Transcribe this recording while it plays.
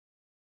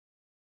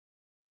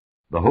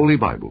The Holy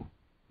Bible,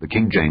 the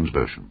King James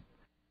Version.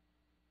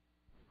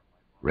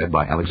 Read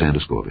by Alexander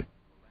Scourby.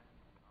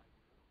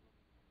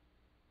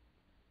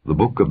 The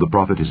Book of the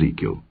Prophet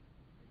Ezekiel,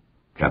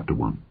 Chapter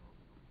 1.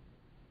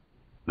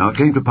 Now it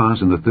came to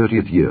pass in the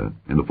 30th year,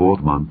 in the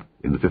 4th month,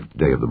 in the 5th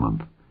day of the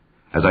month,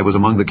 as I was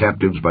among the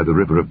captives by the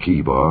river of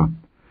Chebar,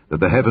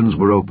 that the heavens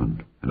were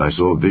opened, and I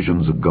saw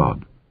visions of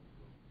God.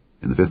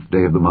 In the 5th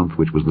day of the month,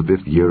 which was the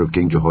 5th year of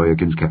King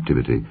Jehoiakim's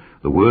captivity,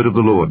 the word of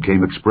the Lord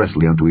came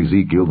expressly unto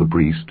Ezekiel the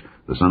priest,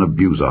 the son of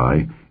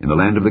Buzi, in the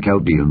land of the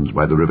Chaldeans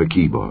by the river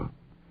Chebar,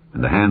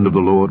 and the hand of the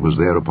Lord was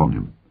there upon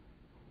him.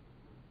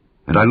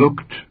 And I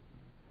looked,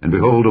 and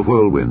behold, a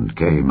whirlwind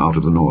came out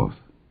of the north,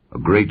 a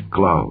great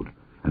cloud,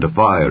 and a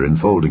fire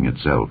enfolding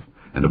itself,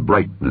 and a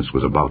brightness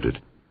was about it,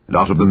 and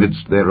out of the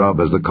midst thereof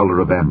as the colour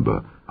of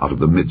amber, out of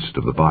the midst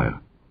of the fire.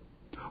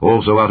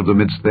 Also out of the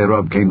midst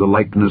thereof came the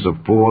likeness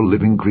of 4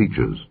 living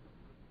creatures.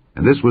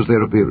 And this was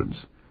their appearance.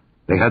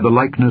 They had the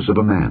likeness of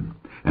a man,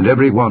 and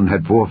every one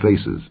had 4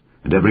 faces,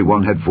 and every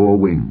one had 4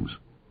 wings.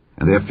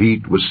 And their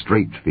feet were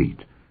straight feet,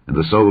 and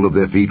the sole of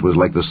their feet was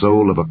like the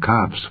sole of a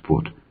calf's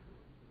foot,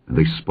 and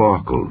they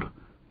sparkled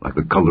like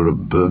the colour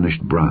of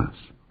burnished brass.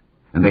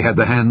 And they had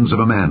the hands of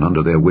a man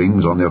under their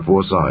wings on their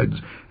 4 sides,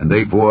 and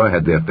they 4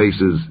 had their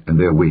faces and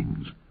their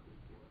wings.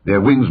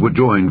 Their wings were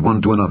joined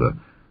one to another.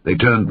 They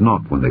turned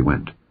not when they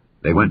went.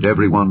 They went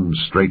every one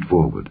straight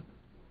forward.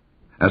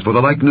 As for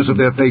the likeness of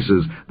their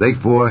faces, they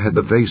 4 had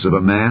the face of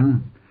a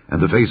man,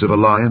 and the face of a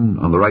lion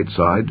on the right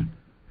side,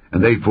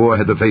 and they 4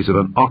 had the face of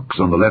an ox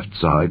on the left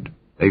side.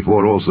 They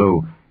 4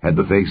 also had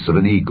the face of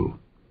an eagle.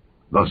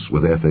 Thus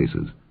were their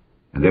faces,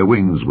 and their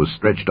wings were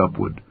stretched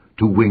upward.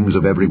 2 wings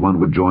of every one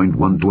were joined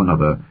one to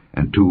another,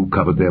 and 2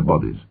 covered their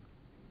bodies.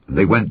 And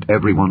they went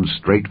every one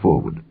straight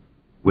forward.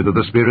 Whither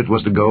the Spirit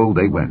was to go,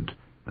 they went,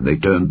 and they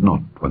turned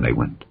not when they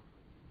went.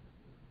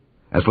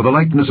 As for the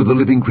likeness of the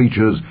living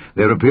creatures,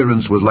 their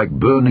appearance was like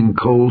burning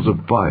coals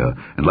of fire,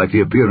 and like the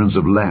appearance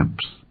of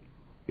lamps.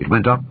 It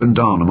went up and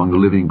down among the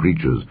living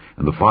creatures,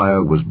 and the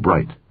fire was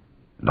bright,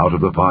 and out of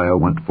the fire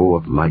went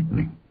forth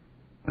lightning.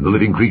 And the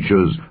living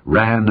creatures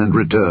ran and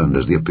returned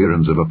as the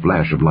appearance of a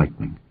flash of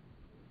lightning.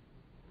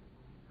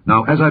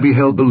 Now as I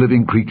beheld the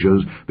living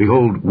creatures,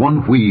 behold,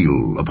 one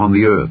wheel upon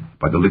the earth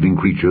by the living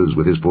creatures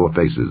with his 4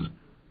 faces.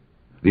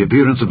 The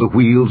appearance of the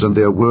wheels and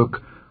their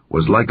work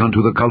was like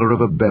unto the colour of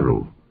a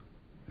beryl.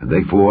 And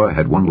they 4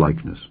 had one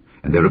likeness,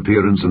 and their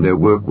appearance and their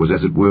work was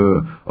as it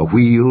were a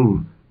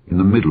wheel in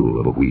the middle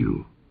of a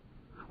wheel.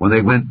 When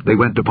they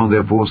went upon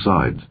their 4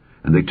 sides,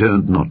 and they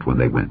turned not when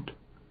they went.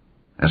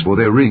 As for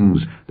their rings,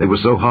 they were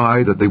so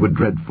high that they were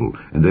dreadful,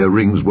 and their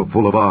rings were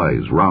full of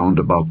eyes round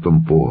about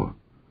them 4.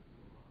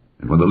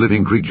 And when the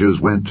living creatures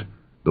went,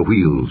 the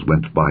wheels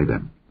went by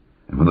them.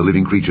 And when the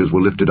living creatures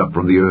were lifted up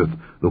from the earth,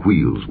 the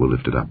wheels were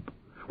lifted up.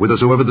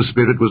 Whithersoever the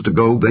Spirit was to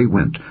go, they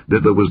went.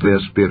 Thither was their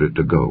spirit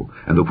to go.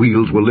 And the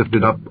wheels were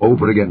lifted up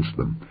over against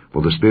them.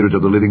 For the spirit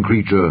of the living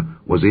creature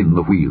was in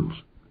the wheels.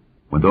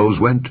 When those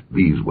went,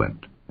 these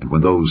went. And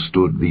when those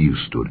stood, these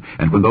stood.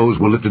 And when those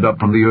were lifted up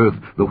from the earth,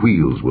 the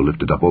wheels were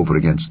lifted up over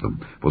against them.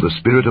 For the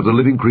spirit of the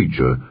living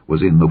creature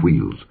was in the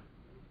wheels.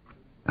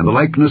 And the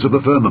likeness of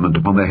the firmament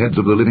upon the heads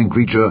of the living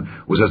creature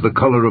was as the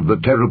colour of the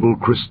terrible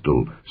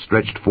crystal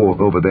stretched forth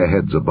over their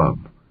heads above.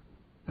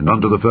 And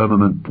unto the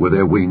firmament were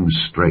their wings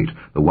straight,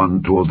 the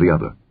one toward the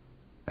other.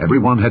 Every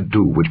one had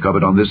 2 which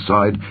covered on this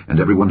side, and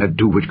every one had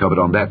 2 which covered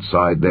on that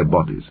side their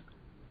bodies.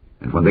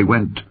 And when they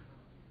went,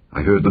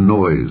 I heard the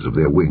noise of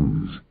their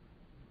wings,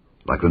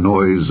 like the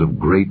noise of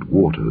great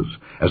waters,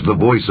 as the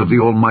voice of the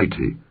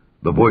Almighty,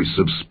 the voice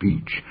of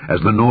speech,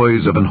 as the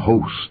noise of an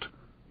host.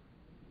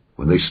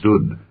 When they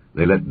stood,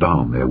 they let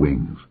down their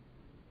wings.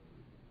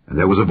 And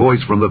there was a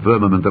voice from the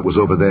firmament that was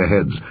over their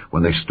heads,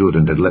 when they stood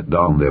and had let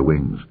down their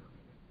wings.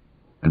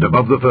 And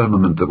above the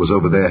firmament that was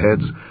over their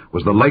heads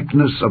was the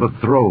likeness of a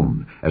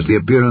throne, as the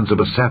appearance of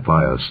a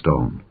sapphire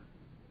stone.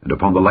 And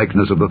upon the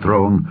likeness of the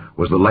throne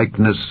was the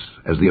likeness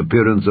as the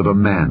appearance of a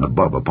man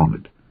above upon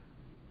it.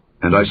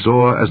 And I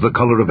saw as the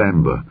colour of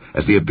amber,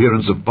 as the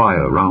appearance of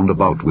fire round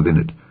about within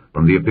it.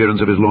 From the appearance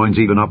of his loins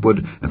even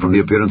upward, and from the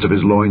appearance of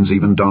his loins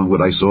even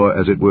downward, I saw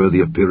as it were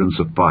the appearance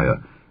of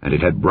fire, and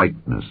it had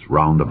brightness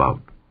round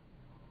about.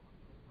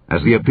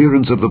 As the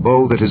appearance of the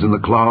bow that is in the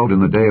cloud in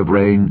the day of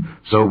rain,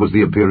 so was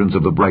the appearance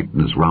of the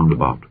brightness round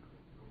about.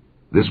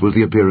 This was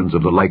the appearance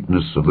of the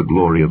likeness of the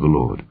glory of the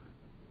Lord.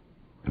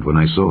 And when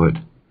I saw it,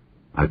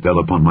 I fell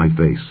upon my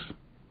face,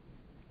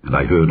 and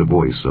I heard a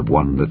voice of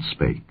one that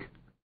spake.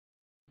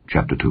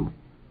 Chapter 2.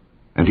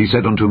 And he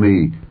said unto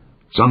me,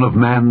 Son of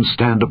man,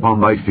 stand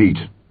upon thy feet,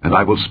 and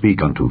I will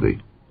speak unto thee.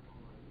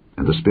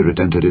 And the Spirit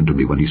entered into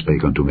me when he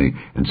spake unto me,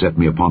 and set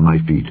me upon my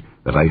feet,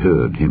 that I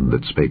heard him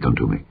that spake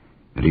unto me.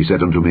 And he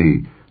said unto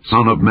me,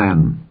 Son of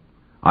man,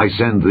 I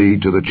send thee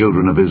to the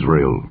children of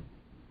Israel,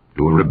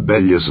 to a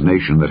rebellious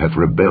nation that hath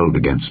rebelled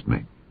against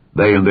me.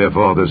 They and their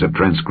fathers have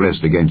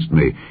transgressed against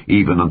me,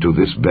 even unto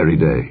this very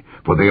day,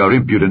 for they are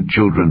impudent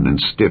children and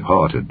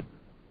stiff-hearted.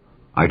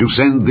 I do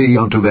send thee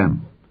unto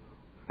them,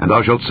 and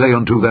thou shalt say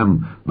unto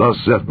them, Thus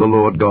saith the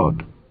Lord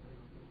God,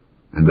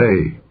 And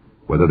they,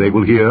 whether they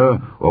will hear,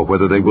 or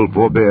whether they will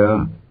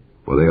forbear,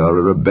 for they are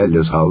a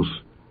rebellious house,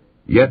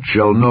 yet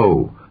shall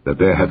know that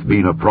there hath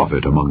been a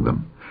prophet among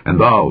them. And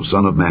thou,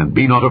 Son of man,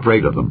 be not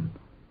afraid of them,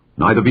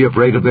 neither be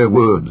afraid of their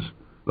words,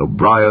 though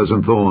briars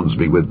and thorns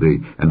be with thee,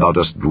 and thou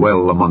dost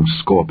dwell among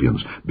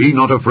scorpions. Be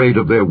not afraid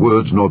of their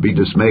words, nor be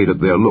dismayed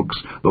at their looks,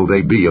 though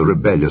they be a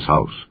rebellious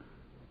house.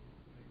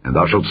 And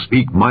thou shalt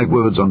speak my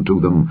words unto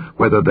them,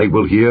 whether they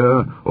will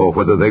hear, or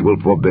whether they will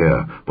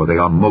forbear, for they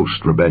are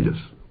most rebellious.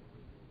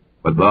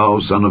 But thou,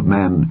 Son of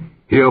man,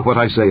 hear what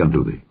I say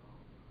unto thee.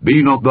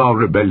 Be not thou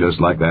rebellious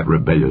like that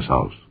rebellious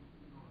house.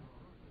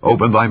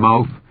 Open thy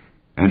mouth,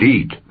 and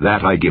eat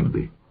that I give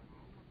thee.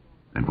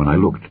 And when I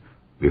looked,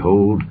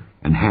 behold,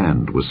 an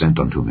hand was sent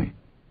unto me.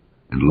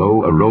 And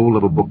lo, a roll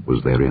of a book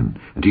was therein,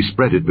 and he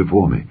spread it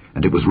before me,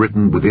 and it was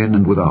written within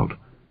and without.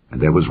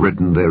 And there was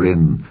written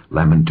therein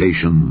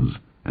lamentations,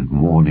 and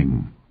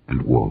mourning,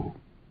 and woe.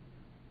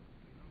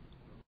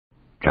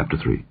 Chapter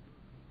 3.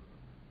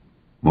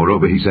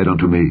 Moreover he said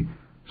unto me,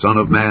 Son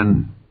of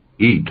man,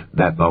 eat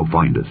that thou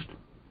findest.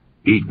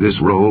 Eat this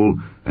roll,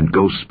 and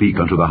go speak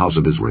unto the house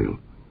of Israel.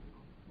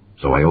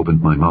 So I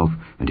opened my mouth,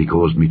 and he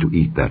caused me to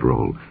eat that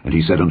roll. And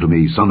he said unto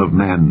me, Son of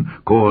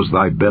man, cause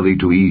thy belly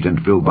to eat,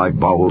 and fill thy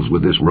bowels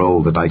with this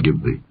roll that I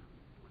give thee.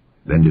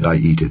 Then did I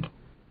eat it,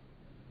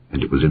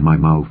 and it was in my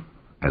mouth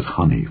as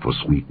honey for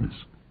sweetness.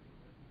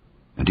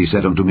 And he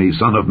said unto me,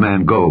 Son of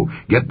man, go,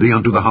 get thee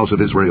unto the house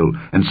of Israel,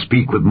 and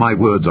speak with my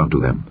words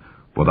unto them.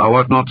 For thou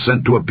art not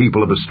sent to a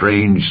people of a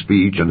strange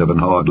speech and of an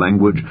hard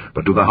language,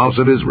 but to the house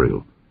of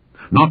Israel.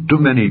 Not to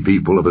many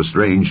people of a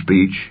strange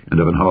speech and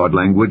of an hard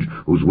language,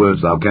 whose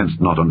words thou canst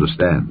not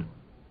understand.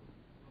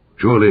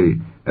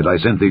 Surely, had I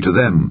sent thee to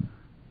them,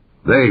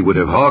 they would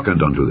have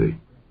hearkened unto thee.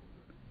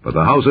 But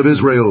the house of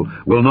Israel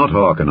will not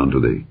hearken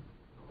unto thee,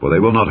 for they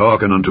will not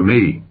hearken unto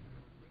me.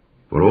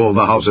 For all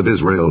the house of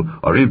Israel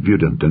are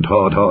impudent and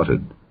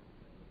hard-hearted.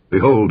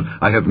 Behold,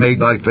 I have made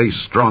thy face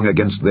strong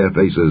against their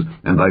faces,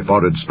 and thy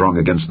forehead strong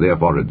against their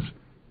foreheads.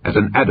 As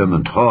an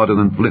adamant harder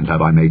than flint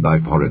have I made thy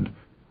forehead.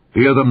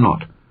 Fear them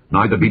not,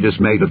 neither be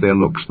dismayed at their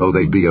looks, though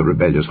they be a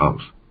rebellious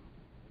house.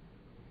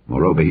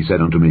 Moreover he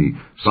said unto me,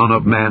 Son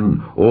of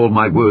man, all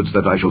my words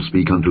that I shall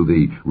speak unto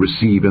thee,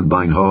 receive in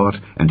thine heart,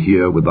 and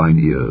hear with thine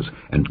ears,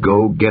 and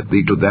go get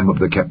thee to them of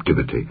the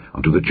captivity,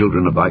 unto the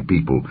children of thy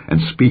people,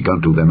 and speak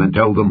unto them, and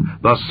tell them,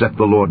 Thus saith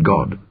the Lord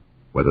God,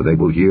 whether they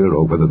will hear,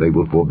 or whether they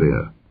will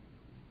forbear.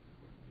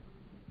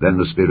 Then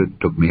the Spirit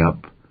took me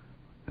up,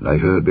 and I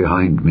heard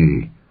behind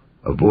me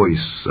a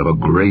voice of a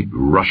great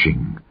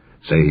rushing,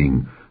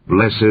 saying,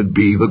 Blessed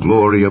be the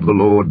glory of the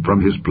Lord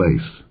from his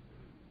place.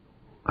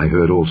 I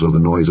heard also the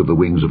noise of the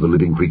wings of the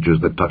living creatures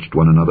that touched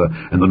one another,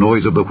 and the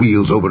noise of the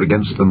wheels over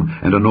against them,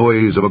 and a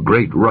noise of a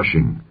great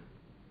rushing.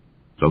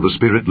 So the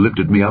Spirit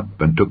lifted me up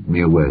and took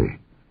me away,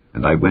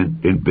 and I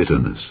went in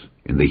bitterness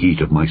in the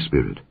heat of my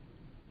spirit.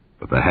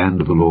 But the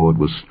hand of the Lord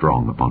was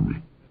strong upon me.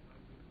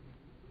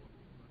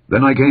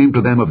 Then I came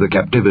to them of the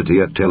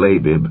captivity at Tel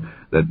Abib,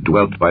 that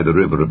dwelt by the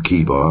river of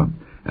Chebar,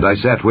 and I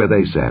sat where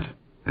they sat,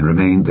 and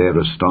remained there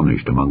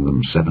astonished among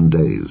them 7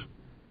 days.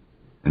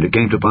 And it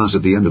came to pass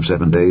at the end of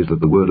 7 days that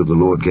the word of the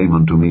Lord came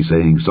unto me,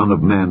 saying, Son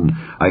of man,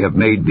 I have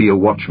made thee a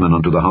watchman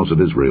unto the house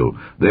of Israel.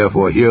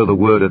 Therefore hear the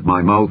word at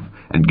my mouth,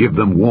 and give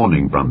them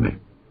warning from me.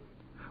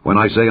 When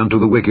I say unto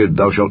the wicked,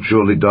 Thou shalt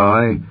surely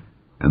die,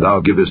 and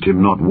thou givest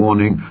him not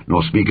warning,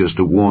 nor speakest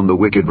to warn the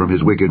wicked from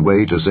his wicked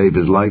way to save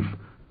his life,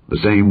 the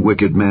same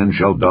wicked man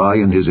shall die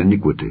in his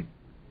iniquity,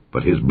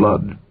 but his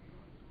blood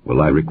will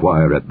I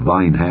require at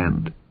thine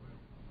hand.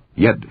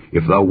 Yet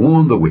if thou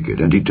warn the wicked,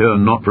 and he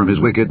turn not from his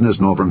wickedness,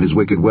 nor from his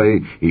wicked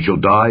way, he shall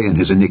die in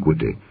his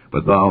iniquity,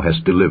 but thou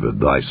hast delivered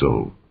thy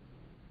soul.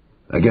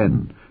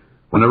 Again,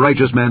 when a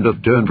righteous man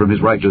doth turn from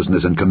his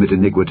righteousness and commit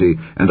iniquity,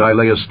 and I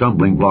lay a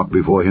stumbling block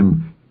before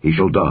him, he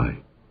shall die.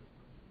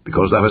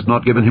 Because thou hast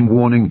not given him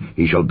warning,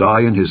 he shall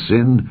die in his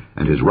sin,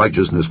 and his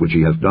righteousness which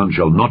he hath done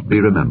shall not be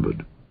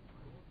remembered.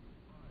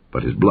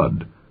 But his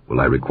blood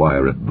will I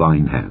require at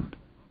thine hand.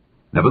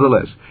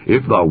 Nevertheless,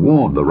 if thou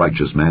warn the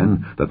righteous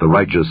man, that the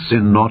righteous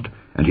sin not,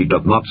 and he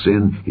doth not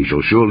sin, he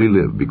shall surely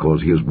live,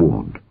 because he is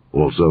warned.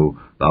 Also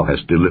thou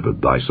hast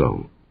delivered thy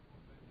soul.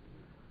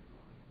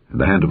 And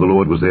the hand of the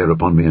Lord was there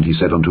upon me, and he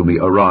said unto me,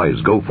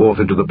 Arise, go forth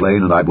into the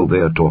plain, and I will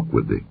there talk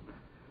with thee.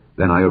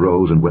 Then I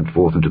arose and went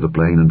forth into the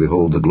plain, and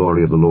behold, the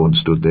glory of the Lord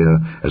stood there,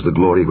 as the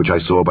glory which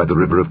I saw by the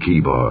river of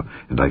Chebar,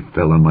 and I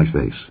fell on my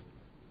face.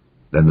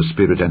 Then the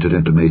Spirit entered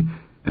into me,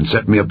 and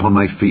set me upon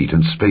my feet,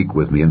 and spake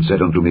with me, and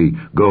said unto me,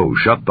 Go,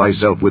 shut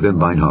thyself within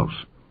thine house.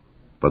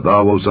 But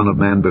thou, O son of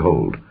man,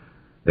 behold,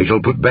 they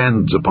shall put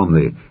bands upon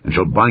thee, and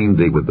shall bind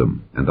thee with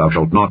them, and thou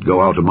shalt not go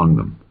out among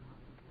them.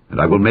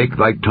 And I will make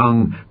thy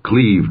tongue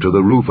cleave to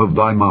the roof of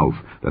thy mouth,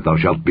 that thou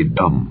shalt be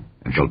dumb,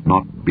 and shalt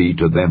not be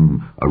to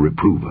them a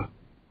reprover.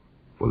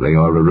 For they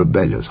are a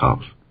rebellious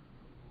house.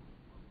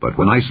 But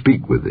when I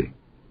speak with thee,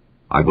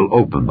 I will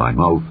open thy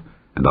mouth,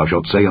 and thou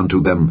shalt say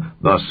unto them,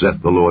 Thus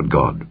saith the Lord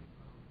God.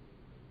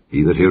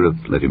 He that heareth,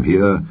 let him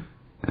hear,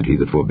 and he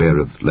that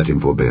forbeareth, let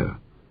him forbear.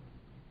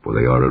 For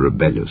they are a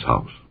rebellious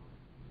house.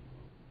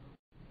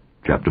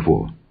 Chapter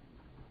 4.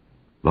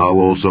 Thou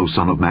also,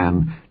 son of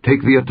man,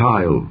 take thee a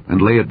tile,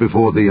 and lay it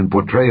before thee, and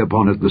portray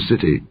upon it the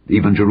city,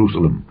 even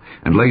Jerusalem,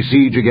 and lay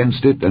siege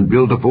against it, and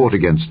build a fort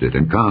against it,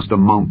 and cast a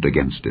mount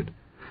against it.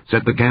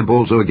 Set the camp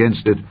also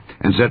against it,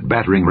 and set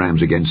battering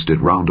rams against it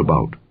round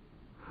about.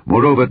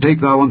 Moreover, take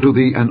thou unto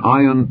thee an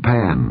iron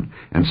pan,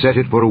 and set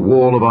it for a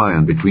wall of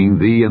iron between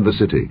thee and the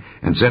city,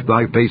 and set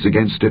thy face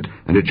against it,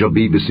 and it shall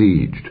be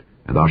besieged,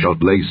 and thou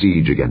shalt lay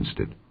siege against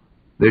it.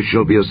 This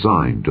shall be a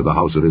sign to the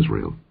house of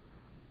Israel.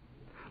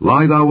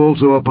 Lie thou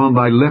also upon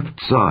thy left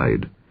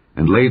side,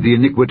 and lay the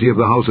iniquity of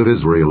the house of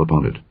Israel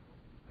upon it.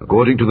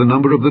 According to the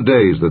number of the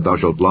days that thou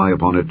shalt lie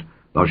upon it,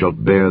 thou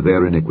shalt bear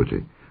their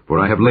iniquity. For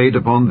I have laid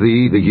upon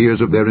thee the years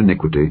of their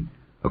iniquity,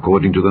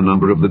 according to the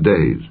number of the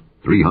days,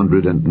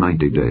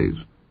 390 days.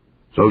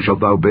 So shalt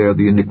thou bear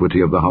the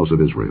iniquity of the house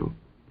of Israel.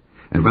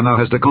 And when thou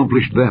hast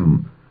accomplished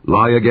them,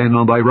 lie again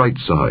on thy right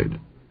side,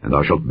 and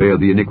thou shalt bear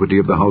the iniquity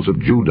of the house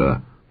of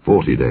Judah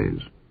 40 days.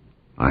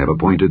 I have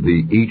appointed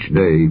thee each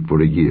day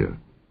for a year.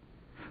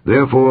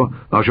 Therefore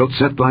thou shalt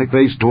set thy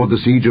face toward the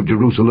siege of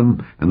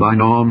Jerusalem, and thine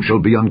arm shall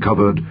be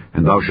uncovered,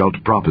 and thou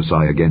shalt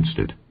prophesy against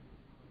it.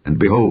 And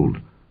behold,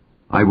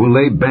 I will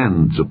lay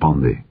bands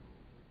upon thee,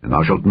 and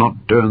thou shalt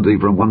not turn thee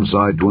from one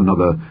side to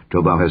another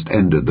till thou hast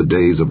ended the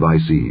days of thy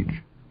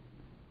siege.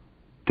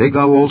 Take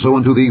thou also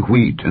unto thee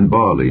wheat, and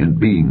barley, and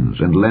beans,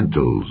 and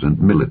lentils, and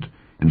millet,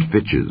 and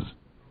fitches,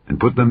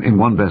 and put them in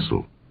one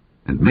vessel,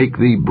 and make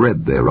thee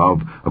bread thereof,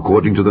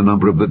 according to the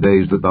number of the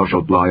days that thou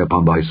shalt lie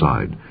upon thy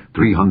side.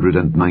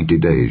 390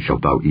 days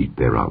shalt thou eat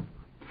thereof.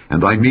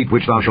 And thy meat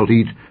which thou shalt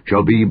eat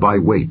shall be by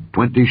weight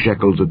 20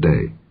 shekels a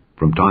day.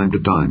 From time to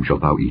time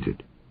shalt thou eat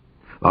it.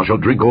 Thou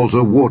shalt drink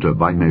also water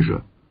by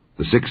measure,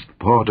 the 6th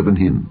part of an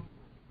hin.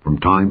 From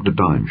time to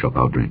time shalt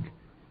thou drink.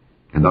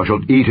 And thou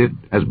shalt eat it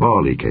as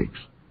barley cakes,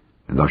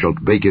 and thou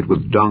shalt bake it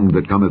with dung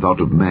that cometh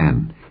out of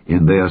man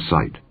in their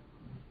sight.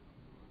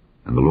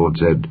 And the Lord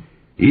said,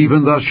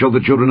 Even thus shall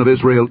the children of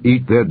Israel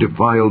eat their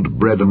defiled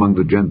bread among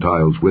the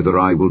Gentiles, whither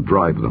I will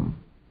drive them.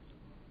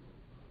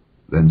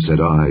 Then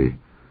said I,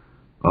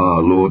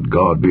 Lord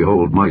God,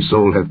 behold, my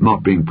soul hath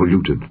not been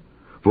polluted.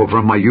 For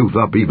from my youth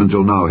up even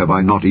till now have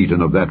I not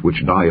eaten of that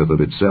which dieth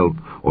of itself,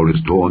 or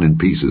is torn in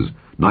pieces,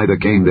 neither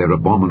came there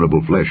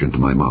abominable flesh into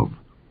my mouth.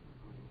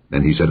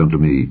 Then he said unto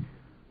me,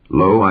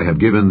 Lo, I have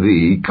given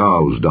thee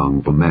cow's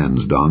dung for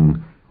man's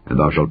dung, and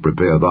thou shalt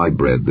prepare thy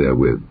bread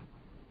therewith.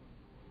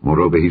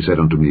 Moreover he said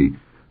unto me,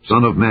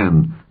 Son of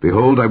man,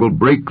 behold, I will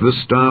break the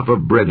staff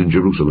of bread in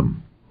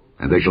Jerusalem,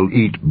 and they shall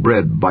eat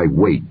bread by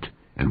weight,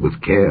 and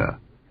with care,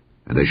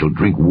 and they shall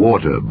drink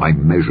water by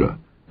measure,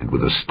 and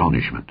with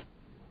astonishment,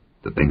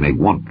 that they may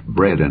want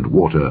bread and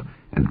water,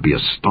 and be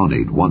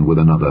astonied one with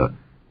another,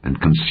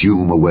 and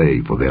consume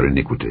away for their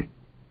iniquity.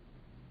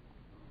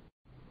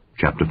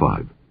 Chapter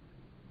 5.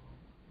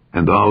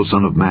 And thou,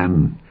 son of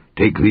man,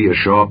 take thee a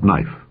sharp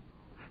knife,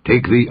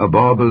 take thee a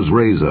barber's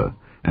razor,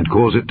 and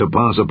cause it to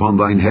pass upon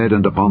thine head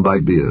and upon thy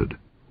beard.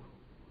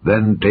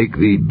 Then take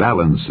thee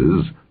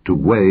balances to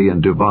weigh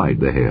and divide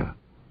the hair.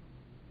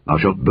 Thou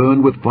shalt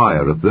burn with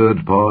fire a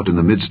 3rd part in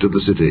the midst of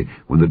the city,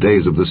 when the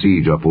days of the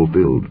siege are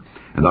fulfilled.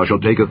 And thou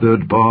shalt take a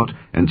 3rd part,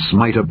 and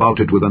smite about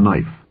it with a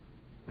knife,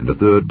 and a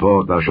 3rd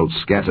part thou shalt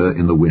scatter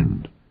in the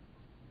wind.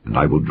 And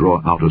I will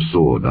draw out a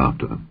sword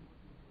after them.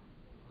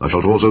 Thou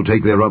shalt also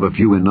take thereof a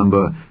few in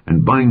number,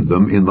 and bind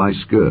them in thy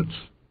skirts.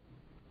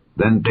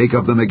 Then take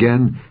of them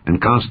again,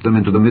 and cast them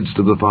into the midst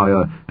of the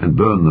fire, and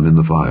burn them in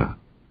the fire.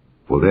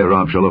 For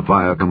thereof shall a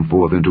fire come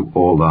forth into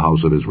all the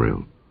house of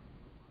Israel.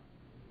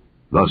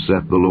 Thus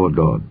saith the Lord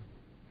God,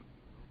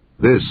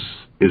 This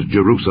is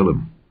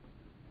Jerusalem.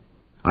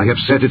 I have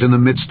set it in the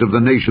midst of the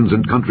nations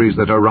and countries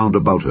that are round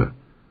about her.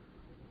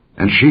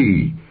 And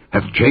she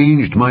hath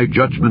changed my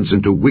judgments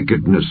into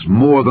wickedness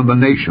more than the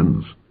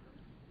nations,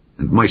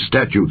 and my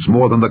statutes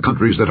more than the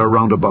countries that are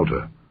round about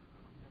her.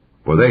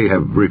 For they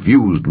have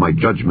refused my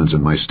judgments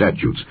and my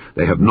statutes,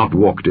 they have not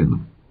walked in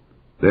them.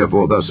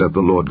 Therefore thus saith the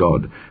Lord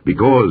God,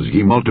 Because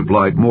ye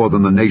multiplied more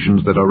than the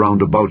nations that are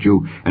round about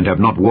you, and have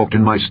not walked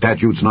in my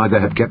statutes, neither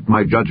have kept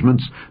my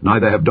judgments,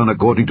 neither have done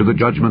according to the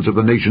judgments of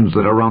the nations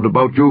that are round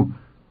about you,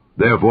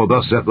 therefore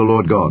thus saith the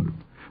Lord God,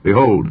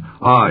 Behold,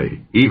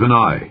 I, even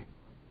I,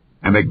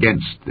 am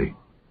against thee,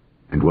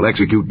 and will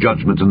execute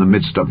judgments in the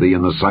midst of thee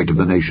in the sight of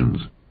the nations.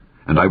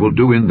 And I will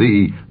do in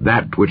thee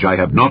that which I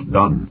have not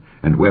done,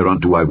 and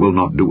whereunto I will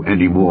not do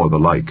any more the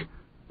like,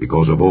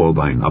 because of all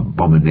thine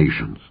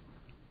abominations.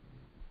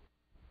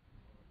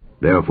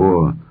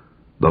 Therefore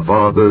the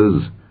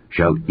fathers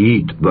shall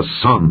eat the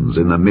sons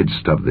in the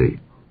midst of thee,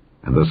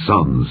 and the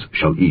sons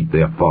shall eat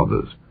their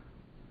fathers.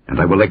 And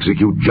I will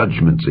execute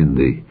judgments in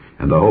thee,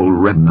 and the whole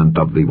remnant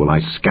of thee will I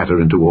scatter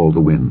into all the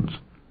winds.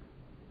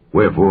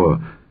 Wherefore,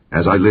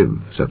 as I live,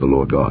 saith the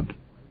Lord God,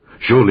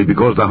 surely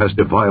because thou hast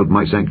defiled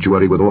my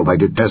sanctuary with all thy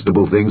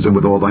detestable things and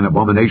with all thine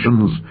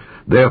abominations,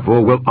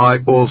 therefore will I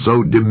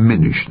also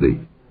diminish thee.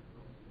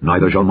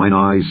 Neither shall mine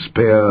eyes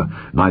spare,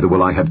 neither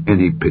will I have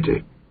any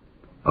pity.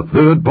 A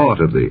 3rd part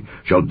of thee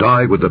shall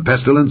die with the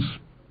pestilence,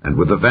 and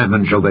with the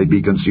famine shall they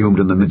be consumed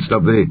in the midst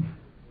of thee.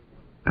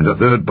 And a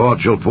third part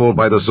shall fall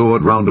by the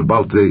sword round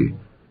about thee.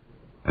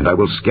 And I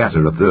will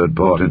scatter a third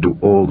part into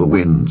all the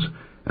winds,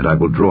 and I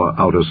will draw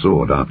out a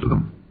sword after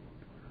them.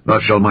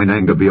 Thus shall mine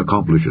anger be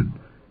accomplished,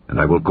 and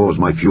I will cause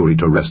my fury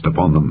to rest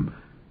upon them,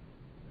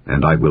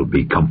 and I will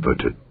be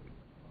comforted.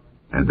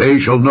 And they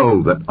shall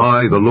know that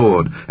I, the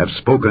Lord, have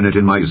spoken it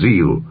in my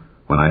zeal,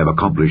 when I have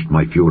accomplished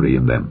my fury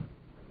in them.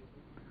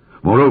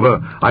 Moreover,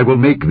 I will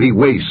make thee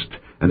waste,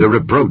 and a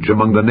reproach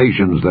among the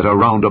nations that are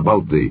round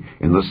about thee,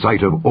 in the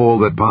sight of all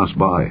that pass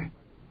by.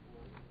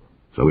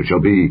 So it shall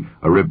be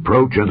a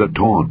reproach and a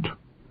taunt,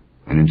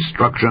 an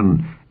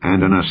instruction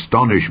and an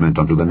astonishment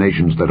unto the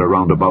nations that are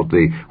round about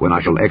thee, when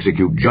I shall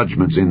execute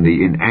judgments in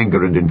thee in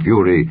anger and in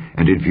fury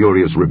and in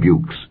furious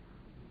rebukes.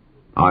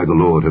 I, the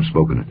Lord, have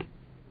spoken it.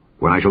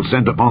 When I shall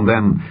send upon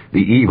them the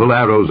evil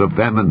arrows of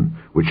famine,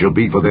 which shall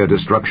be for their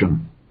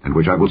destruction, and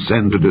which I will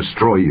send to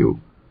destroy you.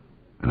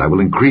 And I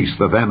will increase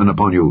the famine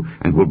upon you,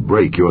 and will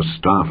break your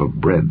staff of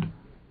bread.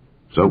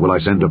 So will I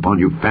send upon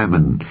you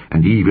famine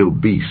and evil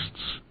beasts,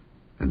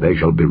 and they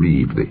shall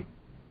bereave thee.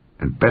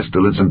 And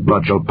pestilence and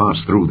blood shall pass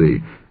through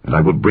thee, and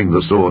I will bring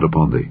the sword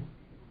upon thee.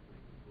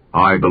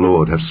 I, the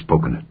Lord, have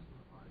spoken it.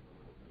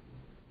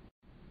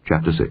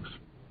 Chapter 6.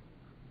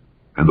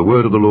 And the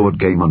word of the Lord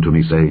came unto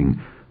me, saying,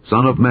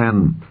 Son of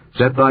man,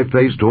 set thy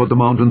face toward the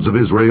mountains of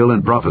Israel,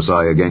 and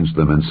prophesy against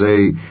them, and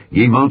say,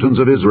 Ye mountains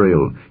of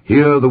Israel,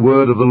 hear the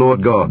word of the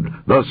Lord God.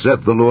 Thus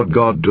saith the Lord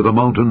God to the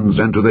mountains,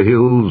 and to the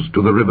hills,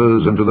 to the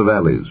rivers, and to the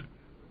valleys.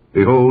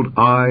 Behold,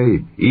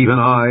 I, even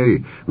I,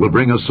 will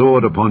bring a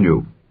sword upon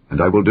you,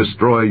 and I will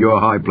destroy your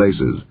high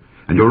places,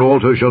 and your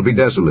altars shall be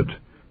desolate,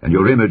 and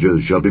your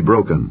images shall be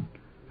broken.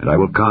 And I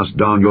will cast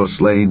down your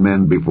slain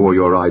men before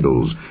your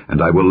idols,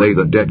 and I will lay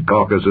the dead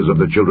carcasses of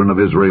the children of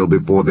Israel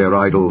before their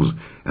idols,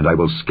 and I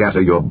will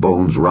scatter your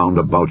bones round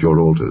about your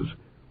altars.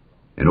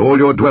 In all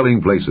your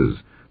dwelling places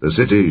the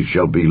cities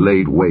shall be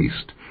laid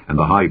waste, and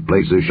the high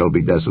places shall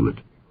be desolate,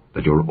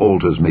 that your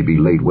altars may be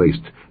laid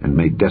waste and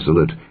made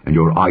desolate, and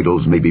your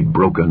idols may be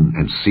broken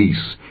and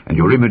cease, and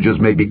your images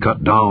may be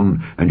cut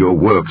down, and your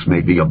works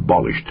may be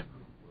abolished.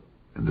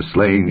 And the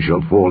slain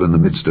shall fall in the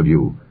midst of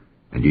you,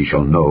 and ye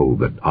shall know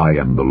that I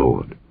am the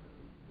Lord.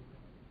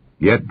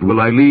 Yet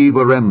will I leave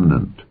a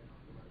remnant,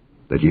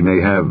 that ye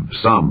may have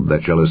some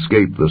that shall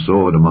escape the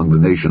sword among the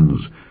nations,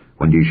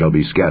 when ye shall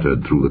be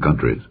scattered through the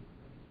countries.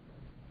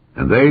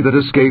 And they that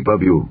escape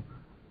of you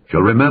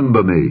shall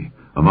remember me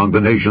among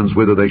the nations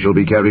whither they shall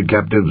be carried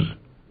captives,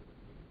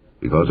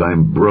 because I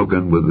am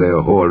broken with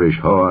their whorish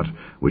heart,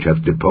 which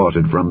hath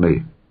departed from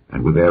me,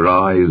 and with their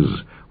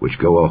eyes, which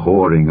go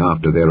a-whoring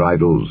after their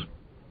idols.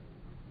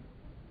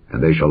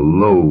 And they shall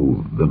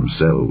loathe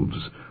themselves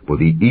for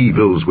the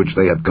evils which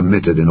they have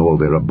committed in all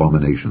their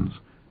abominations.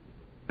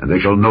 And they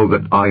shall know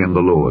that I am the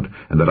Lord,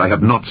 and that I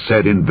have not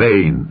said in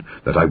vain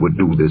that I would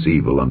do this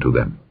evil unto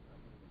them.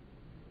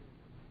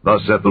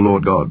 Thus saith the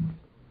Lord God,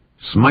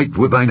 Smite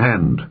with thine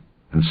hand,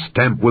 and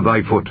stamp with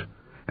thy foot,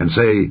 and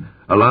say,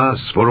 Alas,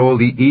 for all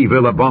the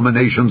evil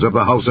abominations of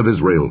the house of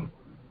Israel!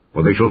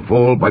 For they shall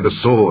fall by the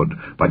sword,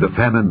 by the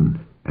famine,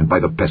 and by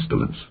the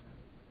pestilence.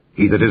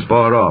 He that is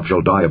far off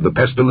shall die of the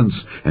pestilence,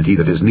 and he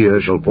that is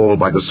near shall fall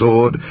by the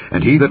sword,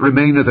 and he that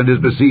remaineth and is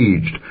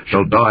besieged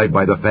shall die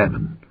by the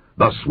famine.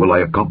 Thus will I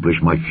accomplish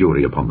my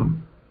fury upon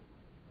them.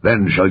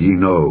 Then shall ye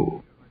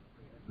know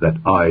that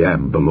I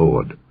am the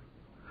Lord,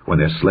 when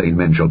their slain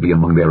men shall be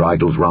among their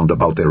idols round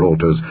about their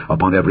altars,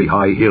 upon every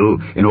high hill,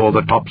 in all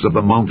the tops of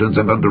the mountains,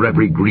 and under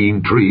every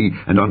green tree,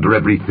 and under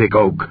every thick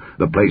oak,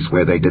 the place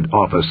where they did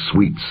offer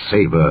sweet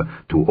savour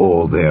to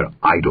all their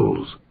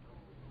idols.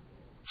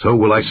 So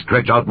will I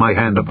stretch out my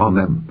hand upon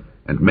them,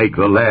 and make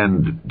the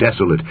land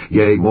desolate,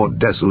 yea, more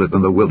desolate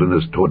than the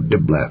wilderness toward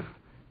Diblath,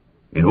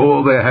 in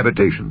all their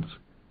habitations.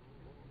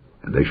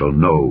 And they shall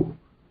know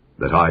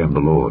that I am the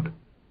Lord.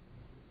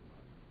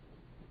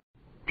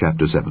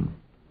 Chapter 7.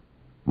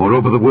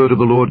 Moreover the word of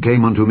the Lord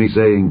came unto me,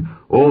 saying,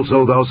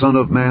 Also, thou son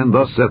of man,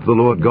 thus saith the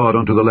Lord God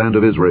unto the land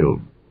of Israel,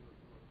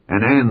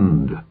 An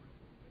end,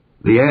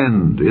 the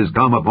end is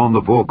come upon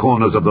the four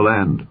corners of the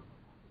land.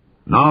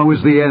 Now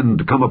is the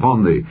end come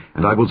upon thee,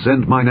 and I will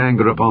send mine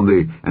anger upon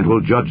thee, and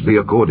will judge thee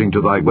according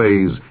to thy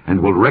ways,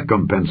 and will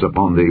recompense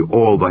upon thee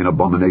all thine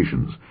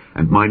abominations.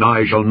 And mine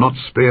eye shall not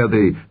spare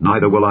thee,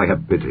 neither will I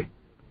have pity.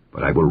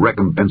 But I will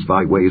recompense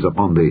thy ways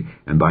upon thee,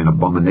 and thine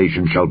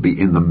abomination shall be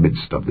in the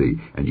midst of thee,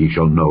 and ye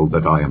shall know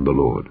that I am the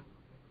Lord.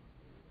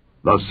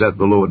 Thus saith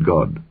the Lord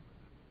God,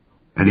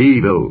 An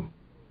evil,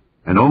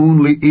 and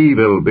only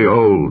evil,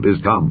 behold,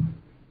 is come.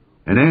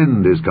 An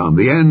end is come,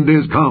 the end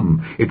is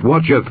come, it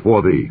watcheth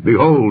for thee,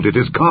 behold, it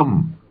is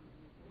come.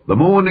 The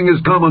morning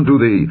is come unto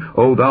thee,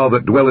 O thou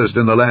that dwellest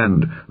in the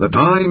land. The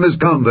time is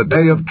come, the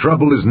day of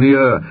trouble is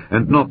near,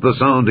 and not the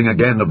sounding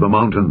again of the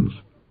mountains.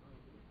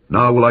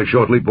 Now will I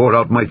shortly pour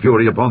out my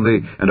fury upon thee,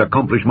 and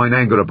accomplish mine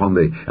anger upon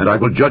thee, and I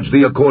will judge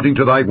thee according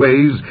to thy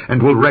ways,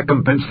 and will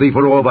recompense thee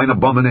for all thine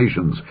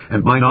abominations.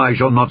 And mine eye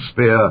shall not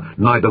spare,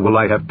 neither will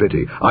I have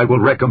pity. I will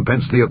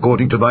recompense thee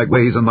according to thy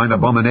ways and thine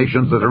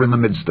abominations that are in the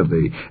midst of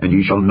thee, and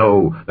ye shall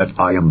know that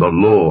I am the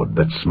Lord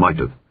that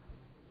smiteth.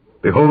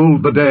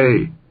 Behold the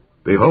day!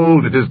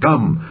 Behold, it is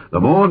come! The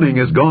morning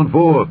is gone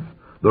forth!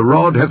 The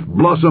rod hath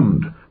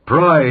blossomed!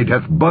 Pride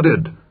hath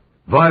budded!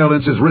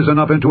 Violence is risen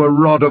up into a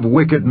rod of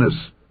wickedness!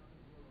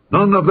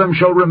 None of them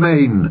shall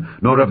remain,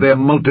 nor of their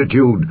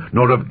multitude,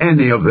 nor of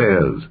any of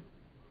theirs.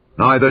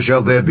 Neither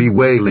shall there be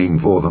wailing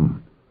for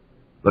them.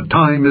 The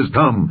time is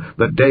come,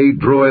 the day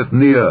draweth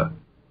near.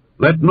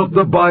 Let not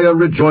the buyer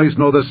rejoice,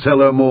 nor the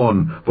seller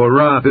mourn, for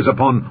wrath is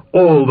upon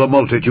all the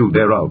multitude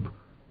thereof.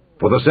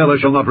 For the seller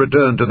shall not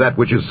return to that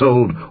which is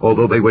sold,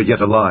 although they were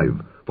yet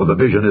alive. For the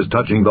vision is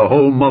touching the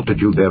whole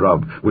multitude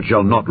thereof, which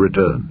shall not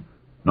return.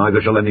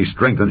 Neither shall any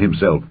strengthen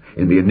himself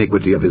in the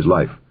iniquity of his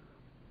life.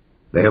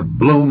 They have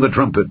blown the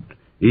trumpet,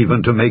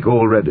 even to make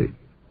all ready.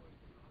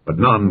 But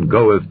none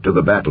goeth to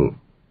the battle.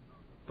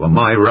 For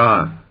my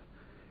wrath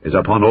is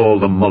upon all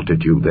the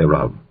multitude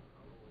thereof.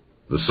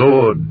 The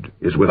sword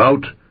is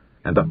without,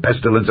 and the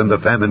pestilence and the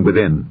famine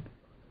within.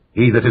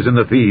 He that is in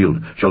the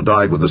field shall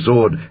die with the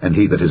sword, and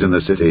he that is in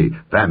the city,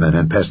 famine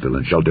and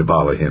pestilence shall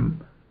devour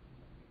him.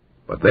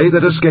 But they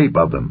that escape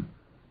of them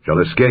shall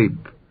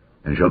escape,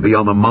 and shall be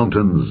on the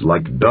mountains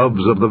like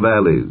doves of the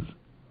valleys,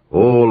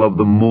 all of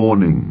them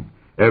mourning,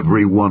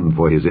 every one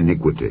for his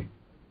iniquity.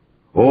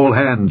 All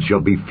hands shall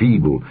be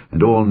feeble,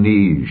 and all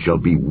knees shall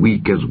be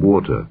weak as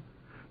water.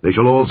 They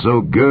shall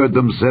also gird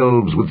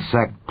themselves with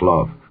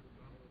sackcloth,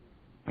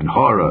 and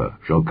horror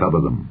shall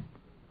cover them.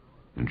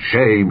 And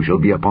shame shall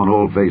be upon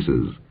all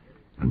faces,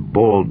 and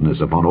baldness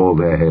upon all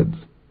their heads.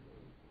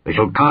 They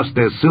shall cast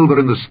their silver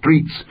in the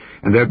streets,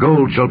 and their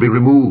gold shall be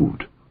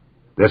removed.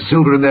 Their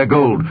silver and their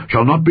gold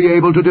shall not be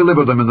able to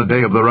deliver them in the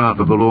day of the wrath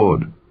of the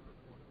Lord.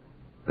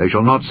 They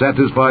shall not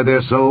satisfy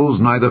their souls,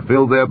 neither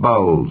fill their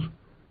bowels,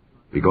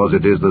 because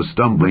it is the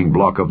stumbling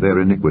block of their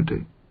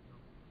iniquity.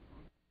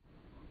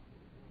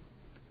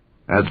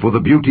 As for the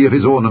beauty of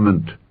his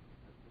ornament,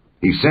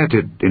 he set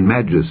it in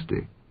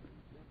majesty,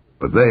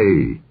 but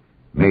they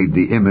made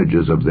the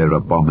images of their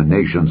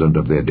abominations and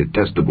of their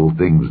detestable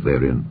things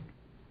therein.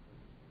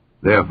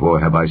 Therefore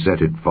have I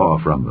set it far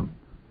from them,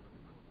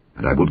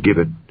 and I will give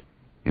it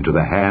into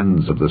the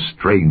hands of the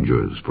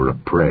strangers for a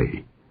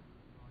prey,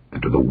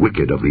 and to the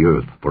wicked of the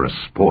earth for a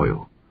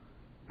spoil,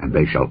 and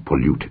they shall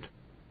pollute it.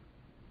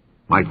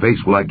 My face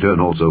will I turn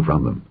also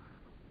from them,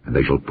 and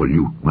they shall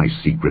pollute my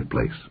secret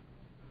place.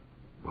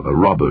 For the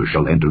robbers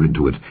shall enter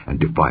into it and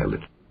defile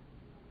it.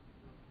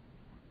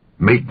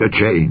 Make the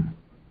chain,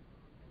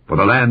 for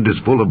the land is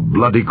full of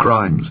bloody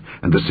crimes,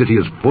 and the city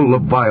is full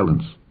of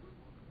violence.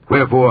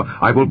 Wherefore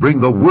I will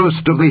bring the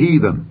worst of the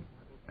heathen,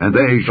 and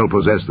they shall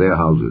possess their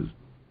houses.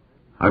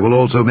 I will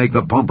also make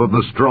the pomp of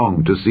the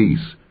strong to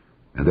cease,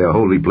 and their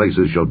holy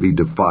places shall be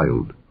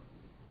defiled.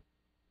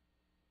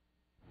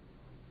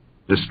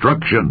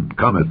 Destruction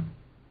cometh,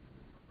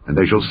 and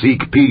they shall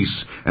seek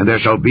peace, and there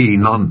shall be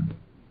none.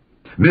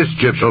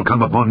 Mischief shall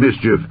come upon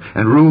mischief,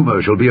 and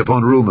rumour shall be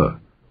upon rumour.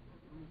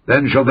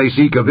 Then shall they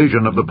seek a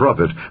vision of the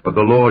prophet, but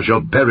the law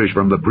shall perish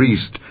from the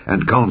priest,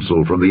 and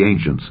counsel from the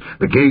ancients.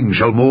 The king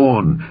shall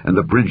mourn, and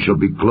the prince shall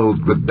be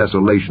clothed with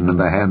desolation, and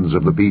the hands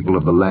of the people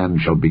of the land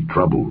shall be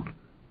troubled.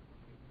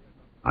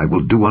 I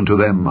will do unto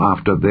them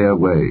after their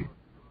way,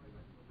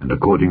 and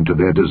according to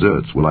their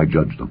deserts will I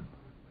judge them,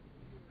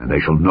 and they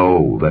shall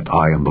know that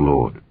I am the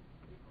Lord.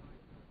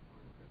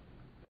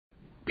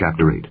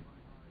 Chapter 8.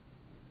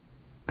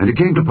 And it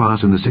came to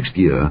pass in the 6th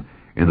year,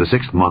 in the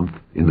 6th month,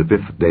 in the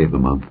 5th day of the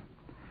month,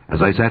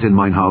 as I sat in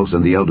mine house,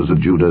 and the elders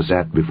of Judah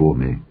sat before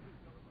me,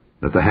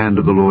 that the hand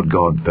of the Lord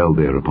God fell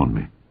there upon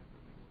me.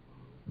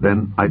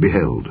 Then I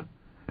beheld,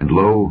 and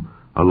lo,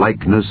 a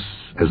likeness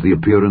as the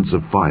appearance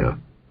of fire,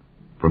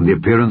 from the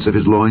appearance of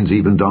his loins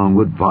even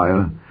downward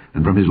fire,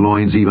 and from his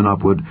loins even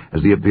upward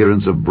as the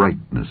appearance of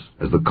brightness,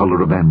 as the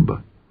colour of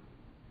amber.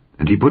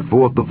 And he put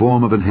forth the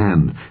form of an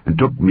hand, and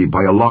took me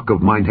by a lock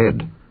of mine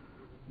head.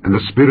 And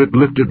the Spirit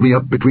lifted me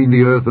up between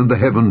the earth and the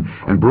heaven,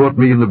 and brought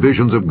me in the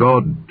visions of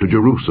God to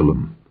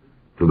Jerusalem,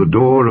 to the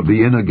door of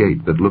the inner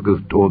gate that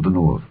looketh toward the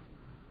north,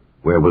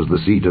 where was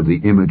the seat of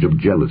the image of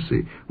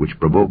jealousy, which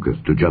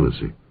provoketh to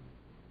jealousy.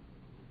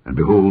 And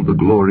behold, the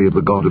glory of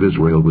the God of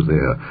Israel was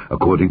there,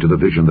 according to the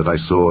vision that I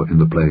saw in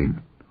the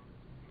plain.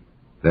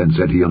 Then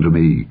said he unto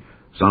me,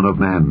 Son of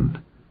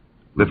man,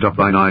 lift up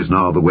thine eyes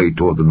now the way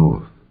toward the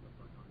north.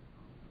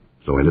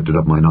 So I lifted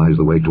up mine eyes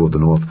the way toward the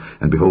north,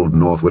 and behold,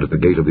 northward at the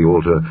gate of the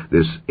altar,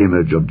 this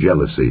image of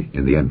jealousy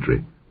in the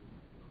entry.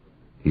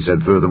 He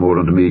said furthermore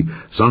unto me,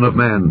 Son of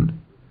man,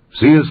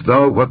 seest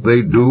thou what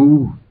they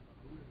do,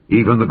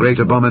 even the great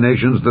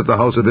abominations that the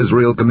house of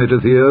Israel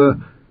committeth here,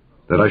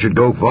 that I should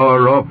go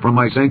far off from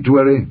my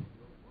sanctuary?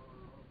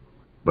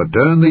 But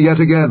turn thee yet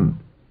again,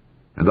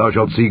 and thou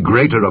shalt see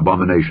greater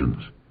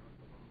abominations.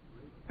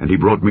 And he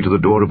brought me to the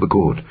door of the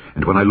court,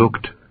 and when I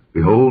looked,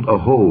 behold, a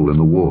hole in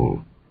the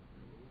wall.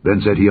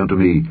 Then said he unto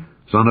me,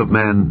 Son of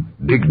man,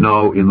 dig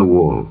now in the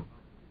wall.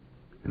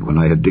 And when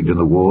I had digged in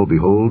the wall,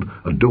 behold,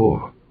 a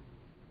door.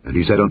 And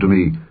he said unto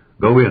me,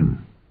 Go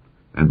in,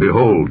 And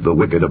behold the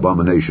wicked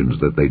abominations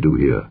that they do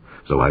here.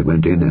 So I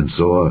went in and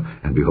saw,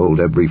 and behold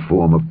every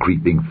form of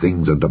creeping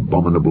things and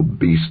abominable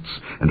beasts,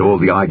 and all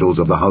the idols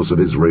of the house of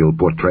Israel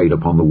portrayed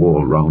upon the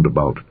wall round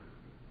about.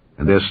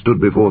 And there stood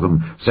before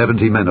them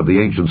 70 men of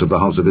the ancients of the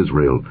house of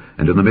Israel,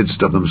 and in the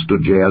midst of them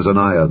stood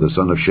Jaazaniah the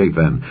son of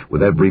Shaphan,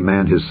 with every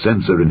man his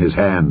censer in his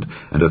hand,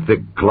 and a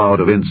thick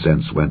cloud of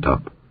incense went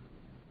up.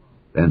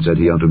 Then said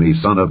he unto me,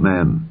 Son of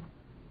man,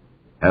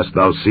 hast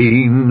thou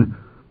seen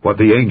what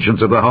the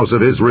ancients of the house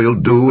of Israel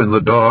do in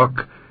the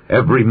dark,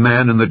 every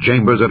man in the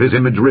chambers of his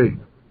imagery?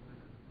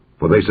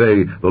 For they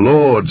say, The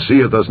Lord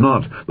seeth us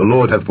not, the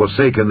Lord hath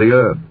forsaken the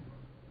earth.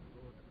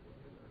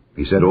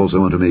 He said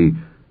also unto me,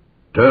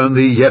 Turn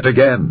thee yet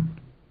again,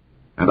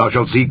 and thou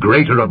shalt see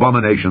greater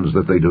abominations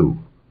that they do.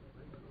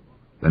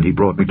 Then he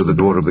brought me to the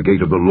door of the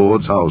gate of the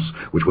Lord's house,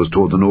 which was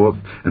toward the north,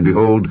 and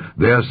behold,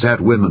 there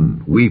sat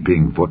women,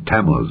 weeping for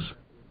Tammuz.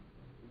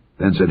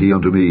 Then said he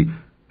unto me,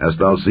 Hast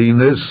thou seen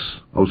this,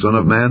 O son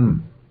of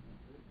man?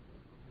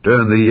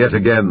 Turn thee yet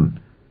again,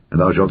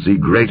 and thou shalt see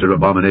greater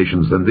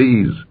abominations than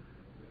these.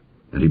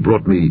 And he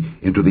brought me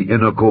into the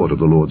inner court of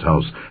the Lord's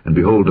house, and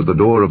behold, at the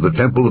door of the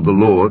temple of the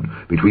Lord,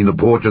 between the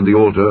porch and the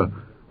altar,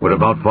 were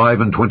about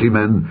 25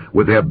 men,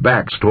 with their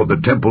backs toward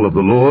the temple of the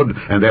Lord,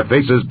 and their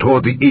faces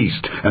toward the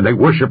east, and they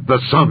worshipped the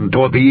sun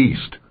toward the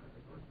east.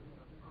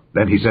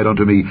 Then he said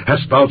unto me,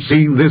 Hast thou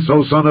seen this,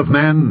 O son of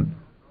man?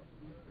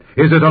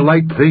 Is it a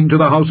light thing to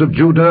the house of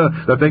Judah,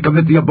 that they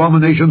commit the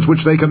abominations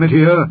which they commit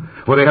here?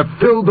 For they have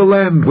filled the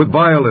land with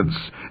violence,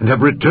 and have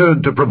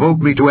returned to provoke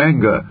me to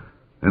anger.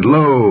 And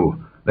lo,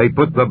 they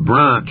put the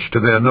branch to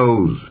their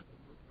nose.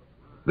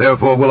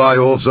 Therefore will I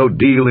also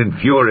deal in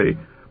fury.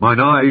 Mine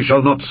eye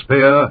shall not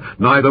spare,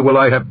 neither will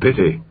I have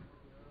pity.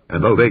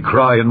 And though they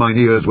cry in mine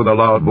ears with a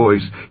loud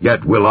voice,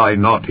 yet will I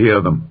not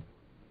hear them.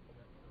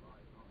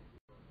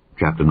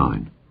 Chapter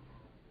 9.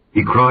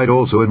 He cried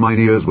also in mine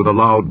ears with a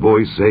loud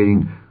voice,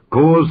 saying,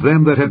 Cause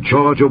them that have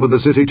charge over the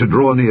city to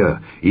draw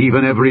near,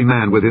 even every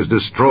man with his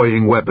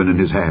destroying weapon in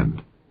his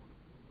hand.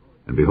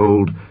 And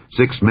behold,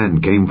 6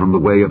 men came from the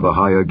way of the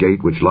higher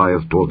gate which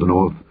lieth toward the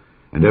north,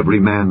 and every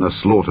man a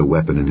slaughter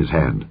weapon in his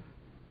hand.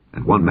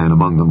 And one man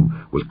among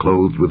them was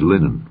clothed with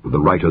linen, with the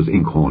writer's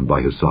inkhorn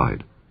by his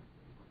side.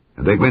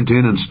 And they went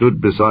in and stood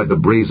beside the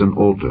brazen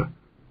altar.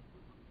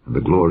 And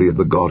the glory of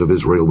the God of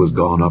Israel was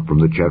gone up from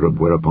the cherub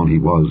whereupon he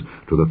was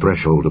to the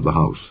threshold of the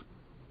house.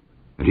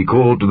 And he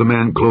called to the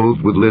man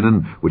clothed with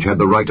linen, which had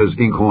the writer's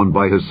inkhorn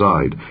by his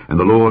side. And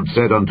the Lord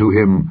said unto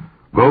him,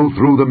 Go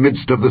through the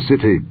midst of the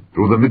city,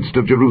 through the midst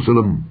of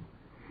Jerusalem,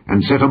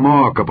 and set a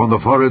mark upon the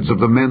foreheads of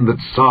the men that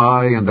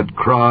sigh and that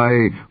cry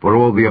for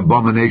all the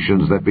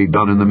abominations that be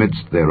done in the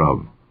midst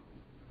thereof.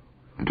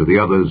 And to the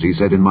others he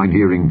said in mine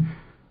hearing,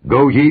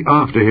 Go ye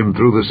after him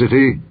through the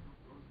city,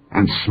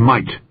 and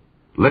smite.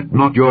 Let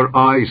not your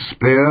eye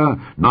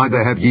spare,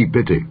 neither have ye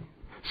pity.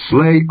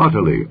 Slay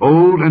utterly,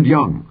 old and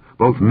young,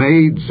 both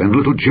maids and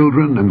little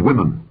children and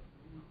women.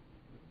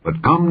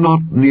 But come not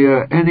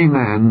near any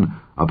man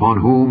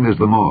upon whom is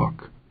the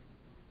mark.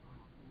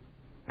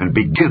 And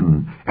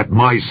begin at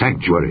my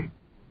sanctuary.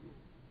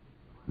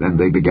 Then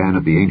they began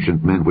at the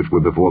ancient men which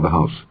were before the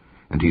house.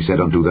 And he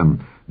said unto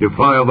them,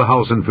 Defile the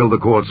house and fill the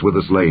courts with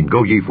the slain.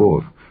 Go ye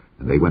forth.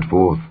 And they went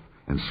forth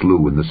and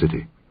slew in the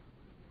city.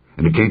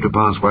 And it came to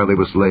pass while they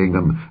were slaying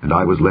them, and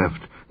I was left,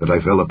 that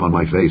I fell upon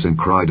my face and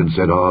cried and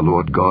said, Ah,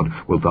 Lord God,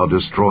 wilt thou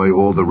destroy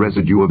all the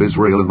residue of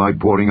Israel in thy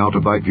pouring out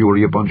of thy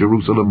fury upon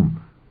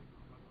Jerusalem?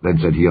 Then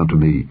said he unto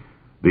me,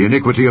 The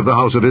iniquity of the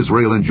house of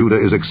Israel and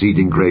Judah is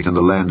exceeding great, and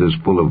the land is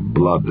full of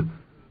blood,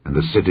 and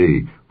the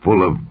city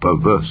full of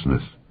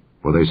perverseness.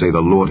 For they say, The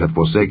Lord hath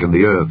forsaken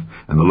the earth,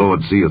 and the Lord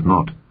seeth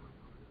not.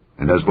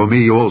 And as for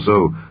me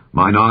also,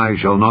 mine eye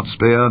shall not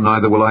spare,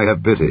 neither will I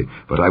have pity,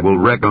 but I will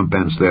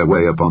recompense their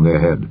way upon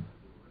their head.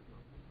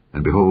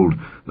 And behold,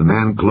 the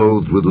man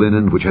clothed with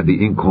linen, which had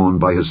the inkhorn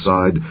by his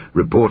side,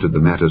 reported the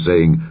matter,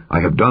 saying, I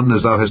have done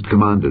as thou hast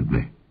commanded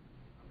me.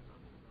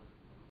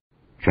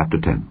 Chapter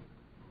 10.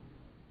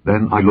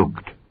 Then I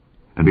looked,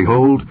 and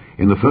behold,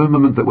 in the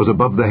firmament that was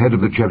above the head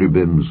of the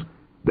cherubims,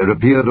 there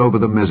appeared over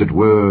them as it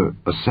were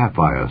a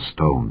sapphire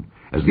stone,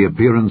 as the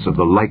appearance of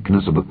the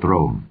likeness of a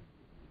throne.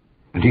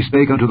 And he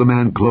spake unto the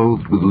man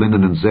clothed with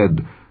linen, and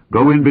said,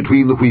 Go in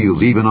between the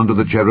wheels, even under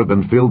the cherub,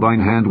 and fill thine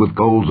hand with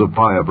coals of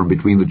fire from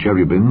between the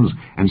cherubims,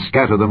 and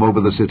scatter them over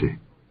the city.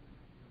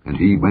 And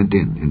he went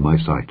in my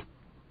sight.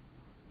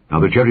 Now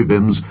the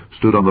cherubims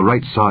stood on the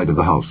right side of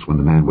the house when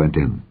the man went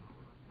in,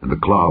 and the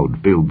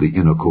cloud filled the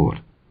inner court.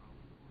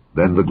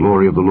 Then the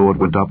glory of the Lord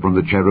went up from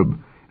the cherub,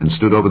 and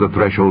stood over the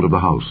threshold of the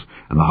house,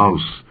 and the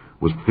house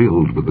was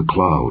filled with the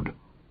cloud,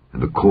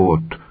 and the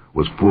court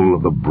was full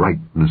of the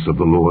brightness of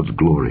the Lord's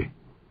glory.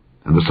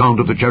 And the sound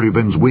of the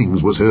cherubim's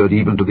wings was heard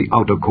even to the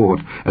outer court,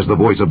 as the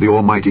voice of the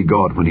Almighty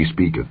God when he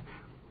speaketh.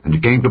 And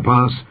it came to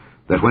pass,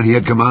 that when he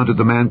had commanded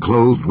the man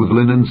clothed with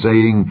linen,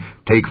 saying,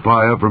 Take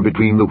fire from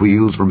between the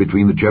wheels, from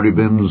between the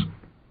cherubims,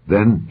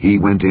 then he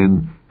went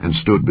in, and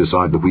stood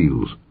beside the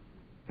wheels.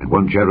 And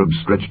one cherub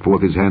stretched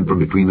forth his hand from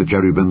between the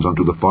cherubims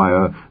unto the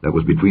fire that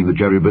was between the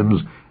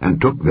cherubims,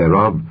 and took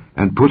thereof,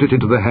 and put it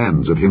into the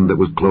hands of him that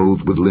was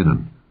clothed with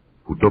linen,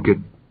 who took it,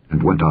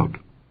 and went out.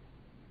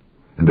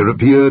 And there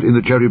appeared in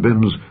the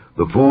cherubims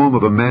the form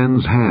of a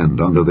man's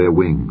hand under their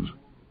wings.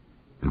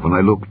 And when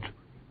I looked,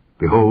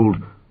 behold,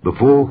 the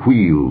 4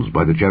 wheels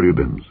by the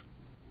cherubims,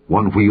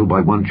 one wheel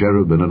by one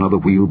cherub, and another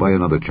wheel by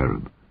another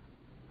cherub.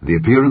 And the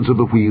appearance of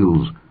the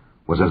wheels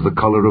was as the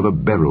colour of a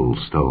beryl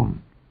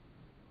stone.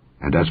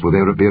 And as for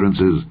their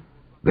appearances,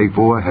 they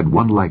 4 had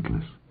one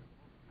likeness,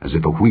 as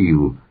if a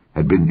wheel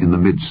had been in the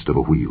midst of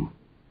a wheel.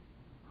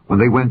 When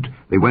they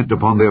went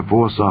upon their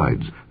 4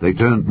 sides. They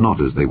turned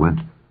not as they went,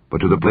 but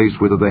to the place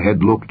whither the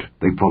head looked,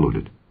 they followed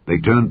it. They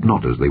turned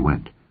not as they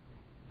went.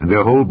 And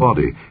their whole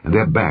body, and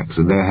their backs,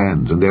 and their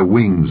hands, and their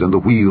wings, and the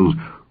wheels,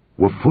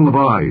 were full of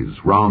eyes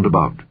round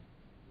about,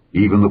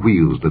 even the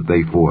wheels that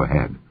they 4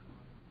 had.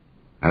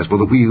 As for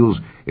the wheels,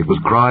 it was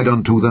cried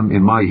unto them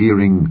in my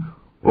hearing,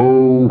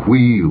 O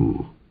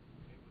wheel!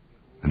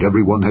 And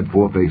every one had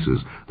 4 faces.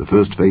 The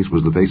first face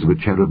was the face of a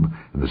cherub,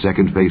 and the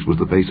second face was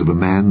the face of a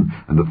man,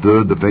 and the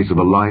third the face of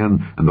a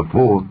lion, and the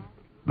fourth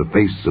the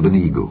face of an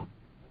eagle.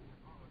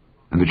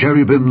 And the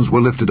cherubims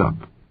were lifted up.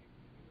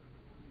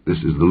 This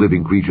is the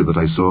living creature that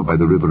I saw by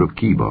the river of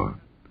Chebar.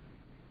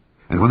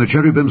 And when the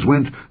cherubims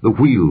went, the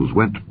wheels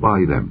went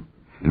by them.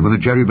 And when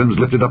the cherubims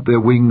lifted up their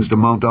wings to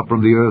mount up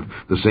from the earth,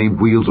 the same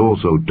wheels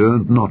also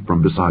turned not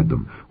from beside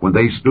them. When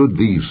they stood,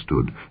 these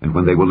stood, and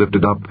when they were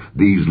lifted up,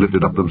 these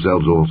lifted up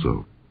themselves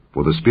also.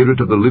 For the spirit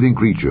of the living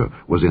creature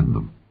was in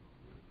them.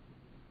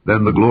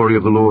 Then the glory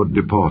of the Lord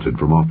departed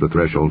from off the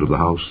threshold of the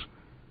house,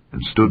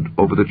 and stood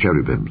over the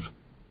cherubims.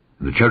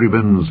 And the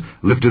cherubims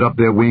lifted up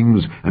their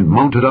wings, and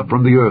mounted up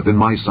from the earth in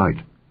my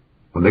sight.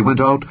 When they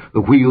went out,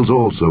 the wheels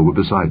also were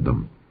beside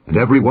them. And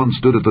every one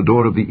stood at the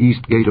door of the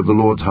east gate of the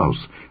Lord's house,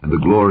 and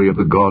the glory of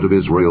the God of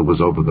Israel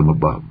was over them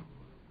above.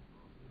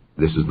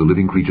 This is the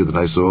living creature that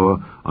I saw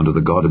under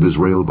the God of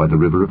Israel by the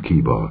river of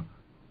Chebar.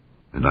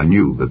 And I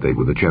knew that they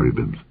were the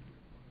cherubims.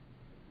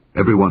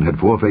 Every one had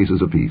 4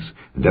 faces apiece,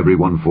 and every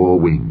one 4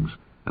 wings,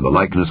 and the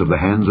likeness of the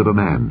hands of a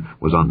man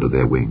was under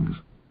their wings.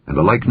 And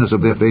the likeness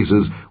of their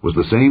faces was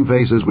the same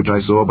faces which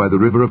I saw by the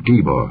river of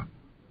Chebar,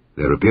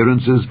 their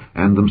appearances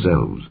and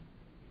themselves.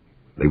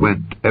 They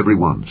went every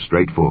one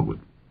straight forward.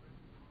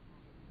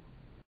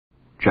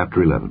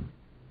 Chapter 11.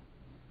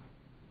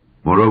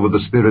 Moreover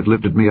the Spirit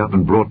lifted me up,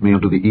 and brought me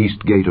unto the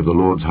east gate of the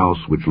Lord's house,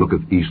 which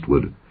looketh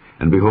eastward.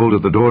 And behold,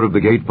 at the door of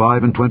the gate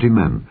 25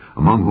 men,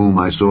 among whom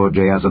I saw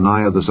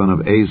Jaazaniah the son of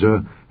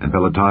Azer, and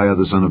Pelatiah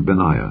the son of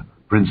Benaiah,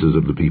 princes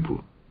of the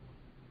people.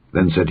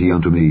 Then said he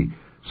unto me,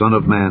 Son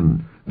of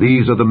man,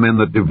 these are the men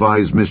that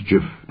devise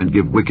mischief, and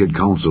give wicked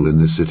counsel in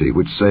this city,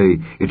 which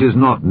say, It is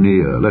not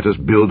near, let us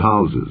build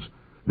houses.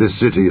 This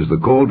city is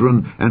the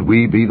cauldron, and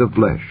we be the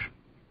flesh.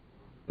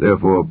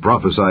 Therefore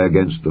prophesy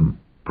against them.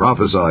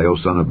 Prophesy, O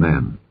Son of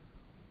man.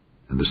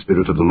 And the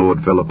Spirit of the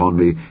Lord fell upon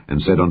me,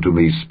 and said unto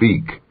me,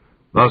 Speak.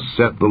 Thus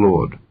saith the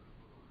Lord.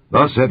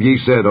 Thus have ye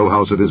said, O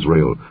house of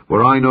Israel,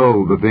 for I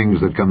know the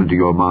things that come into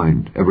your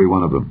mind, every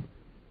one of them.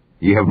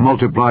 Ye have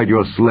multiplied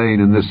your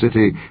slain in this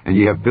city, and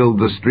ye have filled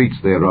the streets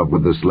thereof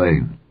with the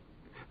slain.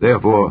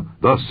 Therefore,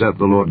 thus saith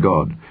the Lord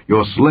God,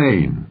 Your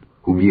slain,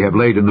 whom ye have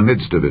laid in the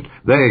midst of it,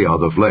 they are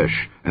the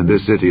flesh, and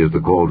this city is the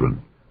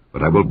cauldron.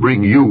 But I will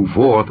bring you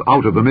forth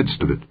out of the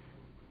midst of it.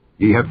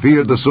 Ye have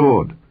feared the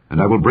sword, and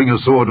I will bring a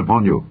sword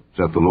upon you,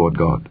 saith the Lord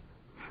God.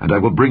 And I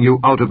will bring you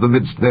out of the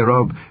midst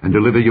thereof, and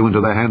deliver you into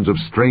the hands of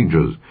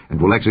strangers,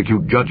 and will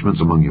execute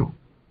judgments among you.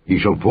 Ye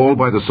shall fall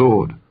by the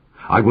sword.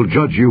 I will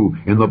judge you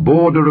in the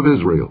border of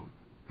Israel,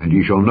 and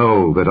ye shall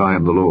know that I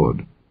am the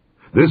Lord.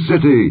 This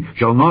city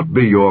shall not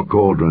be your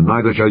cauldron,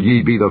 neither shall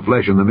ye be the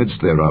flesh in the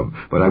midst thereof,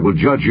 but I will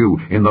judge you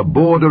in the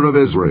border of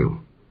Israel.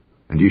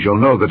 And ye shall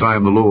know that I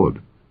am the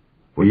Lord.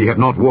 For ye have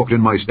not walked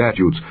in my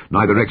statutes,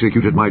 neither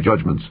executed my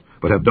judgments,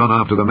 but have done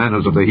after the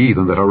manners of the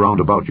heathen that are round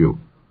about you.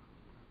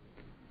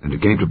 And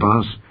it came to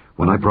pass,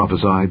 when I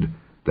prophesied,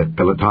 that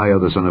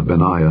Pelatiah the son of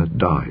Benaiah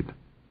died.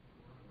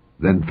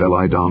 Then fell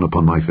I down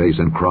upon my face,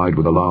 and cried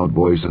with a loud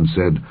voice, and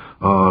said,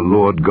 Ah,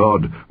 Lord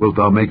God, wilt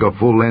thou make a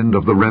full end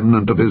of the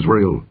remnant of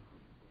Israel?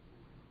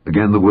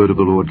 Again the word of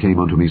the Lord came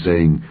unto me,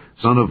 saying,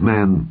 Son of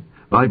man,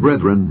 thy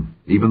brethren,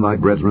 even thy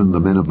brethren, the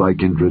men of thy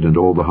kindred, and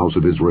all the house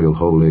of Israel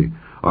holy,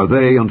 are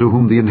they unto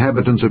whom the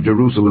inhabitants of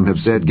Jerusalem have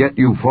said, Get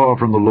you far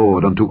from the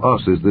Lord, unto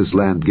us is this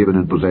land given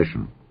in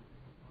possession.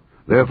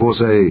 Therefore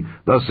say,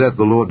 Thus saith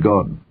the Lord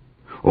God,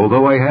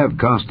 Although I have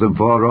cast them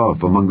far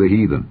off among the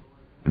heathen,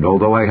 and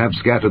although I have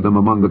scattered them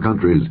among the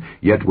countries,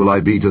 yet will I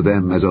be to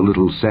them as a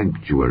little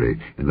sanctuary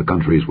in the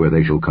countries where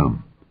they shall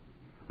come.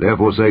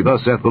 Therefore say,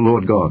 Thus saith the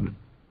Lord God,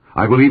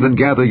 I will even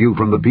gather you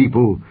from the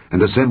people,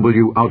 and assemble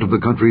you out of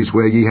the countries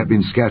where ye have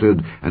been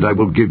scattered, and I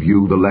will give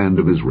you the land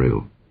of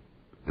Israel.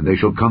 And they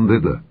shall come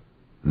thither,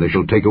 and they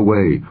shall take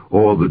away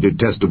all the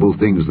detestable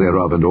things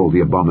thereof, and all the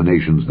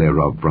abominations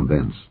thereof from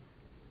thence.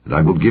 And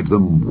I will give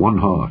them one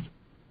heart,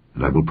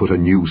 and I will put a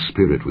new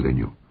spirit within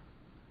you.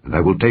 And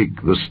I will take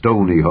the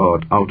stony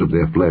heart out of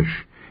their flesh,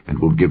 and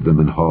will give them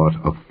an heart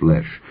of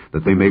flesh,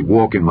 that they may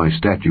walk in my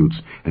statutes,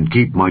 and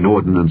keep mine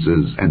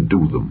ordinances, and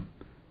do them.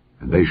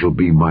 And they shall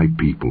be my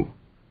people,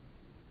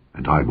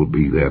 and I will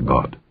be their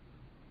God.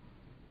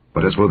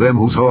 But as for them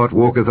whose heart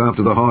walketh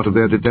after the heart of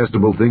their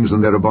detestable things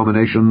and their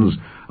abominations,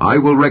 I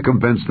will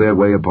recompense their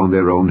way upon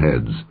their own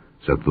heads,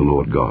 saith the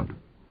Lord God.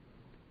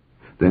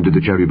 Then did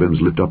the cherubims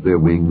lift up their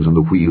wings, and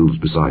the wheels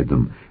beside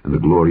them, and the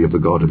glory of the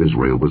God of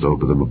Israel was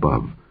over them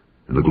above.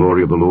 And the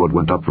glory of the Lord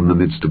went up from the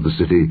midst of the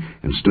city,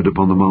 and stood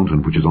upon the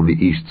mountain which is on the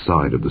east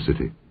side of the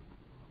city.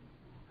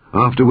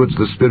 Afterwards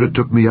the Spirit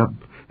took me up,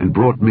 and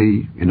brought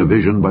me, in a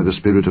vision by the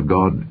Spirit of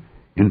God,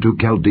 into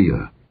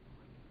Chaldea,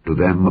 to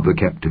them of the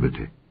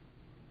captivity.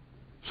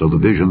 So the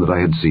vision that I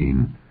had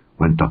seen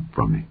went up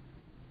from me.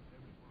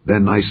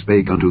 Then I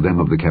spake unto them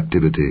of the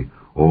captivity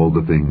all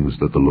the things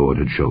that the Lord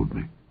had showed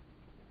me.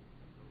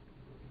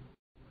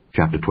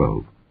 Chapter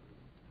 12.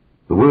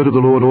 The word of the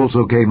Lord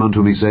also came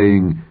unto me,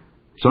 saying,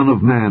 Son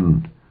of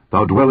man,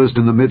 thou dwellest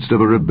in the midst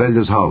of a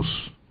rebellious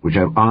house, which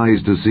have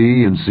eyes to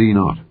see, and see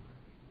not.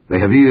 They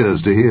have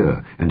ears to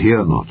hear, and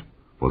hear not,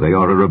 for they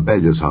are a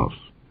rebellious house.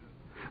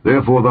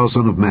 Therefore, thou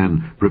son of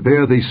man,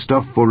 prepare thee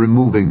stuff for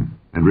removing,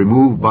 and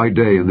remove by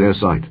day in their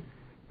sight.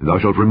 And thou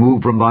shalt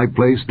remove from thy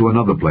place to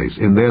another place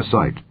in their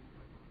sight.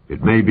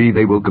 It may be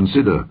they will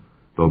consider,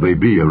 though they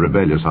be a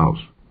rebellious house.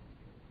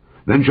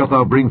 Then shalt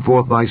thou bring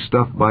forth thy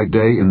stuff by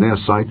day in their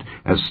sight,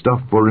 as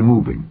stuff for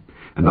removing.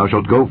 And thou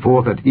shalt go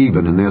forth at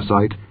even in their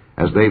sight,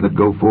 as they that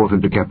go forth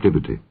into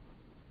captivity.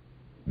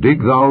 Dig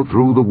thou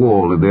through the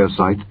wall in their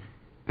sight,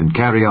 and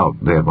carry out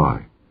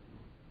thereby.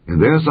 In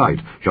their sight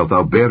shalt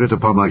thou bear it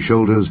upon thy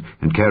shoulders,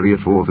 and carry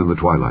it forth in the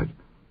twilight.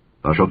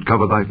 Thou shalt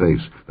cover thy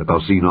face, that thou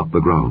see not the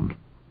ground.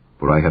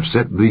 For I have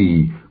set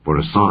thee for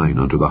a sign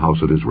unto the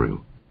house of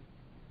Israel.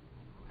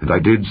 And I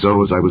did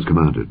so as I was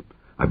commanded.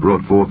 I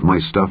brought forth my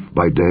stuff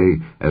by day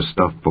as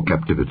stuff for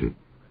captivity,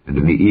 and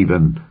in the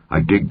even I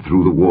digged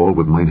through the wall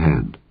with mine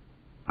hand.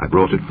 I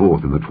brought it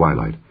forth in the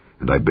twilight,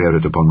 and I bare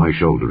it upon my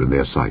shoulder in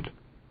their sight.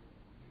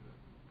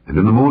 And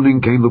in the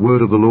morning came the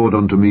word of the Lord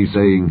unto me,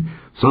 saying,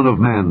 Son of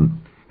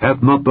man,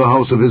 hath not the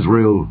house of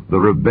Israel, the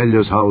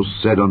rebellious house,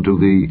 said unto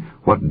thee,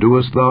 What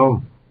doest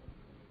thou?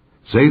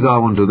 Say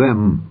thou unto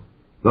them,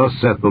 Thus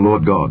saith the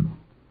Lord God,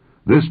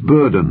 This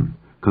burden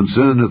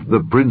concerneth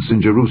the prince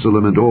in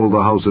Jerusalem and all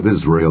the house of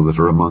Israel that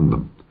are among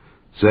them.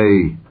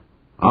 Say,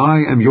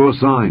 I am your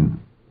sign.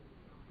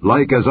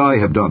 Like as I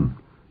have done,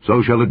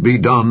 so shall it be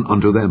done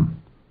unto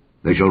them.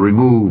 They shall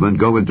remove and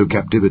go into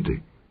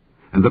captivity.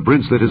 And the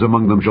prince that is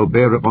among them shall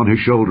bear upon his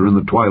shoulder in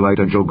the twilight,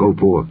 and shall go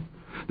forth.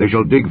 They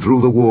shall dig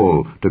through the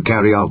wall to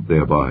carry out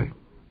thereby.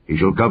 He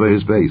shall cover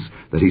his face,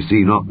 that he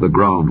see not the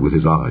ground with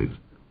his eyes.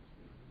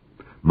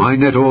 My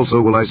net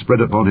also will I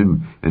spread upon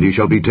him, and he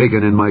shall be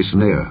taken in my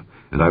snare,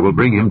 and I will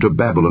bring him to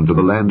Babylon, to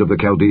the land of the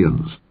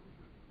Chaldeans.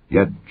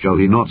 Yet shall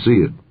he not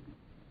see it,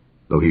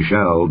 though he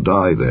shall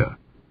die there.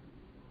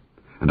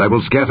 And I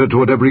will scatter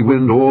toward every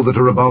wind all that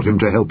are about him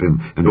to help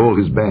him, and all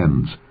his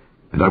bands,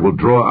 and I will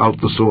draw out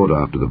the sword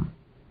after them.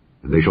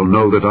 And they shall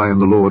know that I am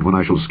the Lord, when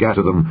I shall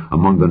scatter them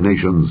among the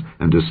nations,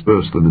 and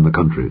disperse them in the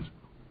countries.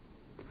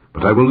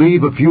 But I will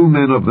leave a few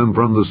men of them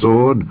from the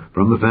sword,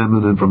 from the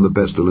famine, and from the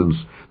pestilence,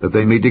 that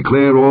they may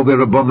declare all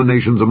their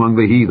abominations among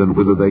the heathen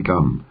whither they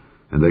come,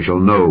 and they shall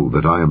know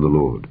that I am the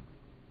Lord.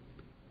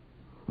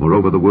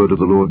 Moreover, the word of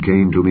the Lord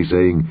came to me,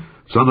 saying,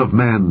 Son of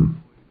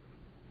man,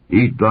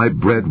 eat thy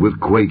bread with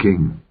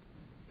quaking,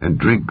 and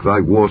drink thy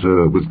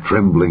water with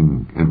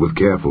trembling and with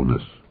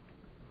carefulness.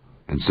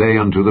 And say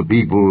unto the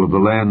people of the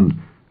land,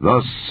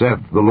 Thus saith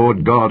the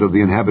Lord God of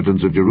the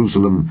inhabitants of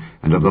Jerusalem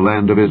and of the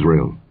land of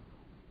Israel,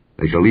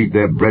 They shall eat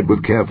their bread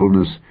with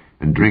carefulness,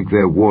 and drink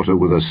their water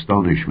with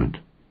astonishment,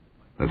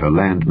 that her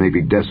land may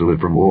be desolate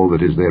from all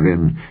that is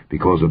therein,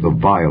 because of the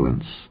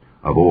violence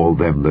of all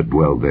them that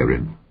dwell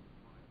therein.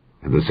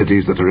 And the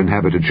cities that are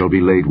inhabited shall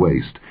be laid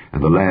waste,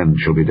 and the land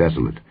shall be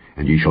desolate,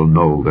 and ye shall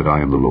know that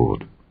I am the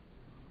Lord.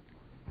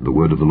 And the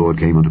word of the Lord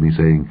came unto me,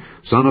 saying,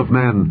 Son of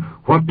man,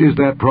 what is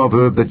that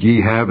proverb that ye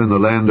have in the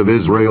land of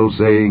Israel,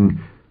 saying,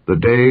 The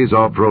days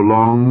are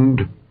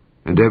prolonged,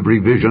 and every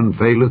vision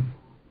faileth?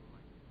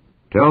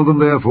 Tell them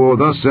therefore,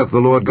 Thus saith the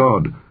Lord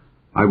God,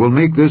 I will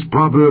make this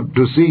proverb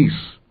to cease,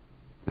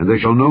 and they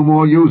shall no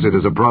more use it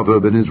as a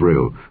proverb in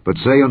Israel, but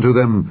say unto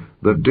them,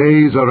 The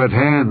days are at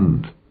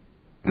hand,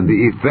 and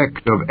the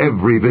effect of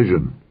every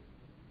vision.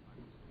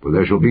 For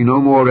there shall be no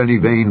more any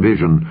vain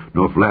vision,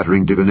 nor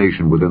flattering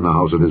divination within the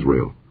house of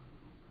Israel.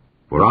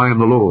 For I am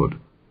the Lord,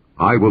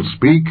 I will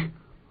speak,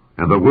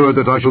 and the word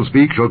that I shall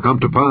speak shall come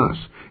to pass.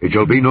 It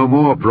shall be no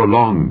more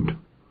prolonged.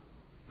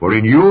 For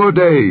in your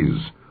days,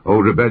 O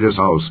rebellious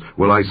house,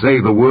 will I say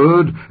the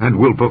word, and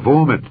will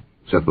perform it,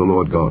 saith the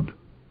Lord God.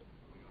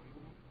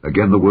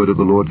 Again the word of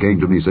the Lord came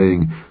to me,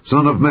 saying,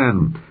 Son of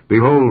man,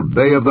 behold,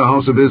 they of the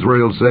house of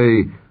Israel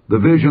say, The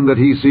vision that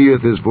he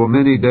seeth is for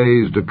many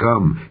days to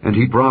come, and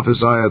he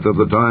prophesieth of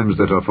the times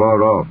that are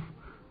far off.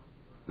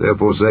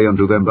 Therefore say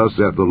unto them, Thus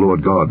saith the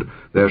Lord God,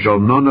 There shall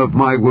none of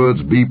my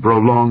words be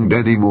prolonged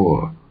any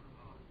more,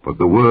 but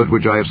the word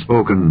which I have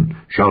spoken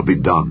shall be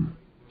done,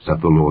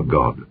 saith the Lord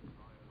God.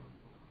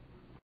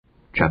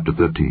 Chapter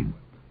 13.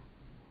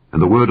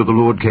 And the word of the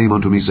Lord came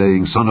unto me,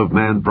 saying, Son of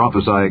man,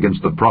 prophesy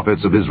against the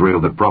prophets of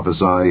Israel that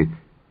prophesy,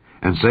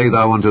 and say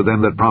thou unto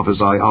them that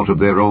prophesy out of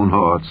their own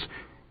hearts,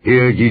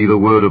 Hear ye the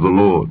word of the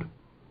Lord.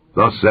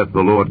 Thus saith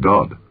the Lord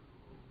God.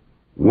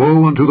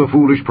 Woe unto the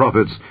foolish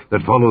prophets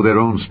that follow their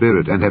own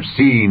spirit, and have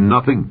seen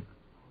nothing.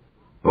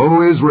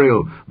 O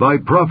Israel, thy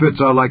prophets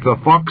are like the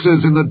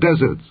foxes in the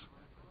deserts.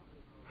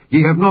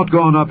 Ye have not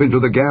gone up into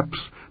the gaps,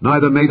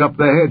 neither made up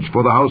the hedge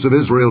for the house of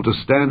Israel to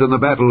stand in the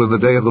battle in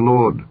the day of the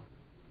Lord.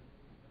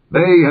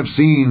 They have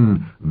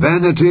seen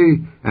vanity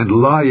and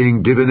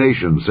lying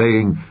divination,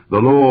 saying, The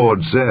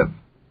Lord saith,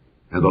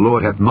 and the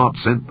Lord hath not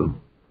sent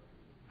them.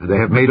 And they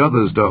have made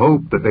others to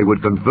hope that they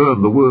would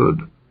confirm the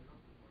word.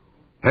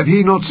 Have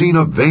ye not seen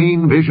a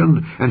vain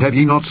vision, and have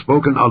ye not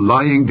spoken a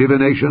lying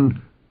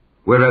divination?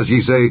 Whereas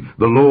ye say,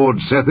 The Lord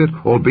saith it,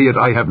 albeit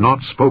I have not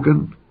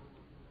spoken.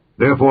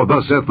 Therefore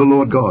thus saith the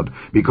Lord God,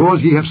 Because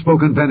ye have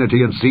spoken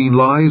vanity and seen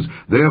lies,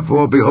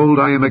 therefore, behold,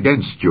 I am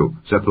against you,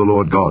 saith the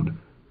Lord God.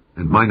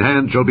 And mine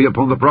hand shall be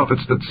upon the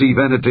prophets that see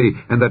vanity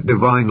and that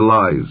divine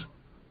lies.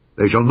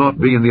 They shall not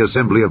be in the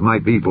assembly of my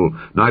people,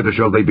 neither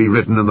shall they be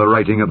written in the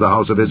writing of the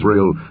house of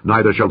Israel,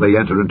 neither shall they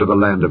enter into the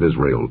land of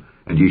Israel.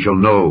 And ye shall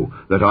know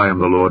that I am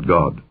the Lord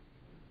God.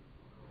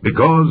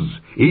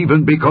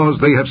 Even because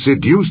they have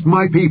seduced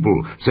my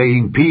people,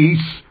 saying,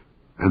 Peace,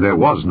 and there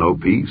was no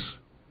peace.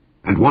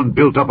 And one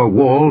built up a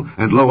wall,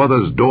 and lo,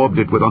 others daubed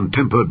it with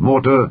untempered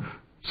mortar.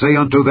 Say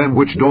unto them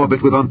which daub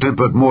it with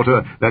untempered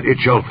mortar, that it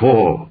shall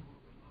fall.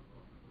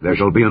 There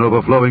shall be an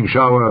overflowing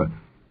shower,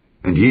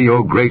 and ye,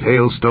 O great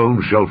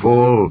hailstones, shall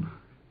fall,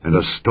 and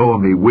a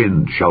stormy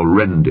wind shall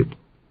rend it.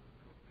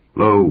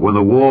 Lo, when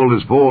the wall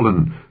is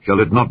fallen, shall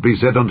it not be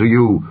said unto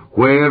you,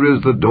 Where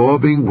is the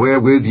daubing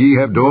wherewith ye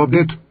have daubed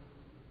it?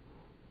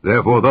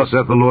 Therefore thus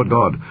saith the Lord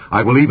God,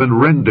 I will even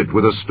rend it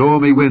with a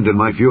stormy wind in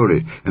my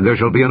fury, and there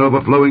shall be an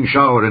overflowing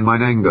shower in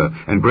mine anger,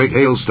 and great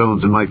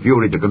hailstones in my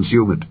fury to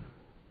consume it.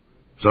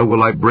 So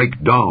will I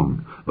break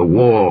down the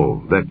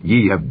wall that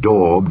ye have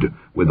daubed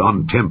with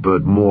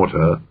untempered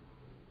mortar,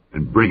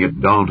 and bring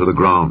it down to the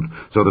ground,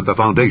 so that the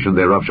foundation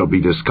thereof shall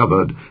be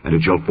discovered, and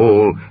it shall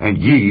fall, and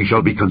ye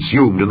shall be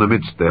consumed in the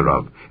midst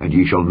thereof, and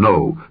ye shall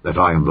know that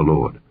I am the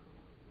Lord.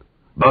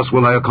 Thus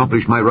will I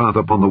accomplish my wrath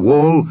upon the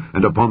wall,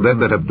 and upon them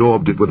that have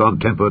daubed it with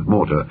untempered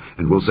mortar,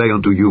 and will say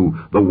unto you,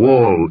 The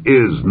wall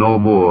is no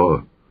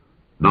more,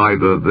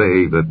 neither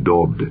they that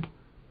daubed it.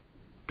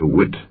 To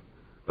wit,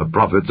 the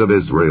prophets of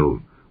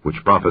Israel, which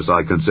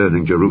prophesy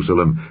concerning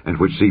Jerusalem, and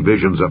which see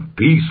visions of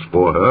peace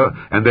for her,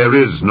 and there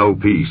is no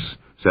peace,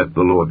 saith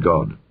the Lord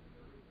God.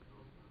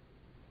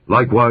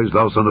 Likewise,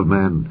 thou son of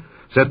man,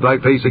 set thy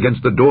face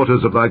against the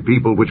daughters of thy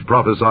people which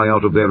prophesy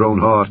out of their own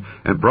heart,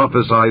 and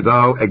prophesy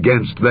thou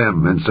against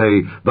them, and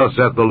say, Thus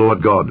saith the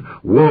Lord God,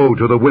 Woe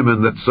to the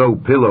women that sew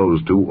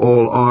pillows to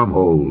all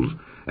armholes,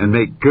 and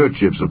make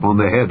kerchiefs upon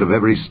the head of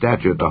every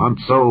stature to hunt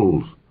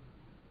souls.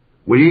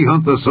 Will ye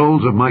hunt the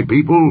souls of my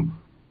people?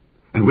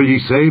 And will ye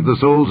save the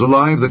souls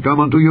alive that come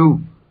unto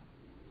you?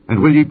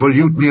 And will ye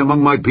pollute me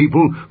among my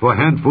people for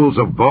handfuls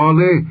of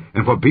barley,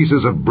 and for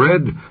pieces of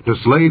bread, to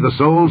slay the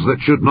souls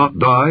that should not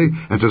die,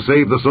 and to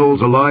save the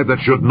souls alive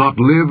that should not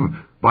live,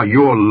 by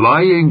your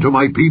lying to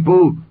my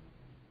people,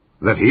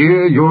 that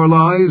hear your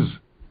lies?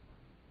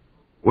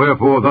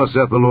 Wherefore thus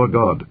saith the Lord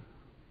God,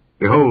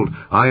 Behold,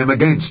 I am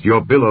against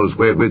your pillows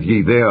wherewith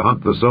ye there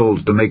hunt the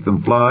souls to make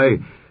them fly,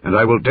 and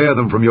I will tear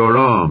them from your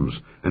arms,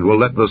 and will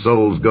let the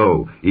souls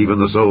go, even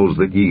the souls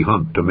that ye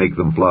hunt to make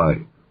them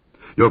fly.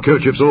 Your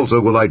kerchiefs also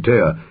will I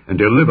tear, and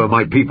deliver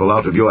my people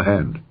out of your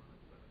hand.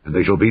 And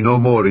they shall be no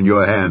more in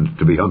your hand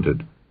to be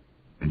hunted,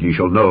 and ye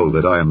shall know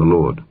that I am the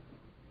Lord.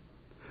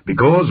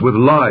 Because with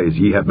lies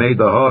ye have made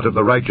the heart of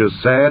the righteous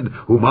sad,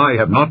 whom I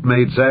have not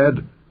made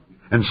sad,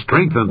 and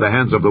strengthened the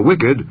hands of the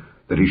wicked,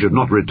 that he should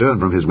not return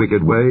from his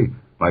wicked way,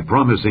 by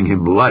promising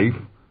him life.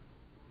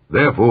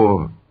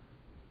 Therefore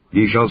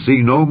ye shall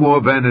see no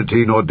more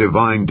vanity nor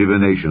divine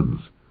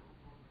divinations,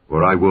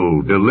 for I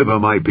will deliver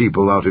my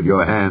people out of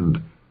your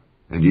hand,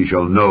 and ye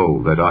shall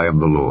know that I am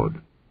the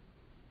Lord.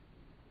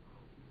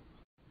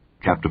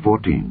 Chapter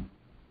 14.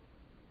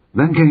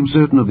 Then came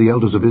certain of the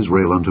elders of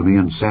Israel unto me,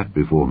 and sat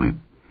before me.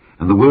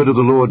 And the word of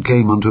the Lord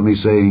came unto me,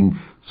 saying,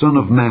 Son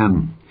of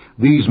man,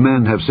 these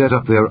men have set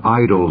up their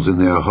idols in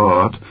their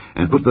heart,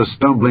 and put the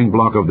stumbling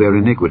block of their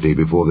iniquity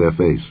before their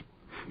face.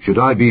 Should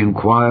I be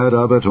inquired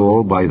of at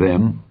all by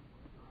them?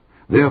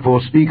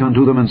 Therefore speak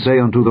unto them, and say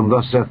unto them,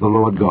 Thus saith the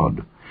Lord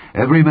God,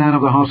 Every man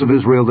of the house of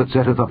Israel that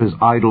setteth up his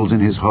idols in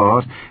his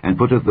heart, and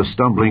putteth the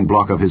stumbling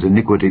block of his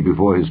iniquity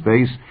before his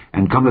face,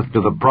 and cometh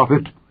to the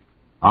prophet,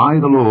 I,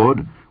 the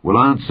Lord,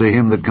 will answer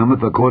him that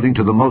cometh according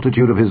to the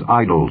multitude of his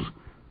idols,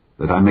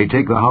 that I may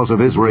take the house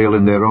of Israel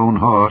in their own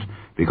heart,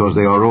 because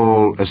they are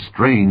all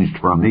estranged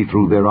from me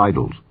through their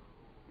idols.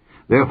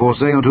 Therefore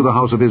say unto the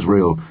house of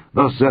Israel,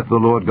 Thus saith the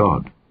Lord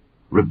God,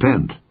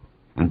 Repent,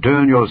 and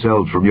turn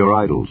yourselves from your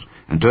idols,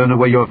 and turn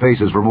away your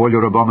faces from all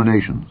your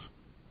abominations.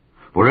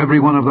 For every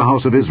one of the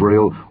house of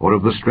Israel, or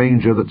of the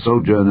stranger that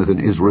sojourneth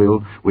in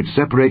Israel, which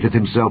separateth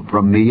himself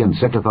from me, and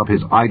setteth up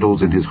his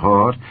idols in his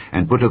heart,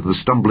 and putteth the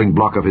stumbling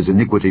block of his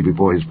iniquity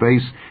before his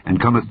face, and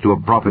cometh to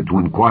a prophet to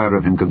inquire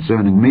of him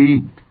concerning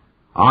me,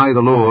 I, the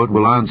Lord,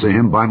 will answer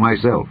him by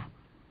myself.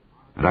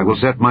 And I will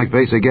set my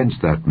face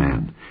against that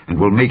man, and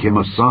will make him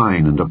a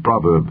sign and a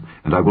proverb,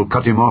 and I will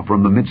cut him off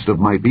from the midst of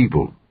my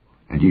people,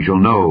 and ye shall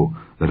know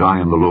that I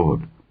am the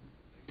Lord.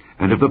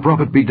 And if the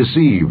prophet be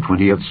deceived when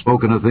he hath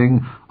spoken a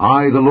thing,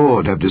 I, the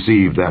Lord, have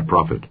deceived that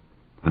prophet.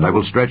 And I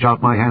will stretch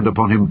out my hand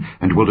upon him,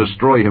 and will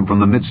destroy him from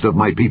the midst of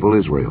my people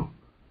Israel.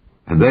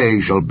 And they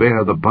shall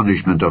bear the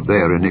punishment of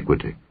their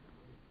iniquity.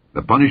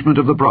 The punishment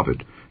of the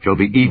prophet shall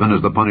be even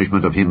as the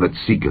punishment of him that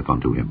seeketh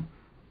unto him,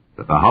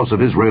 that the house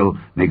of Israel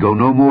may go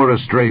no more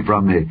astray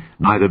from me,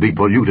 neither be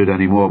polluted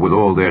any more with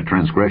all their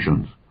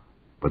transgressions,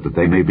 but that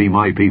they may be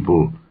my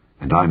people,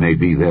 and I may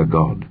be their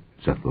God,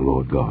 saith the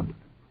Lord God.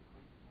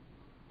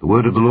 The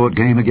word of the Lord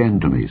came again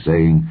to me,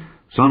 saying,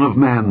 Son of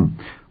man,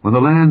 when the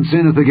land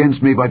sinneth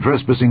against me by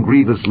trespassing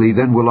grievously,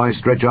 then will I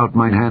stretch out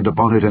mine hand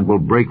upon it, and will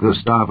break the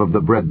staff of the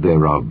bread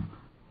thereof,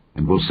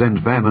 and will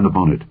send famine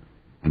upon it,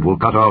 and will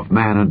cut off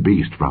man and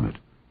beast from it.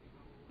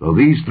 Though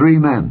these 3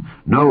 men,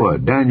 Noah,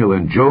 Daniel,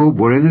 and Job,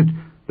 were in it,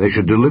 they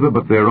should deliver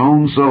but their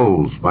own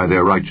souls by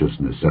their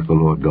righteousness, saith the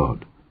Lord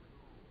God.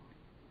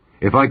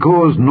 If I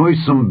cause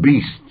noisome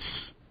beasts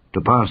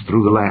to pass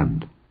through the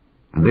land,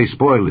 and they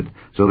spoil it,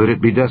 so that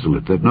it be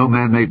desolate, that no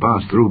man may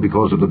pass through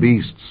because of the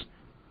beasts.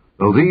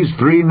 Though these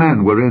 3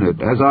 men were in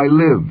it, as I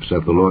live,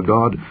 saith the Lord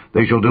God,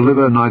 they shall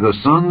deliver neither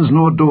sons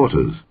nor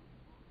daughters.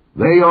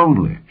 They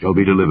only shall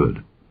be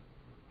delivered,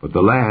 but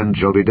the land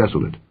shall be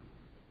desolate.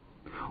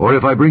 Or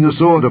if I bring a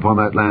sword upon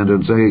that land,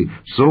 and say,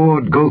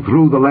 Sword, go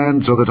through the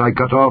land, so that I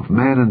cut off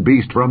man and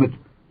beast from it,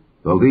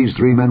 though these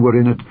 3 men were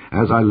in it,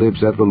 as I live,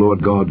 saith the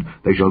Lord God,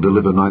 they shall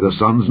deliver neither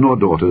sons nor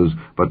daughters,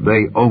 but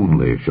they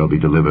only shall be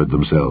delivered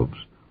themselves.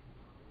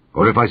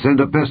 Or if I send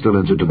a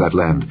pestilence into that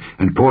land,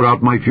 and pour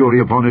out my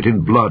fury upon it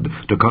in blood,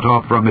 to cut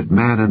off from it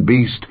man and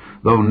beast,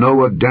 though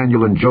Noah,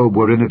 Daniel, and Job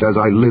were in it, as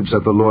I live,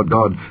 saith the Lord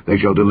God, they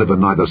shall deliver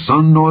neither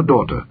son nor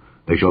daughter,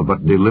 they shall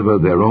but deliver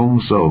their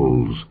own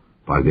souls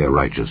by their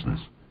righteousness.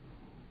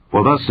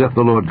 For thus saith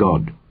the Lord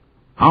God,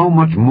 How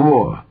much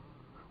more,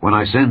 when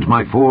I send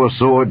my 4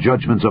 sore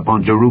judgments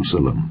upon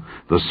Jerusalem,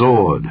 the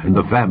sword, and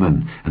the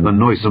famine, and the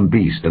noisome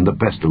beast, and the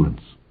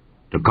pestilence,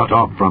 to cut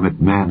off from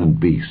it man and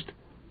beast.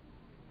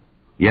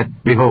 Yet,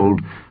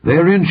 behold,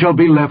 therein shall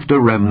be left a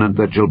remnant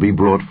that shall be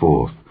brought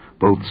forth,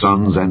 both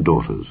sons and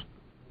daughters.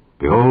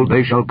 Behold,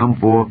 they shall come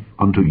forth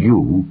unto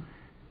you,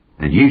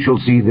 and ye shall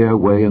see their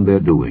way and their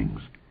doings,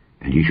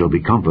 and ye shall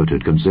be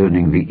comforted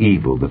concerning the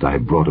evil that I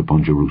have brought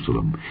upon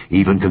Jerusalem,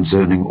 even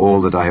concerning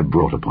all that I have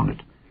brought upon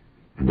it.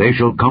 And they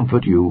shall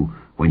comfort you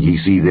when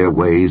ye see their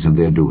ways and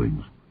their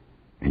doings.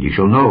 And ye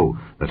shall know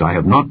that I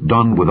have not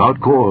done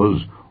without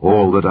cause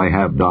all that I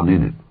have done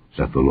in it,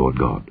 saith the Lord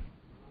God.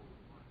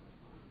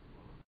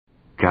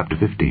 Chapter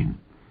 15.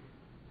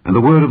 And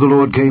the word of the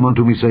Lord came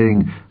unto me,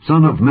 saying,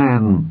 Son of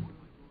man,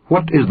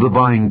 what is the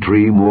vine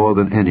tree more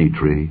than any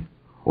tree,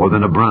 or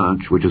than a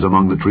branch which is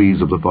among the trees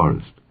of the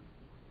forest?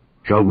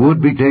 Shall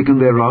wood be taken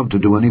thereof to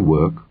do any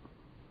work?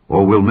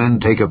 Or will men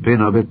take a pin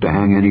of it to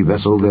hang any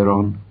vessel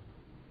thereon?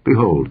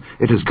 Behold,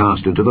 it is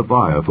cast into the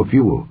fire for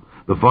fuel.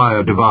 The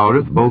fire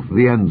devoureth both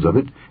the ends of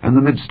it, and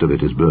the midst of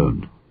it is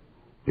burned.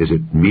 Is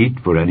it meat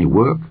for any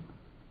work?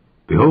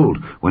 Behold,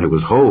 when it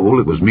was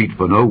whole, it was meat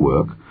for no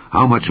work.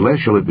 How much less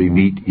shall it be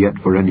meat yet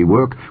for any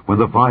work, when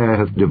the fire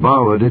hath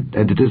devoured it,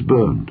 and it is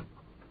burned?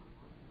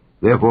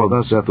 Therefore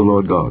thus saith the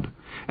Lord God,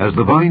 As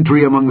the vine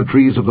tree among the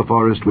trees of the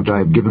forest, which I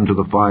have given to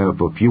the fire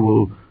for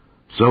fuel,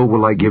 so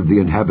will I give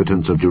the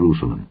inhabitants of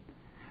Jerusalem.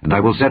 And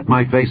I will set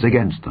my face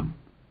against them.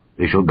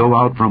 They shall go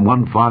out from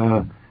one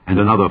fire, and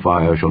another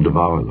fire shall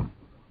devour them.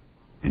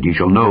 And ye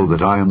shall know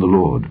that I am the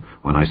Lord,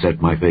 when I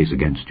set my face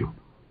against you.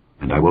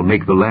 And I will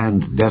make the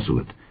land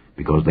desolate,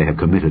 because they have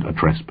committed a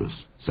trespass,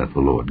 saith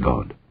the Lord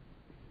God.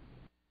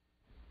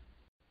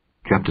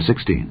 Chapter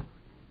 16.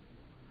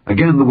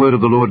 Again the word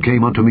of the Lord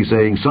came unto me,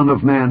 saying, Son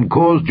of man,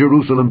 cause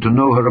Jerusalem to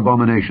know her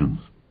abominations,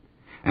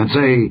 and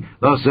say,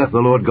 Thus saith the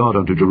Lord God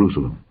unto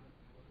Jerusalem,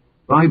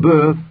 Thy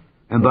birth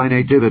and thy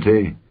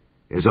nativity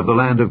is of the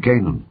land of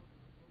Canaan.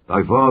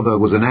 Thy father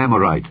was an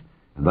Amorite,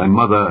 and thy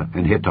mother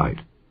an Hittite.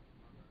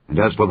 And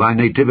as for thy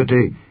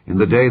nativity, in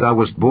the day thou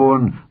wast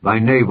born, thy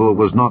navel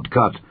was not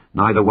cut,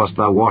 neither wast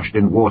thou washed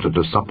in water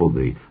to supple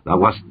thee. Thou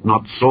wast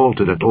not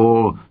salted at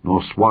all,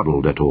 nor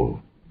swaddled at all.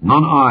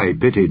 None eye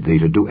pitied thee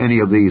to do any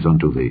of these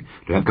unto thee,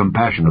 to have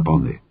compassion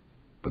upon thee.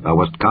 But thou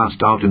wast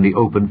cast out in the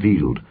open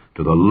field,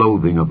 to the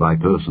loathing of thy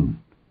person,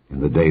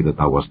 in the day that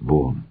thou wast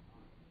born.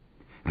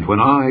 And when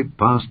I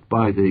passed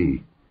by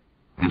thee,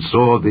 and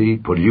saw thee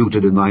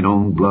polluted in thine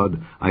own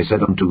blood, I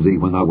said unto thee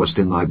when thou wast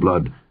in thy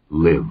blood,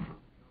 Live.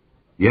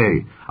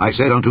 Yea, I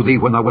said unto thee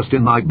when thou wast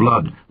in thy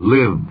blood,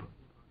 Live.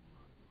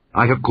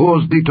 I have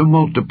caused thee to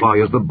multiply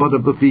as the bud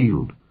of the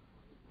field.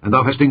 And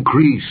thou hast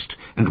increased,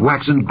 and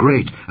waxen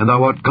great, and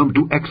thou art come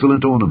to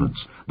excellent ornaments.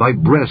 Thy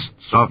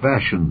breasts are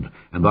fashioned,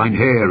 and thine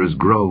hair is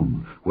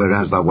grown,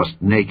 whereas thou wast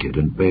naked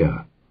and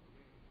bare.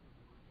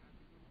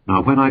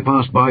 Now when I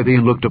passed by thee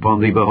and looked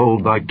upon thee,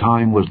 behold, thy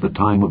time was the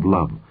time of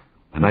love.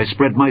 And I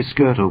spread my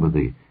skirt over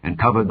thee, and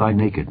covered thy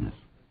nakedness.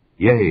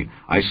 Yea,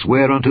 I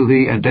swear unto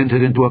thee, and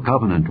entered into a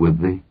covenant with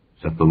thee,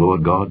 saith the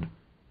Lord God,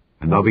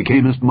 and thou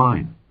becamest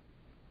mine.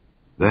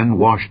 Then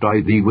washed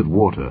I thee with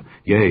water,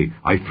 yea,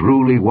 I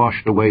throughly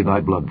washed away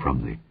thy blood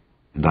from thee,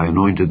 and I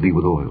anointed thee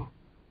with oil.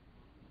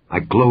 I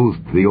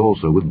clothed thee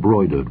also with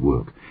broidered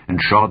work, and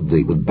shod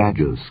thee with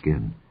badger's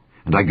skin,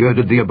 and I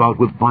girded thee about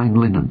with fine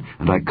linen,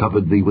 and I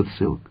covered thee with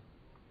silk.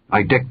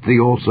 I decked thee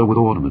also with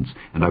ornaments,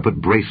 and I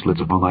put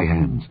bracelets upon thy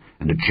hands,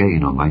 and a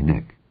chain on thy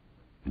neck.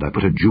 And I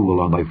put a jewel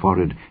on thy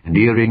forehead, and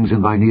earrings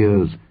in thine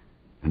ears,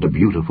 and a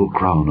beautiful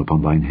crown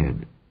upon thine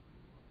head.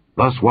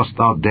 Thus wast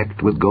thou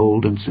decked with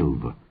gold and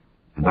silver,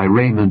 and thy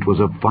raiment was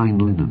of fine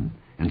linen,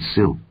 and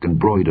silk, and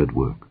broidered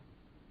work.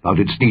 Thou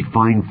didst eat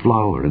fine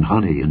flour, and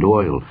honey, and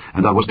oil,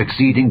 and thou wast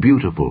exceeding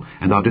beautiful,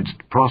 and thou didst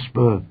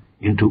prosper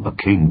into a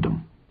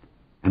kingdom.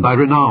 And thy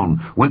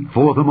renown went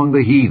forth among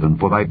the heathen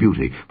for thy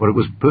beauty, for it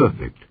was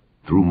perfect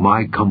through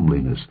my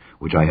comeliness,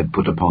 which I had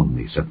put upon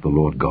thee, saith the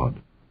Lord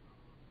God.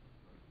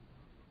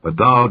 But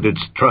thou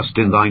didst trust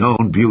in thine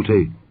own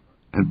beauty,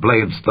 and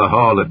playedst the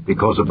harlot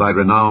because of thy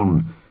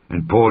renown,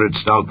 and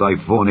pouredst out thy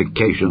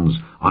fornications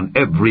on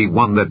every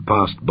one that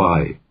passed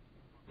by.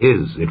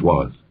 His it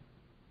was.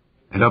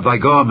 And of thy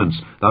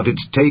garments thou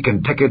didst take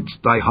and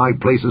deckedst thy high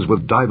places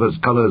with divers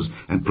colours,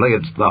 and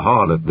playedst the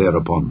harlot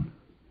thereupon.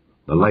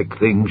 The like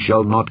thing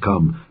shall not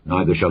come,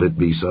 neither shall it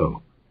be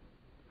so.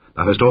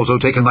 Thou hast also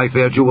taken thy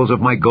fair jewels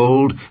of my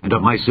gold, and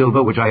of my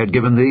silver which I had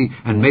given thee,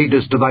 and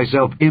madest to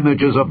thyself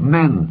images of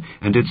men,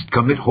 and didst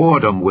commit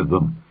whoredom with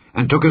them,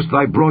 and tookest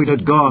thy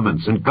broidered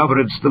garments, and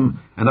coveredst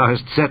them, and thou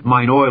hast set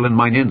mine oil and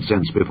mine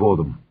incense before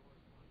them.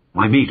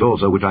 My meat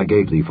also which I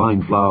gave thee,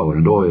 fine flour,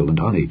 and oil, and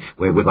honey,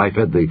 wherewith I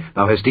fed thee,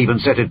 thou hast even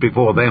set it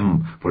before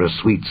them for a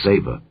sweet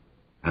savour.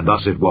 And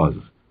thus it was,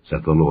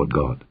 saith the Lord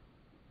God.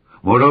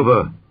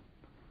 Moreover,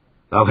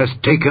 thou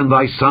hast taken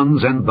thy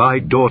sons and thy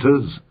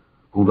daughters,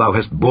 whom thou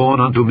hast borne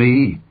unto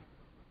me,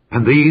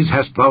 and these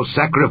hast thou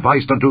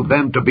sacrificed unto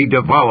them to be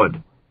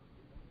devoured.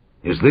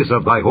 Is this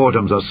of thy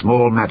whoredoms a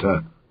small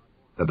matter,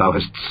 that thou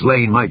hast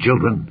slain my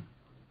children,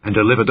 and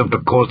delivered them to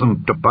cause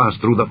them to pass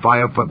through the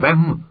fire for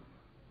them?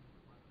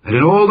 And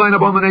in all thine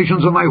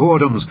abominations and thy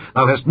whoredoms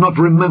thou hast not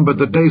remembered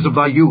the days of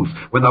thy youth,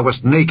 when thou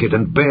wast naked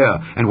and bare,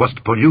 and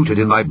wast polluted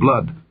in thy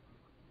blood.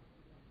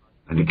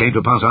 And it came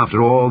to pass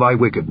after all thy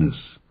wickedness,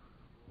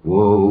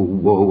 woe,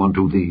 woe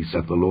unto thee,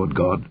 saith the Lord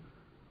God,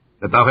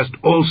 that thou hast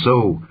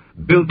also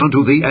built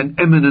unto thee an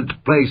eminent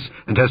place,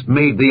 and hast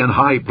made thee an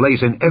high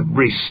place in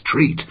every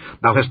street.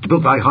 Thou hast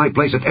built thy high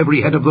place at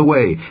every head of the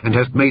way, and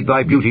hast made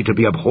thy beauty to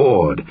be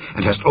abhorred,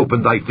 and hast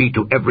opened thy feet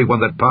to every one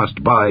that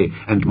passed by,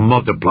 and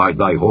multiplied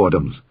thy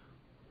whoredoms.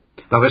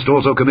 Thou hast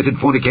also committed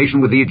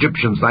fornication with the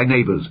Egyptians, thy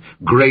neighbours,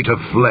 great of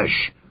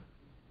flesh,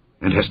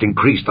 and hast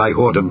increased thy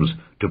whoredoms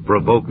to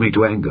provoke me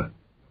to anger.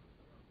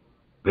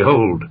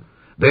 Behold,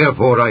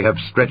 therefore I have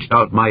stretched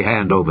out my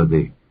hand over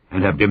thee,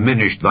 and have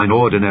diminished thine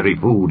ordinary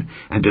food,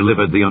 and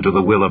delivered thee unto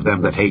the will of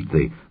them that hate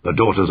thee, the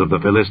daughters of the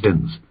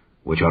Philistines,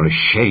 which are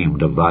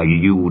ashamed of thy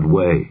lewd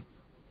way.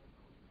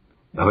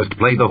 Thou hast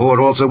played the whore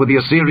also with the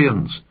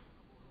Assyrians,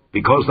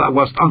 because thou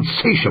wast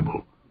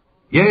unsatiable.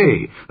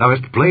 Yea, thou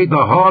hast played the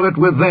harlot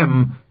with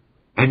them,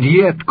 and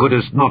yet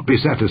couldest not be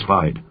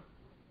satisfied.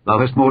 Thou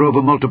hast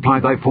moreover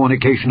multiplied thy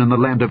fornication in the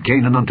land of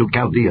Canaan unto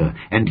Chaldea,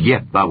 and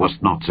yet thou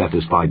wast not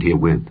satisfied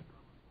herewith.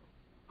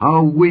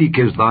 How weak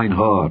is thine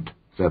heart,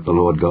 saith the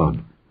Lord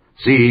God,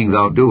 seeing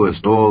thou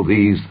doest all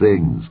these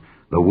things,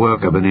 the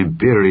work of an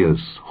imperious,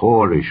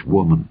 whorish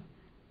woman,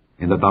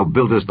 in that thou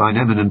buildest thine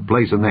eminent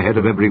place in the head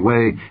of every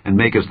way, and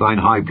makest thine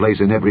high place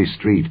in every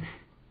street,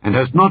 and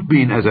hast not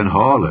been as an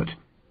harlot,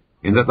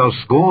 in that thou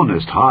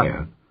scornest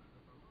hire,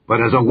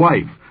 but as a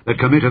wife that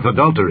committeth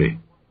adultery,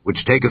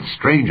 which taketh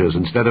strangers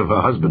instead of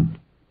her husband.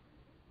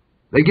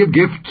 They give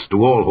gifts to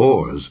all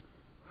whores,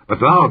 but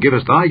thou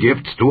givest thy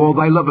gifts to all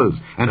thy lovers,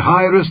 and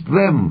hirest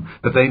them,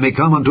 that they may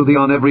come unto thee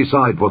on every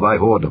side for thy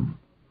whoredom.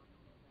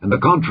 And the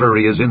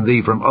contrary is in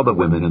thee from other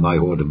women in thy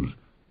whoredoms,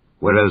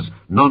 whereas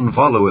none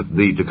followeth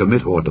thee to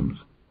commit whoredoms.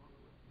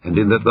 And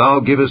in that thou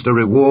givest a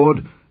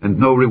reward, and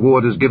no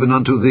reward is given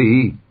unto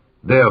thee,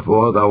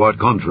 therefore thou art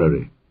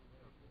contrary.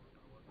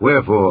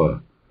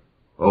 Wherefore,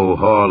 O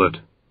harlot,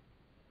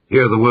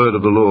 hear the word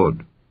of the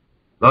Lord.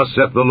 Thus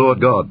saith the Lord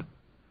God,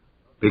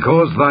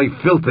 because thy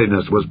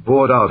filthiness was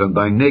poured out, and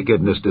thy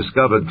nakedness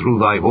discovered through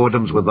thy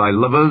whoredoms with thy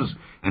lovers,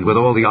 and with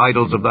all the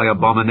idols of thy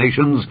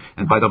abominations,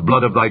 and by the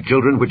blood of thy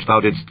children which thou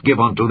didst give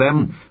unto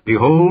them,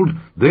 behold,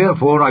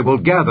 therefore I will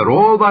gather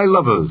all thy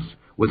lovers,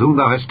 with whom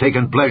thou hast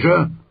taken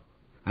pleasure,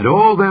 and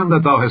all them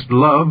that thou hast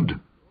loved,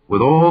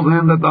 with all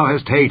them that thou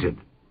hast hated.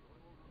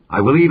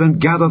 I will even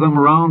gather them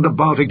round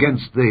about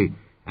against thee,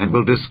 and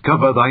will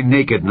discover thy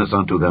nakedness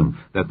unto them,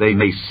 that they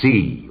may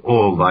see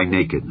all thy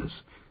nakedness.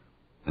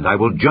 And I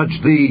will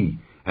judge thee,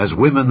 as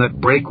women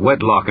that break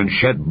wedlock and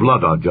shed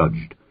blood are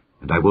judged,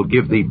 and I will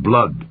give thee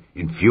blood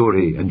in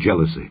fury and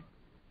jealousy.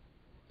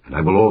 And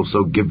I will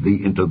also give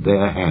thee into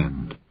their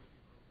hand.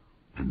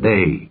 And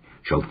they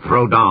shall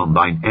throw down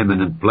thine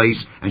eminent place,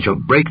 and shall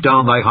break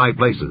down thy high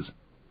places.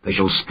 They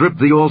shall strip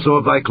thee also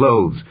of thy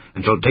clothes,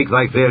 and shall take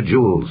thy fair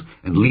jewels,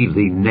 and leave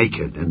thee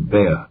naked and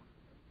bare.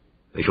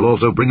 They shall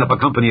also bring up a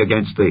company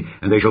against thee,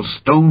 and they shall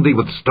stone thee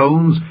with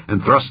stones,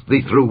 and thrust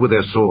thee through with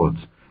their swords.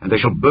 And they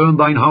shall burn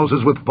thine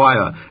houses with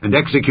fire, and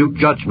execute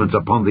judgments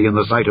upon thee in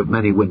the sight of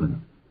many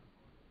women.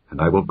 And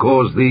I will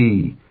cause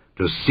thee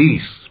to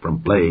cease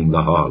from playing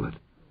the harlot,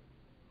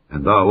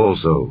 and thou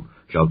also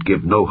shalt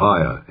give no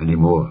hire any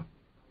more.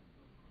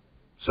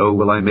 So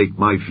will I make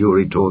my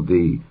fury toward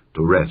thee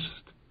to rest,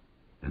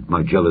 and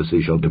my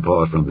jealousy shall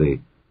depart from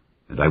thee,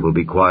 and I will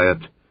be quiet,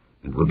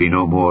 and will be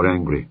no more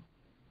angry.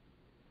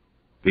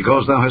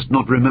 Because thou hast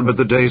not remembered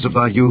the days of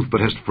thy youth,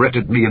 but hast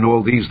fretted me in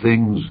all these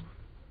things,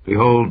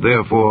 behold,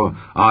 therefore,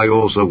 I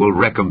also will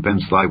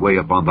recompense thy way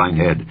upon thine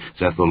head,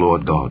 saith the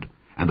Lord God,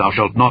 and thou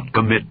shalt not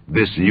commit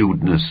this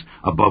lewdness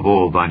above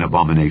all thine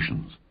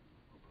abominations.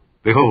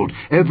 Behold,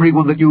 every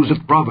one that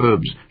useth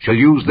proverbs shall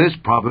use this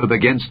proverb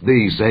against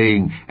thee,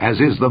 saying, As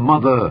is the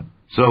mother,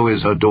 so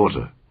is her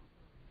daughter.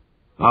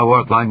 Thou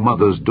art thy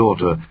mother's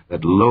daughter,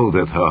 that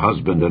loatheth her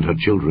husband and her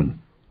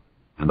children.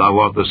 And thou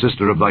art the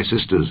sister of thy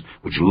sisters,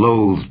 which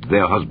loathed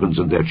their husbands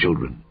and their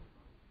children.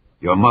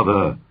 Your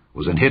mother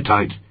was an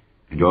Hittite,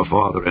 and your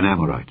father an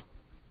Amorite.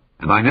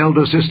 And thine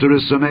elder sister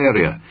is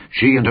Samaria,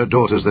 she and her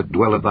daughters that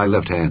dwell at thy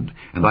left hand.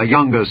 And thy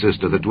younger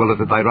sister that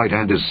dwelleth at thy right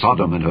hand is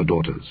Sodom and her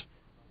daughters.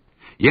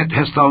 Yet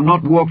hast thou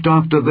not walked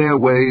after their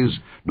ways,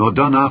 nor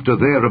done after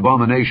their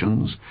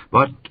abominations,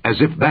 but, as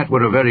if that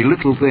were a very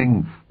little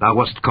thing, thou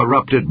wast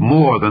corrupted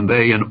more than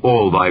they in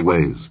all thy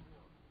ways.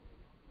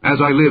 As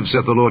I live,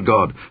 saith the Lord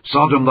God,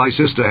 Sodom thy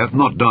sister hath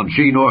not done,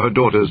 she nor her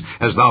daughters,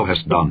 as thou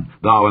hast done,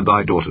 thou and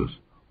thy daughters.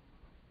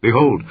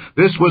 Behold,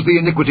 this was the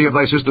iniquity of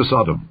thy sister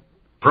Sodom.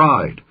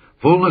 Pride,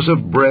 fullness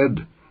of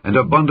bread, and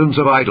abundance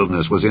of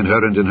idleness was in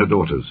her and in her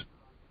daughters.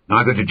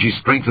 Neither did she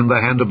strengthen the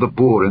hand of the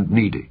poor and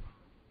needy.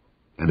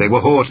 And they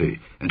were haughty,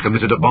 and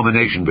committed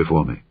abomination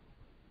before me.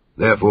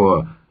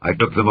 Therefore I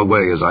took them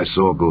away as I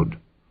saw good.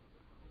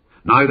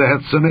 Neither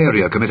hath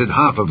Samaria committed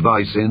half of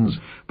thy sins,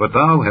 but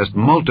thou hast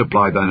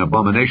multiplied thine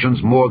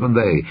abominations more than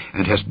they,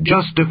 and hast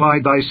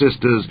justified thy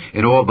sisters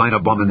in all thine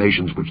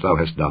abominations which thou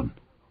hast done.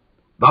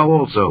 Thou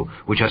also,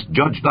 which hast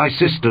judged thy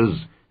sisters,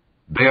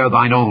 bear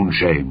thine own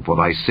shame for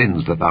thy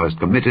sins that thou hast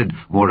committed,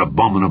 more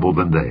abominable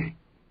than they.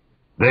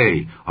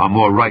 They are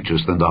more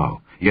righteous than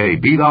thou. Yea,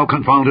 be thou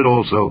confounded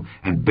also,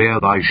 and bear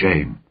thy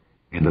shame,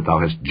 in that thou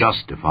hast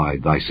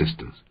justified thy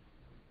sisters.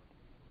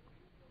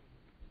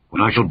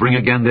 When I shall bring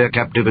again their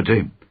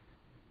captivity,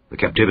 the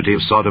captivity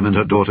of Sodom and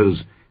her daughters,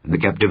 and the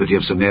captivity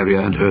of Samaria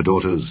and her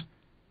daughters,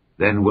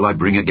 then will I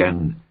bring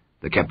again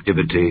the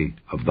captivity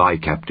of thy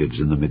captives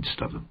in the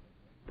midst of them,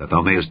 that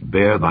thou mayest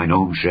bear thine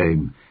own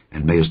shame,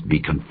 and mayest be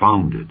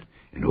confounded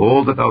in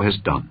all that thou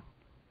hast done,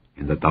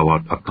 in that thou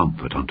art a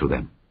comfort unto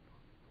them.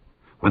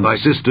 When thy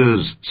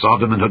sisters,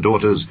 Sodom and her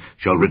daughters,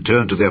 shall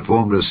return to their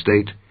former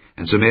estate,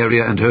 and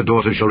Samaria and her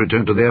daughters shall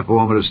return to their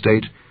former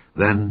estate,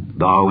 then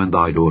thou and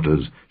thy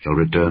daughters shall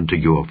return to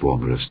your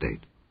former estate.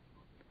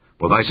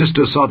 For thy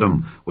sister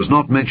Sodom was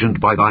not mentioned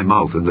by thy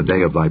mouth in the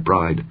day of thy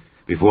pride,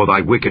 before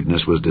thy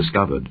wickedness was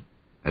discovered,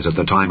 as at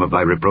the time of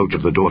thy reproach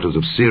of the daughters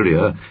of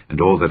Syria,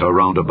 and all that are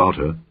round about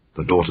her,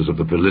 the daughters of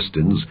the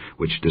Philistines,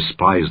 which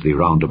despise thee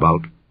round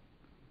about.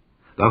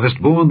 Thou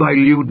hast borne thy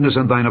lewdness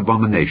and thine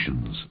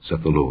abominations,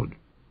 saith the Lord.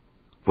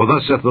 For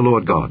thus saith the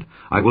Lord God,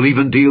 I will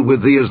even deal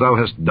with thee as thou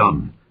hast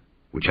done,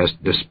 which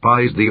hast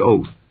despised the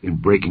oath in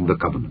breaking the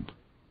covenant.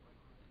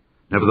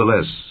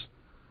 Nevertheless,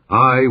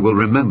 I will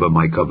remember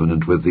my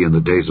covenant with thee in the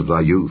days of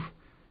thy youth,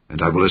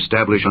 and I will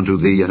establish unto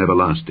thee an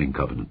everlasting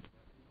covenant.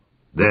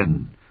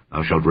 Then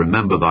thou shalt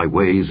remember thy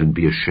ways and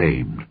be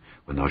ashamed,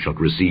 when thou shalt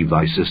receive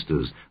thy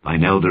sisters,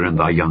 thine elder and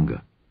thy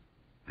younger.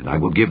 And I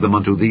will give them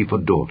unto thee for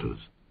daughters,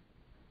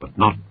 but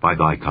not by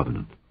thy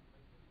covenant.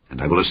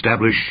 And I will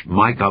establish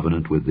my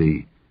covenant with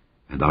thee,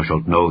 and thou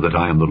shalt know that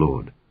I am the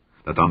Lord,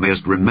 that thou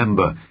mayest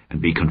remember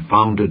and be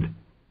confounded,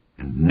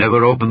 and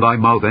never open thy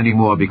mouth any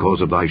more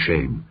because of thy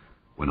shame,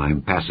 when I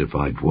am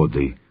pacified toward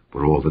thee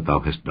for all that thou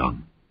hast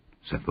done,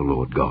 saith the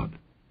Lord God.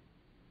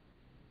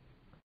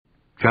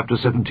 Chapter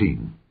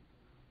 17.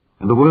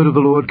 And the word of the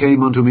Lord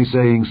came unto me,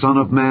 saying, Son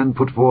of man,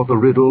 put forth a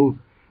riddle,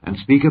 and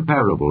speak a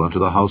parable unto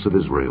the house of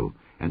Israel,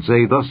 and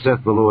say, Thus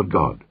saith the Lord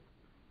God.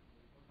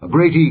 A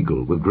great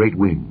eagle with great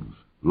wings,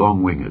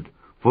 long-winged,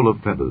 full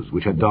of feathers,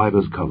 which had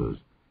divers colours,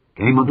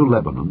 came unto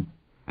Lebanon,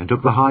 and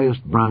took the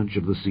highest branch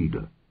of the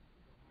cedar.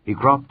 He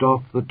cropped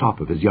off the top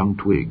of his young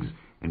twigs,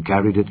 and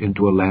carried it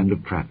into a land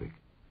of traffic.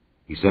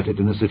 He set it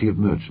in a city of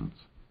merchants.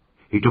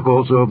 He took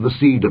also of the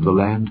seed of the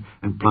land,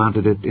 and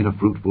planted it in a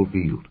fruitful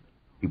field.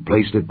 He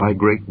placed it by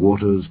great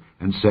waters,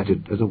 and set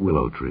it as a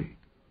willow tree.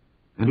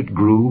 And it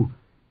grew,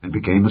 and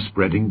became a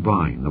spreading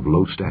vine of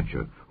low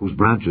stature, whose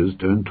branches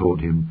turned toward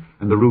him,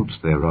 and the roots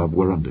thereof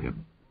were under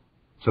him.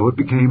 So it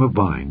became a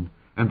vine,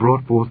 and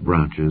brought forth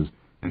branches,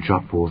 and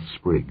shot forth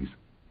sprigs.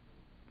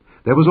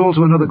 There was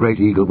also another great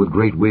eagle with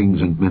great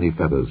wings and many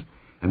feathers.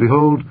 And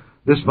behold,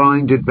 this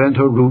vine did bend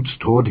her roots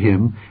toward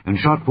him, and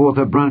shot forth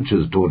her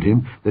branches toward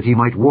him, that he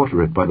might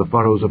water it by the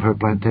furrows of her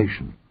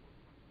plantation.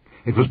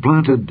 It was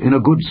planted in a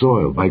good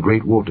soil by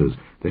great waters,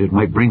 that it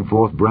might bring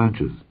forth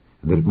branches,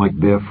 and that it might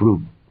bear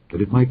fruit,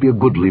 that it might be a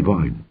goodly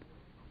vine.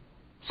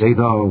 Say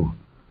thou,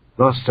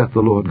 Thus saith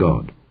the Lord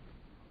God,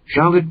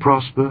 Shall it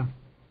prosper?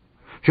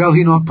 Shall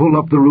he not pull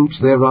up the roots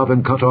thereof,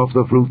 and cut off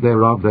the fruit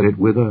thereof, that it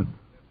wither?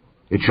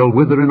 It shall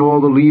wither in all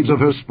the leaves of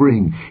her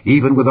spring,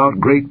 even without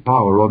great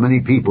power or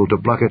many people to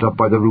pluck it up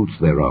by the roots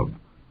thereof.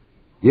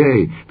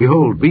 Yea,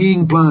 behold,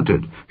 being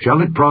planted,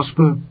 shall it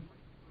prosper?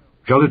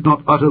 Shall it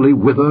not utterly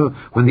wither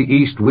when the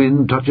east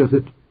wind toucheth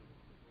it?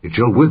 It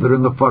shall wither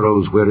in the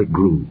furrows where it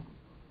grew.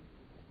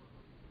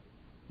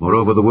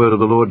 Moreover the word of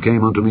the Lord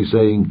came unto me,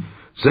 saying,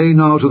 Say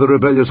now to the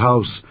rebellious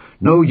house,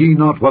 Know ye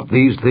not what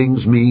these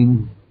things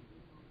mean?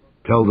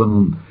 Tell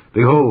them,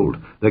 Behold,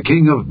 the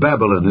king of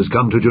Babylon is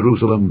come to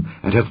Jerusalem,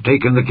 and hath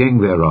taken the king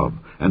thereof,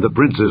 and the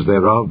princes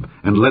thereof,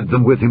 and led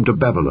them with him to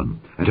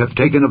Babylon, and hath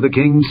taken of the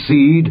king's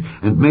seed,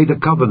 and made a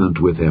covenant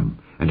with him,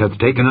 and hath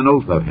taken an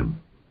oath of him.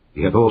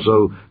 He hath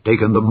also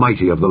taken the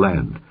mighty of the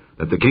land,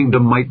 that the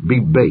kingdom might be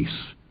base,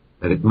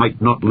 that it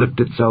might not lift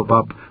itself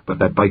up, but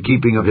that by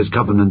keeping of his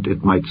covenant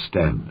it might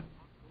stand.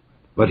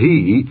 But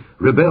he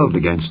rebelled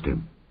against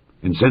him,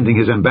 in sending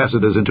his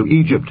ambassadors into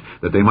Egypt,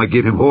 that they might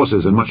give him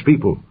horses and much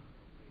people.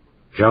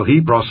 Shall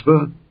he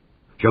prosper?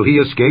 Shall he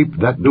escape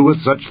that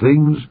doeth such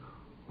things?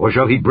 Or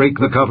shall he break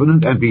the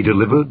covenant and be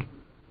delivered?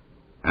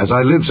 As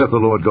I live, saith the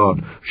Lord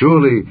God,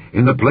 surely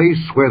in the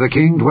place where the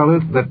king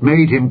dwelleth that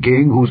made him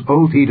king, whose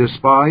oath he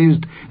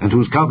despised, and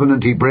whose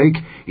covenant he brake,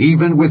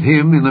 even with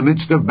him in the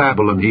midst of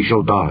Babylon he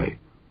shall die.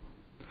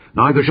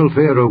 Neither shall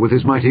Pharaoh with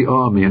his mighty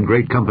army and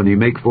great company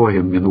make for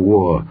him in the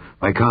war,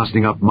 by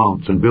casting up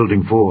mounts and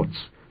building forts,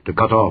 to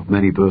cut off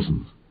many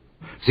persons.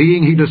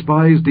 Seeing he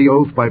despised the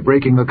oath by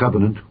breaking the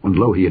covenant, when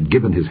lo, he had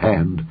given his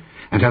hand,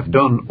 and hath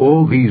done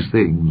all these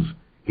things,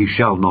 he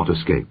shall not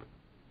escape.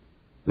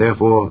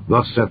 Therefore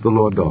thus saith the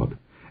Lord God,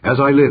 As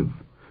I live,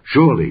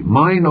 surely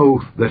mine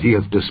oath that he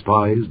hath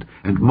despised,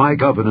 and my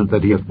covenant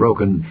that he hath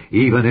broken,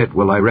 even it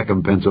will I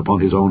recompense upon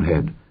his own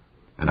head.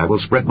 And I will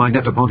spread my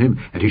net upon him,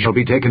 and he shall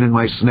be taken in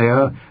my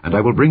snare, and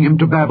I will bring him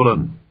to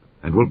Babylon,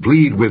 and will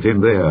plead with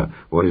him there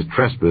for his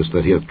trespass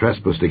that he hath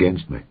trespassed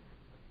against me.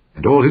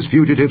 And all his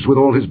fugitives with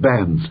all his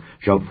bands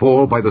shall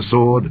fall by the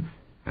sword,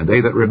 and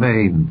they that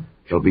remain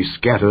shall be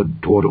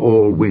scattered toward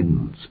all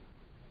winds.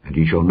 And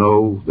ye shall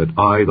know that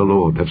I, the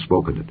Lord, have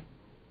spoken it.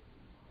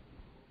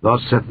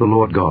 Thus saith the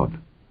Lord God,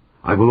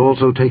 I will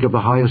also take of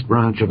the highest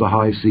branch of the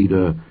high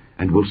cedar,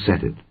 and will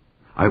set it.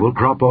 I will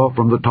crop off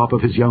from the top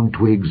of his young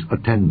twigs a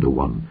tender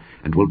one,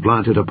 and will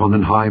plant it upon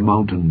an high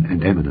mountain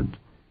and eminent.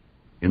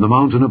 In the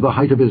mountain of the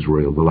height of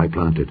Israel will I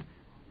plant it,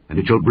 and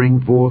it shall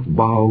bring forth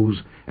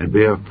boughs, and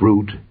bear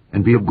fruit,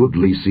 and be a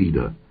goodly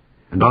cedar,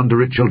 and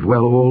under it shall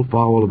dwell all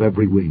fowl of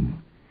every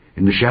wing.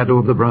 In the shadow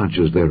of the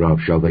branches thereof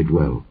shall they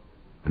dwell.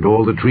 And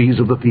all the trees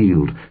of the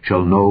field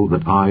shall know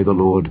that I, the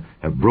Lord,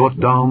 have brought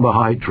down the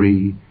high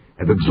tree,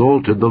 have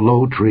exalted the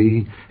low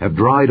tree, have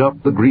dried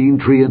up the green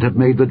tree, and have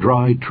made the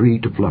dry tree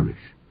to flourish.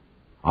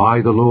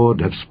 I, the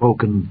Lord, have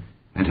spoken,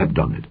 and have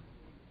done it.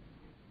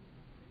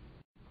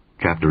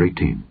 Chapter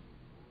 18.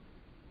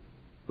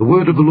 The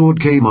word of the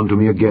Lord came unto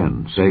me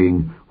again,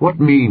 saying,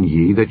 What mean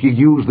ye that ye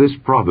use this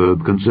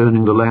proverb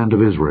concerning the land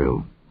of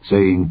Israel,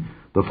 saying,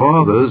 The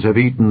fathers have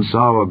eaten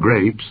sour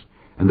grapes,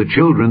 and the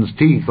children's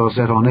teeth are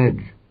set on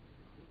edge?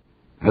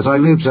 As I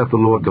live, saith the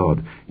Lord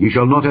God, ye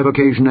shall not have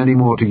occasion any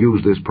more to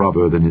use this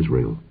proverb in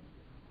Israel.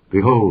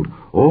 Behold,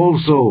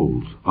 all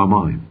souls are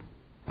mine.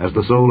 As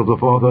the soul of the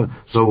Father,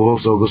 so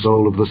also the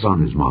soul of the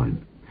Son is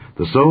mine.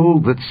 The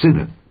soul that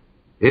sinneth,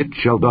 it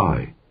shall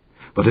die.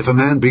 But if a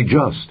man be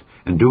just,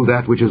 and do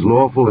that which is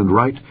lawful and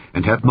right,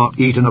 and hath not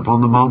eaten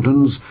upon the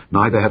mountains,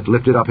 neither hath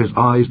lifted up his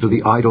eyes to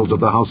the idols of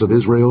the house of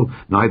Israel,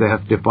 neither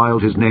hath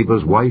defiled his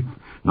neighbour's wife,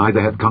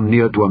 neither hath come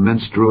near to a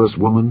menstruous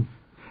woman,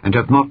 and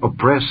hath not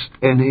oppressed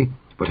any,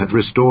 but hath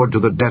restored to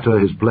the debtor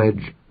his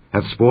pledge,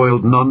 hath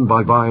spoiled none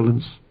by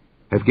violence,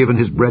 hath given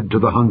his bread to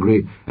the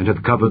hungry, and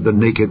hath covered the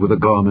naked with a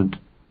garment.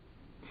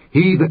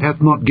 He that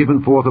hath not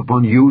given forth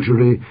upon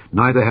usury,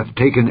 neither hath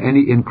taken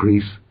any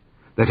increase,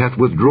 that hath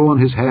withdrawn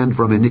his hand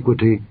from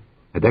iniquity,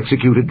 hath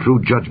executed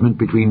true judgment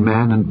between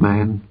man and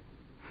man,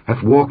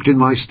 hath walked in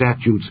my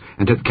statutes,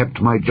 and hath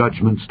kept my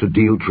judgments to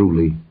deal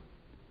truly.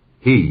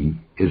 He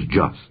is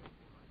just.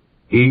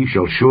 He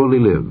shall surely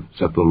live,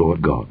 saith the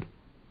Lord God.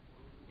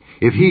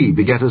 If he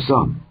beget a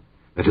son,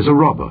 that is a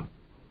robber,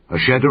 a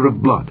shedder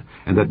of blood,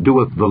 and that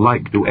doeth the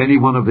like to any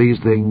one of these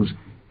things,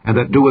 and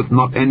that doeth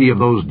not any of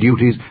those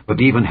duties,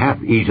 but even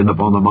hath eaten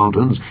upon the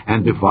mountains,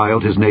 and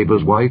defiled his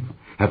neighbour's wife,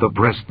 hath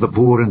oppressed the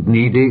poor and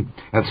needy,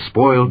 hath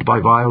spoiled by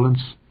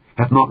violence,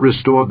 hath not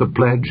restored the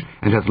pledge,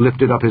 and hath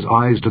lifted up his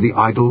eyes to the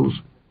idols,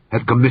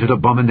 hath committed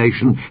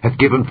abomination, hath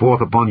given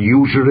forth upon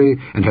usury,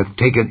 and hath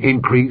taken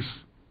increase,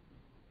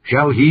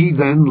 Shall he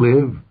then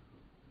live?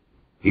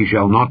 He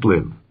shall not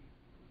live.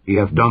 He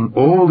hath done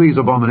all these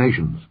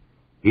abominations.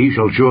 He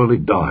shall surely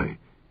die.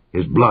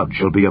 His blood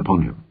shall be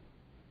upon him.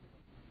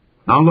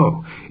 Now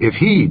lo, if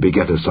he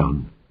beget a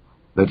son,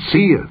 that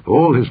seeth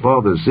all his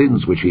father's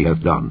sins which he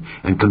hath done,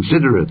 and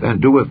considereth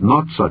and doeth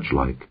not such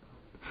like,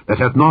 that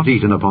hath not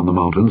eaten upon the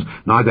mountains,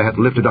 neither hath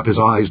lifted up his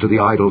eyes to the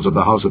idols of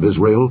the house of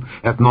Israel,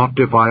 hath not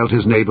defiled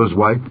his neighbour's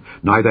wife,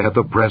 neither hath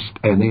oppressed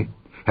any,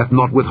 hath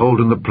not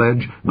withholden the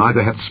pledge,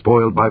 neither hath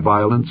spoiled by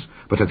violence,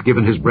 but hath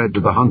given his bread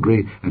to the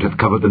hungry, and hath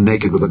covered the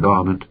naked with a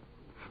garment,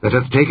 that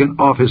hath taken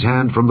off his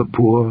hand from the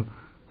poor,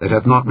 that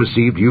hath not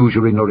received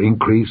usury nor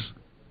increase,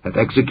 hath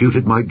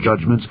executed my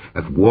judgments,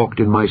 hath walked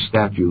in my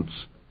statutes,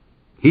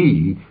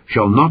 he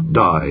shall not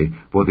die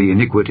for the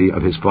iniquity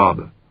of his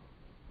father.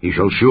 He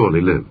shall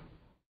surely live.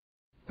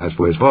 As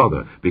for his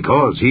father,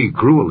 because he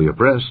cruelly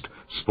oppressed,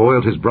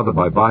 spoiled his brother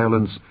by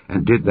violence,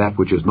 and did that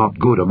which is not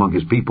good among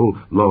his people,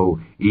 lo,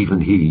 even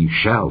he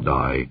shall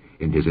die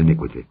in his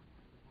iniquity.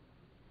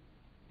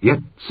 Yet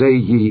say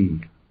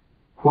ye,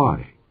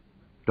 Why?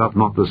 Doth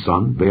not the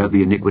son bear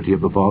the iniquity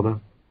of the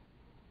father?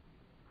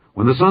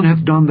 When the son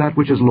hath done that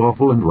which is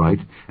lawful and right,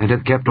 and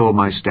hath kept all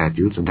my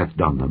statutes, and hath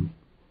done them,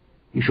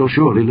 he shall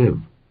surely live.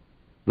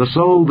 The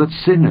soul that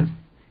sinneth,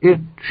 it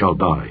shall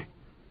die.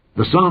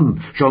 The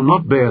son shall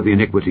not bear the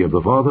iniquity of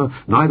the father,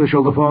 neither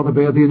shall the father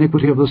bear the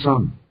iniquity of the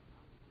son.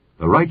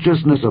 The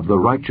righteousness of the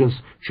righteous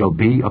shall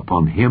be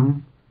upon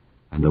him,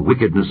 and the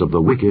wickedness of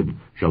the wicked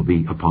shall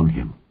be upon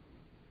him.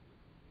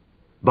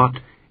 But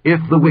if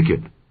the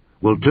wicked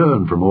will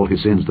turn from all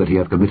his sins that he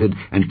hath committed,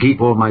 and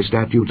keep all my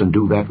statutes, and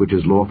do that which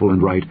is lawful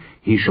and right,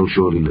 he shall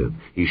surely live,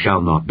 he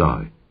shall not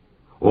die.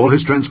 All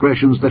his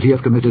transgressions that he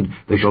hath committed,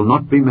 they shall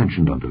not be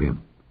mentioned unto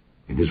him.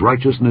 In his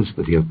righteousness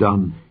that he hath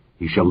done,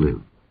 he shall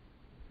live.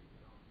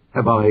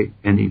 Have I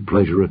any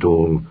pleasure at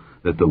all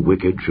that the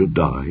wicked should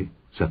die,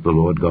 saith the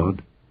Lord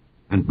God,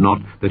 and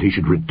not that he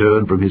should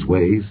return from his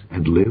ways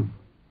and live?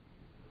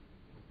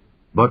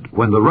 But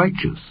when the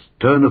righteous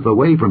turneth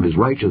away from his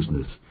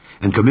righteousness,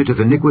 and committeth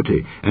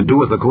iniquity, and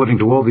doeth according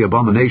to all the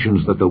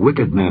abominations that the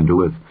wicked man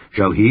doeth,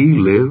 shall he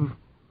live?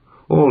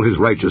 All his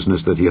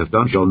righteousness that he hath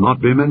done shall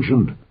not be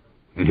mentioned.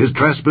 In his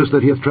trespass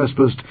that he hath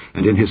trespassed,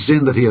 and in his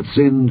sin that he hath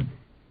sinned,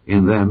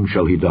 in them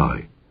shall he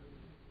die.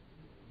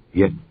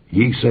 Yet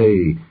ye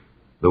say,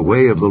 The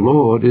way of the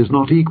Lord is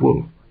not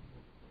equal.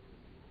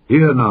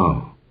 Hear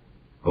now,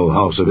 O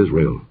house of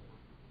Israel.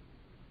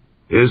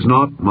 Is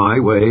not my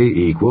way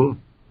equal?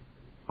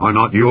 Are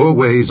not your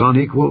ways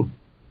unequal?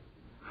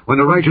 When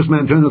a righteous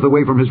man turneth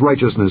away from his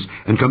righteousness,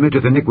 and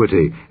committeth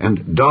iniquity,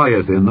 and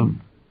dieth in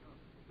them,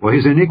 for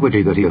his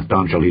iniquity that he hath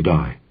done shall he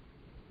die.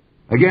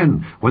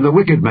 Again, when the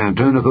wicked man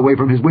turneth away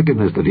from his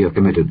wickedness that he hath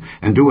committed,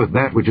 and doeth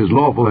that which is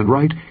lawful and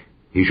right,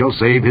 he shall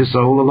save his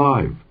soul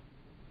alive.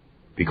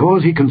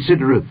 Because he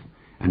considereth,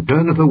 and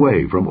turneth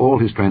away from all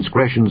his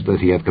transgressions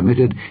that he hath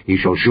committed, he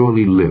shall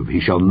surely live,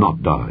 he shall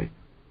not die.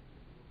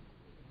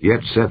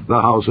 Yet saith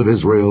the house of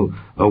Israel,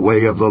 The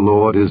way of the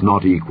Lord is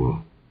not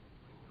equal.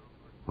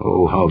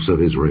 O house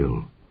of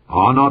Israel,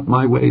 are not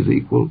my ways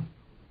equal?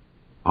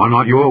 Are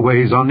not your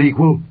ways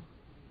unequal?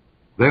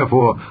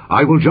 Therefore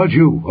I will judge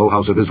you, O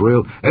house of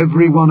Israel,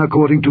 every one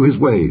according to his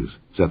ways,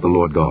 saith the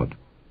Lord God.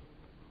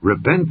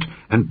 Repent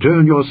and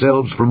turn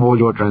yourselves from all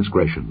your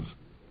transgressions.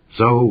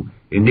 So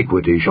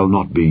iniquity shall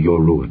not be your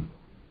ruin.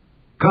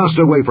 Cast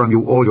away from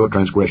you all your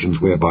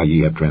transgressions whereby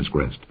ye have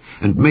transgressed,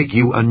 and make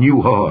you a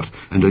new heart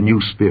and a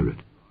new spirit.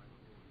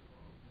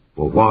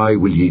 For why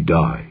will ye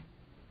die,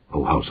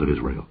 O house of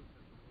Israel?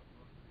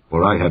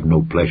 For I have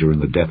no pleasure in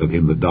the death of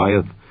him that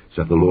dieth,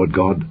 saith the Lord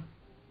God.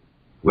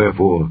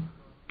 Wherefore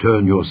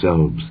turn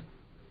yourselves,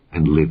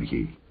 and live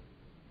ye.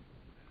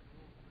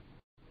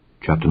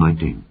 Chapter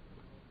 19.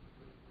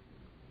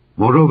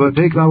 Moreover,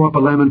 take thou up a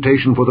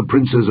lamentation for the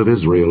princes of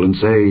Israel, and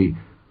say,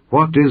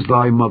 What is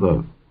thy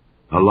mother?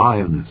 A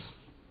lioness.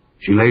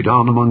 She lay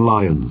down among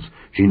lions,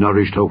 she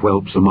nourished her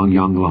whelps among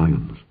young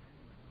lions.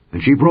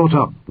 And she brought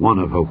up one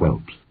of her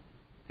whelps.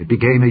 It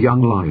became a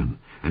young lion,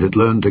 and it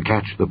learned to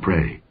catch the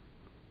prey.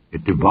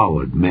 It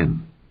devoured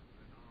men.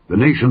 The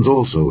nations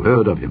also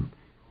heard of him.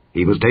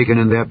 He was taken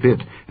in their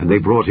pit, and they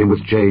brought him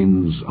with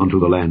chains unto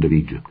the land of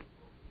Egypt.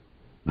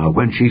 Now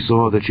when she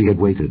saw that she had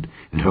waited,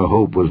 and her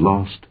hope was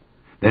lost,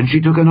 then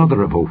she took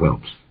another of her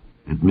whelps,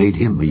 and made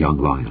him a young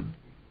lion.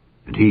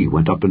 And he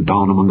went up and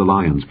down among the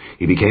lions.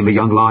 He became a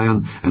young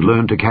lion, and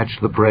learned to catch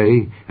the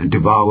prey, and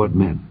devoured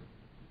men.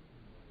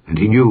 And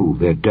he knew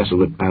their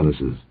desolate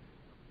palaces,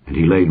 and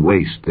he laid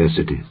waste their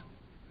cities.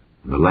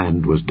 And the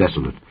land was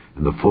desolate,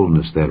 and the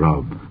fullness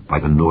thereof, by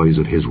the noise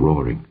of his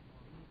roaring.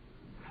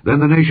 Then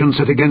the nations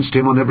set against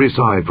him on every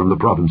side from the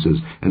provinces,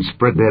 and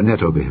spread their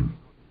net over him.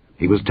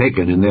 He was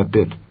taken in their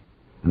pit,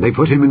 and they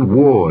put him in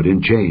ward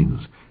in chains,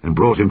 and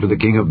brought him to the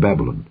king of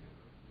Babylon.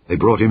 They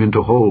brought him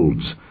into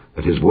holds,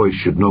 that his voice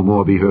should no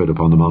more be heard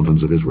upon the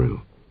mountains of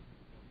Israel.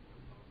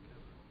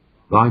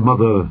 Thy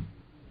mother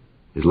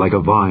is like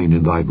a vine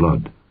in thy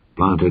blood,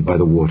 planted by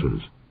the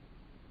waters.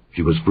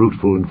 She was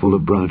fruitful and full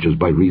of branches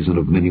by reason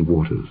of many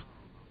waters.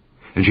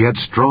 And she had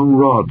strong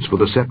rods for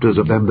the scepters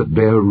of them that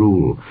bear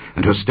rule,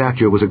 and her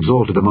stature was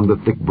exalted among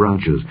the thick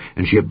branches,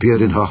 and she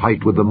appeared in her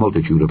height with the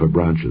multitude of her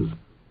branches.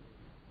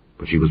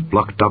 But she was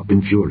plucked up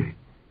in fury,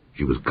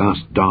 she was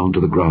cast down to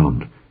the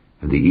ground,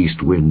 and the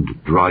east wind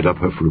dried up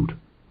her fruit.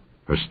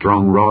 Her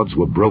strong rods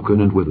were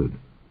broken and withered,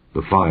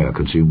 the fire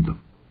consumed them.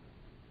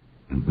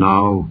 And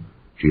now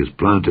she is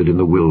planted in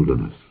the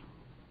wilderness,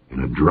 in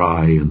a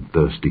dry and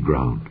thirsty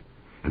ground.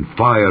 And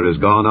fire is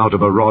gone out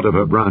of a rod of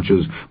her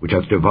branches, which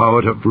hath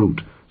devoured her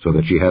fruit, so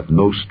that she hath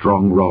no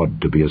strong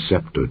rod to be a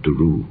scepter to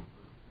rule.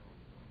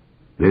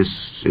 This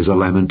is a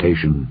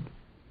lamentation,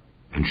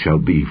 and shall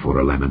be for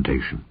a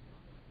lamentation.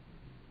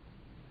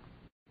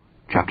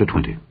 Chapter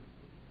 20.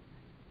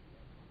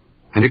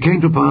 And it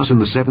came to pass in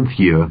the 7th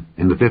year,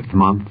 in the 5th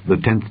month, the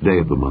 10th day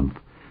of the month,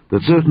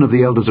 that certain of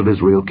the elders of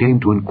Israel came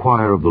to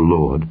inquire of the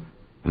Lord,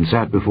 and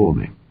sat before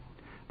me.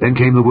 Then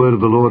came the word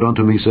of the Lord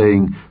unto me,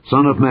 saying,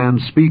 Son of man,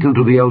 speak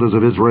unto the elders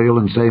of Israel,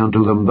 and say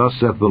unto them, Thus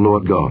saith the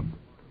Lord God,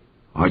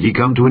 Are ye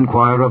come to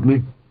inquire of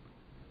me?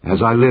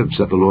 As I live,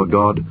 saith the Lord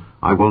God,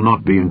 I will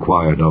not be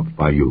inquired of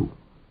by you.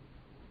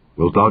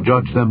 Wilt thou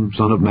judge them,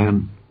 Son of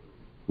man?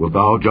 Wilt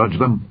thou judge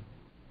them?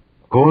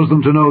 Cause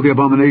them to know the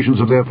abominations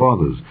of their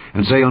fathers,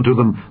 and say unto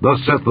them, Thus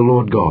saith the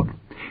Lord God,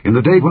 In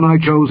the day when I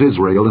chose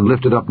Israel, and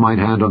lifted up mine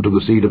hand unto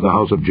the seed of the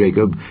house of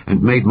Jacob,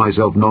 and made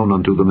myself known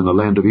unto them in the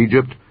land of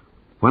Egypt,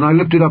 when I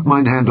lifted up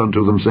mine hand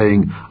unto them,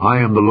 saying, I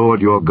am the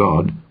Lord your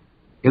God,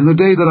 in the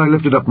day that I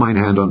lifted up mine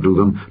hand unto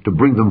them, to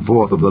bring them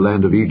forth of the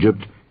land of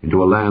Egypt,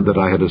 into a land that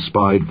I had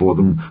espied for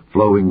them,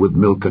 flowing with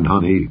milk and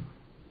honey,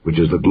 which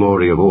is the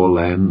glory of all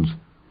lands,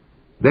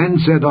 then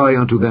said I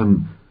unto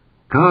them,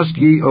 Cast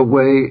ye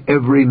away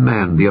every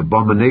man the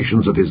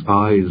abominations of his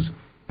eyes,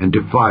 and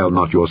defile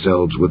not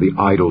yourselves with the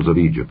idols of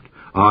Egypt.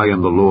 I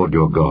am the Lord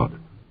your God.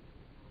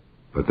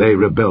 But they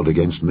rebelled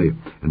against me,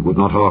 and would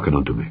not hearken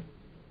unto me.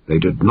 They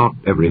did not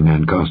every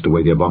man cast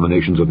away the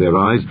abominations of their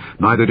eyes,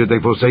 neither did they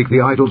forsake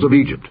the idols of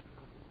Egypt.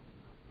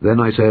 Then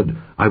I said,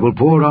 I will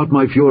pour out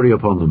my fury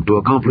upon them, to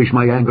accomplish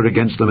my anger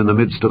against them in the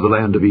midst of the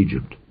land of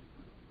Egypt.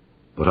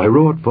 But I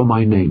wrought for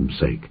my name's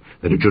sake,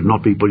 that it should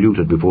not be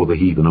polluted before the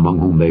heathen among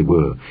whom they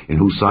were, in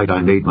whose sight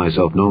I made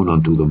myself known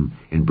unto them,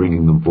 in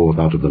bringing them forth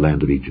out of the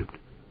land of Egypt.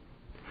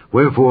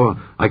 Wherefore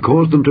I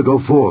caused them to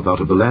go forth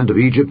out of the land of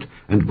Egypt,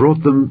 and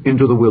brought them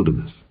into the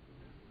wilderness.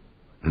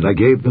 And I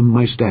gave them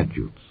my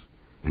statutes,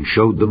 and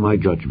showed them my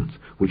judgments,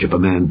 which if a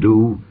man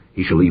do,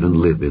 he shall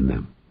even live in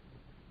them.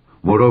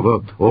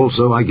 Moreover,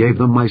 also I gave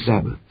them my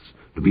Sabbaths,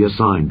 to be a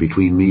sign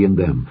between me and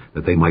them,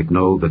 that they might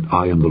know that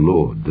I am the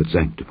Lord that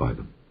sanctify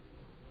them.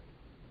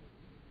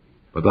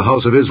 But the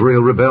house of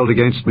Israel rebelled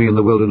against me in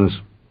the wilderness.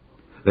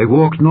 They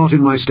walked not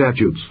in my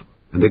statutes,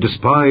 and they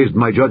despised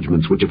my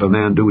judgments, which if a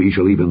man do, he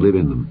shall even live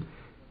in them.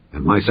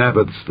 And my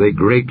Sabbaths they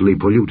greatly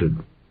polluted.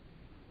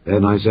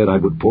 Then I said I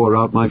would pour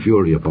out my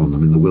fury upon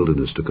them in the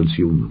wilderness to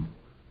consume them.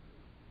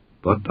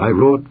 But I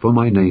wrought for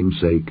my name's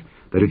sake,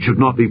 that it should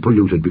not be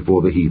polluted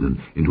before the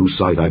heathen, in whose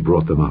sight I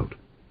brought them out.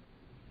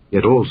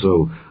 Yet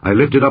also I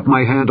lifted up my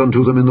hand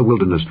unto them in the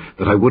wilderness,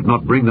 that I would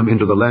not bring them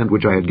into the land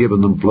which I had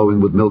given them,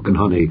 flowing with milk and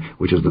honey,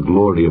 which is the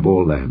glory of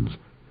all lands,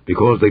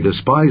 because they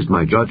despised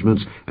my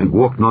judgments, and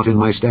walked not in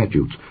my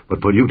statutes, but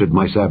polluted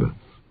my Sabbaths,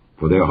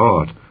 for their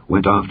heart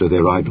went after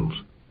their idols.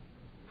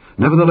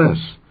 Nevertheless,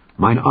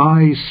 mine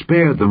eye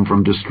spared them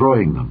from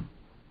destroying them,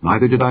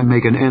 neither did I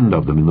make an end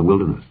of them in the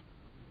wilderness.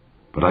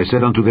 But I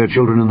said unto their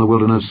children in the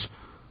wilderness,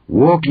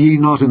 Walk ye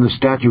not in the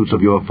statutes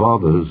of your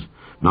fathers,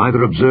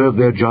 neither observe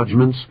their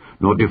judgments,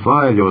 nor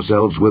defile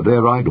yourselves with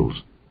their idols.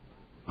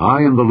 I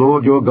am the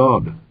Lord your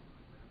God.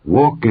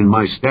 Walk in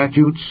my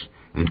statutes,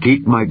 and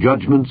keep my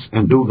judgments,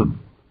 and do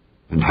them.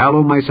 And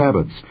hallow my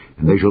Sabbaths,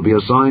 and they shall be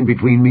a sign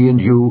between me and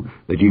you,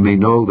 that ye may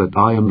know that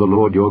I am the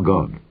Lord your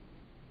God.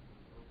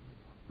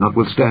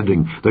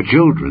 Notwithstanding, the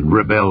children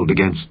rebelled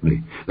against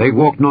me. They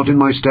walked not in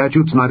my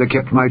statutes, neither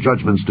kept my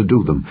judgments to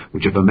do them,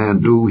 which if a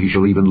man do, he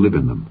shall even live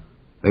in them.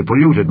 They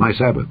polluted my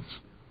Sabbaths.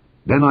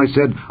 Then I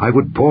said, I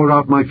would pour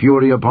out my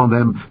fury upon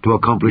them, to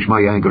accomplish my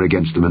anger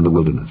against them in the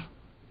wilderness.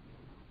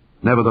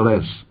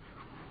 Nevertheless,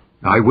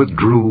 I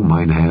withdrew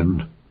mine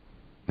hand,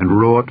 and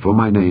wrought for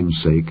my name's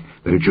sake,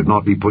 that it should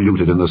not be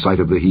polluted in the sight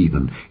of the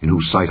heathen, in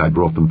whose sight I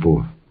brought them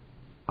forth.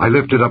 I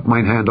lifted up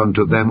mine hand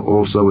unto them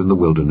also in the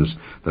wilderness,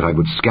 that I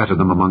would scatter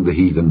them among the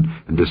heathen,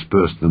 and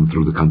disperse them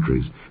through the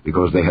countries,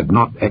 because they had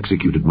not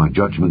executed my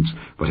judgments,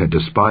 but had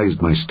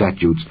despised my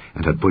statutes,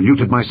 and had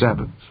polluted my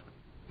Sabbaths,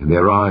 and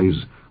their eyes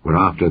were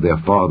after their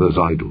fathers'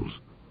 idols.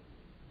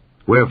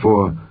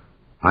 Wherefore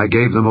I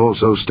gave them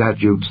also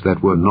statutes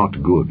that were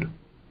not good,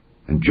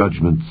 and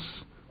judgments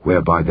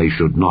whereby they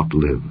should not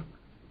live,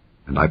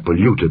 and I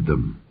polluted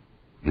them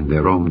in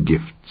their own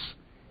gifts,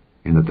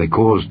 in that they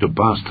caused to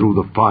pass through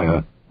the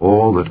fire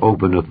all that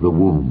openeth the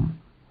womb,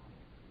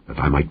 that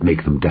I might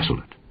make them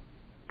desolate,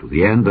 to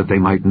the end that they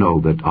might know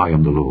that I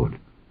am the Lord.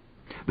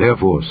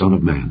 Therefore, Son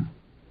of man,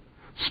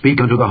 speak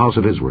unto the house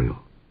of Israel,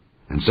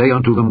 and say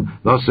unto them,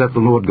 Thus saith the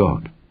Lord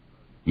God,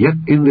 Yet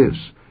in this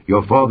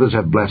your fathers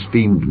have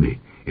blasphemed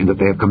me, in that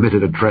they have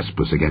committed a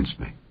trespass against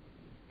me.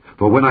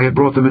 For when I had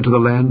brought them into the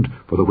land,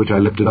 for the which I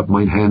lifted up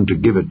mine hand to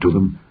give it to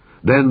them,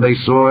 then they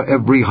saw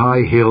every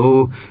high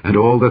hill, and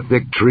all the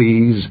thick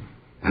trees,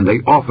 and they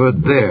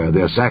offered there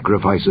their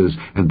sacrifices,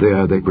 and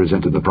there they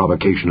presented the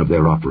provocation of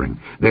their offering.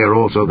 There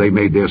also they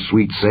made their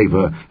sweet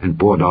savour, and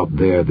poured out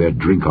there their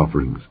drink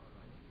offerings.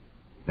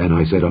 Then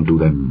I said unto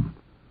them,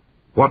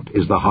 What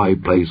is the high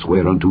place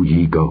whereunto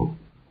ye go?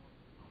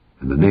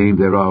 And the name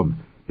thereof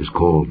is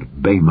called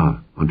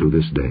Bema unto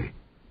this day.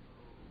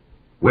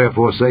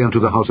 Wherefore say unto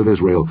the house of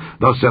Israel,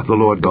 Thus saith the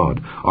Lord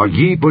God, Are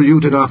ye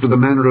polluted after the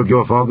manner of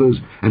your fathers,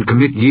 and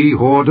commit ye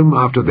whoredom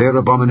after their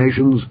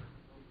abominations?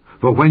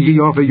 For when ye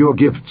offer your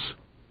gifts,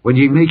 when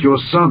ye make your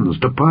sons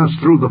to pass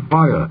through the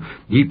fire,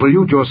 ye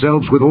pollute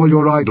yourselves with all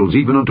your idols,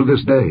 even unto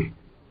this day.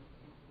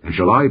 And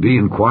shall I be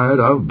inquired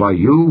of by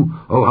you,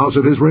 O house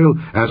of Israel?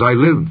 As I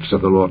live,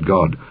 saith the Lord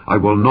God, I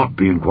will not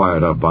be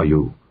inquired of by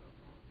you.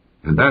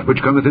 And that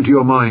which cometh into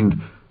your mind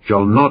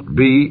shall not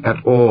be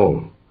at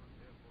all,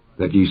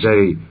 that ye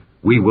say,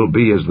 We will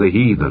be as the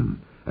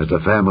heathen, as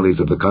the families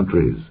of the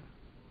countries,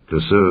 to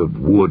serve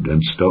wood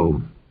and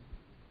stone.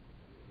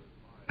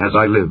 As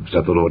I live,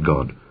 saith the Lord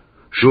God,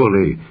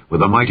 surely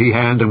with a mighty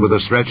hand and with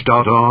a stretched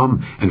out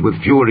arm, and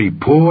with fury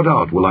poured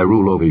out will I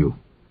rule over you.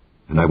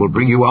 And I will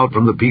bring you out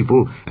from the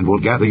people, and will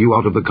gather you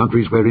out of the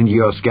countries wherein ye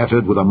are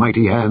scattered, with a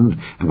mighty hand,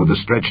 and with a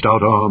stretched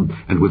out arm,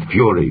 and with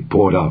fury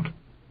poured out.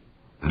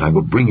 And I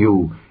will bring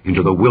you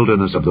into the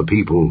wilderness of the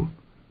people,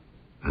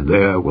 and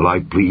there will I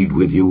plead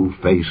with you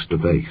face to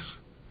face,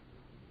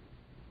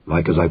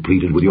 like as I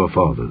pleaded with your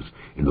fathers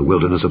in the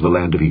wilderness of the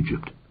land of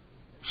Egypt.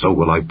 So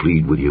will I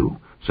plead with you,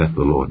 saith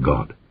the Lord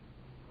God.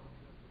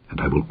 And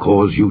I will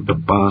cause you to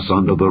pass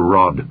under the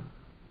rod,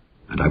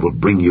 and I will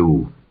bring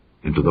you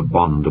into the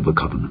bond of the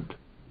covenant.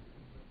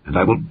 And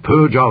I will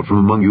purge out from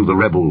among you the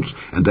rebels,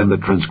 and them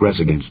that transgress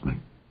against me.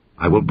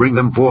 I will bring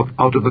them forth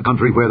out of the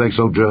country where they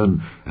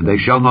sojourn, and they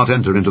shall not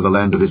enter into the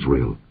land of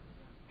Israel.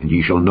 And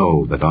ye shall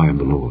know that I am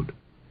the Lord.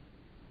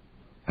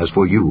 As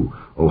for you,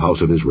 O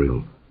house of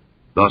Israel,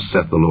 thus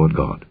saith the Lord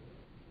God,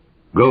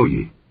 Go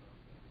ye,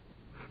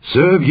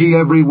 serve ye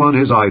every one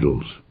his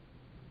idols,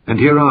 and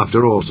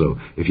hereafter also,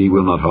 if ye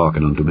will not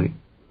hearken unto me.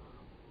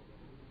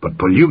 But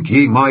pollute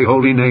ye my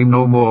holy name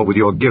no more with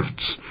your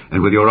gifts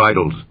and with your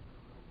idols.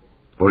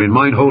 For in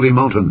mine holy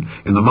mountain,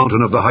 in the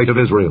mountain of the height of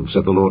Israel,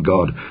 saith the Lord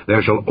God,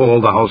 there shall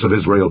all the house of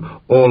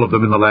Israel, all of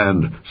them in the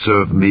land,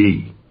 serve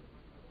me.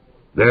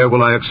 There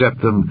will I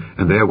accept them,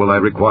 and there will I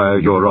require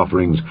your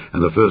offerings,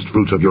 and the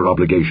firstfruits of your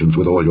obligations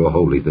with all your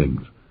holy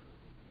things.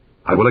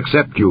 I will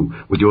accept you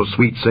with your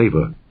sweet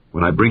savour,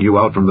 when I bring you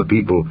out from the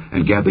people,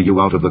 and gather you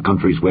out of the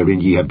countries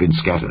wherein ye have been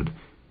scattered,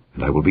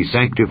 and I will be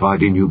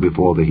sanctified in you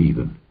before the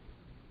heathen.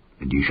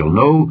 And ye shall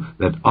know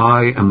that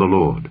I am the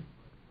Lord,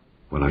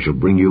 when I shall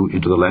bring you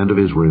into the land of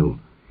Israel,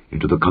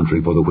 into the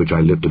country for the which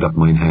I lifted up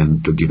mine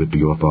hand to give it to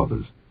your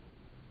fathers.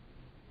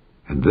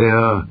 And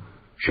there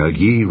shall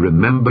ye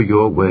remember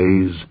your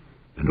ways,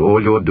 and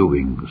all your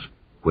doings,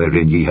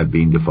 wherein ye have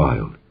been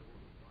defiled.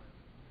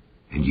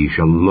 And ye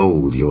shall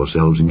loathe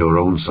yourselves in your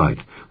own sight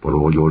for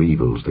all your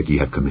evils that ye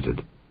have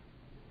committed.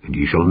 And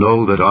ye shall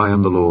know that I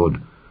am the Lord,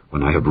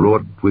 when I have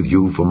wrought with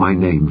you for my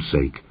name's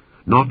sake,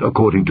 not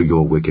according to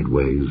your wicked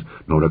ways,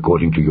 nor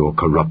according to your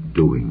corrupt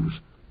doings,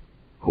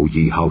 O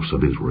ye house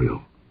of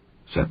Israel,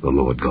 saith the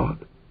Lord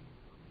God.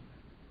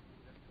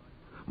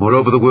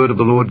 Moreover the word of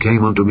the Lord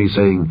came unto me,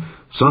 saying,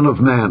 Son of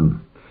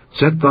man,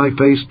 set thy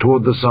face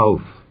toward the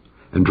south,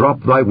 and drop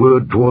thy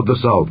word toward the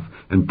south,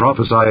 and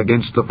prophesy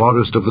against the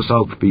forest of the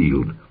south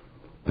field.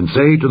 And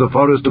say to the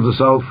forest of the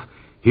south,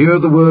 Hear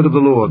the word of the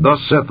Lord, thus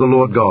saith the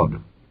Lord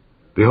God.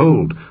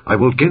 Behold, I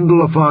will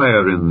kindle a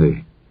fire in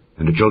thee,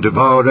 and it shall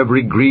devour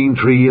every green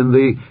tree in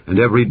thee, and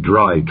every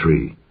dry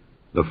tree.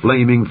 The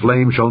flaming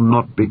flame shall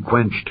not be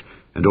quenched,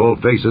 and all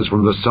faces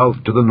from the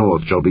south to the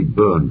north shall be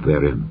burned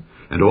therein,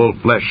 and all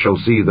flesh shall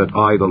see that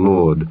I, the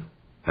Lord,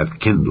 have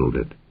kindled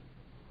it.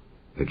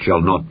 It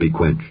shall not be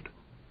quenched.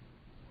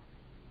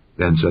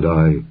 Then said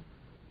I,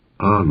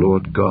 Ah,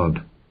 Lord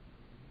God,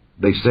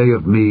 they say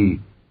of me,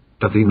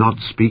 Doth he not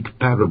speak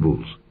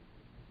parables?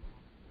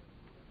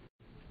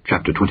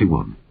 Chapter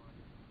 21.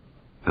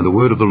 And the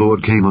word of the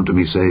Lord came unto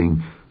me,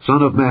 saying,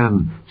 Son of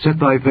man, set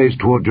thy face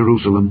toward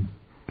Jerusalem,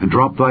 and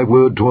drop thy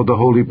word toward the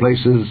holy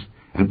places,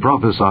 and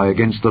prophesy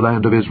against the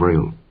land of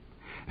Israel.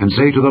 And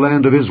say to the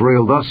land of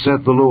Israel, Thus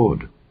saith the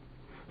Lord,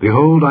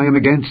 Behold, I am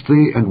against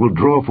thee, and will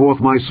draw forth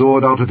my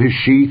sword out of his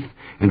sheath,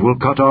 and will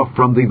cut off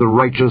from thee the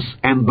righteous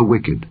and the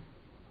wicked.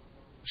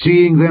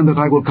 Seeing then that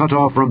I will cut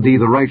off from thee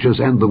the righteous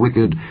and the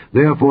wicked,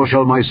 therefore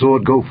shall my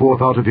sword go forth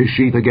out of his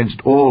sheath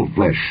against all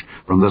flesh,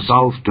 from the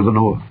south to the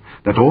north,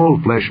 that all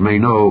flesh may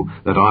know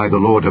that I, the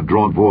Lord, have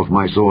drawn forth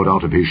my sword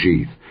out of his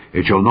sheath.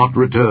 It shall not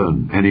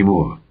return any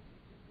more.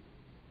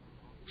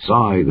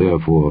 Sigh,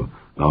 therefore,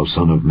 thou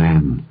son of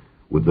man,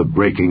 with the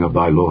breaking of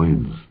thy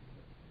loins,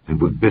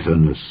 and with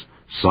bitterness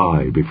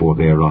sigh before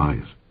their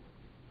eyes.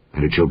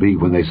 And it shall be,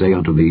 when they say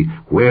unto thee,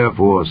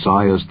 Wherefore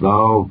sighest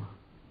thou?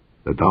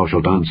 That thou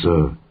shalt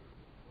answer,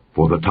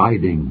 For the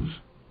tidings,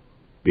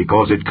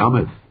 because it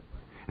cometh,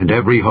 and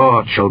every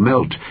heart shall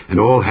melt, and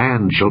all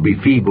hands shall be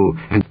feeble,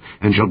 and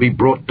shall be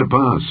brought to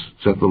pass,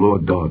 saith the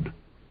Lord God.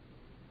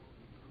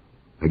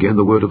 Again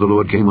the word of the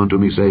Lord came unto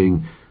me,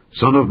 saying,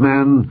 Son of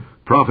man,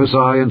 prophesy,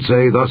 and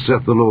say, Thus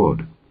saith the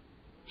Lord.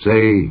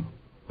 Say,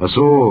 a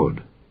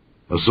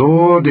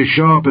sword is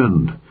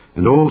sharpened,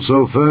 and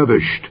also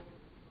furbished.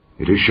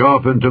 It is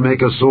sharpened to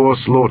make a sore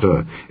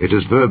slaughter, it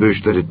is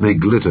furbished that it may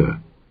glitter.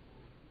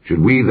 Should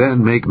we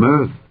then make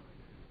mirth?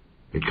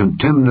 It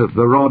contemneth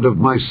the rod of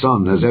my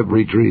son as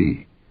every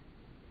tree.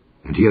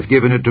 And he hath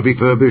given it to be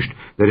furbished,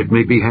 that it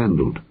may be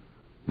handled.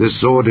 This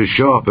sword is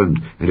sharpened,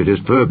 and it is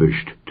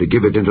furbished, to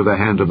give it into the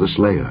hand of the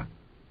slayer.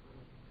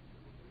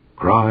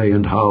 Cry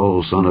and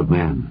howl, Son of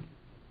man,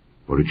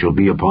 for it shall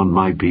be upon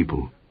my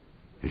people.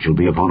 It shall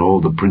be upon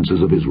all the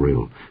princes of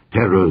Israel.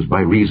 Terrors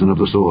by reason of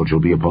the sword shall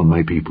be upon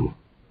my people.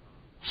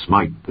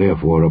 Smite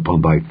therefore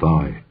upon thy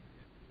thigh,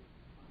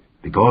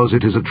 because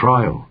it is a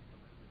trial.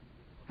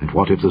 And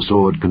what if the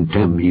sword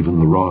contemn even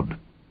the rod?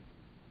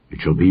 It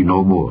shall be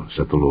no more,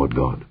 saith the Lord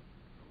God.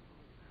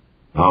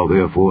 Thou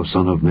therefore,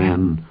 Son of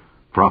man,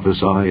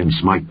 prophesy, and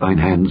smite thine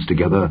hands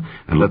together,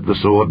 and let the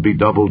sword be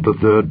doubled the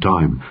third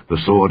time,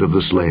 the sword of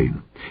the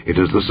slain. It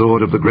is the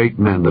sword of the great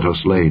men that are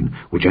slain,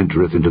 which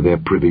entereth into their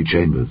privy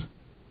chambers.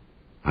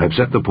 I have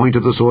set the point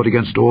of the sword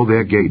against all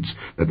their gates,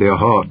 that their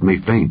heart may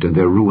faint, and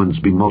their ruins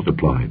be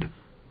multiplied.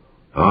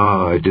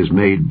 Ah, it is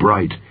made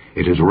bright,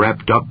 it is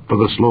wrapped up for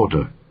the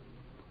slaughter.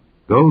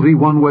 Go thee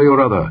one way or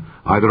other,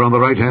 either on the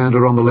right hand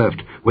or on the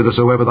left,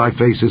 whithersoever thy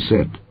face is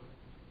set.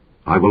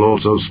 I will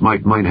also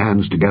smite mine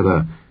hands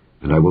together,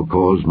 and I will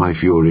cause my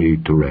fury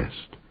to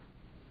rest.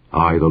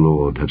 I, the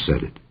Lord, have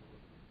said it.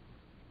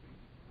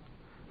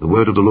 The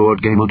word of the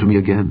Lord came unto me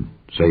again,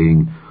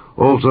 saying,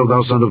 Also,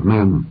 thou son of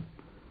man,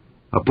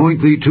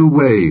 appoint thee 2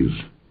 ways,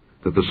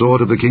 that the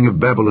sword of the king of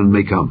Babylon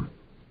may come.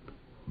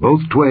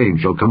 Both twain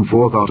shall come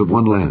forth out of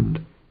one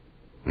land.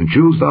 And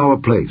choose thou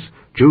a place,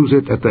 choose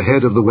it at the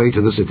head of the way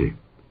to the city.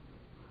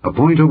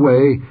 Appoint a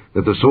way,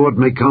 that the sword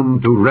may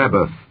come to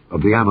Rabbath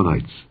of the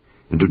Ammonites,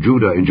 and to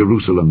Judah and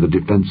Jerusalem the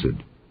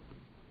defenced.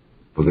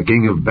 For the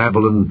king of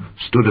Babylon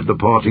stood at the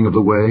parting of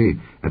the way,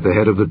 at the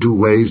head of the 2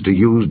 ways, to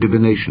use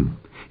divination.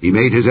 He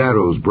made his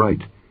arrows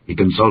bright, he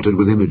consulted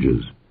with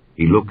images,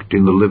 he looked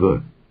in the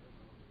liver.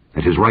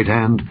 At his right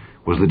hand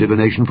was the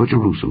divination for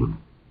Jerusalem,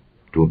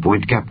 to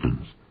appoint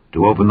captains,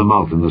 to open the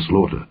mouth in the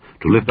slaughter,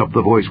 to lift up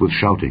the voice with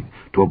shouting,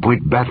 to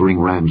appoint battering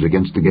rams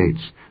against the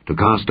gates, to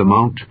cast a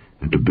mount,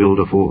 and to build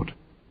a fort.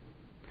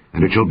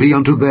 And it shall be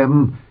unto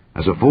them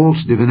as a false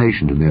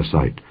divination in their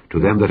sight, to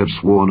them that have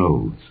sworn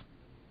oaths.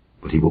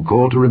 But he will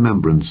call to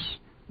remembrance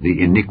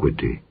the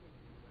iniquity,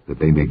 that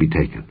they may be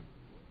taken.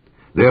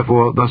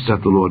 Therefore thus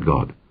saith the Lord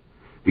God,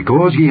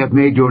 Because ye have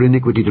made your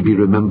iniquity to be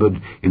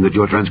remembered, in that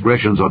your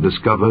transgressions are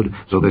discovered,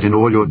 so that in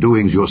all your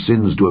doings your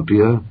sins do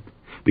appear,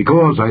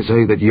 because I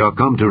say that ye are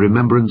come to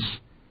remembrance,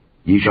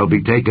 ye shall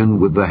be taken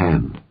with the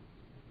hand.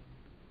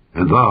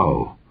 And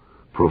thou,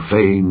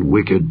 profane,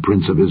 wicked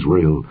prince of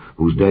Israel,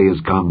 whose day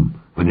is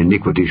come, when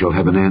iniquity shall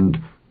have an end,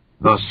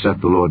 thus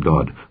saith the Lord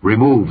God,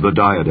 Remove the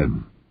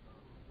diadem,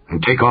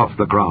 and take off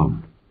the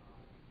crown.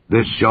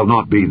 This shall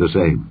not be the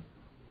same.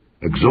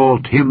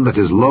 Exalt him that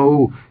is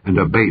low, and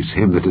abase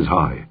him that is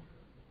high.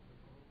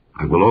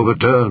 I will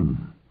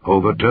overturn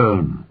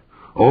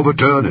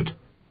it,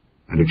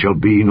 and it shall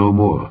be no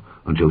more,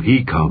 until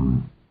he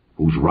come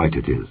whose right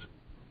it is,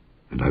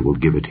 and I will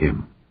give it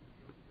him.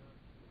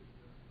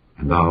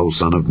 And thou,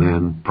 son of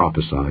man,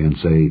 prophesy, and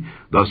say,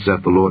 Thus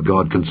saith the Lord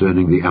God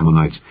concerning the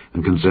Ammonites,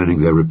 and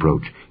concerning their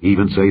reproach.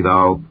 Even say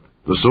thou,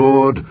 the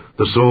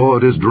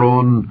sword is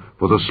drawn,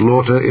 for the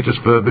slaughter it is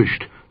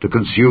furbished, to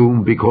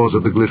consume because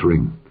of the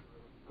glittering.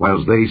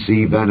 Whilst they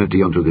see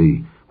vanity unto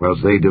thee,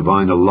 whilst they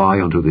divine a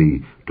lie unto thee,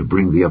 to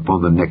bring thee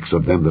upon the necks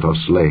of them that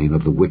are slain,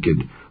 of the wicked,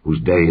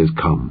 whose day is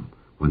come,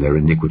 when their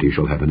iniquity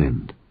shall have an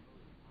end.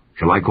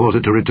 Shall I cause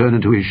it to return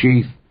into his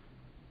sheath?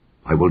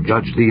 I will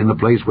judge thee in the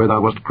place where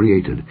thou wast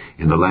created,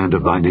 in the land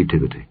of thy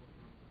nativity.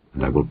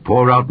 And I will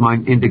pour out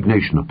mine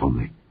indignation upon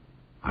thee.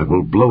 I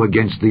will blow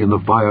against thee in the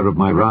fire of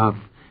my wrath,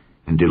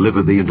 and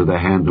deliver thee into the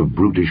hand of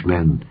brutish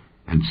men,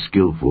 and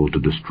skillful to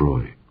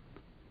destroy.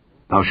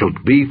 Thou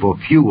shalt be for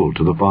fuel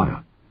to the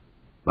fire.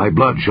 Thy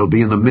blood shall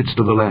be in the midst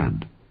of the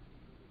land.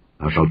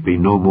 Thou shalt be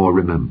no more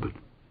remembered.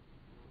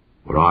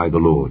 For I, the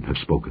Lord, have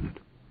spoken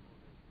it.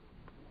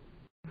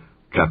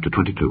 Chapter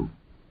 22.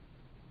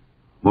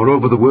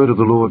 Moreover the word of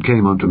the Lord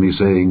came unto me,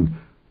 saying,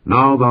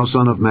 Now, thou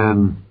son of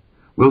man,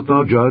 wilt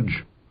thou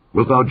judge?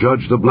 Wilt thou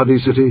judge the bloody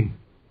city?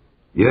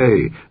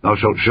 Yea, thou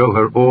shalt show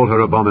her all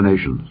her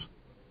abominations.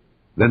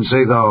 Then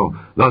say thou,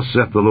 Thus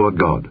saith the Lord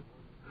God,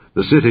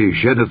 The city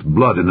sheddeth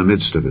blood in the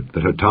midst of it,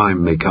 that her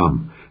time may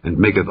come, and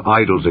maketh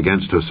idols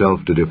against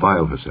herself to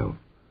defile herself.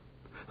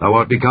 Thou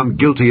art become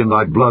guilty in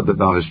thy blood that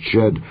thou hast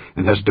shed,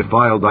 and hast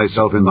defiled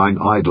thyself in thine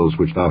idols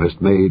which thou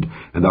hast made,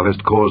 and thou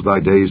hast caused thy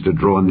days to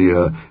draw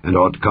near, and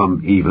art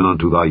come even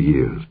unto thy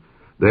years.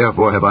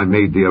 Therefore have I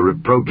made thee a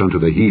reproach unto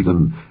the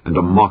heathen, and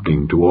a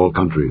mocking to all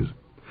countries.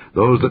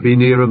 Those that be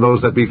near and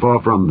those that be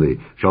far from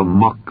thee shall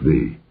mock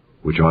thee,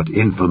 which art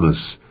infamous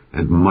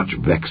and much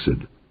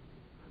vexed.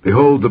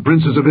 Behold, the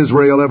princes of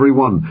Israel every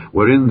one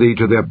were in thee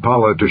to their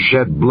power to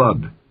shed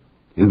blood.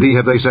 In thee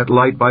have they set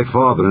light by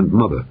father and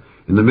mother.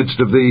 In the midst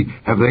of thee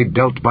have they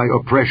dealt by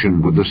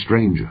oppression with the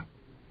stranger.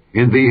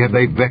 In thee have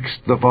they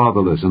vexed the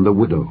fatherless and the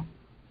widow.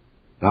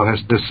 Thou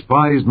hast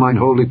despised mine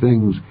holy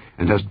things,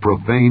 and hast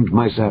profaned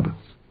my Sabbaths.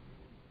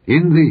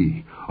 In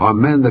thee are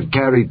men that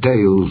carry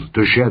tales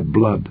to shed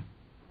blood,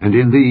 and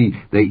in thee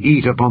they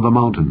eat upon the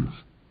mountains.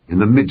 In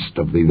the midst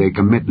of thee they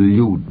commit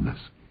lewdness.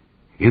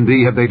 In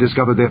thee have they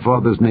discovered their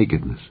father's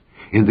nakedness.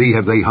 In thee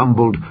have they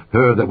humbled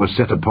her that was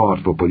set apart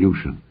for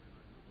pollution.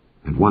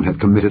 And one hath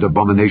committed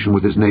abomination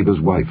with his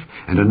neighbour's wife,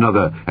 and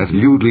another hath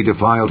lewdly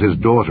defiled his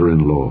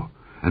daughter-in-law,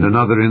 and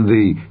another in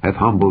thee hath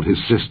humbled his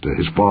sister,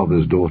 his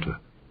father's daughter.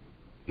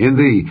 In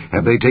thee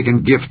have they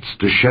taken gifts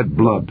to shed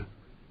blood.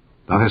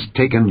 Thou hast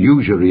taken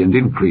usury and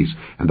increase,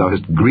 and thou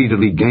hast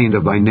greedily gained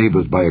of thy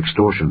neighbours by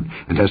extortion,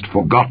 and hast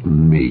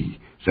forgotten me,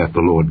 saith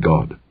the Lord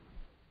God.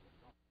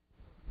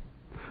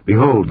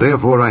 Behold,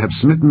 therefore I have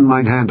smitten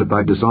mine hand at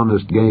thy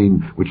dishonest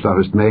gain which thou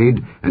hast made,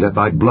 and at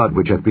thy blood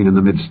which hath been in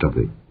the midst of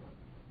thee.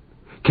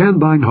 Can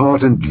thine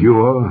heart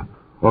endure,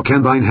 or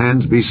can thine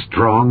hands be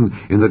strong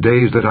in the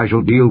days that I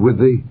shall deal with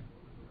thee?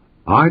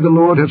 I, the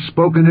Lord, have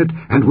spoken it,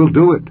 and will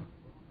do it.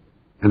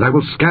 And I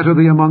will scatter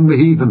thee among the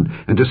heathen,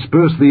 and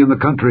disperse thee in the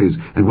countries,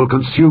 and will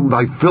consume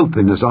thy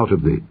filthiness out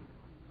of thee.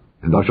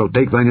 And thou shalt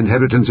take thine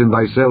inheritance in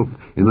thyself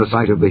in the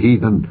sight of the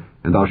heathen,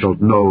 and thou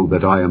shalt know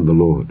that I am the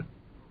Lord.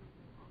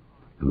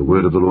 And the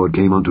word of the Lord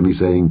came unto me,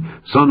 saying,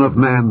 Son of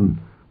man,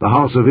 the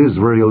house of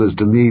Israel is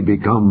to me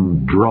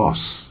become dross.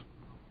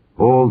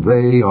 All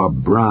they are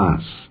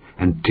brass,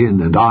 and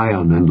tin, and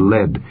iron, and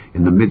lead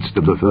in the midst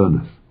of the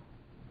furnace.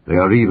 They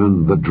are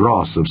even the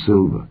dross of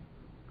silver.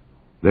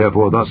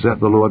 Therefore thus saith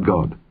the Lord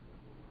God,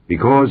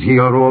 Because ye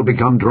are all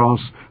become dross,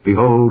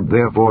 behold,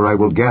 therefore I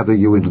will gather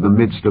you into the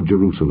midst of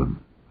Jerusalem.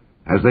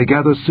 As they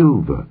gather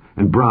silver,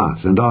 and brass,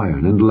 and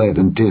iron, and lead,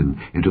 and tin,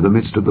 into the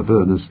midst of the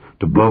furnace,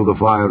 to blow the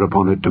fire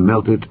upon it, to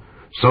melt it,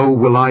 so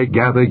will I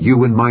gather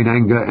you in mine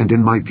anger and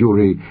in my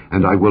fury,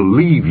 and I will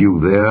leave you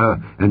there,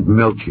 and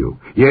melt you.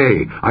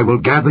 Yea, I will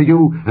gather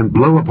you, and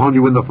blow upon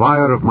you in the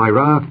fire of my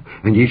wrath,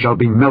 and ye shall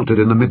be melted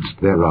in the midst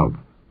thereof.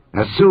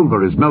 As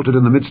silver is melted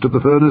in the midst of the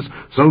furnace,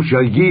 so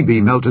shall ye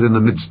be melted in the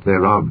midst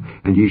thereof,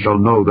 and ye shall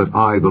know that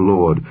I, the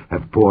Lord,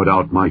 have poured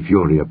out my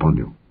fury upon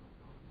you.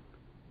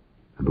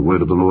 And the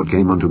word of the Lord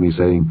came unto me,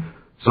 saying,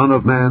 Son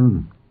of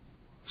man,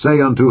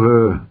 say unto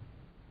her,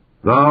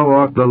 Thou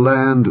art the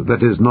land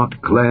that is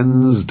not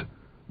cleansed,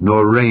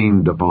 nor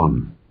rained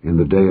upon in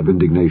the day of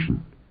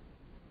indignation.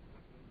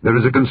 There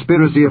is a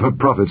conspiracy of her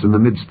prophets in the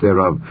midst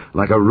thereof,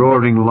 like a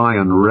roaring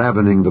lion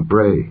ravening the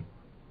prey.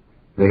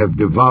 They have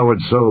devoured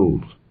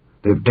souls.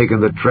 They have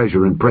taken the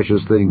treasure and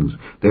precious things.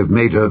 They have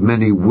made her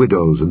many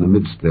widows in the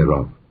midst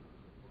thereof.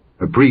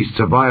 Her priests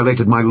have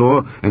violated my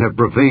law, and have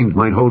profaned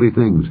mine holy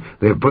things.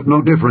 They have put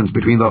no difference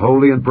between the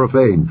holy and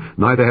profane,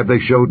 neither have they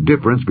showed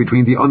difference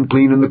between the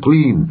unclean and the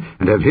clean,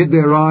 and have hid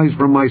their eyes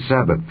from my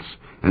Sabbaths,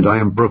 and I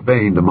am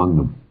profaned among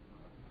them.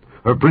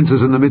 Her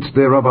princes in the midst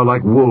thereof are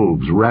like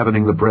wolves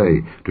ravening the prey,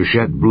 to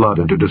shed blood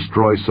and to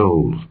destroy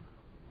souls,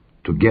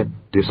 to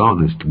get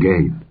dishonest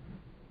gain.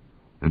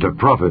 And her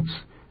prophets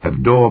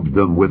have daubed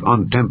them with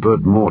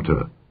untempered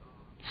mortar,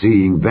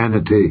 seeing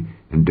vanity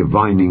and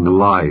divining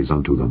lies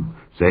unto them,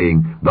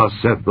 saying, Thus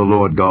saith the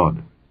Lord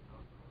God,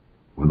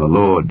 when the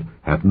Lord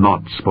hath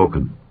not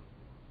spoken.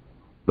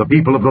 The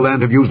people of the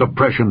land have used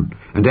oppression,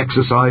 and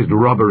exercised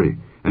robbery,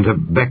 and have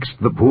vexed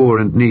the poor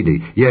and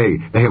needy. Yea,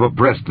 they have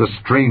oppressed the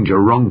stranger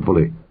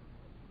wrongfully.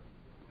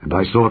 And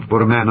I sought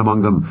for a man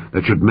among them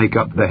that should make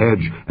up the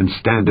hedge, and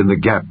stand in the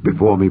gap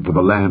before me for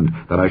the land,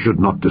 that I should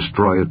not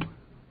destroy it.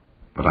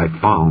 But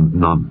I found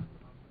none.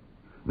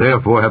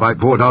 Therefore have I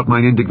poured out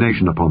mine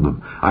indignation upon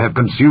them. I have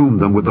consumed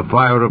them with the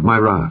fire of my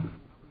wrath.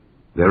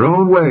 Their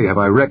own way have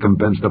I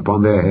recompensed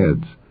upon their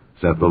heads,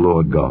 saith the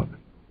Lord God.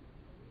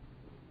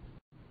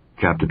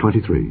 Chapter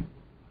 23.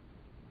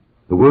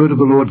 The word of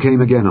the Lord came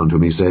again unto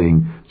me,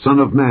 saying, Son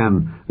of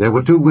man, there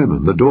were two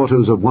women, the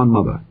daughters of one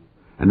mother,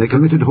 and they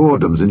committed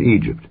whoredoms in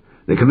Egypt.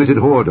 They committed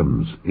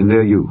whoredoms in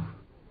their youth.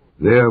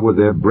 There were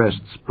their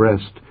breasts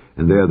pressed,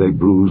 and there they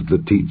bruised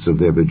the teats of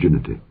their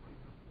virginity.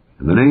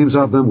 And the names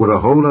of them were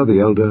Aholah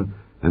the elder,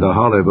 and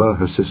Aholibah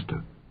her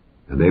sister.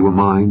 And they were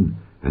mine,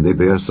 and they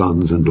bare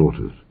sons and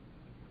daughters.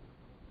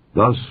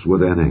 Thus were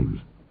their names.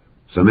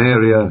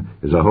 Samaria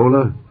is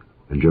Aholah,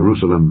 and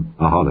Jerusalem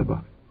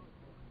Aholibah.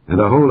 And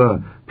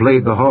Aholah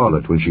played the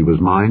harlot when she was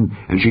mine,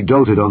 and she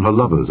doted on her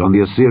lovers, on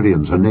the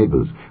Assyrians her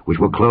neighbours, which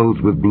were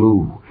clothed with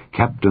blue,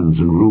 captains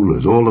and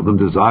rulers, all of them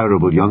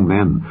desirable young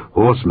men,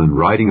 horsemen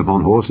riding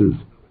upon horses.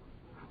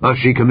 Thus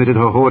she committed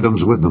her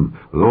whoredoms with them,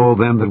 with all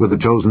them that were the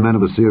chosen men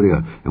of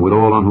Assyria, and with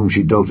all on whom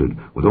she doted.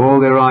 With all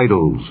their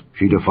idols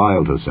she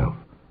defiled herself.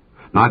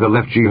 Neither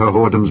left she her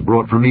whoredoms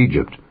brought from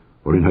Egypt,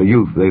 for in her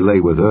youth they lay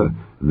with her,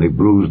 and they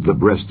bruised the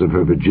breast of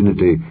her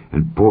virginity,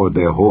 and poured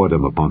their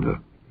whoredom upon her.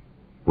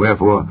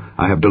 Wherefore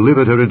I have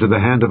delivered her into the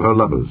hand of her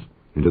lovers,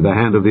 into the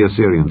hand of the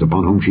Assyrians,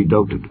 upon whom she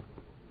doted.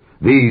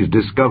 these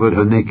discovered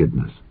her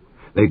nakedness.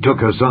 They took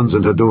her sons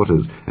and her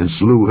daughters, and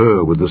slew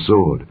her with the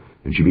sword,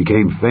 and she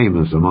became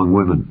famous among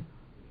women,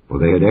 for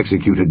they had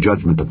executed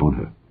judgment upon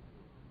her.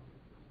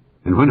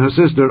 And when her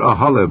sister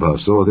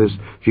Aholibah saw this,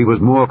 she was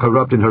more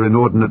corrupt in her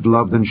inordinate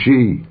love than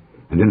she,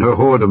 and in her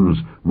whoredoms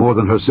more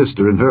than her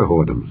sister in her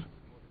whoredoms.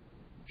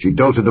 She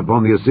doted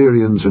upon the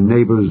Assyrians, her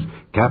neighbors,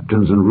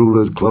 captains and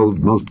rulers clothed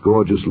most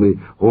gorgeously,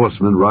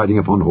 horsemen riding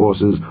upon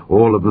horses,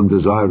 all of them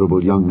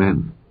desirable young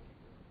men.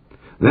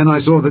 Then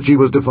I saw that she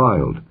was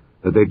defiled,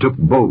 that they took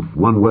both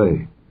one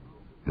way,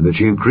 and that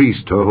she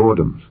increased her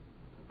whoredoms.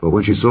 For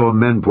when she saw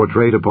men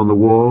portrayed upon the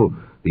wall,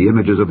 the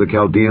images of the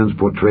Chaldeans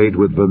portrayed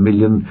with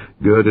vermilion,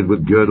 girded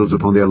with girdles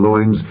upon their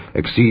loins,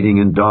 exceeding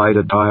in dyed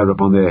attire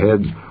upon their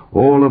heads,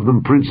 all of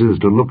them princes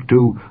to look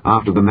to,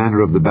 after the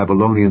manner of the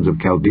Babylonians of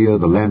Chaldea,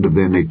 the land of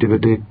their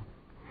nativity.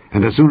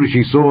 And as soon as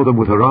she saw them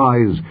with her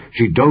eyes,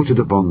 she doted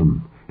upon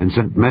them, and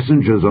sent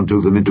messengers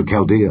unto them into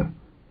Chaldea.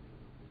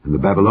 And the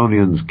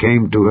Babylonians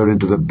came to her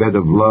into the bed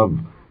of love,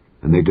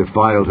 and they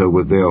defiled her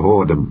with their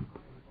whoredom,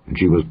 and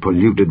she was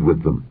polluted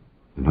with them,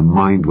 and her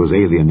mind was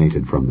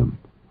alienated from them.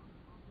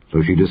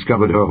 So she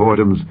discovered her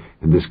whoredoms,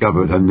 and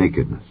discovered her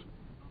nakedness.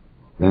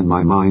 Then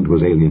my mind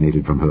was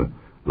alienated from her,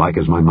 like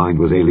as my mind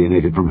was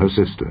alienated from her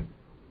sister.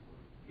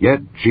 Yet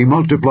she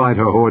multiplied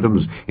her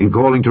whoredoms, in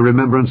calling to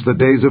remembrance the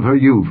days of her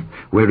youth,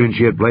 wherein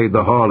she had played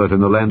the harlot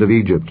in the land of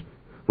Egypt.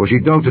 For she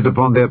doted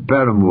upon their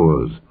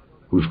paramours,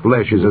 whose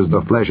flesh is as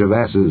the flesh of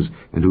asses,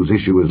 and whose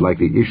issue is like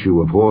the issue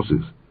of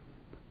horses.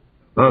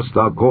 Thus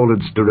thou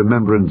calledst to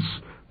remembrance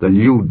the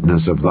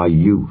lewdness of thy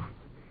youth,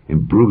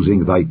 in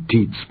bruising thy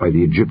teats by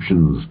the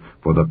Egyptians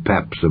for the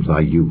paps of thy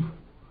youth.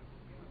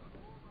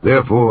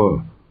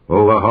 Therefore, O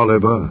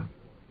Aholibah,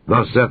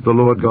 thus saith the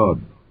Lord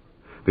God,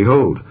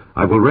 Behold,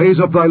 I will raise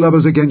up thy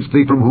lovers against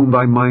thee from whom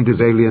thy mind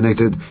is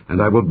alienated,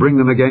 and I will bring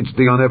them against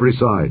thee on every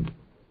side,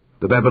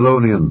 the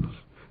Babylonians,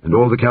 and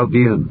all the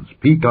Chaldeans,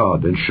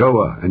 Pekod, and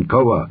Shoah, and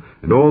Koah,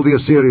 and all the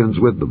Assyrians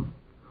with them,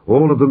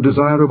 all of them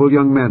desirable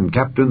young men,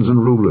 captains and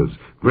rulers,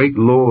 great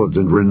lords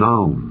and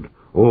renowned,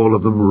 all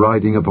of them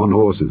riding upon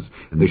horses,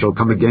 and they shall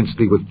come against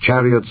thee with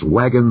chariots,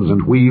 wagons,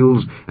 and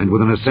wheels, and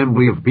with an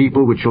assembly of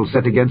people which shall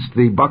set against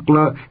thee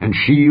buckler, and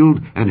shield,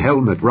 and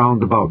helmet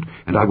round about,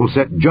 and I will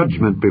set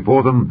judgment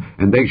before them,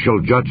 and they shall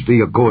judge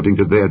thee according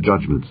to their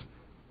judgments.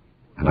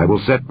 And I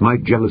will set my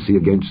jealousy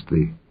against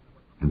thee,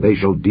 and they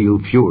shall deal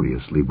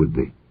furiously with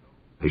thee.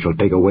 They shall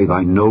take away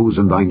thy nose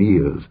and thine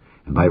ears,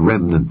 and thy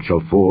remnant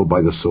shall fall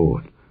by the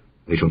sword.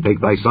 They shall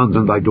take thy sons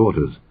and thy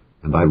daughters,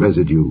 and thy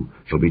residue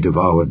shall be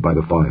devoured by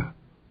the fire.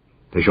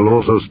 They shall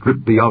also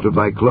strip thee out of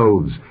thy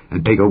clothes,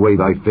 and take away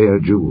thy fair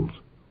jewels.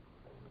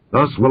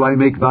 Thus will I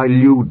make thy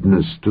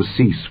lewdness to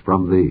cease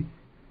from thee,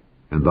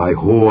 and thy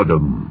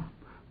whoredom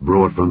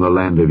brought from the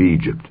land of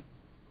Egypt,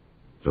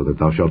 so that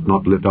thou shalt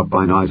not lift up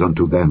thine eyes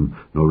unto them,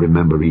 nor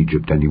remember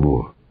Egypt any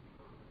more.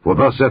 For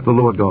thus saith the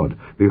Lord God,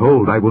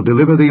 Behold, I will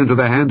deliver thee into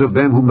the hand of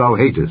them whom thou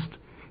hatest,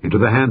 into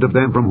the hand of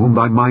them from whom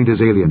thy mind is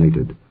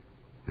alienated.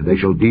 And they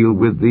shall deal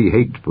with thee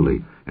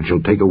hatefully, and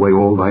shall take away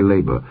all thy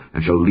labor,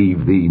 and shall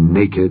leave thee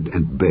naked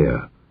and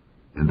bare.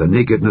 And the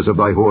nakedness of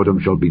thy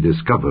whoredom shall be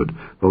discovered,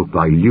 both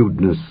thy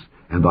lewdness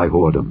and thy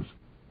whoredoms.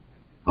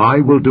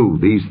 I will do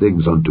these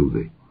things unto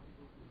thee,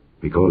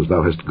 because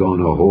thou hast gone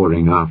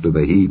a-whoring after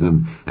the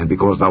heathen, and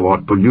because thou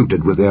art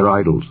polluted with their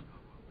idols.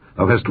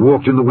 Thou hast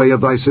walked in the way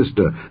of thy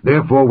sister,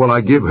 therefore will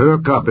I give her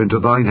cup into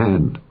thine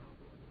hand.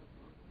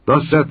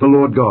 Thus saith the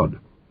Lord God,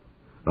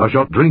 Thou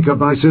shalt drink of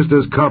thy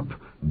sister's cup,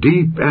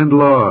 deep and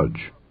large.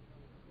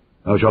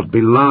 Thou shalt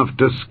be laughed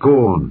to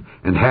scorn,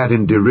 and had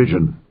in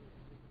derision.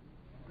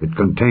 It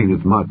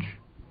containeth much.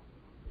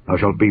 Thou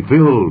shalt be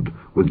filled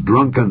with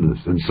drunkenness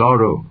and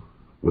sorrow,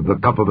 with the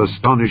cup of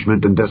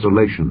astonishment and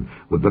desolation,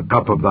 with the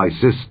cup of thy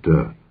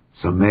sister,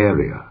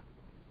 Samaria.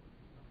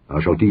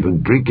 Thou shalt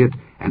even drink it,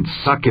 and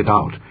suck it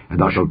out, and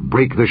thou shalt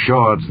break the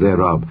shards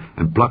thereof,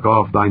 and pluck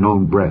off thine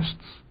own breasts.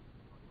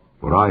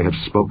 For I have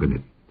spoken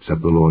it,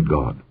 saith the Lord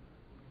God.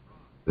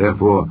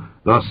 Therefore,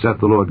 thus saith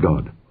the Lord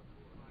God,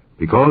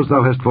 Because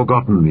thou hast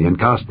forgotten me, and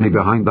cast me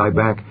behind thy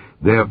back,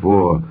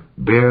 therefore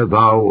bear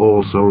thou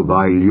also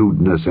thy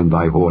lewdness and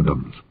thy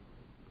whoredoms.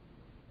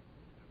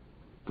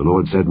 The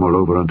Lord said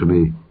moreover unto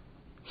me,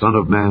 Son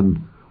of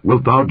man,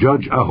 wilt thou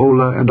judge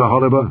Aholah and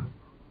Aholibah?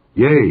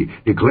 Yea,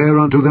 declare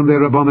unto them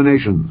their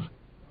abominations,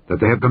 that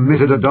they have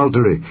committed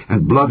adultery,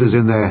 and blood is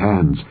in their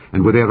hands,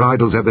 and with their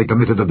idols have they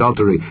committed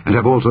adultery, and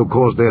have also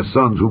caused their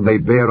sons, whom they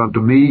bear unto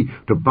me,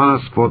 to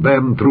pass for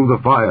them through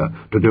the fire,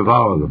 to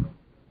devour them.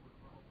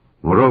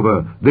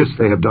 Moreover, this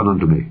they have done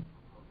unto me.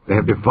 They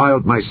have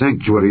defiled my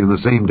sanctuary in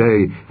the same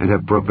day, and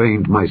have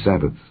profaned my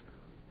Sabbaths.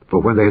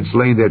 For when they had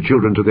slain their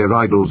children to their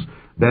idols,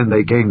 then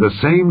they came the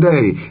same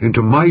day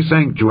into my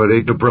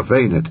sanctuary to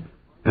profane it.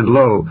 And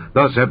lo,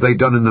 thus have they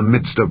done in the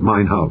midst of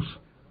mine house.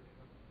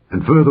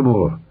 And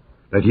furthermore,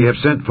 that ye have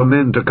sent for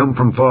men to come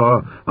from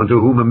far, unto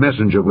whom a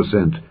messenger was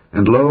sent,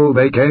 and lo,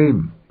 they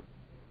came,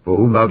 for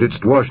whom thou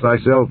didst wash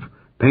thyself,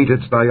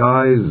 paintedst thy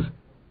eyes,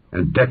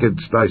 and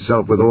deckedst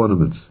thyself with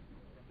ornaments.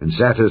 and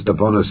sattest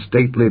upon a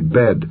stately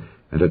bed,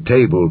 and a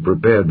table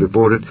prepared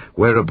before it,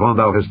 whereupon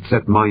thou hast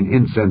set mine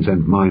incense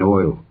and mine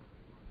oil.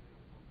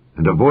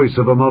 And a voice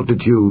of a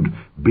multitude,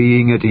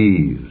 being at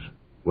ease,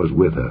 was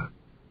with her.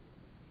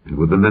 And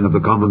with the men of the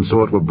common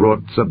sort were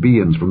brought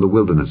Sabaeans from the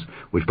wilderness,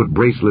 which put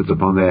bracelets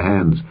upon their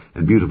hands,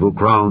 and beautiful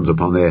crowns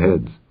upon their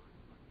heads.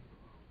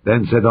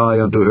 Then said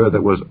I unto her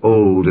that was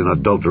old in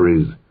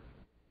adulteries,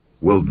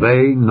 Will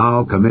they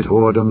now commit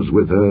whoredoms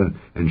with her,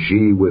 and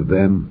she with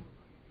them?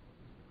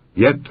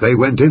 Yet they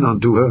went in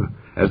unto her,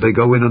 as they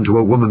go in unto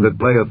a woman that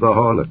playeth the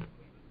harlot.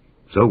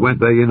 So went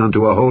they in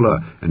unto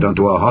Aholah, and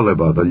unto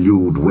Aholibah, the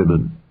lewd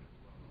women.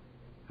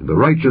 And the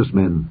righteous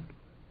men,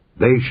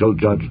 they shall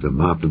judge them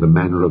after the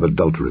manner of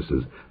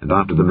adulteresses, and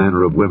after the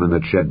manner of women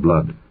that shed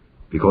blood,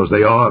 because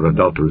they are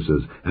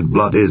adulteresses, and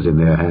blood is in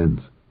their hands.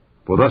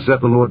 For thus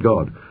saith the Lord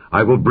God,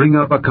 I will bring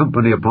up a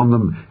company upon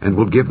them, and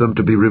will give them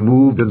to be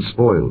removed and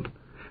spoiled.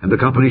 And the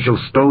company shall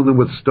stone them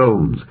with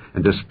stones,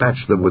 and dispatch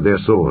them with their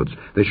swords.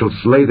 They shall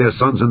slay their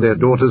sons and their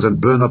daughters,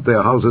 and burn up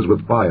their houses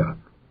with fire.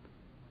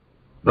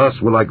 Thus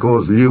will I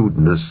cause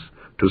lewdness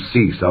to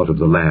cease out of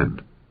the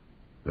land,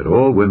 that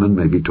all women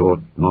may be taught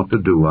not to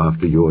do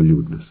after your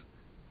lewdness.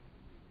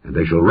 And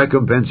they shall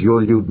recompense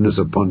your lewdness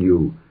upon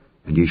you,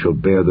 and ye shall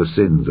bear the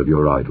sins of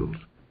your idols.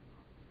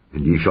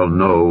 And ye shall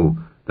know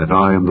that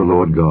I am the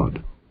Lord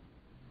God.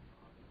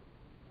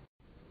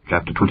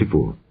 Chapter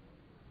 24.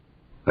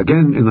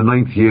 Again in the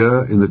 9th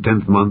year, in the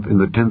 10th month, in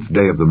the 10th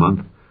day of the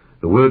month,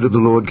 the word of the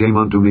Lord came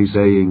unto me,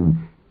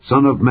 saying,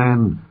 Son of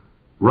man,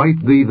 write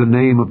thee the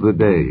name of the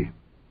day,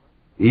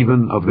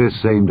 even of this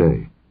same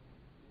day.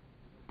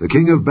 The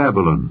king of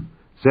Babylon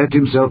set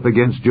himself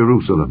against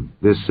Jerusalem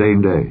this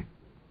same day.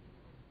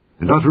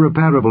 And utter a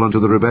parable unto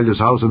the rebellious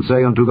house, and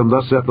say unto them,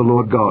 Thus saith the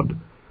Lord God,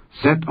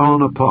 Set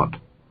on a pot,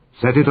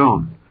 set it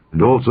on,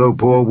 and also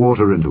pour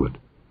water into it.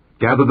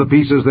 Gather the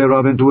pieces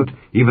thereof into it,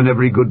 even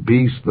every good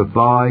piece, the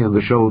thigh and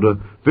the shoulder,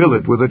 fill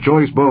it with the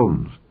choice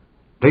bones.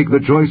 Take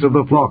the choice of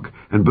the flock,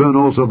 and burn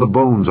also the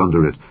bones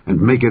under it,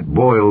 and make it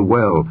boil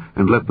well,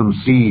 and let them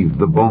seethe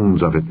the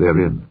bones of it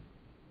therein.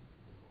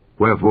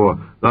 Wherefore,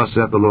 thus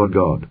saith the Lord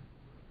God,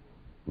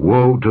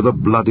 Woe to the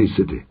bloody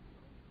city,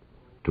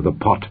 to the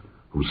pot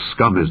whose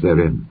scum is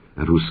therein,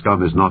 and whose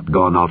scum is not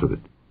gone out of it.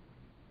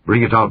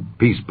 Bring it out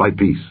piece by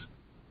piece.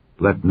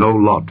 Let no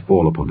lot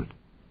fall upon it.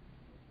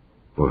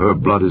 For her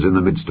blood is in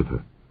the midst of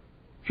her.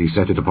 She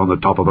set it upon the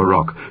top of a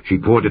rock. She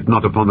poured it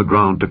not upon the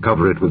ground to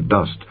cover it with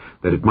dust,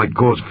 that it might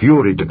cause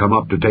fury to come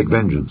up to take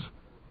vengeance.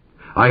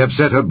 I have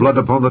set her blood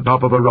upon the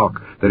top of a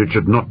rock, that it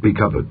should not be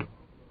covered.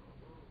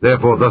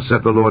 Therefore thus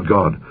saith the Lord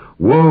God,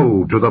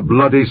 Woe to the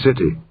bloody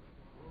city!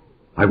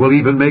 I will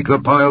even make the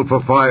pile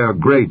for fire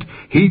great,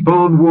 heap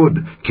on wood,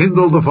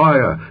 kindle the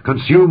fire,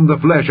 consume the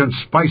flesh, and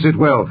spice it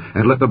well,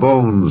 and let the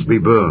bones be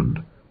burned.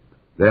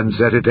 Then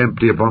set it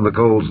empty upon the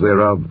coals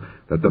thereof,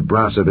 that the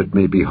brass of it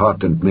may be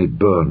hot and may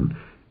burn,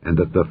 and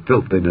that the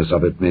filthiness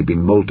of it may be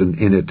molten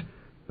in it,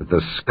 that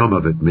the scum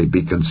of it may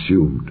be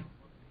consumed.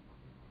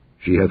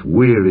 She hath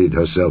wearied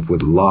herself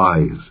with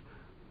lies,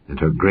 and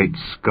her great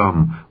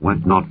scum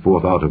went not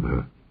forth out of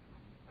her.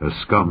 Her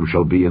scum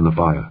shall be in the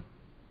fire.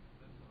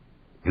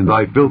 In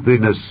thy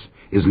filthiness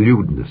is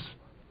lewdness.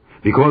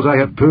 Because I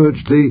have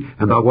purged thee,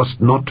 and thou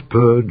wast not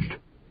purged,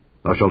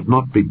 thou shalt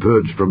not be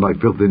purged from thy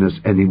filthiness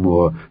any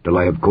more, till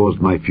I have caused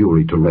my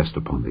fury to rest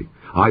upon thee.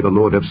 I, the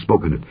Lord, have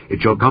spoken it.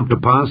 It shall come to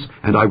pass,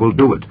 and I will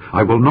do it.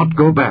 I will not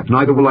go back,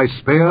 neither will I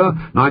spare,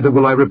 neither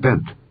will I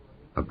repent.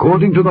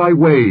 According to thy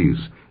ways,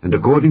 and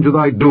according to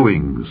thy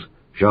doings,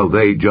 shall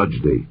they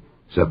judge thee,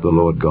 saith the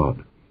Lord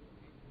God.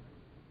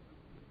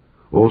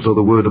 Also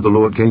the word of the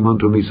Lord came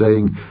unto me,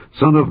 saying,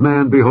 Son of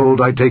man, behold,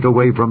 I take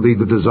away from thee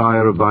the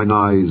desire of thine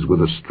eyes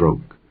with a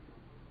stroke.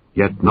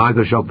 Yet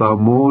neither shalt thou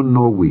mourn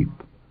nor weep,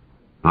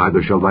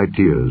 neither shall thy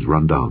tears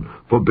run down.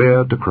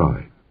 Forbear to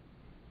cry.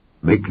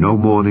 Make no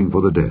mourning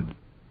for the dead.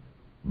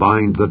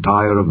 Bind the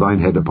tire of thine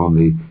head upon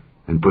thee,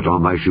 and put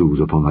on thy shoes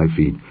upon thy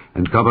feet,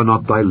 and cover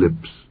not thy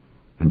lips,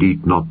 and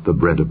eat not the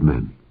bread of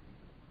men.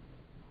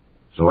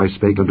 So I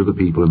spake unto the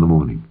people in the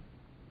morning.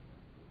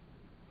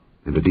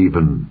 And at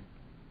even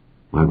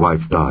my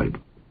wife died,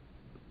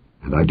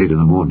 and I did in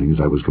the morning as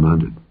I was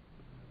commanded.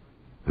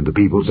 And the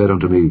people said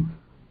unto me,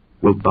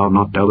 Wilt thou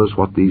not tell us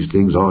what these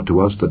things are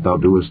to us, that thou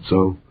doest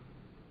so?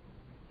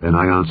 Then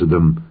I answered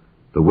them,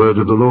 The word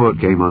of the Lord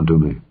came unto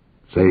me,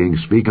 saying,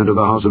 Speak unto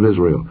the house of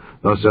Israel,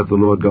 Thus saith the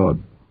Lord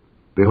God,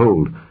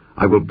 Behold,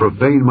 I will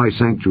profane my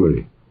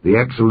sanctuary, the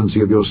excellency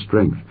of your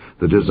strength,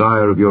 the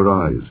desire of your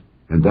eyes,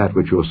 and that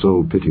which your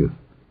soul pitieth.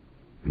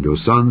 And your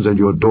sons and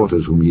your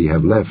daughters whom ye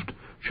have left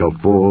shall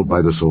fall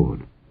by the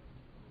sword.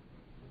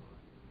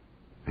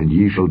 And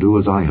ye shall do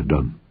as I have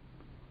done.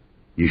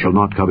 Ye shall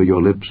not cover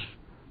your lips,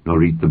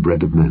 nor eat the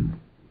bread of men.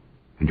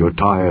 And your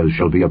tires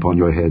shall be upon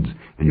your heads,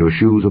 and your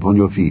shoes upon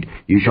your feet.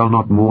 Ye shall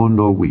not mourn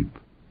nor weep,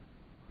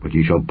 but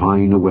ye shall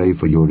pine away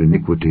for your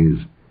iniquities,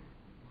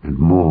 and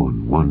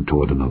mourn one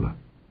toward another.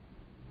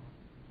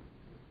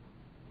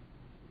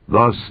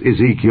 Thus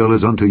Ezekiel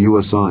is unto you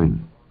a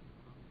sign.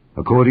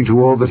 According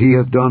to all that he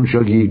hath done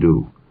shall ye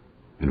do,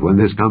 And when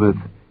this cometh,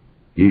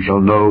 ye shall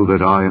know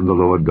that I am the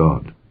Lord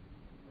God.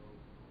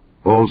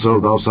 Also,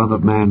 thou son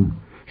of man,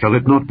 shall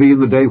it not be in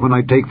the day when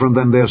I take from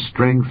them their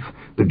strength,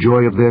 the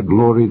joy of their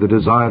glory, the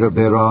desire of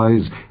their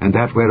eyes, and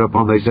that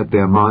whereupon they set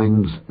their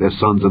minds, their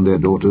sons and their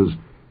daughters,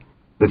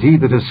 that he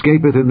that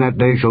escapeth in that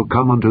day shall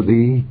come unto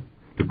thee,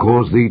 to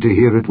cause thee to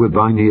hear it with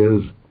thine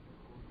ears?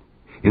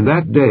 In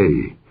that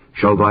day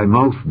shall thy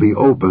mouth be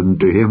opened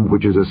to him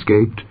which is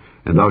escaped,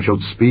 and thou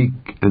shalt speak,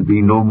 and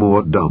be no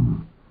more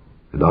dumb.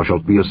 And thou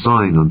shalt be a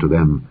sign unto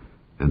them,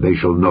 and they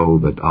shall know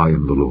that I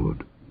am the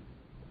Lord.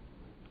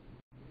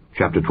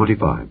 Chapter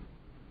 25.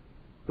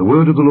 The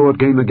word of the Lord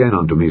came again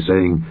unto me,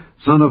 saying,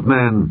 Son of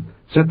man,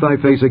 set thy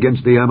face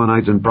against the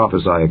Ammonites, and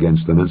prophesy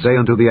against them, and say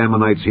unto the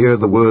Ammonites, Hear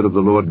the word of the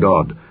Lord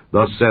God.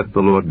 Thus saith the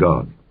Lord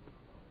God.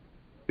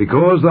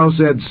 Because thou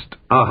saidst,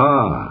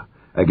 Aha,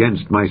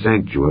 against my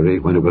sanctuary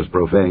when it was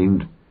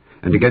profaned,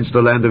 and against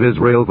the land of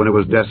Israel when it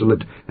was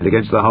desolate, and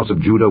against the house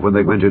of Judah when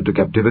they went into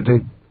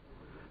captivity,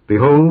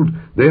 behold,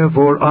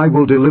 therefore I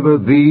will deliver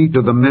thee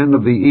to the men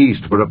of the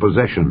east for a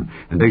possession,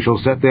 and they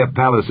shall set their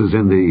palaces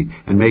in thee,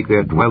 and make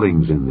their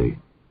dwellings in thee.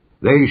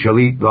 They shall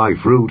eat thy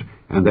fruit,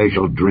 and they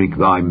shall drink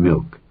thy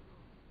milk.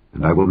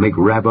 And I will make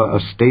Rabbah a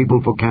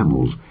stable for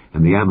camels,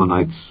 and the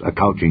Ammonites a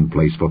couching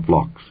place for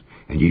flocks,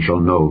 and ye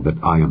shall know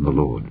that I am the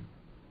Lord.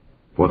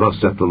 For thus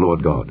saith the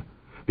Lord God,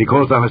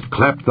 Because thou hast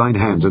clapped thine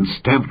hands, and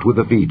stamped with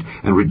the feet,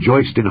 and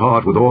rejoiced in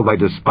heart with all thy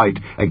despite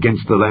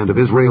against the land of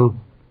Israel,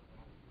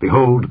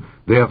 behold,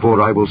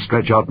 therefore I will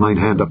stretch out mine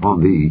hand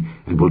upon thee,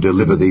 and will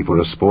deliver thee for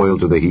a spoil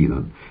to the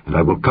heathen. And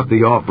I will cut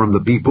thee off from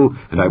the people,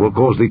 and I will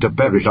cause thee to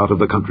perish out of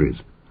the countries.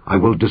 I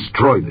will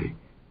destroy thee,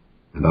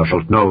 and thou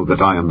shalt know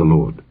that I am the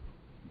Lord.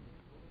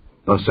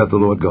 Thus saith the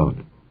Lord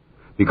God,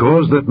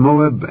 Because that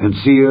Moab and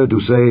Seir do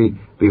say,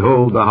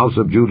 Behold, the house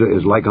of Judah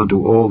is like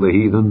unto all the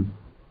heathen,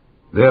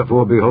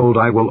 therefore, behold,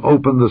 I will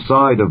open the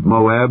side of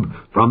Moab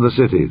from the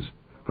cities,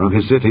 from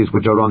his cities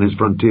which are on his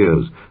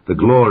frontiers, the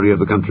glory of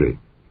the country,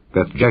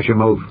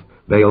 Beth-Jeshimoth,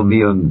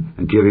 Baal-meon,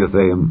 and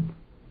Kiriathaim,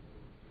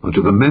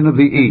 unto the men of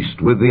the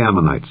east with the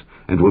Ammonites,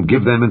 and will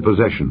give them in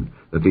possession,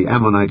 that the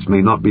Ammonites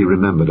may not be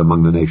remembered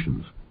among the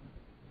nations.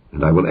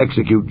 And I will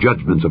execute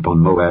judgments upon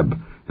Moab,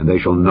 and they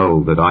shall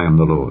know that I am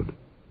the Lord.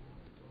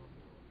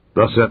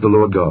 Thus saith the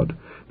Lord God,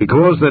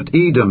 Because that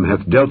Edom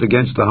hath dealt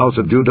against the house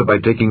of Judah by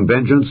taking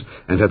vengeance,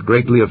 and hath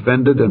greatly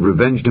offended, and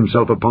revenged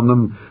himself upon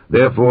them,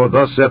 therefore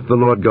thus saith the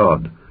Lord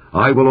God,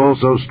 I will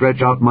also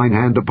stretch out mine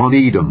hand upon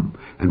Edom,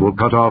 and will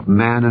cut off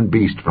man and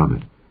beast from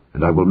it,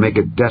 and I will make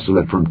it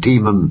desolate from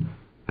Teman,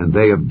 and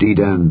they of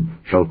Dedan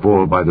shall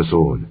fall by the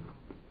sword.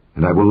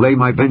 And I will lay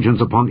my vengeance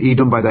upon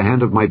Edom by the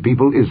hand of my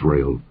people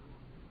Israel.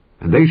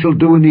 And they shall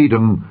do in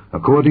Edom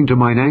according to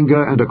mine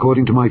anger and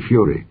according to my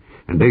fury,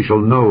 and they shall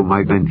know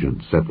my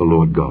vengeance, saith the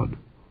Lord God.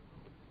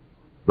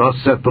 Thus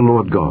saith the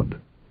Lord God,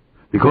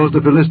 Because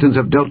the Philistines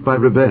have dealt by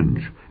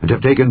revenge, and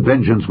have taken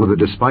vengeance with a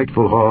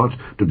despiteful heart,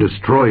 to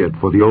destroy it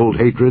for the old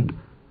hatred,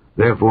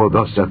 therefore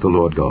thus saith the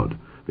Lord God,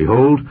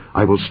 Behold,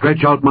 I will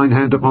stretch out mine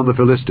hand upon the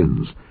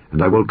Philistines,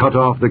 and I will cut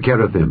off the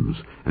Cherethims,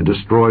 and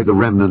destroy the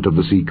remnant of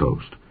the sea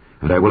coast.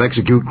 And I will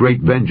execute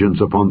great vengeance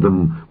upon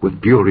them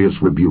with furious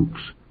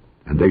rebukes.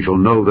 And they shall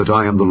know that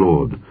I am the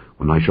Lord,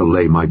 when I shall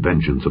lay my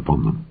vengeance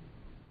upon them.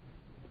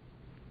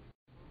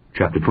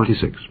 Chapter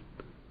 26.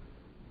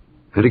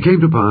 And it came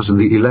to pass in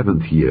the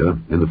 11th year,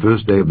 in the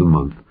first day of the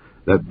month,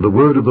 that the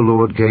word of the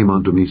Lord came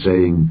unto me,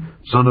 saying,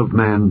 Son of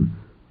man,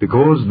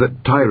 because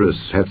that Tyrus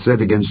hath said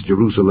against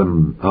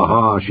Jerusalem,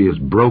 Aha, she is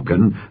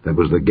broken, that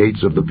was the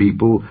gates of the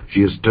people,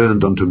 she is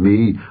turned unto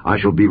me, I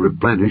shall be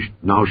replenished,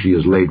 now she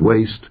is laid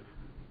waste.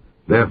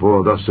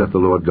 Therefore thus saith the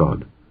Lord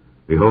God,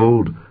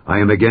 Behold, I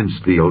am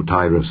against thee, O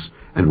Tyrus,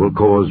 and will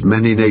cause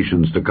many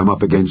nations to come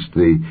up against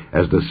thee,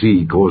 as the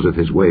sea causeth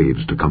his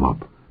waves to come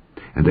up.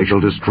 And they shall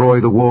destroy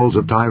the walls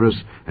of Tyrus,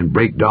 and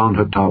break down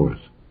her towers.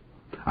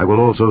 I will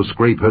also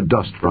scrape her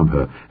dust from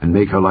her, and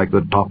make her like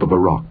the top of a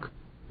rock.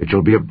 It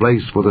shall be a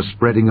place for the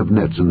spreading of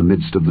nets in the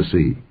midst of the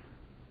sea.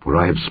 For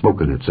I have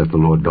spoken it, saith the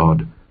Lord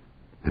God,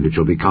 and it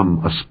shall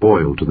become a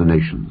spoil to the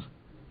nations.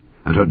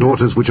 And her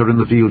daughters which are in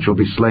the field shall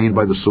be slain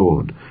by the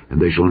sword,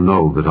 and they shall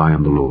know that I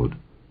am the Lord.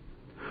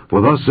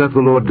 For thus saith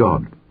the Lord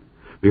God,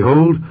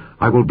 Behold,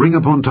 I will bring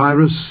upon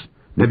Tyrus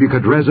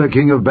Nebuchadrezzar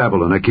king of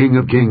Babylon, a king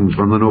of kings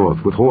from the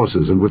north, with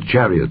horses and with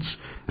chariots,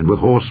 and with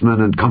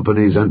horsemen and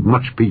companies and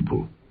much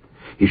people.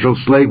 He shall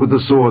slay with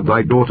the sword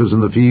thy daughters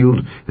in the field,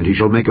 and he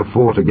shall make a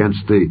fort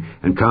against thee,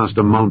 and cast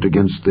a mount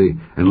against thee,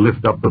 and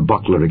lift up the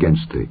buckler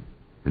against thee.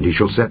 And he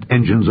shall set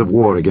engines of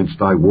war against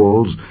thy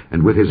walls,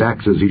 and with his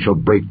axes he shall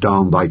break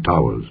down thy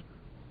towers.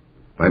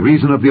 By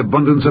reason of the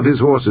abundance of his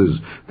horses,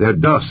 their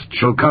dust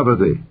shall cover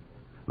thee.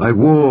 Thy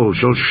wall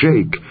shall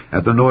shake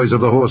at the noise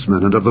of the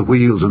horsemen, and of the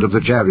wheels, and of the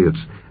chariots,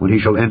 when he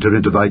shall enter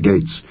into thy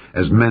gates,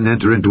 as men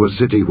enter into a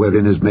city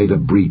wherein is made a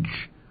breach.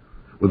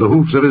 With the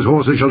hoofs of his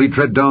horses shall he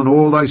tread down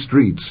all thy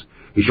streets.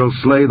 He shall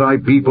slay thy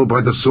people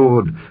by the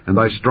sword, and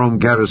thy strong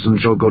garrison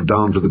shall go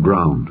down to the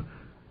ground.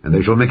 And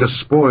they shall make a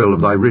spoil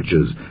of thy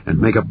riches, and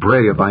make a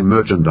prey of thy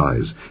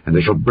merchandise, and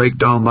they shall break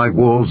down thy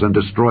walls, and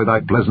destroy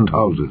thy pleasant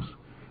houses.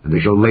 And they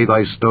shall lay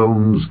thy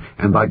stones,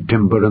 and thy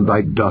timber, and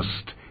thy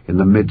dust in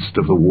the midst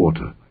of the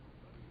water.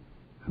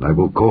 And I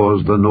will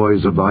cause the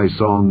noise of thy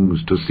songs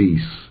to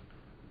cease,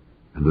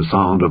 and the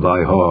sound of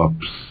thy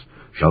harps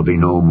shall be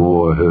no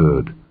more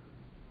heard.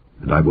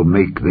 And I will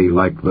make thee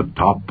like the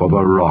top of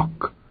a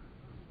rock.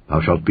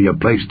 Thou shalt be a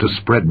place to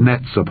spread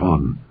nets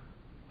upon.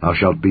 Thou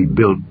shalt be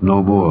built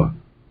no more.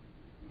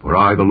 For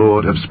I, the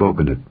Lord, have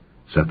spoken it,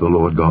 saith the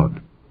Lord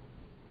God.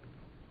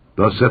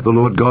 Thus saith the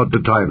Lord God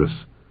to Tyrus,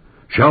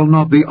 Shall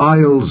not the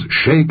isles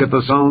shake at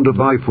the sound of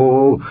thy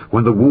fall,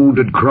 when the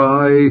wounded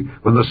cry,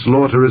 when the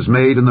slaughter is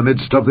made in the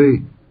midst of thee?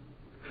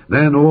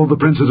 Then all the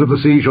princes of the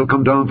sea shall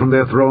come down from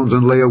their thrones,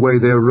 and lay away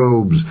their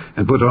robes,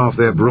 and put off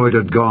their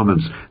broidered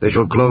garments. They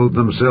shall clothe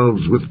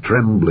themselves with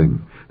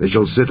trembling. They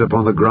shall sit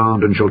upon the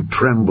ground, and shall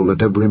tremble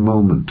at every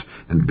moment,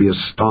 and be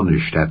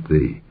astonished at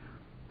thee.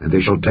 And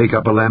they shall take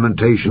up a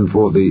lamentation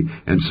for thee,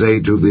 and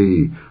say to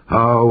thee,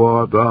 How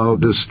art thou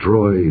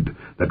destroyed,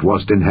 that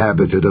wast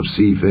inhabited of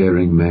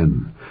seafaring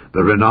men,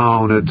 the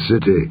renowned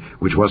city,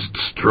 which wast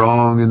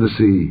strong in the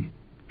sea,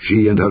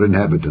 she and her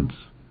inhabitants,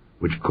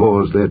 which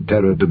caused their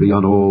terror to be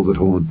on all that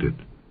haunted.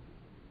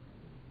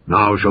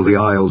 Now shall the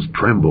isles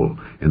tremble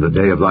in the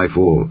day of thy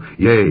fall.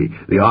 Yea,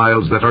 the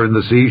isles that are in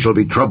the sea shall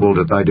be troubled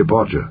at thy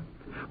departure.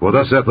 For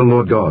thus saith the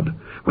Lord God,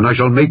 When I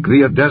shall make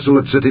thee a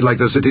desolate city like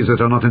the cities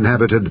that are not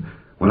inhabited,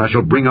 when I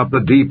shall bring up the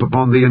deep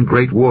upon thee, and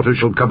great waters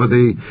shall cover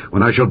thee,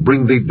 when I shall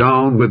bring thee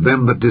down with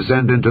them that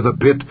descend into the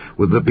pit,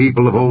 with the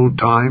people of old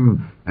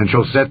time, and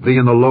shall set thee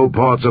in the low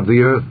parts of the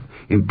earth,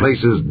 in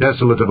places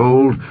desolate of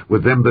old,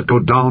 with them that go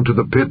down to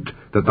the pit,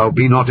 that thou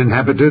be not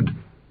inhabited,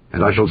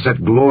 and I shall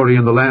set glory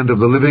in the land of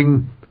the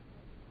living,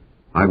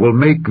 I will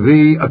make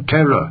thee a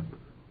terror,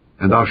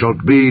 and thou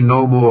shalt be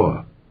no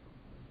more.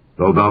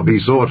 Though thou be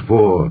sought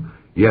for,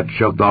 yet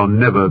shalt thou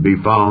never be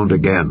found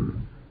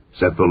again,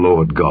 saith the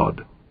Lord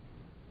God.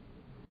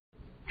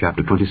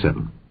 Chapter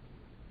 27.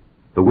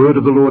 The word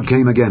of the Lord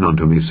came again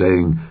unto me,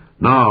 saying,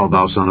 Now,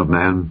 thou son of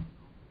man,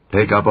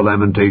 take up a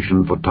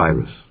lamentation for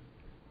Tyrus,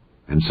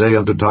 and say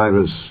unto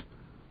Tyrus,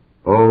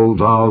 O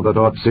thou that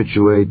art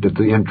situate at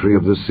the entry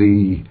of the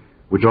sea,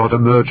 which art a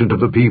merchant of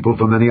the people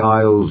for many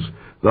isles,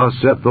 thus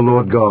saith the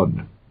Lord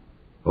God,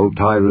 O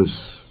Tyrus,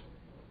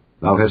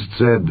 thou hast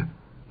said,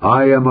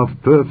 I am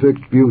of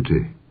perfect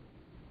beauty.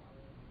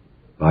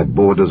 Thy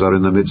borders are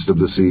in the midst of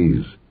the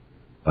seas.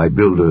 Thy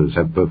builders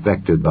have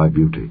perfected thy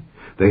beauty.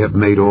 They have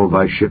made all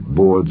thy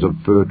shipboards of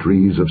fir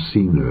trees of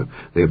Senir.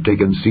 They have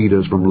taken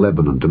cedars from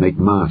Lebanon to make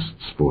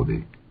masts for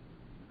thee.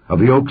 Of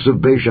the oaks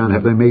of Bashan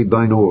have they made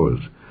thine oars.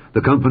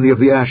 The company of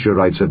the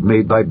Asherites have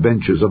made thy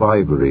benches of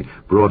ivory,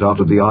 brought out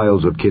of the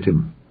isles of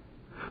Kittim.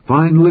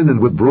 Fine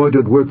linen with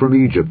broidered work from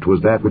Egypt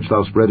was that which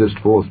thou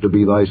spreadest forth to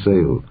be thy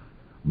sail.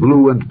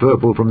 Blue and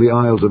purple from the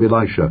isles of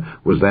Elisha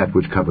was that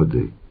which covered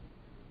thee.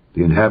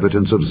 The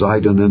inhabitants of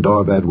Zidon and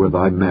Arvad were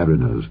thy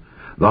mariners.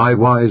 Thy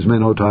wise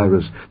men, O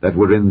Tyrus, that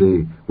were in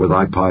thee, were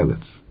thy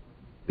pilots.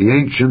 The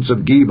ancients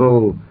of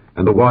Gebal,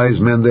 and the wise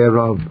men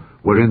thereof,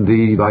 were in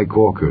thee thy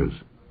caulkers.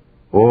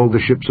 All the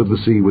ships of the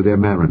sea with their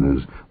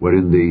mariners were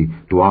in thee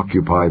to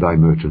occupy thy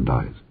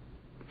merchandise.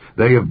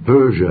 They of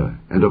Persia,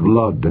 and of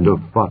Lud, and of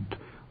Phut,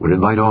 were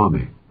in thine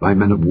army, thy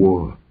men of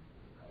war.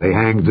 They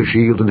hanged the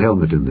shield and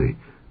helmet in thee.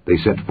 They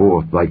set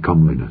forth thy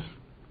comeliness.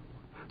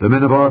 The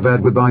men of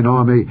Arvad with thine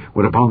army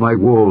were upon thy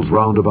walls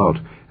round about,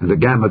 and the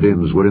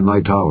Gammadims were in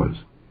thy towers.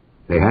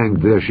 They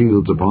hanged their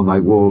shields upon thy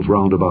walls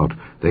round about.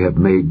 They have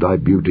made thy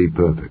beauty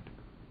perfect.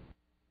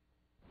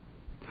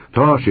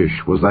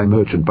 Tarshish was thy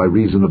merchant by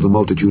reason of the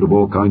multitude of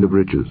all kind of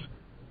riches.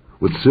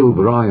 With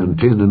silver, iron,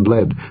 tin, and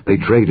lead they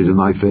traded in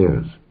thy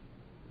fairs.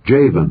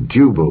 Javan,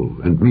 Tubal,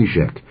 and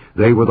Meshech,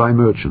 they were thy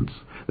merchants.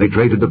 They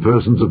traded the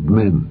persons of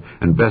men,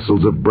 and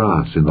vessels of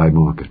brass in thy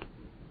market.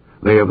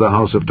 They of the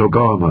house of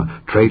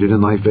Togarmah traded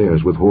in thy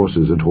fairs with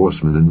horses and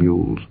horsemen and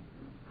mules.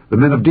 The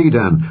men of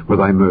Dedan were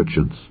thy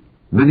merchants.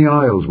 Many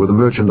isles were the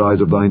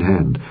merchandise of thine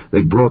hand.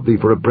 They brought thee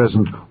for a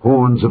present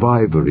horns of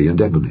ivory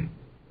and ebony.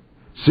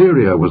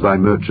 Syria was thy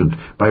merchant,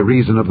 by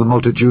reason of the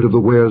multitude of the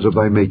wares of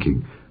thy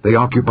making. They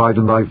occupied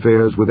in thy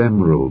fairs with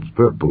emeralds,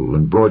 purple,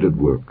 and broidered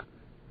work,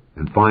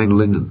 and fine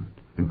linen,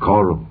 and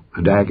coral,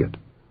 and agate.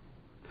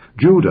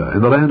 Judah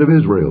and the land of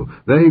Israel,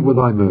 they were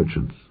thy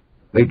merchants.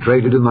 They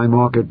traded in thy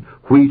market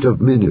wheat of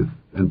Minnith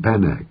and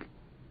Panag,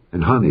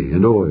 and honey,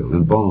 and oil,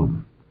 and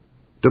balm.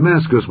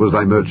 Damascus was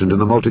thy merchant in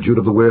the multitude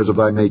of the wares of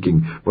thy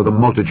making, for the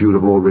multitude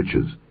of all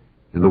riches,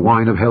 in the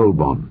wine of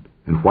Helbon,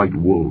 and white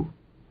wool.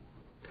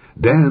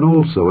 Dan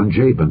also and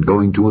Jabin,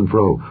 going to and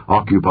fro,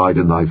 occupied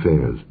in thy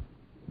fairs.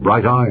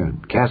 Bright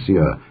iron,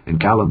 cassia, and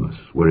calamus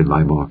were in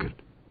thy market.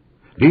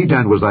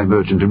 Dedan was thy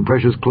merchant in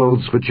precious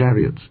clothes for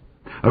chariots.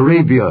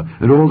 Arabia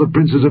and all the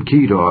princes of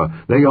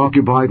Kedar, they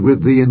occupied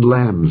with thee in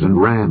lambs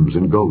and rams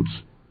and goats.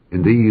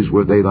 In these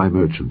were they thy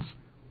merchants.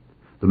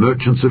 The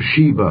merchants of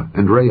Sheba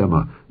and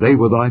Raamah, they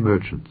were thy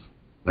merchants.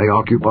 They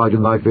occupied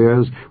in thy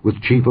fairs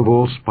with chief of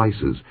all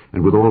spices,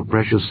 and with all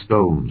precious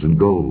stones and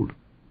gold.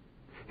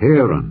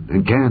 Haran,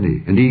 and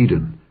Cani, and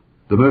Eden,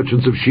 the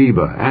merchants of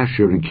Sheba,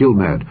 Asher, and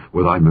Kilmad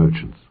were thy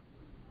merchants.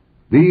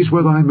 These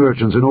were thy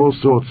merchants in all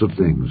sorts of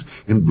things,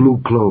 in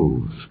blue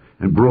clothes,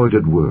 and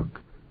broidered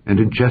work, and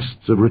in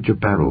chests of rich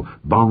apparel,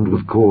 bound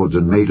with cords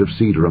and made of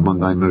cedar among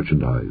thy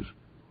merchandise.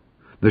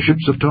 The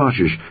ships of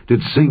Tarshish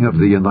did sing of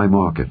thee in thy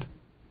market,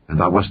 and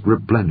thou wast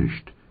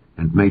replenished,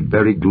 and made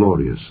very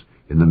glorious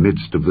in the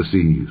midst of the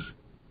seas.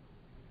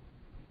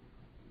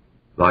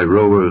 Thy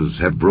rowers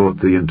have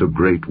brought thee into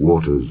great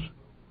waters.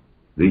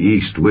 The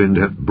east wind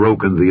hath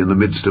broken thee in the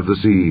midst of the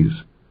seas.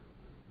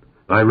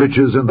 Thy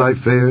riches and thy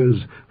fairs,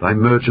 thy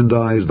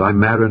merchandise, thy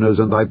mariners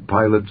and thy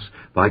pilots,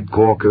 thy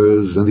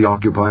caulkers and the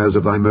occupiers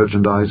of thy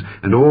merchandise,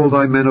 and all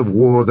thy men of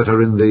war that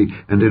are in thee,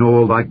 and in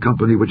all thy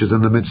company which is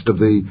in the midst of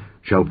thee,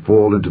 shall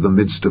fall into the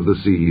midst of the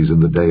seas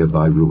in the day of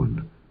thy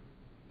ruin.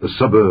 The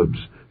suburbs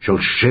shall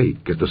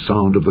shake at the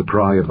sound of the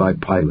cry of thy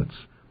pilots,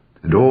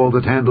 and all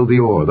that handle the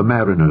oar, the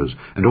mariners,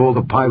 and all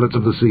the pilots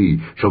of the sea,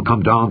 shall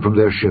come down from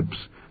their ships.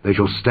 They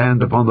shall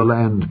stand upon the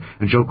land,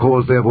 and shall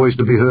cause their voice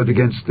to be heard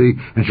against thee,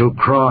 and shall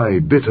cry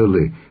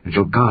bitterly, and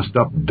shall cast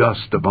up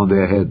dust upon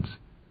their heads.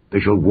 They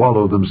shall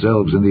wallow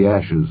themselves in the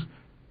ashes,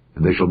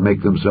 and they shall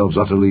make themselves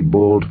utterly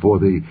bald for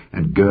thee,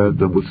 and gird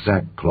them with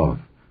sackcloth.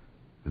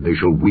 And they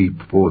shall weep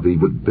for thee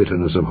with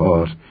bitterness of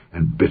heart,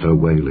 and bitter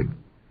wailing.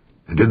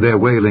 And in their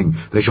wailing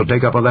they shall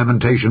take up a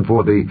lamentation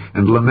for thee,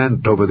 and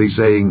lament over thee,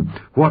 saying,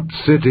 What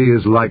city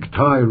is like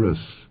Tyrus,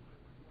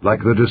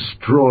 like the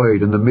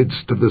destroyed in the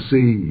midst of the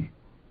sea?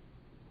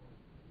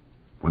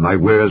 When thy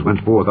wares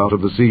went forth out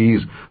of the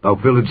seas, thou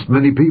filledst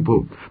many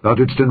people. Thou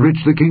didst enrich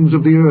the kings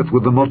of the earth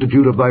with the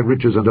multitude of thy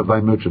riches and of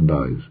thy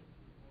merchandise.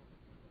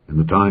 In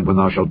the time when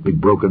thou shalt be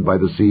broken by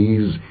the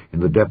seas, in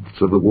the depths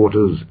of the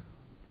waters,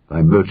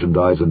 thy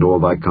merchandise and all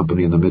thy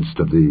company in the midst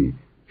of thee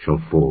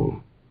shall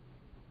fall.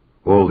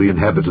 All the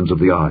inhabitants of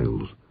the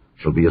isles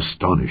shall be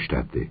astonished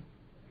at thee,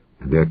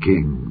 and their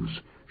kings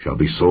shall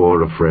be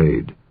sore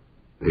afraid.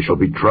 They shall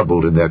be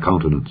troubled in their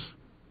countenance.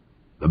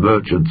 The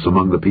merchants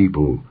among the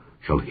people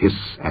shall hiss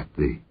at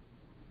thee.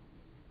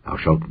 Thou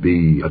shalt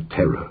be a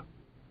terror,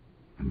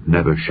 and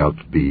never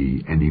shalt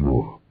be any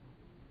more.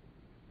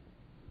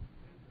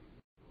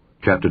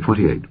 Chapter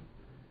 28.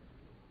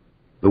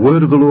 The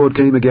word of the Lord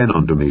came again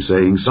unto me,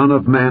 saying, Son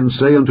of man,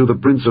 say unto the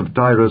prince of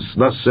Tyrus,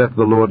 Thus saith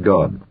the Lord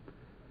God,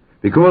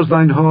 Because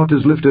thine heart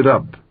is lifted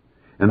up,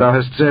 and thou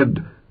hast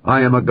said,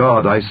 I am a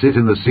god, I sit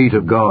in the seat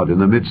of God in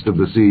the midst of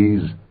the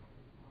seas,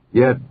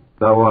 yet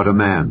thou art a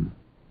man,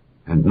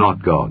 and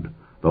not God,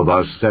 though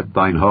thou set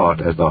thine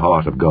heart as the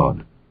heart of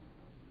God.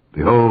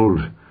 Behold,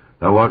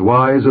 thou art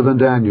wiser than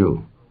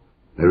Daniel.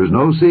 There is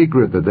no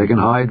secret that they can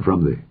hide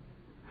from thee.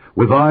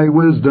 With thy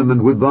wisdom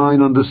and with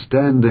thine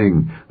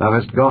understanding thou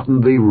hast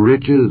gotten thee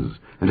riches,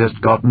 and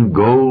hast gotten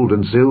gold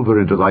and silver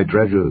into thy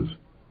treasures.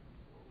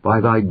 By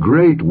thy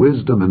great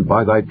wisdom and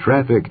by thy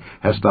traffic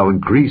hast thou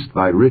increased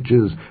thy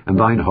riches, and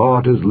thine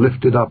heart is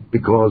lifted up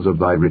because of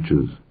thy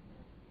riches.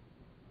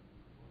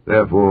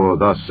 Therefore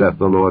thus saith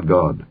the Lord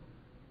God,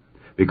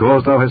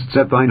 Because thou hast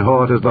set thine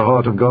heart as the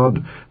heart of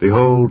God,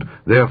 behold,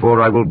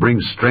 therefore I will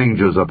bring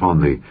strangers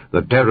upon thee,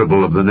 the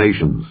terrible of the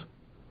nations.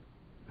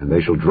 And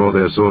they shall draw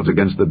their swords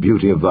against the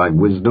beauty of thy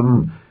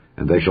wisdom,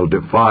 and they shall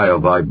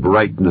defile thy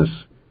brightness.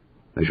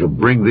 They shall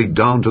bring thee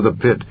down to the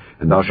pit,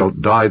 and thou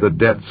shalt die the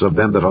deaths of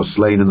them that are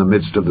slain in the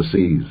midst of the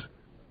seas.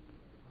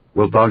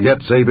 Wilt thou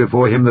yet say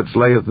before him that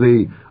slayeth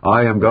thee,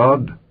 I am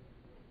God?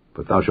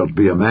 But thou shalt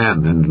be a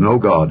man, and no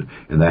God,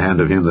 in the hand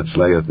of him that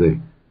slayeth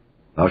thee.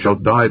 Thou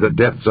shalt die the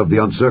deaths of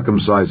the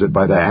uncircumcised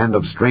by the hand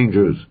of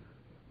strangers.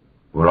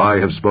 For I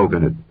have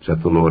spoken it,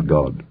 saith the Lord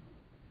God.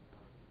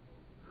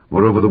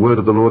 Moreover the word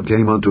of the Lord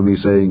came unto me,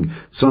 saying,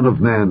 Son of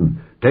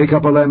man, take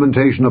up a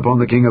lamentation upon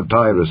the king of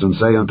Tyrus, and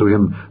say unto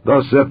him,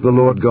 Thus saith the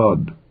Lord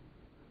God,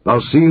 Thou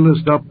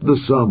sealest up the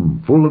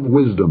sum, full of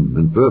wisdom,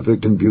 and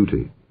perfect in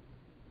beauty.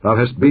 Thou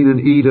hast been in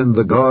Eden,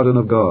 the garden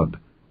of God.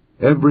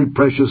 Every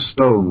precious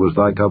stone was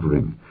thy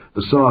covering,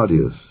 the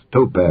sardius,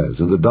 topaz,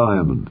 and the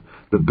diamond,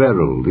 the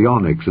beryl, the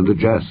onyx, and the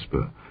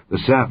jasper, the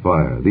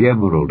sapphire, the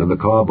emerald, and the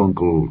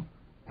carbuncle,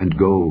 and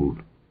gold.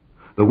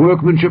 The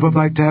workmanship of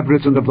thy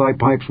tabrets and of thy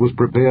pipes was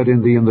prepared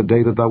in thee in the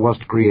day that thou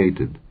wast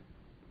created.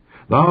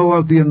 Thou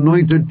art the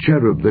anointed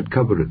cherub that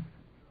covereth,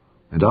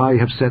 and I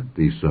have set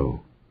thee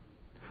so.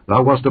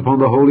 Thou wast upon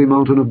the holy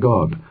mountain of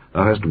God.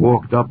 Thou hast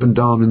walked up and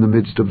down in the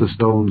midst of the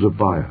stones of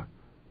fire.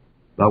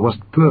 Thou wast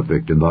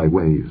perfect in thy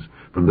ways,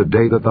 from the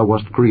day that thou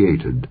wast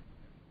created,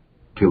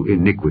 till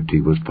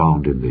iniquity was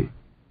found in thee.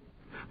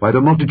 By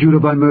the multitude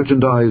of thy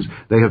merchandise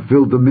they have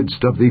filled the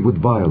midst of thee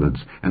with violence,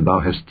 and thou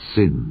hast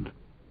sinned.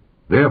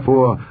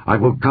 Therefore I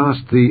will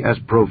cast thee as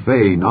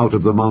profane out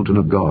of the mountain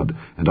of God,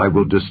 and I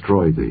will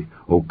destroy thee,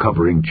 O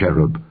covering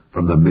cherub,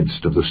 from the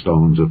midst of the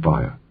stones of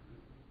fire.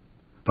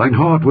 Thine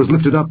heart was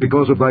lifted up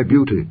because of thy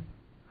beauty.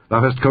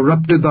 Thou hast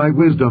corrupted thy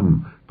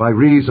wisdom by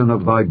reason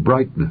of thy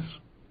brightness.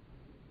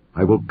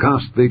 I I will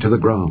cast thee to the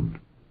ground.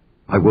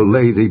 I will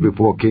lay thee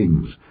before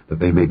kings, that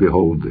they may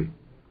behold thee.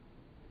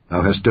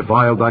 Thou hast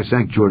defiled thy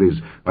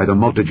sanctuaries by the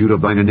multitude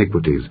of thine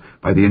iniquities,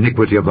 by the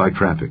iniquity of thy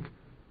traffic.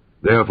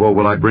 Therefore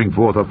will I bring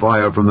forth a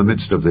fire from the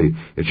midst of thee,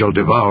 it shall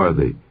devour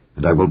thee,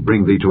 and I will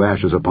bring thee to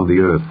ashes upon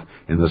the earth,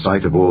 in the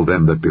sight of all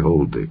them that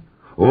behold thee.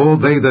 All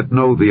they that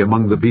know thee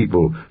among the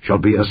people shall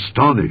be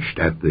astonished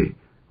at thee.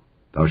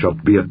 Thou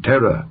shalt be a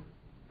terror,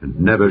 and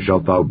never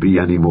shalt thou be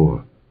any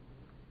more.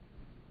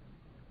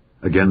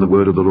 Again the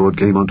word of the Lord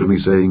came unto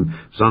me, saying,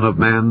 Son of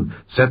man,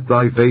 set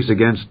thy face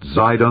against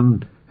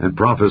Zidon, and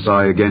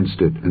prophesy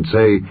against it, and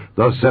say,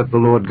 Thus saith the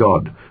Lord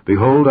God,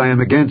 Behold, I am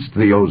against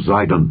thee, O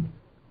Zidon,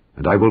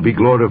 and I will be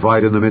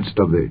glorified in the midst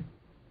of thee.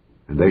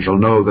 And they shall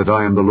know that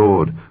I am the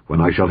Lord,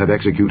 when I shall have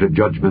executed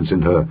judgments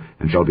in her,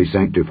 and shall be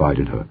sanctified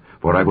in her.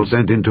 For I will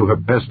send into her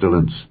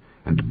pestilence,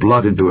 and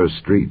blood into her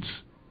streets.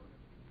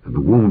 And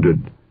the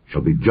wounded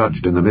shall be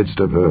judged in the midst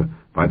of her,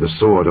 by the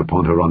sword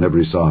upon her on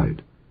every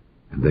side.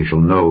 And they shall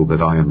know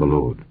that I am the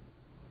Lord.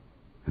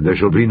 And there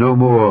shall be no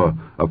more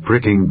a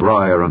pricking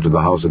briar unto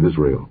the house of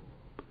Israel,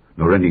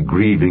 nor any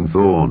grieving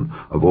thorn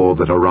of all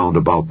that are round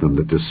about them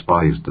that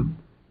despised them.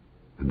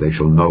 And they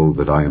shall know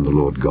that I am the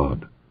Lord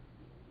God.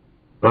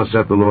 Thus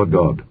saith the Lord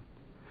God,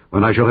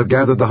 When I shall have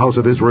gathered the house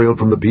of Israel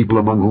from the people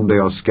among whom they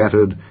are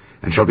scattered,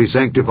 and shall be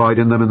sanctified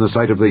in them in the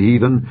sight of the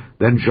heathen,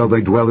 then shall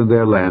they dwell in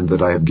their land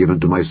that I have given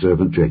to my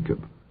servant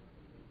Jacob.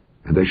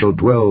 And they shall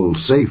dwell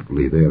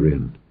safely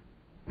therein,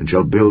 and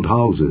shall build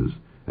houses,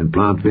 and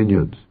plant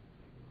vineyards.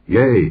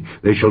 Yea,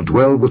 they shall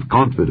dwell with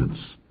confidence,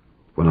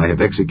 when I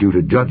have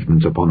executed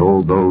judgments upon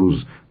all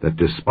those that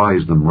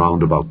despise them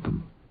round about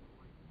them.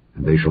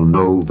 And they shall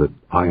know that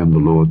I am the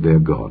Lord their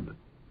God.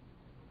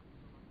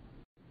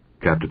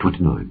 Chapter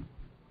 29.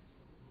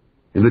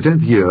 In the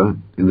 10th year,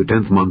 in the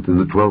 10th month, in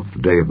the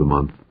 12th day of the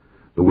month,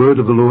 the word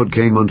of the Lord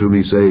came unto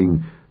me,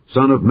 saying,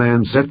 Son of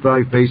man, set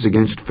thy face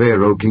against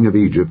Pharaoh king of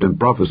Egypt, and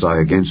prophesy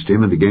against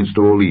him and against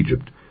all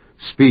Egypt.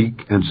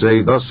 Speak, and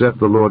say, Thus saith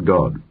the Lord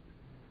God,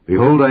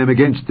 Behold, I am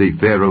against thee,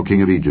 Pharaoh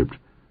king of Egypt,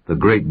 the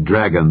great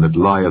dragon that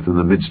lieth in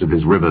the midst of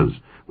his rivers,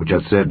 which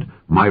hath said,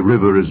 My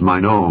river is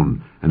mine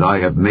own, and I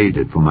have made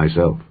it for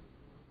myself.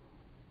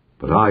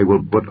 But I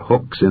will put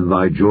hooks in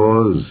thy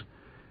jaws,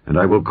 and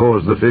I will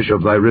cause the fish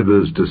of thy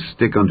rivers to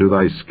stick unto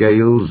thy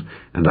scales,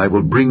 and I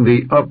will bring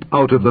thee up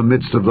out of the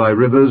midst of thy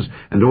rivers,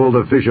 and all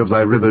the fish of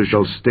thy rivers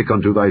shall stick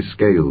unto thy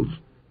scales.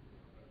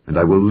 And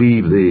I will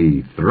leave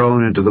thee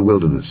thrown into the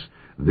wilderness,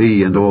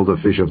 thee and all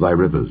the fish of thy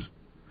rivers.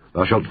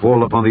 Thou shalt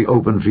fall upon the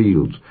open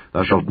fields,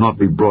 thou shalt not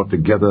be brought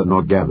together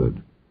nor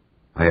gathered.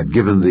 I have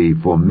given thee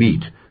for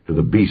meat to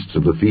the beasts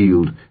of the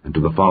field and to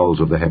the fowls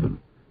of the heaven.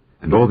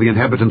 And all the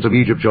inhabitants of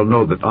Egypt shall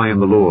know that I am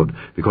the Lord,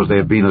 because they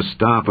have been a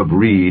staff of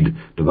reed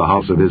to the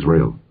house of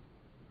Israel.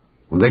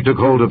 When they took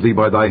hold of thee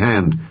by thy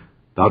hand,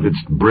 thou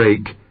didst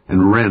break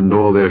and rend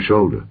all their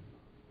shoulder.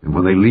 And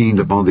when they leaned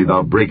upon thee,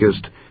 thou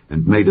breakest,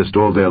 and madest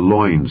all their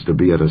loins to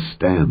be at a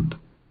stand.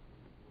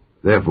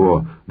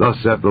 Therefore, thus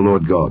saith the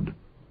Lord God,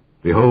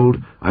 Behold,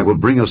 I will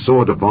bring a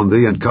sword upon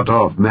thee, and cut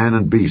off man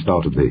and beast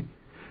out of thee.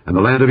 And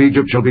the land of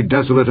Egypt shall be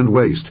desolate and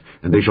waste,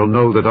 and they shall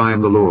know that I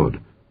am the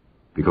Lord.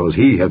 Because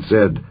he hath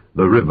said,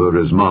 The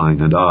river is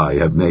mine, and I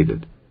have made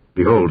it.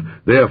 Behold,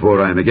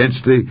 therefore I am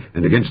against thee,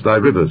 and against thy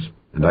rivers,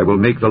 and I will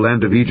make the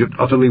land of Egypt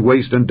utterly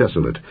waste and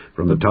desolate,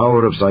 from the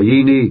tower of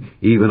Syene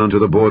even unto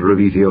the border of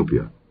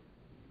Ethiopia.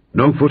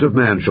 No foot of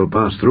man shall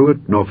pass through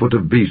it, nor foot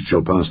of beast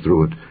shall pass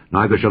through it,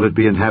 neither shall it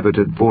be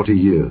inhabited 40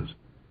 years.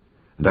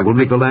 And I will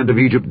make the land of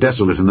Egypt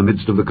desolate in the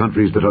midst of the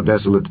countries that are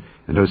desolate,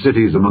 and her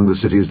cities among the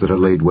cities that are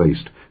laid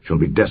waste shall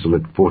be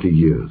desolate 40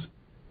 years.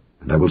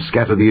 And I will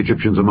scatter the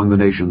Egyptians among the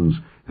nations,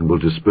 and will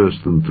disperse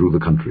them through the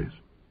countries.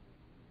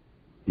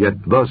 Yet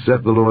thus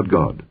saith the Lord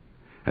God,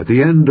 At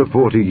the end of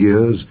 40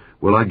 years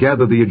will I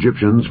gather the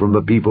Egyptians from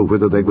the people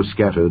whither they were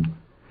scattered,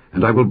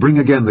 and I will bring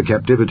again the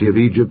captivity of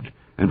Egypt,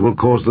 and will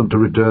cause them to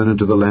return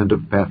into the land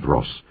of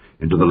Pathros,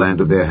 into the land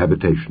of their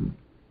habitation.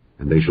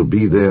 And they shall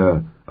be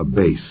there a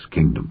base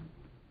kingdom.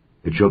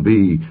 It shall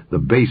be the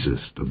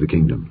basest of the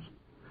kingdoms.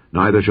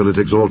 Neither shall it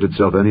exalt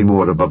itself any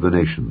more above the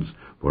nations,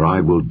 for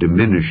I will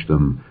diminish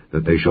them,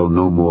 that they shall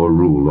no more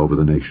rule over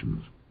the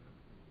nations.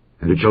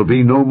 And it shall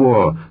be no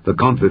more the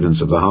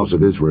confidence of the house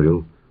of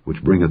Israel,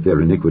 which bringeth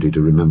their iniquity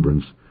to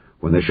remembrance,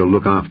 when they shall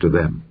look after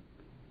them.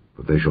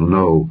 But they shall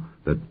know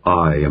that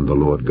I am the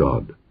Lord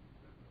God.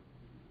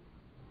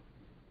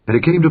 And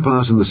it came to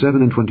pass in the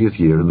 27th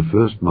year, in the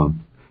 1st month,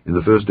 in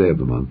the 1st day of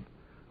the month,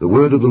 the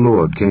word of the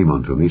Lord came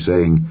unto me,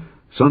 saying,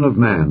 Son of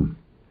man,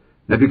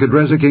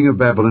 Nebuchadrezzar king of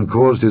Babylon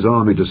caused his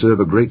army to serve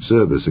a great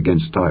service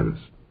against Tyrus.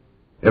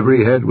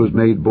 Every head was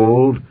made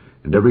bald,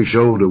 and every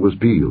shoulder was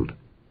peeled.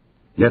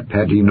 Yet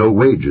had he no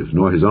wages,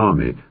 nor his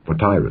army, for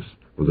Tyrus,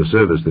 for the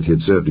service that he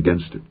had served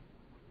against it.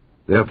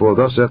 Therefore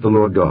thus saith the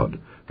Lord God,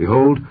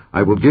 Behold,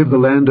 I will give the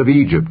land of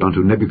Egypt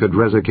unto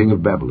Nebuchadrezzar king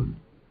of Babylon,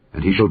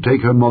 and he shall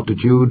take her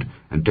multitude,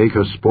 and take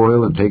her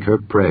spoil, and take her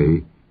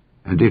prey,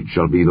 and it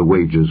shall be the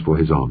wages for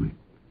his army.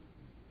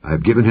 I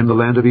have given him the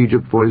land of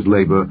Egypt for his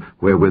labor,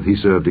 wherewith he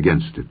served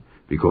against it,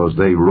 because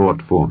they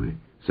wrought for me,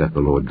 saith the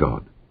Lord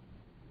God.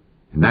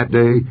 In that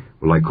day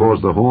will I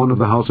cause the horn of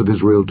the house of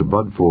Israel to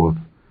bud forth,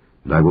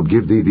 and I will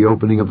give thee the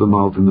opening of the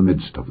mouth in the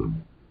midst of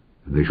them,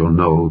 and they shall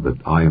know that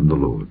I am the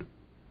Lord.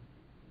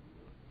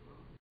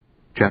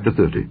 Chapter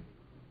 30.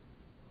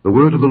 The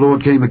word of the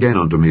Lord came again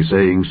unto me,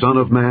 saying, Son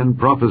of man,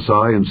 prophesy,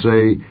 and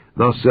say,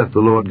 Thus saith the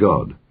Lord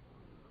God,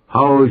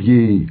 Howl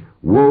ye,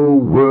 woe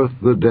worth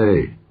the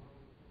day!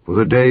 For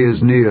the day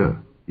is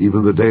near,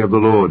 even the day of the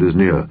Lord is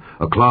near,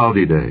 a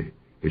cloudy day.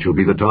 It shall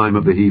be the time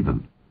of the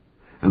heathen.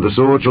 And the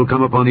sword shall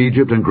come upon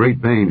Egypt, and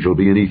great pain shall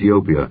be in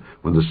Ethiopia,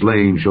 when the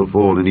slain shall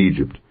fall in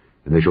Egypt.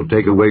 And they shall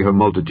take away her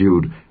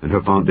multitude, and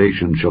her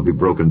foundation shall be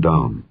broken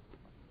down.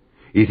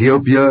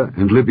 Ethiopia,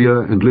 and Libya,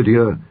 and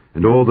Lydia,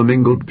 and all the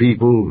mingled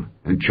people,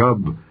 and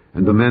Chub,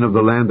 and the men of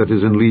the land that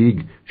is in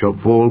league, shall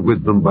fall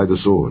with them by the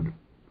sword.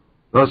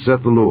 Thus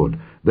saith the Lord,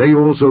 They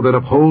also that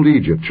uphold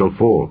Egypt shall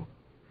fall,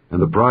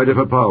 and the pride of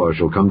her power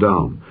shall come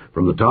down.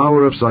 From the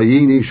tower of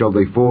Syene shall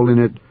they fall in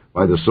it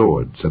by the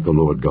sword, saith the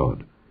Lord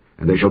God.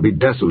 And they shall be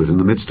desolate in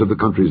the midst of the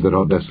countries that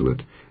are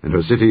desolate, and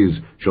her cities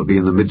shall be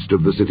in the midst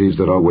of the cities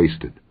that are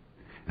wasted.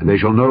 And they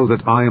shall know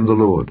that I am the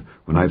Lord,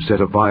 when I have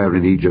set a fire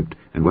in Egypt,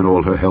 and when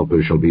all her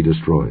helpers shall be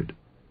destroyed.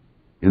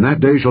 In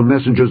that day shall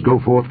messengers go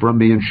forth from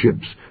me in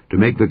ships, to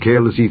make the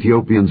careless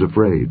Ethiopians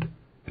afraid,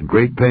 and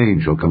great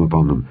pain shall come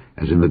upon them,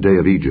 as in the day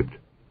of Egypt.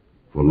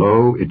 For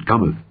lo, it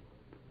cometh.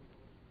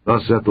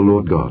 Thus saith the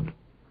Lord God,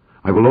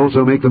 I will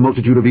also make the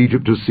multitude of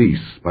Egypt to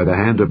cease by the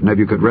hand of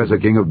Nebuchadrezzar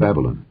king of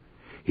Babylon.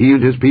 He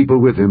and his people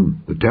with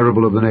him, the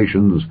terrible of the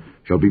nations,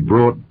 shall be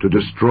brought to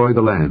destroy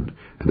the land,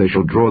 and they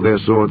shall draw their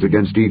swords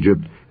against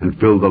Egypt, and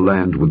fill the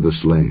land with the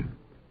slain.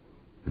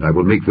 And I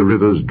will make the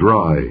rivers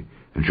dry,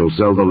 and shall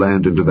sell the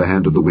land into the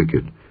hand of the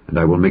wicked, and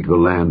I will make the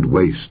land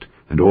waste,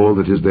 and all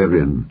that is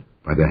therein,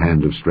 by the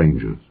hand of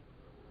strangers.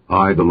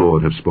 I, the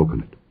Lord, have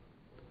spoken it.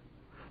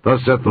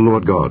 Thus saith the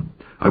Lord God,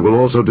 I will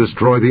also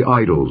destroy the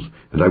idols,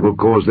 and I will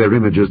cause their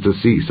images to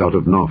cease out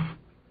of Noph,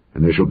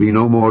 and there shall be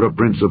no more a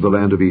prince of the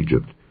land of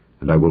Egypt,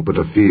 and I will put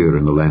a fear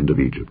in the land of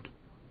Egypt.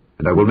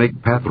 And I will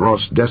make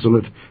Pathros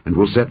desolate, and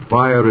will set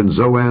fire in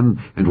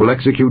Zoan, and will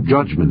execute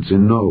judgments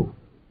in No.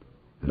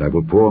 And I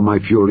will pour my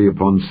fury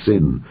upon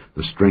Sin,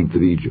 the strength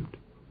of Egypt,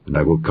 and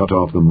I will cut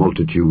off the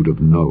multitude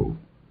of No.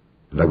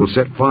 And I will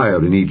set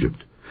fire in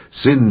Egypt.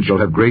 Sin shall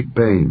have great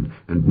pain,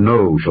 and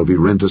No shall be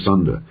rent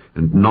asunder,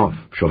 and Noph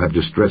shall have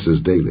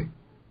distresses daily.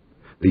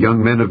 The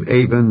young men of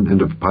Avon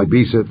and of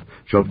Pibeseth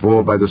shall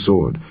fall by the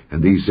sword,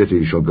 and these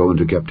cities shall go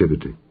into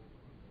captivity.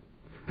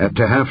 At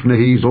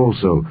Tehaphnehes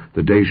also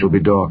the day shall be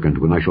darkened,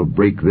 when I shall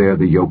break there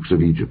the yokes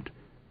of Egypt,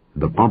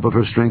 and the pomp of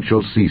her strength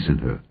shall cease in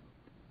her.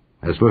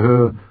 As for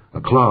her,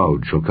 a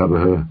cloud shall cover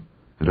her,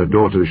 and her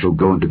daughters shall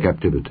go into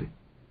captivity.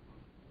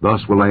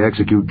 Thus will I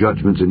execute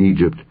judgments in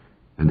Egypt,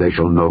 and they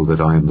shall know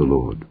that I am the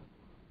Lord.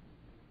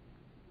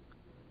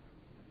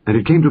 And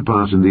it came to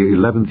pass in the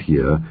 11th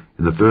year,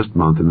 in the 1st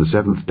month, in the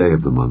 7th day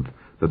of the month,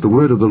 that the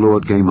word of the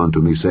Lord came unto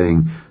me,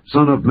 saying,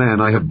 Son of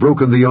man, I have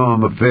broken the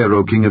arm of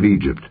Pharaoh king of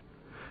Egypt.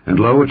 And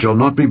lo, it shall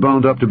not be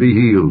bound up to be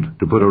healed,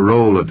 to put a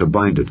roller to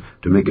bind it,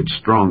 to make it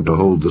strong to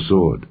hold the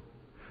sword.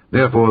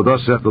 Therefore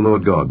thus saith the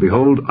Lord God,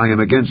 Behold, I am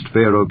against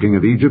Pharaoh king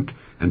of Egypt,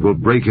 and will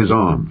break his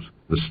arms,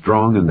 the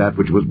strong and that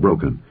which was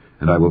broken,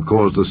 and I will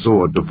cause the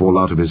sword to fall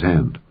out of his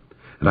hand.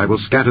 And I will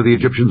scatter the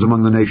Egyptians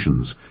among the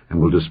nations, and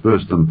will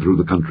disperse them through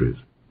the countries.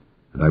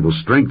 And I will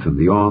strengthen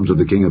the arms of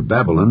the king of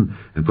Babylon,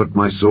 and put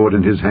my sword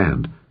in his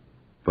hand.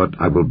 But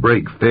I will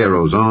break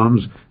Pharaoh's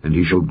arms, and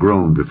he shall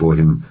groan before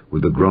him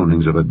with the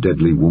groanings of a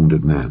deadly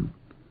wounded man.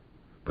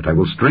 But I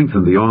will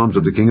strengthen the arms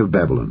of the king of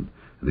Babylon,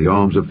 and the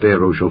arms of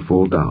Pharaoh shall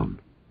fall down.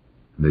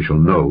 And they shall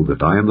know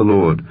that I am the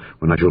Lord,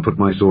 when I shall put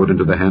my sword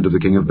into the hand of the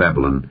king of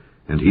Babylon,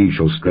 and he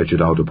shall stretch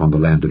it out upon the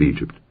land of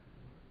Egypt.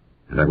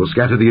 And I will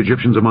scatter the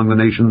Egyptians among the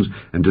nations,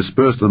 and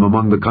disperse them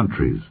among the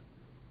countries,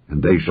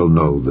 and they shall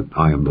know that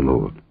I am the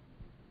Lord.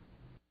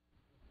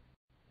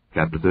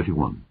 Chapter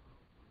 31.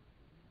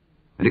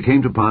 And it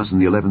came to pass in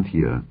the 11th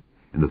year,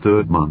 in the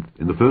 3rd month,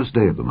 in the 1st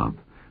day of the month,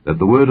 that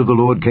the word of the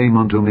Lord came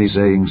unto me,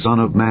 saying, Son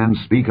of man,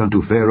 speak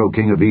unto Pharaoh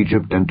king of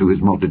Egypt, and to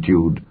his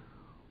multitude,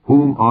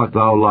 Whom art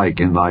thou like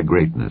in thy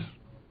greatness?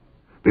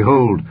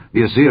 Behold,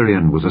 the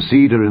Assyrian was a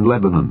cedar in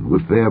Lebanon,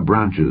 with fair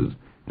branches,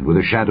 and with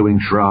a shadowing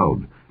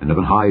shroud, and of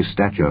an high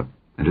stature,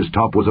 and his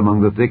top was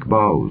among the thick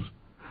boughs.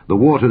 The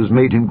waters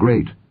made him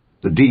great.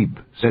 The deep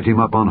set him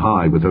up on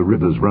high, with her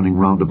rivers running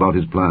round about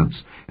his plants,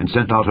 and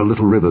sent out her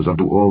little rivers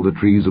unto all the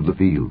trees of the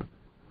field.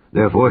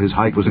 Therefore his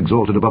height was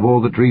exalted above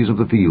all the trees of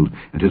the field,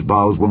 and his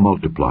boughs were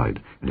multiplied,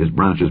 and his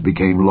branches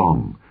became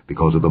long,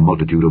 because of the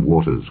multitude of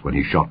waters, when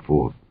he shot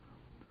forth.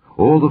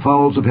 All the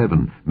fowls of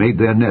heaven made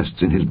their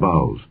nests in his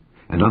boughs,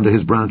 and under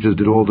his branches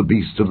did all the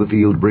beasts of the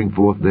field bring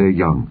forth their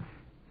young,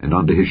 and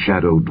under his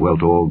shadow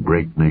dwelt all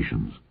great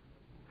nations.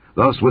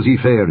 Thus was he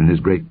fair in his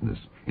greatness,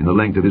 in the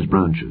length of his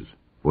branches,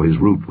 for his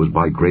root was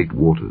by great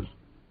waters.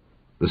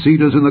 The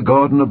cedars in the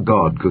garden of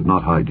God could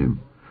not hide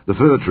him. The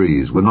fir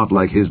trees were not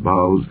like his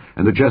boughs,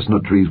 and the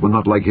chestnut trees were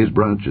not like his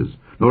branches,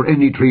 nor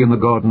any tree in the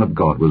garden of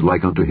God was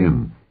like unto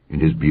him in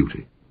his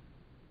beauty.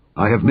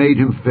 I have made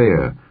him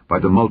fair by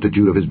the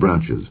multitude of his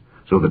branches,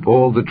 so that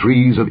all the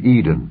trees of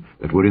Eden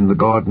that were in the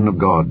garden of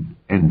God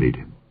envied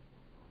him.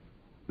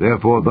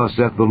 Therefore thus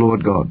saith the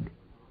Lord God,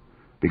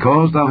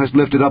 Because thou hast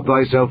lifted up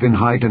thyself in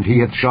height, and he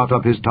hath shot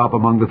up his top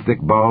among the thick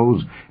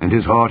boughs, and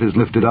his heart is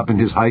lifted up in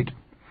his height,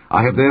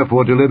 I have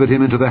therefore delivered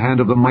him into the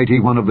hand of the mighty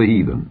one of the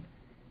heathen.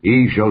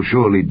 He shall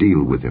surely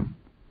deal with him.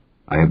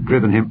 I have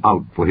driven him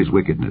out for his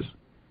wickedness.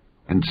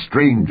 And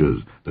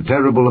strangers, the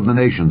terrible of the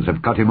nations,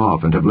 have cut him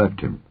off and have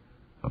left him.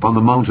 Upon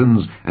the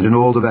mountains and in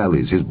all the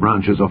valleys his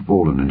branches are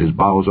fallen, and his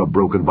boughs are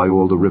broken by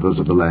all the rivers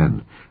of the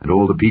land, and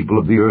all the people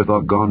of the earth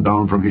are gone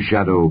down from his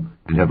shadow,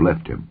 and have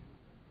left him.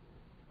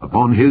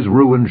 Upon his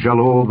ruin shall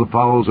all the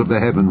fowls of the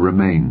heaven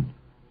remain,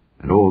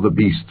 and all the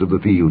beasts of the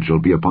field shall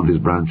be upon his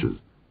branches,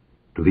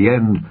 to the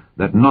end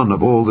that none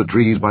of all the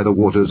trees by the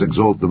waters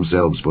exalt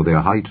themselves for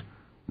their height,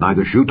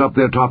 neither shoot up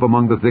their top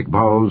among the thick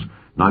boughs,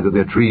 neither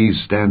their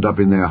trees stand up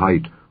in their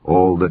height,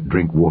 all that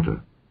drink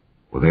water.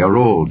 For they are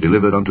all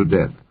delivered unto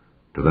death,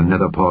 to the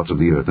nether parts of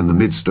the earth, in the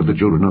midst of the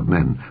children of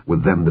men,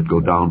 with them that go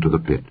down to the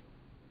pit.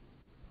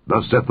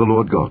 Thus saith the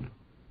Lord God,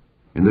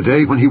 In the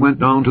day when he went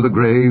down to the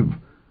grave,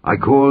 I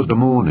caused a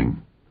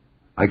mourning.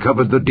 I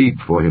covered the deep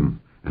for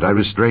him, and I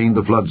restrained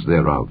the floods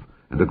thereof,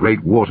 and the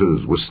great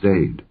waters were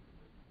stayed.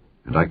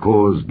 And I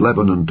caused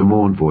Lebanon to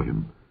mourn for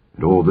him,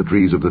 and all the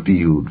trees of the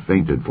field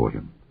fainted for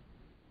him.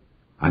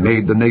 I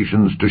made the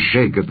nations to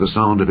shake at the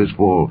sound of his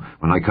fall,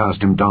 when I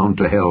cast him down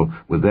to hell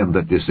with them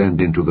that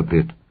descend into the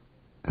pit.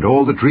 And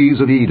all the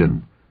trees of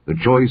Eden, the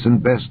choice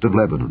and best of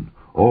Lebanon,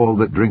 all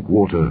that drink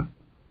water,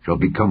 shall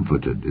be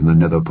comforted in the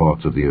nether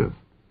parts of the earth.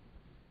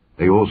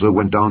 They also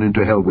went down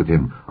into hell with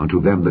him,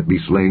 unto them that be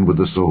slain with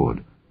the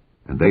sword,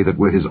 and they that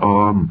were his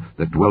arm,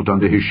 that dwelt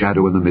under his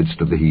shadow in the midst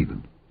of the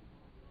heathen.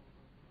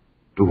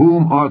 To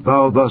whom art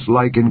thou thus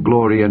like in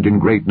glory and in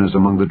greatness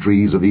among the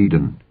trees of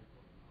Eden?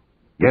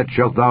 Yet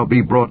shalt thou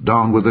be brought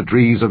down with the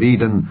trees of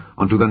Eden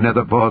unto the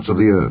nether parts of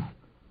the earth.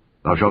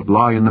 Thou shalt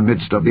lie in the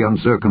midst of the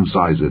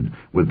uncircumcised,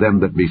 with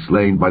them that be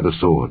slain by the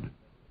sword.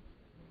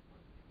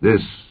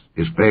 This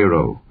is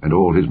Pharaoh and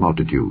all his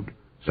multitude,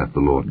 saith the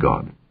Lord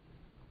God.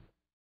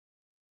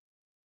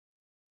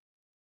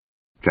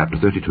 Chapter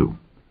 32.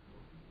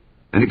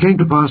 And it came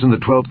to pass in the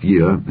 12th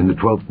year, in the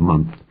 12th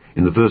month,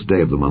 in the first day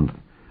of the month,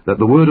 that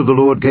the word of the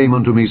Lord came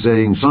unto me,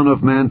 saying, Son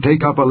of man,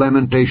 take up a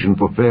lamentation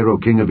for Pharaoh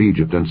king of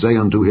Egypt, and say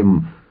unto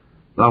him,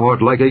 Thou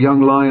art like a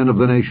young lion of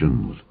the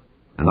nations,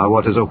 and thou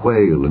art as a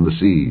whale in the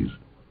seas.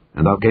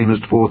 And thou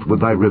camest forth with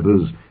thy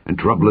rivers, and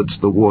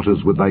troubledst the waters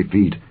with thy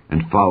feet,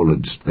 and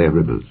fouledst their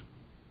rivers.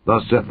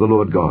 Thus saith the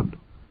Lord God,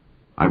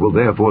 I will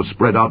therefore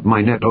spread out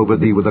my net over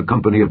thee with a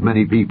company of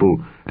many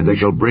people, and they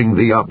shall bring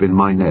thee up in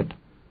my net.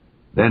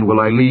 Then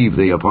will I leave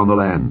thee upon the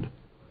land.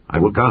 I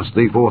will cast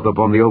thee forth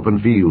upon the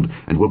open field,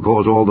 and will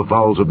cause all the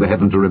fowls of the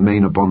heaven to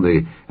remain upon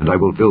thee, and I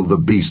will fill the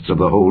beasts of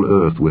the whole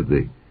earth with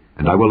thee.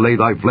 And I will lay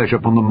thy flesh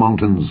upon the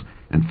mountains,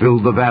 and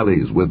fill the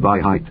valleys with thy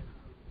height.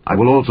 I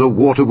will also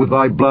water with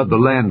thy blood the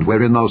land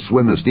wherein thou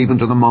swimmest, even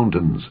to the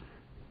mountains,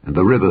 and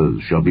the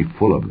rivers shall be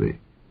full of thee.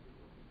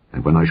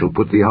 And when I shall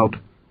put thee out,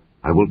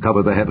 I will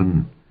cover the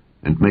heaven,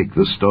 and make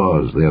the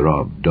stars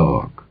thereof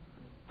dark.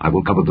 I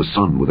will cover the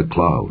sun with a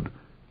cloud,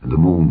 and the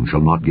moon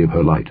shall not give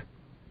her light.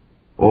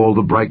 All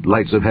the bright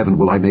lights of heaven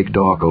will I make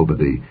dark over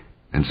thee,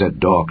 and set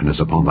darkness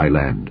upon thy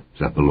land,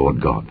 saith the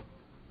Lord God.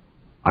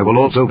 I will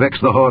also vex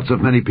the hearts of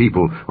many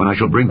people, when I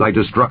shall bring thy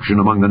destruction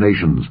among the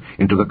nations,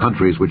 into the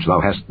countries which thou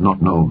hast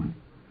not known.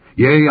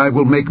 Yea, I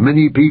will make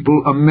many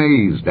people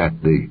amazed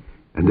at thee,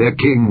 and their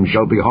king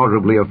shall be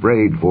horribly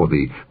afraid for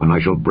thee, when I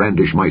shall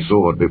brandish my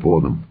sword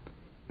before them.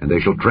 And they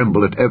shall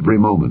tremble at every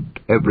moment,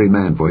 every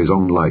man for his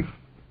own life,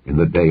 in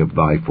the day of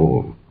thy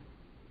fall.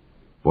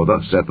 For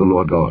thus saith the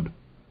Lord God,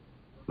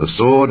 The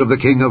sword of the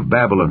king of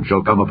Babylon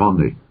shall come upon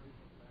thee.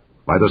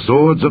 By the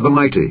swords of the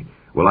mighty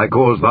will I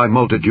cause thy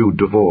multitude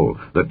to fall,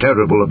 the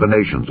terrible of the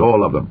nations,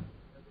 all of them.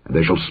 And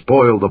they shall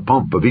spoil the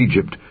pomp of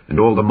Egypt, and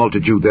all the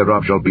multitude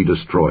thereof shall be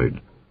destroyed.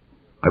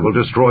 I will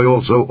destroy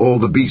also all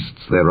the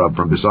beasts thereof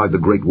from beside the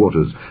great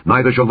waters,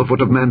 neither shall the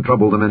foot of man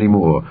trouble them any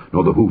more,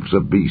 nor the hoofs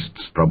of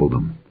beasts trouble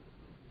them.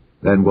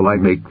 Then will I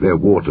make their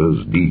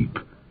waters deep,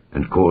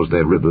 and cause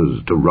their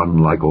rivers to run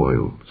like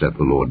oil, saith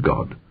the Lord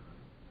God.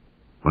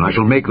 When I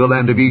shall make the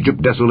land of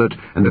Egypt desolate,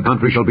 and the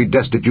country shall be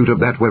destitute of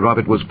that whereof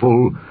it was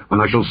full,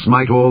 when I shall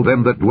smite all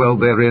them that dwell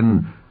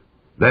therein,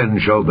 then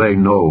shall they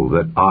know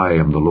that I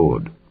am the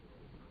Lord.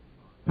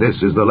 This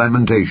is the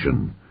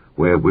lamentation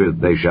wherewith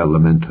they shall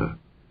lament her.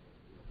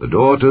 The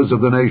daughters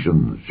of the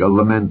nations shall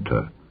lament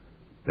her.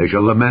 They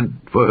shall lament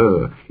for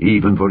her,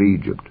 even for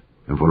Egypt,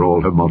 and for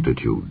all her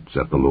multitude,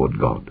 saith the Lord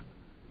God.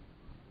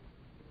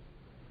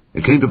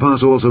 It came to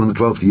pass also in the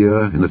 12th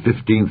year, in the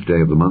 15th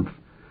day of the month,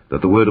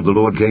 that the word of the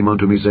Lord came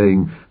unto me,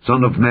 saying,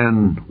 Son of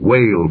man,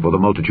 wail for the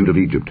multitude of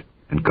Egypt,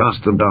 and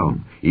cast them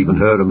down, even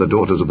her and the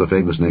daughters of the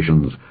famous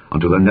nations,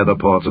 unto the nether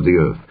parts of the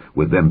earth,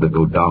 with them that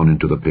go down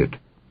into the pit.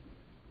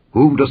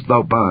 Whom dost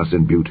thou pass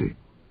in beauty?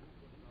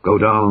 Go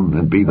down,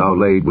 and be thou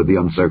laid with the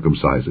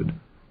uncircumcised.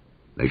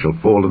 They shall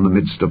fall in the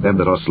midst of them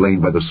that are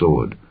slain by the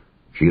sword.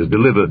 She is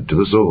delivered to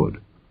the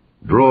sword.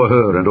 draw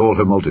her and all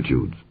her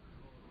multitudes.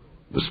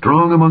 The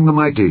strong among the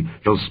mighty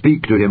shall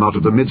speak to him out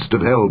of the midst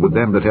of hell with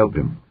them that help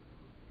him.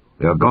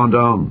 They are gone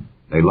down,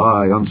 they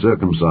lie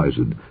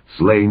uncircumcised,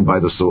 slain by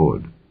the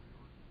sword.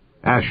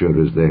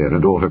 Asher is there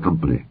and all her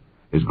company.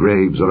 His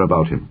graves are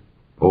about him,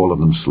 all of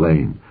them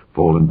slain,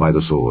 fallen by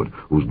the sword,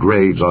 whose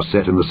graves are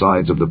set in the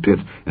sides of the pit,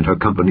 and her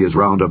company is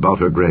round about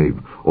her grave,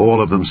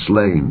 all of them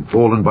slain,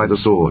 fallen by the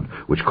sword,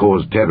 which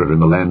caused terror in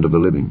the land of the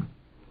living.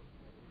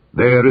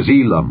 There is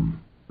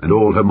Elam, and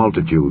all her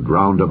multitude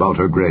round about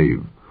her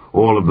grave,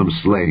 all of them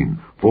slain,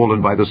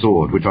 fallen by the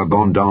sword, which are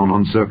gone down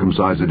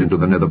uncircumcised into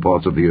the nether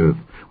parts of the earth,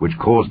 which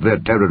caused their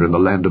terror in the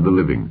land of the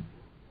living.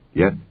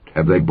 Yet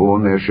have they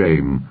borne their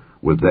shame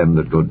with them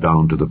that go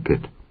down to the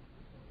pit.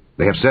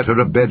 They have set her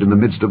a bed in the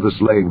midst of the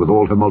slain with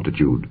all her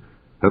multitude.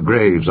 Her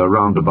graves are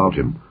round about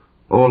him,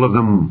 all of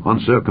them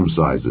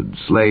uncircumcised,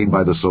 slain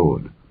by the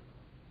sword.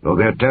 Though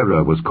their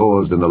terror was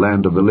caused in the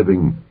land of the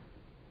living,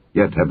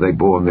 yet have they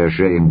borne their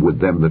shame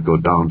with them that go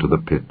down to the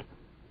pit.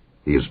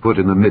 He is put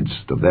in the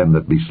midst of them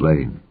that be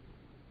slain.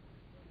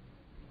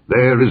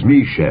 There is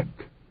Meshech,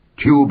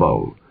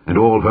 Tubal, and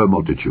all her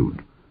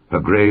multitude. Her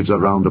graves are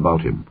round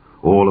about him,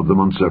 all of them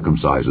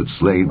uncircumcised,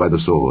 slain by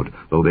the sword,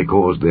 though they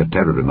caused their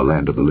terror in the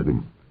land of the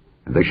living.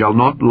 And they shall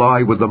not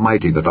lie with the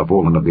mighty that are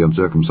fallen of the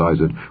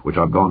uncircumcised, which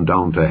are gone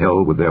down to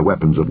hell with their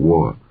weapons of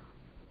war.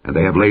 And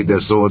they have laid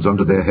their swords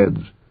unto their heads,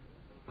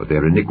 but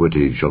their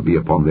iniquity shall be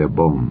upon their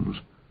bones,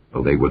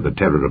 though they were the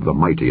terror of the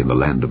mighty in the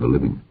land of the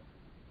living.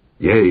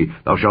 Yea,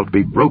 thou shalt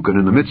be broken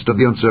in the midst of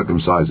the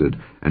uncircumcised,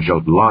 and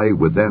shalt lie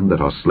with them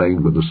that are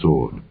slain with the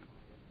sword.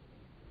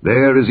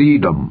 There is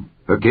Edom,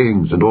 her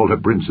kings, and all her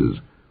princes,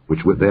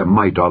 which with their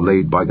might are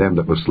laid by them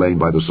that were slain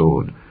by the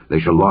sword. They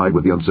shall lie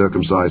with the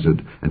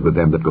uncircumcised, and with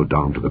them that go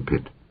down to the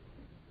pit.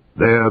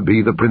 There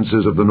be the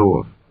princes of the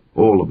north,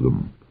 all of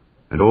them,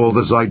 and all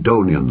the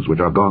Zidonians which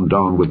are gone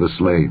down with the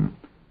slain.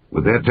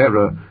 With their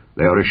terror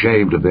they are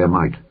ashamed of their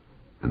might,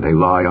 and they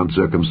lie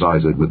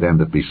uncircumcised with them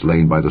that be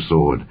slain by the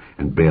sword,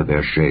 and bear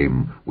their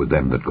shame with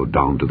them that go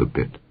down to the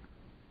pit.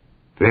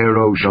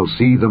 Pharaoh shall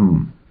see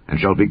them, and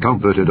shall be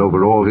comforted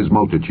over all his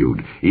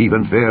multitude,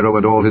 even Pharaoh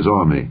and all his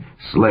army,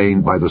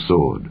 slain by the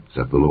sword,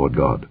 saith the Lord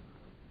God.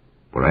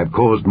 For I have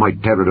caused my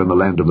terror in the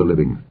land of the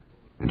living,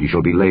 and he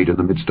shall be laid in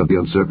the midst of the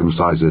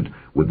uncircumcised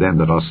with them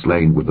that are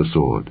slain with the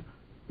sword,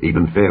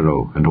 even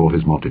Pharaoh and all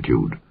his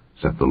multitude,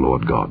 saith the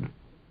Lord God.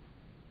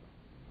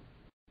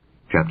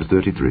 Chapter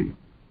 33.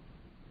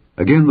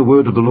 Again the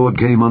word of the Lord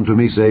came unto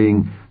me,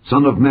 saying,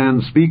 Son of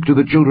man, speak to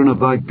the children of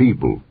thy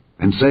people,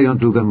 and say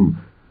unto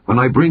them, When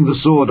I bring the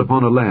sword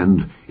upon a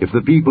land, if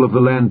the people of the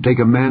land take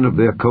a man of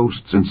their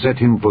coasts, and set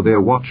him for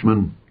their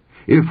watchman,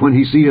 if when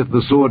he seeth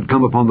the sword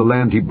come upon the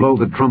land he blow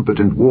the trumpet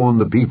and warn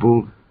the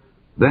people,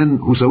 then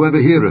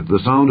whosoever heareth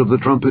the sound of the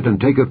trumpet and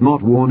taketh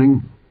not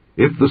warning,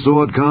 if the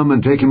sword come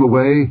and take him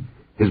away,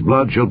 his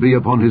blood shall be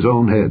upon his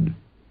own head.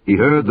 He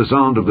heard the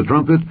sound of the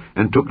trumpet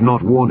and took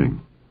not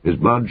warning, his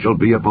blood shall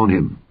be upon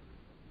him.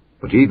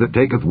 But he that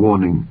taketh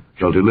warning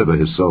shall deliver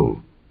his soul.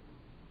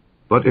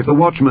 But if the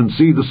watchman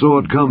see the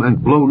sword come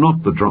and blow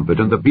not the trumpet,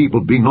 and the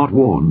people be not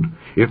warned,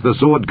 if the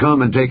sword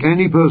come and take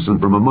any person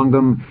from among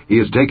them, he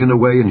is taken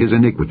away in his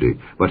iniquity,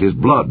 but his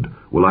blood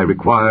will I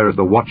require at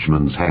the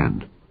watchman's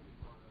hand.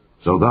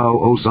 So thou,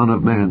 O son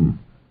of man,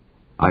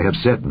 I have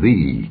set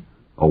thee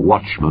a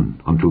watchman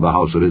unto the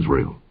house of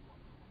Israel.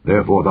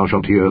 Therefore thou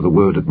shalt hear the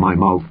word at my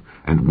mouth,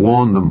 and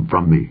warn them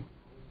from me.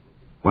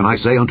 When I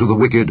say unto the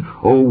wicked,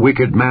 O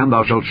wicked man,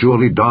 thou shalt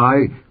surely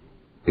die,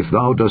 if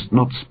thou dost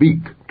not speak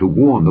to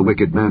warn the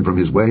wicked man from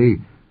his way,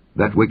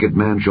 that wicked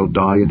man shall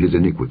die in his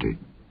iniquity.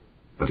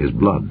 But his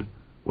blood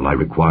will I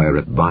require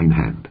at thine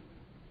hand.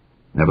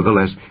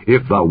 Nevertheless,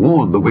 if thou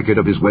warn the wicked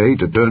of his way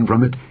to turn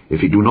from it, if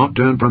he do not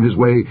turn from his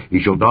way,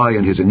 he shall die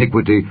in his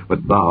iniquity,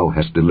 but thou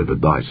hast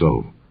delivered thy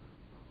soul.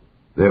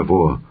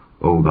 Therefore,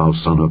 O thou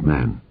son of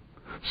man,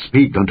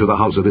 speak unto the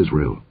house of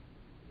Israel.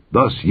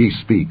 Thus ye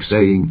speak,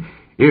 saying,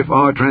 If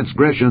our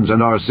transgressions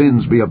and our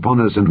sins be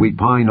upon us, and we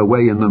pine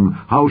away in them,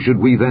 how should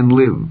we then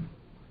live?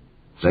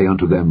 Say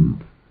unto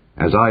them,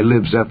 As I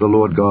live, saith the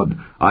Lord God,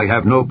 I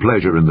have no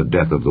pleasure in the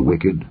death of the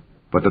wicked,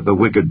 but that the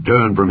wicked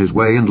turn from his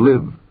way and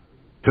live.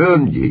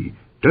 Turn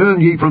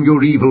ye from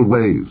your evil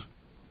ways.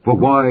 For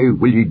why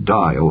will ye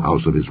die, O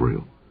house of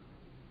Israel?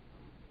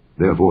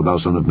 Therefore, thou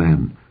son of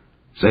man,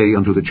 say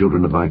unto the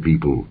children of thy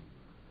people,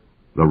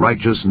 The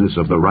righteousness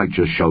of the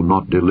righteous shall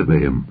not deliver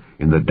him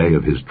in the day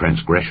of his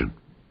transgression.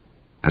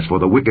 As for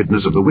the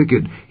wickedness of the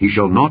wicked, he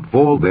shall not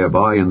fall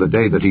thereby in the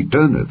day that he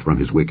turneth from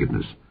his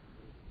wickedness.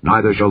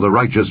 Neither shall the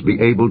righteous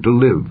be able to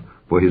live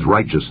for his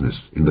righteousness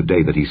in the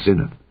day that he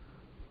sinneth.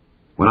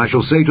 When I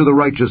shall say to the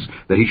righteous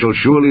that he shall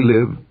surely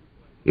live,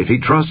 if he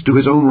trust to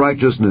his own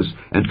righteousness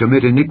and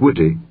commit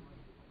iniquity,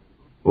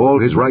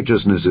 all his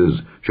righteousnesses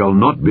shall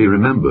not be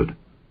remembered,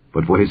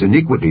 but for his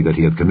iniquity that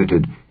he hath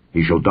committed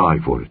he shall die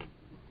for it.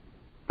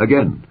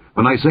 Again,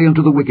 when I say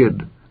unto the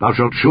wicked, Thou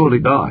shalt surely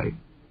die,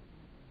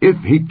 if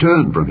he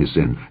turn from his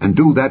sin, and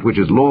do that which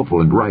is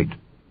lawful and right,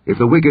 if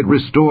the wicked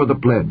restore the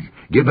pledge,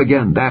 give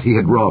again that he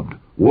had robbed,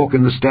 walk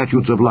in the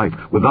statutes of life,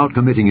 without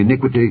committing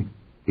iniquity,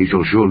 he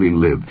shall surely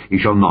live, he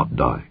shall not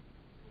die.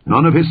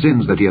 None of his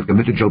sins that he hath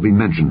committed shall be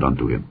mentioned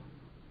unto him.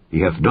 He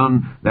hath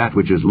done that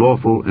which is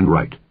lawful and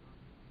right.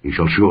 He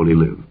shall surely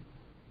live.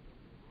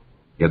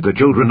 Yet the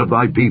children of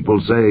thy people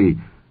say,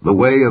 The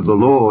way of the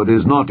Lord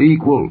is not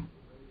equal.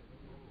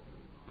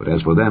 But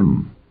as for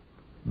them,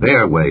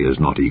 their way is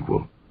not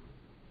equal.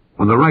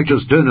 When the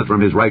righteous turneth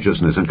from his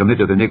righteousness and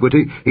committeth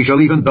iniquity, he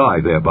shall even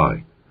die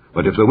thereby.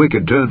 But if the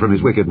wicked turn from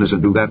his wickedness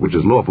and do that which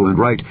is lawful and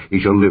right, he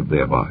shall live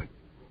thereby.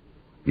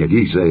 Yet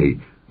ye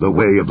say, The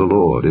way of the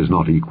Lord is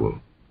not equal.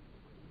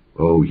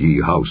 O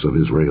ye house of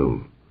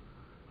Israel,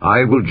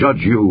 I will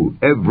judge you,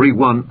 every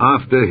one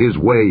after his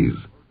ways.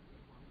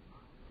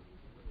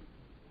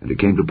 And it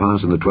came to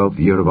pass in the 12th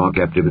year of our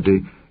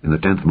captivity, in the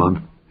 10th month,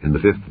 in the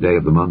 5th day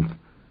of the month,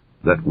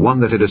 that one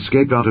that had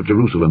escaped out of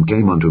Jerusalem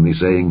came unto me,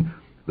 saying,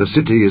 The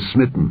city is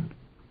smitten.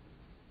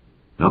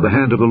 Now the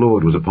hand of the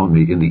Lord was upon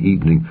me in the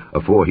evening,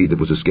 afore he that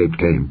was escaped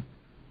came,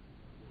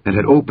 and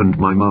had opened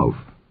my mouth,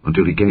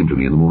 until he came to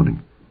me in the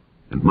morning.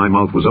 And my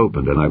mouth was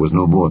opened, and I was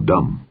no more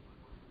dumb.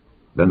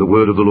 Then the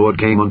word of the Lord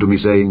came unto me,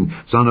 saying,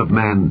 Son of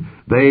man,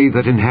 they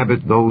that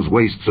inhabit those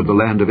wastes of the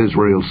land of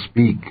Israel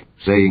speak,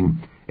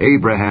 saying,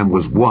 Abraham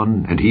was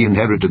one, and he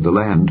inherited the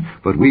land,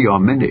 but we are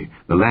many,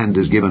 the land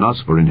is given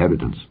us for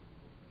inheritance.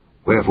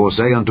 Wherefore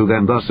say unto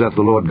them, Thus saith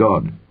the Lord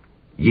God,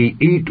 Ye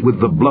eat with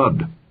the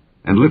blood,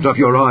 and lift up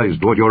your eyes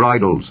toward your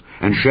idols,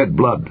 and shed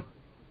blood.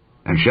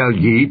 And shall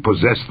ye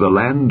possess the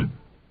land?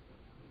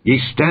 Ye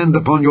stand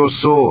upon your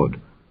sword,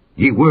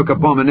 ye work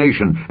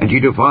abomination, and ye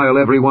defile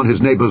every one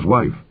his neighbour's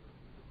wife.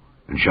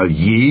 And shall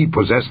ye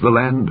possess the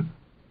land?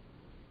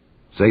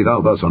 Say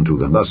thou thus unto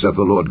them, Thus saith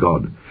the Lord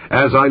God,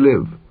 As I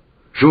live,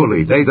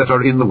 surely they that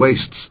are in the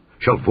wastes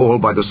shall fall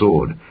by the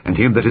sword, and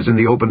him that is in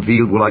the open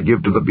field will I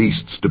give to the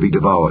beasts to be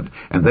devoured,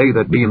 and they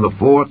that be in the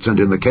forts and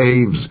in the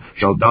caves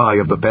shall die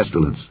of the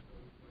pestilence.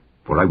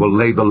 For I will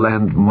lay the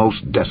land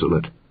most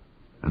desolate,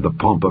 and the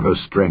pomp of her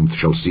strength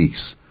shall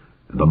cease,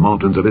 and the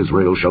mountains of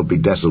Israel shall be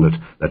desolate,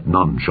 that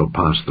none shall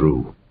pass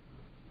through.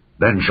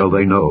 Then shall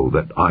they know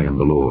that I am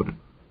the Lord,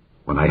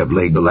 when I have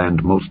laid the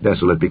land most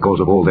desolate because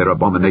of all their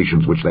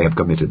abominations which they have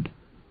committed.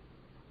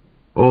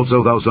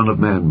 Also, thou son of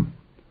man,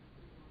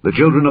 the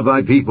children of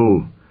thy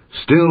people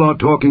still are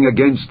talking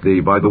against thee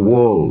by the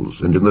walls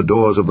and in the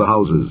doors of the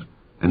houses,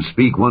 and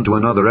speak one to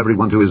another, every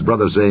one to his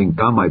brother, saying,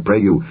 Come, I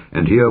pray you,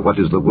 and hear what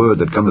is the word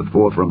that cometh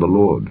forth from the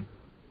Lord.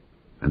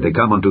 And they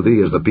come unto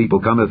thee as the people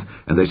cometh,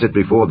 and they sit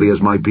before thee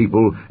as my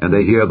people, and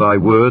they hear thy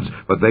words,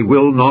 but they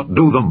will not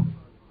do them.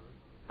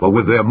 For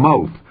with their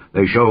mouth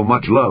they show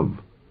much love,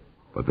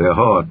 but their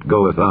heart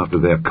goeth after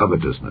their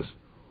covetousness.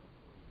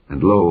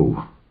 And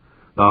lo,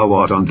 thou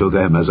art unto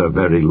them as a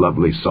very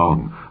lovely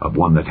song of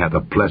one that hath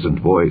a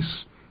pleasant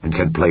voice, and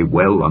can play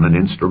well on an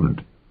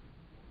instrument.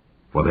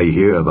 For they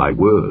hear thy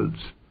words,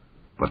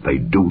 but they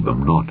do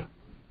them not.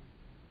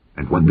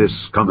 And when this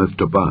cometh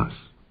to pass,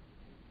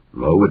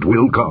 lo, it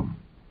will come,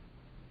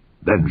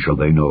 then shall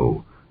they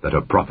know that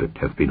a prophet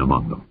hath been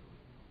among them.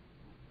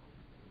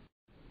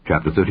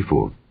 Chapter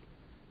 34.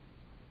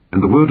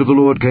 And the word of the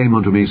Lord came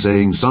unto me,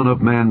 saying, Son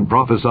of man,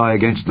 prophesy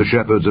against the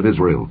shepherds of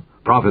Israel.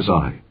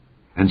 Prophesy,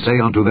 and say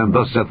unto them,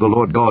 Thus saith the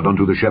Lord God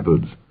unto the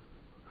shepherds,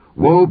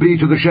 Woe be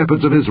to the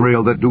shepherds of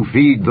Israel that do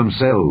feed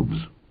themselves.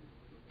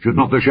 Should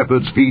not the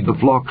shepherds feed the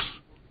flocks?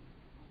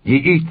 Ye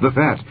eat the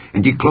fat,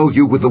 and ye clothe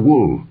you with the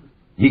wool.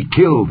 Ye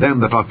kill them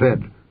that are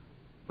fed,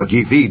 but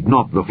ye feed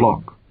not the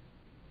flock.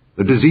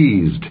 The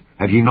diseased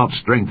have ye not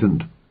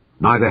strengthened,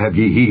 neither have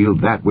ye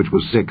healed that which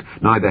was sick,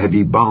 neither have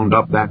ye bound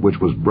up that which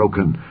was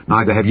broken,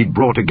 neither have ye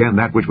brought again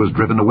that which was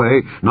driven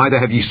away, neither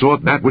have ye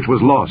sought that which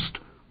was lost,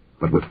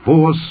 but with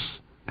force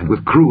and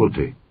with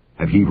cruelty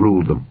have ye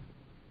ruled them.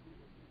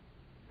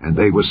 And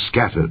they were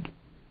scattered,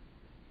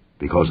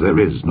 because there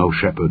is no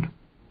shepherd.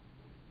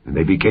 And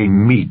they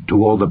became meat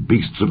to all the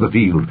beasts of the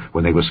field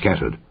when they were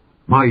scattered.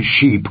 My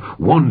sheep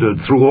wandered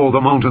through all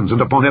the mountains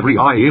and upon every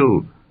high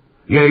hill.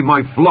 Yea,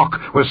 my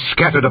flock was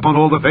scattered upon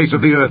all the face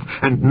of the earth,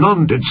 and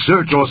none did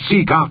search or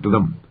seek after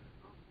them.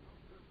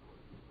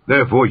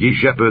 Therefore, ye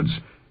shepherds,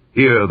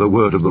 hear the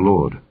word of the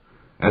Lord.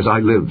 As I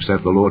live,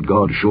 saith the Lord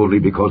God, surely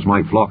because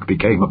my flock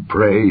became a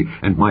prey,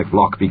 and my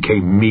flock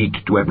became meat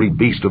to every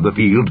beast of the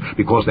field,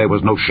 because there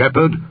was no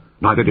shepherd,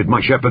 neither did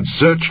my shepherds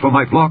search for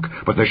my flock,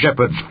 but the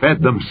shepherds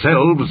fed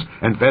themselves,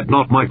 and fed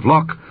not my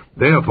flock.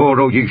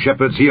 Therefore, O ye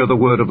shepherds, hear the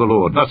word of the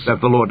Lord. Thus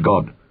saith the Lord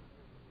God,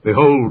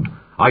 Behold,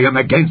 I am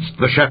against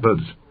the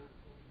shepherds,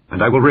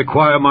 and I will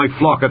require my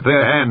flock at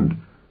their hand,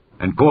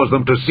 and cause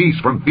them to cease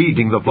from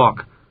feeding the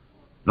flock.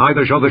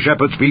 Neither shall the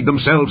shepherds feed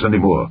themselves any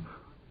more,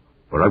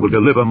 for I will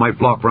deliver my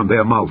flock from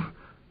their mouth,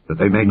 that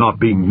they may not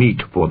be meat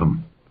for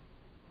them.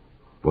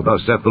 For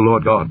thus saith the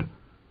Lord God,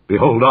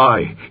 Behold,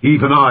 I,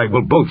 even I,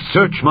 will both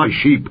search my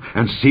sheep,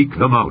 and seek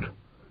them out.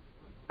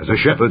 As a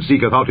shepherd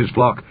seeketh out his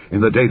flock in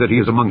the day that he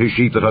is among his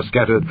sheep that are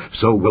scattered,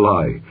 so will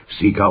I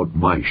seek out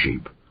my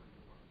sheep,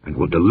 and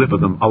will deliver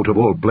them out of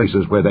all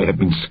places where they have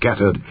been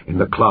scattered in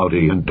the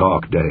cloudy and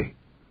dark day.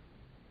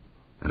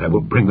 And I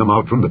will bring them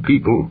out from the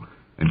people,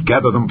 and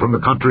gather them from the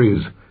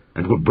countries,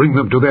 and will bring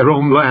them to their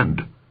own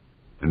land,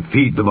 and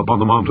feed them upon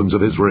the mountains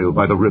of Israel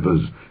by the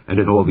rivers, and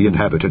in all the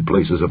inhabited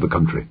places of the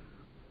country.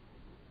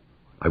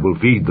 I will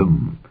feed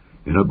them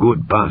in a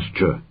good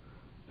pasture,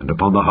 and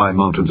upon the high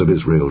mountains of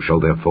Israel shall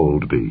their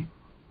fold be.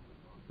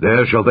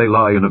 There shall they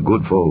lie in a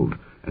good fold,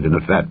 and in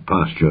a fat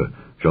pasture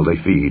shall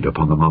they feed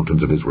upon the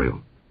mountains of Israel.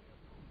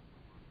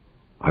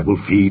 I will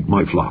feed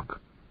my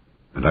flock,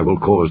 and I will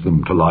cause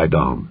them to lie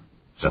down,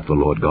 saith the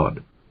Lord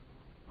God.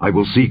 I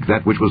will seek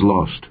that which was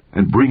lost,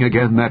 and bring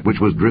again that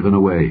which was driven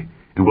away,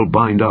 and will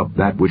bind up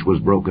that which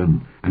was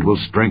broken, and will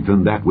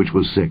strengthen that which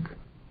was sick.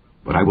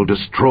 But I will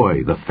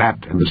destroy the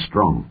fat and the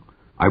strong.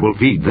 I will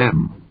feed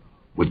them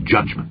with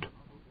judgment.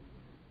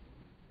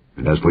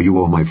 And as for you,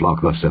 O my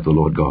flock, thus saith the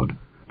Lord God,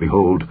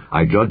 behold,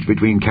 I judge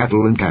between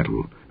cattle and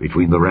cattle,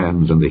 between the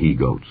rams and the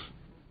he-goats.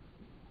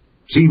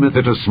 Seemeth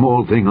it a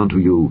small thing unto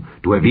you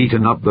to have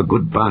eaten up the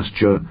good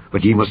pasture,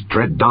 but ye must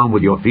tread down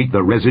with your feet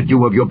the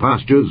residue of your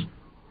pastures?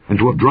 And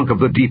to have drunk of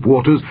the deep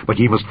waters, but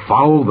ye must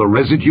foul the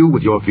residue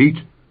with your feet?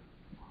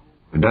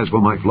 And as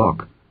for my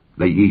flock,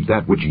 they eat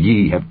that which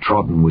ye have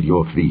trodden with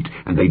your feet,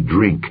 and they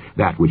drink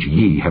that which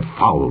ye have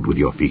fouled with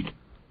your feet.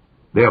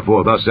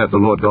 Therefore thus saith the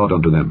Lord God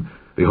unto them,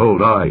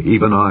 behold, I,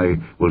 even I,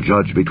 will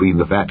judge between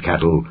the fat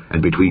cattle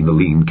and between the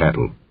lean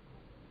cattle.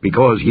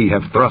 Because ye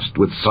have thrust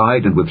with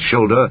side and with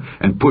shoulder,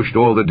 and pushed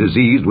all the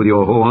diseased with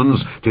your horns,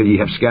 till ye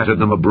have scattered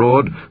them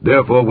abroad,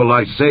 therefore will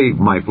I save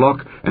my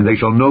flock, and they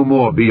shall no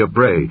more be a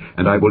prey,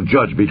 and I will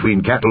judge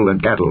between cattle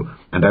and cattle,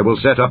 and I will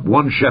set up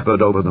one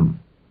shepherd over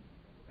them,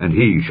 and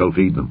he shall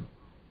feed them,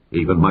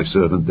 even my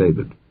servant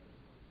David.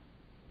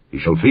 He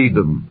shall feed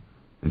them,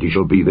 and he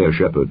shall be their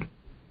shepherd.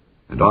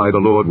 And I, the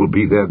Lord, will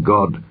be their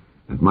God,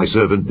 and my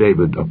servant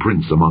David a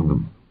prince among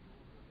them.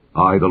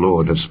 I, the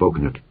Lord, have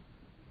spoken it.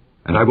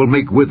 And I will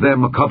make with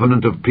them a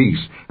covenant of peace,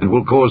 and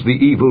will cause the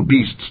evil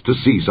beasts to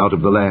cease out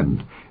of the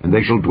land, and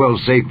they shall dwell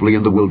safely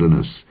in the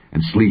wilderness,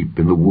 and sleep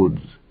in the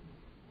woods.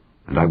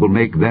 And I will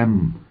make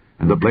them,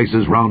 and the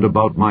places round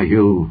about my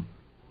hill,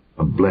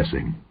 a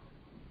blessing.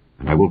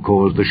 And I will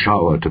cause the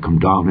shower to come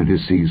down in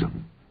his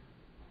season.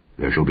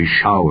 There shall be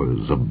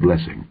showers of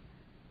blessing.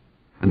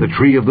 And the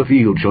tree of the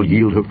field shall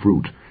yield her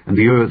fruit, and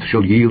the earth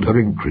shall yield her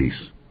increase.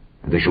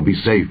 And they shall be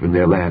safe in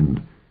their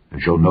land,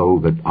 and shall know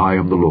that I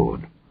am the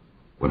Lord,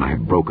 when I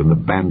have broken the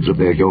bands of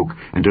their yoke,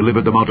 and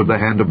delivered them out of the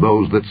hand of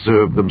those that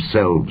serve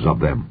themselves of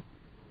them.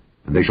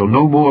 And they shall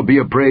no more be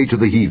a prey to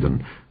the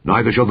heathen,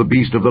 neither shall the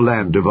beast of the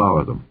land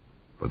devour them.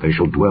 But they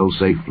shall dwell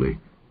safely,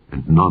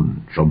 and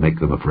none shall make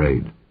them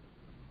afraid.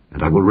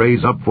 And I will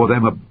raise up for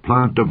them a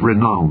plant of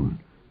renown,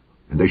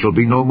 and they shall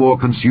be no more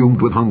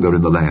consumed with hunger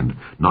in the land,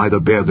 neither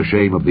bear the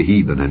shame of the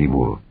heathen any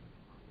more.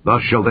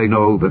 Thus shall they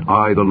know that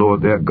I, the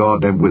Lord their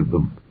God, am with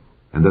them,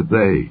 and that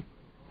they,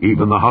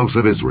 even the house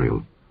of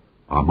Israel,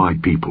 are my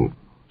people,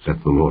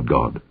 saith the Lord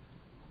God.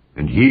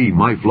 And ye,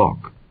 my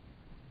flock,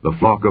 the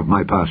flock of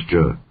my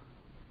pasture,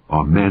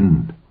 are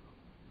men,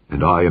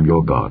 and I am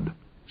your God,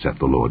 saith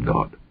the Lord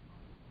God.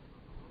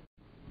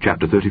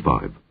 Chapter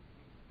 35.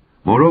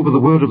 Moreover the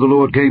word of the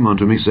Lord came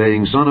unto me,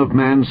 saying, Son of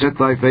man, set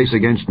thy face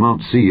against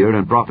Mount Seir,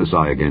 and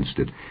prophesy against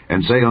it,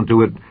 and say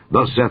unto it,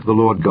 Thus saith the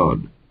Lord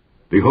God,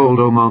 Behold,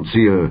 O Mount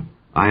Seir,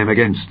 I am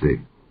against thee,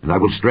 and I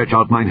will stretch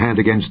out mine hand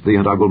against thee,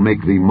 and I will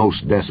make thee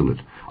most desolate.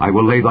 I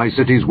will lay thy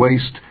cities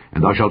waste,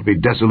 and thou shalt be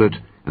desolate,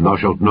 and thou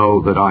shalt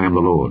know that I am the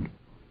Lord.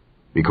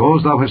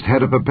 Because thou hast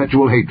had a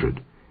perpetual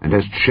hatred, and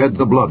hast shed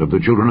the blood of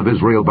the children of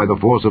Israel by the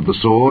force of the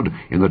sword,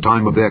 in the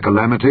time of their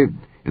calamity,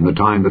 in the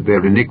time that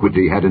their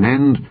iniquity had an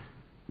end,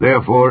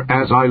 therefore,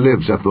 as I live,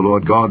 saith the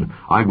Lord God,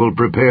 I will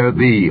prepare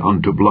thee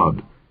unto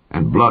blood,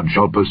 and blood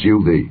shall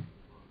pursue thee.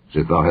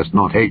 Sith thou hast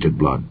not hated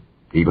blood,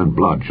 even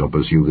blood shall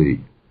pursue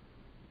thee.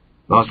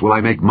 Thus will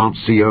I make Mount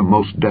Seir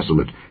most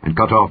desolate, and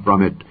cut off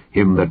from it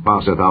him that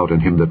passeth out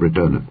and him that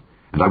returneth.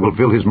 And I will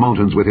fill his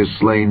mountains with his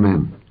slain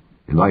men.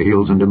 In thy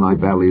hills and in thy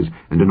valleys,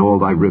 and in all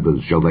thy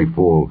rivers shall they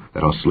fall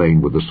that are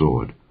slain with the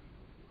sword.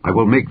 I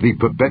will make thee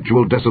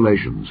perpetual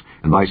desolations,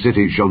 and thy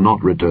cities shall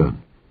not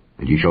return,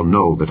 and ye shall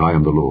know that I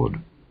am the Lord.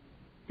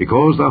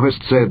 Because thou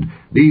hast said,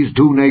 These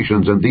two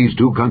nations and these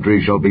two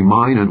countries shall be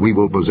mine, and we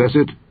will possess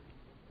it,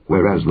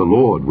 whereas the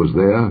Lord was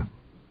there.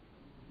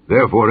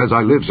 Therefore, as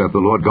I live, saith the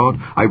Lord God,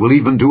 I will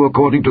even do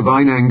according to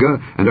thine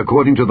anger, and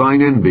according to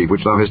thine envy,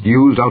 which thou hast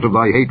used out of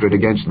thy hatred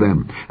against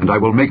them, and I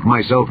will make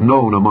myself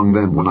known among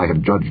them when I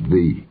have judged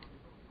thee.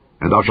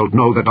 And thou shalt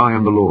know that I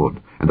am the Lord,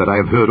 and that I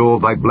have heard all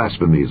thy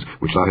blasphemies,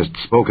 which thou hast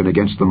spoken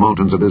against the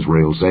mountains of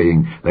Israel,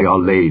 saying, They are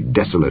laid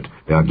desolate,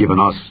 they are given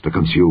us to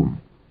consume.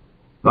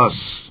 Thus,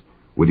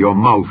 with your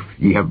mouth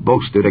ye have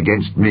boasted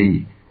against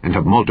me, and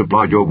have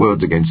multiplied your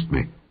words against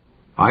me.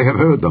 I have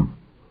heard them.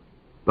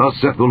 Thus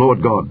saith the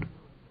Lord God,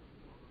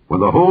 When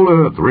the whole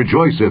earth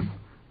rejoiceth,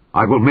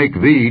 I will make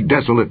thee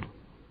desolate.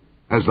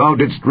 As thou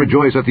didst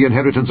rejoice at the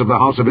inheritance of the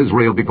house of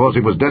Israel, because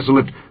it was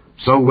desolate,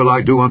 so will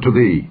I do unto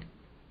thee.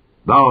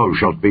 Thou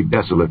shalt be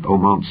desolate, O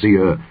Mount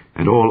Seir,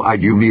 and all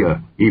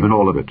Idumea, even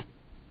all of it.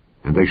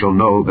 And they shall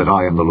know that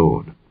I am the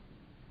Lord.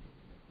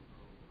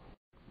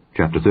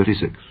 Chapter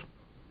 36.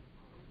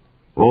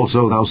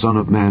 Also, thou son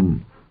of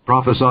man,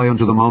 prophesy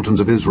unto the mountains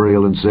of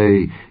Israel, and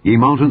say, Ye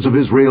mountains of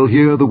Israel,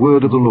 hear the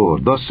word of the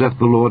Lord. Thus saith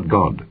the Lord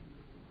God.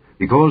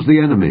 Because the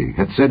enemy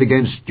hath said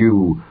against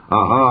you,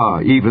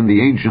 Aha, even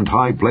the ancient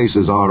high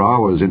places are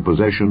ours in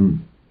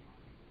possession.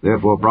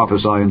 Therefore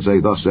prophesy and say,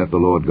 Thus saith the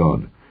Lord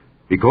God.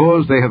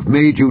 Because they have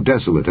made you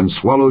desolate, and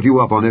swallowed you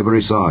up on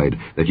every side,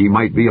 that ye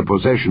might be a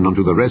possession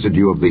unto the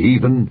residue of the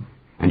heathen,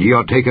 and ye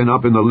are taken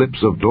up in the lips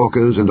of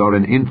talkers, and are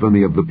an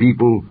infamy of the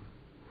people.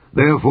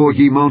 Therefore,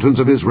 ye mountains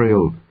of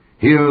Israel,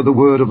 hear the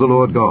word of the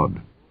Lord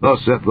God. Thus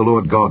saith the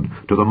Lord God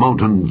to the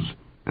mountains,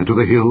 and to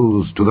the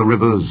hills, to the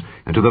rivers,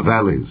 and to the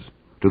valleys,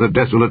 to the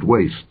desolate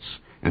wastes,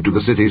 and to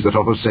the cities that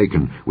are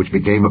forsaken, which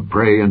became a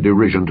prey and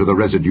derision to the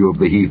residue of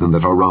the heathen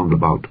that are round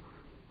about.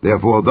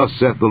 Therefore thus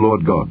saith the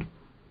Lord God,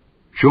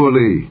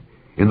 Surely,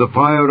 in the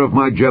fire of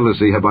my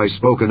jealousy have I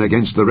spoken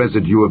against the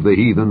residue of the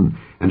heathen,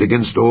 and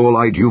against all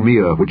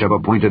Idumea, which have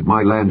appointed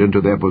my land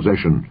into their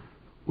possession,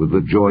 with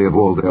the joy of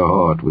all their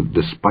heart, with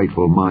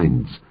despiteful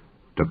minds,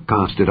 to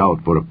cast it out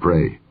for a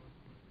prey.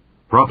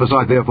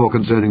 Prophesy therefore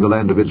concerning the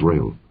land of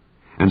Israel,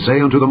 and say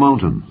unto the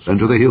mountains, and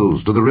to the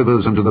hills, to the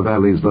rivers, and to the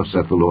valleys, Thus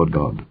saith the Lord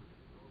God,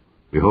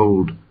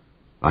 Behold,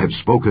 I have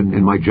spoken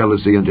in my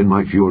jealousy and in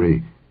my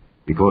fury,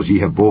 because ye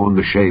have borne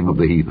the shame of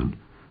the heathen.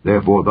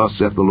 Therefore thus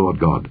saith the Lord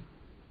God,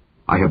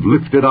 I have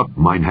lifted up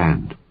mine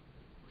hand.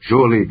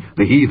 Surely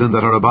the heathen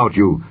that are about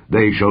you,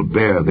 they shall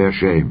bear their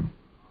shame.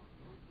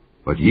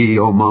 But ye,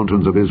 O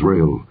mountains of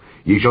Israel,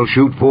 ye shall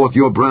shoot forth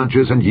your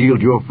branches, and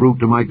yield your fruit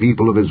to my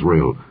people of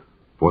Israel,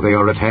 for they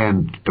are at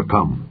hand to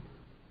come.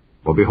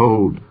 For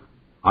behold,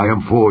 I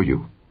am for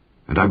you,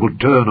 and I will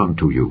turn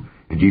unto you,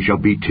 and ye shall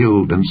be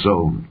tilled and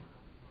sown.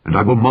 And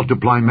I will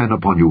multiply men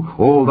upon you,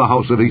 all the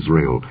house of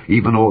Israel,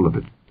 even all of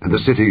it, and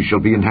the cities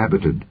shall be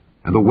inhabited,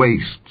 and the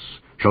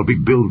wastes shall be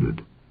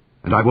builded.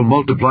 And I will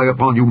multiply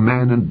upon you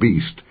man and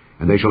beast,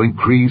 and they shall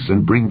increase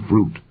and bring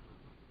fruit.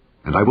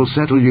 And I will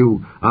settle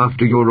you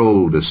after your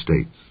old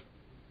estates,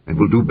 and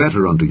will do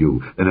better unto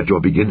you than at your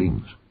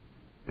beginnings.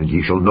 And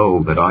ye shall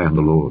know that I am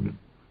the Lord.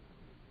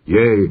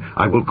 Yea,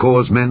 I will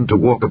cause men to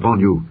walk upon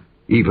you,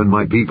 even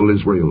my people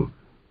Israel,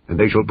 and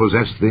they shall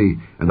possess thee,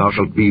 and thou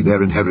shalt be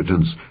their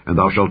inheritance, and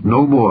thou shalt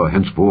no more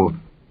henceforth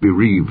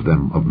bereave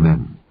them of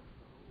men.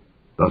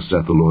 Thus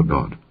saith the Lord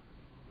God,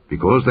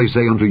 Because they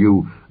say unto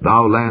you,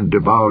 Thou land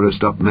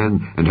devourest up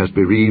men, and hast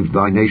bereaved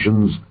thy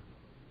nations,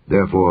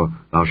 therefore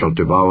thou shalt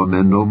devour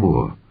men no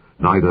more,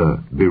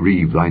 neither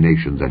bereave thy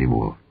nations any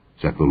more,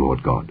 saith the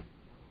Lord God.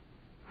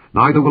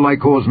 Neither will I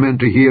cause men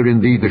to hear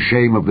in thee the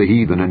shame of the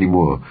heathen any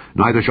more,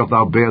 neither shalt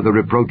thou bear the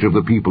reproach of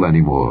the people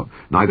any more,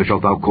 neither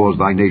shalt thou cause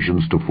thy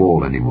nations to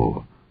fall any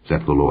more,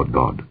 saith the Lord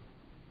God.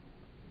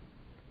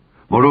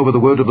 Moreover the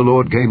word of the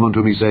Lord came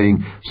unto me,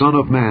 saying, Son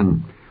of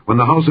man, when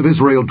the house of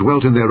Israel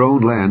dwelt in their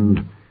own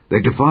land, they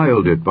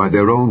defiled it by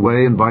their own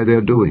way and by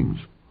their doings.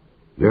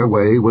 Their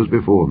way was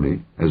before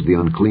me as the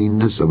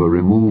uncleanness of a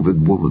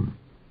removed woman.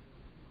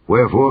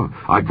 Wherefore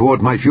I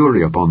poured my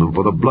fury upon them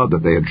for the blood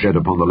that they had shed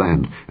upon the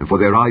land, and for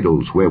their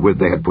idols wherewith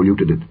they had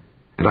polluted it.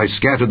 And I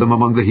scattered them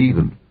among the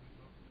heathen,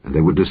 and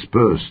they were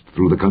dispersed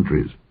through the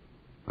countries.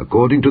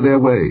 According to their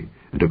way,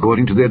 and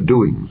according to their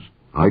doings,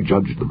 I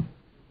judged them.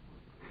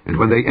 And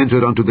when they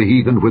entered unto the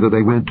heathen whither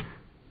they went,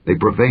 they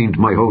profaned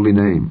my holy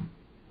name,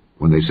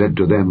 when they said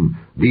to them,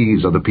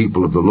 These are the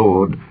people of the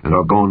Lord, and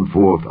are gone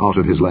forth out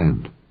of his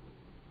land.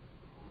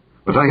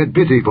 But I had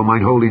pity for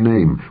mine holy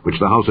name, which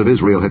the house of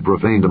Israel had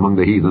profaned among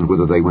the heathen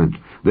whither they went.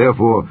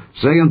 Therefore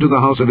say unto the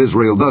house of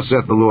Israel, Thus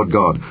saith the Lord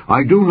God,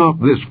 I do not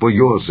this for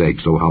your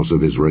sakes, O house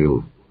of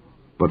Israel,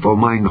 but for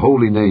mine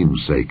holy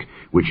name's sake,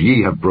 which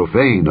ye have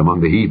profaned among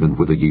the heathen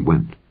whither ye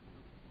went.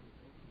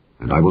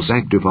 And I will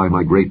sanctify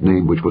my great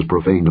name which was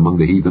profaned among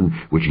the heathen,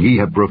 which ye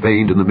have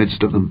profaned in the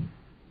midst of them.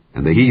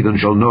 And the heathen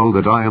shall know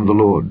that I am the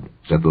Lord,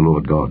 saith the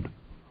Lord God,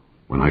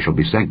 when I shall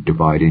be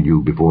sanctified in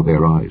you before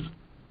their eyes.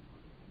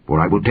 For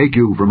I will take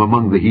you from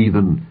among the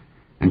heathen,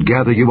 and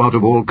gather you out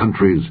of all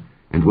countries,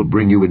 and will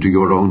bring you into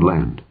your own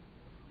land.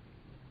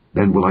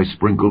 Then will I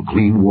sprinkle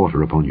clean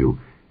water upon you,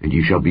 and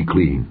ye shall be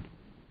clean.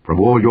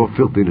 From all your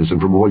filthiness and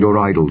from all your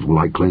idols will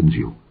I cleanse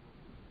you.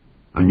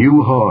 A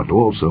new heart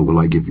also will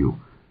I give you,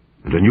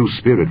 and a new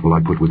spirit will I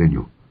put within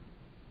you.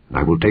 And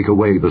I will take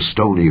away the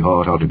stony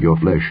heart out of your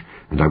flesh,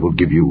 and I will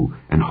give you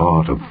an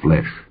heart of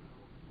flesh.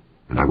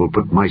 And I will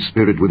put my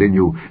spirit within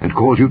you, and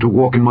cause you to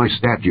walk in my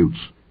statutes,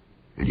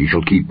 and ye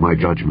shall keep my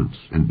judgments,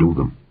 and do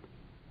them.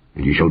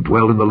 And ye shall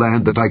dwell in the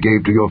land that I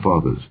gave to your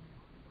fathers,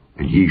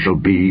 and ye shall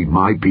be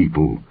my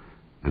people,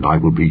 and I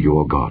will be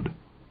your God.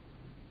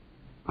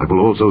 I will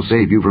also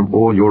save you from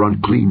all your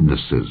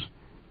uncleannesses,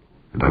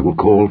 and I will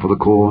call for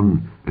the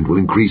corn, and will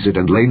increase it,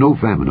 and lay no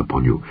famine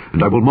upon you.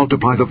 And I will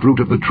multiply the fruit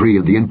of the tree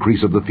and the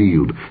increase of the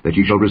field, that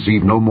ye shall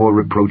receive no more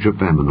reproach of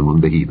famine among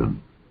the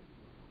heathen.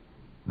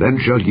 Then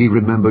shall ye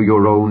remember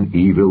your own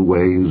evil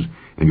ways,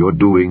 and your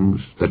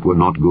doings that were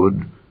not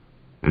good,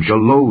 and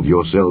shall loathe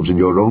yourselves in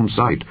your own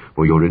sight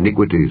for your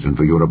iniquities and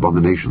for your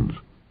abominations.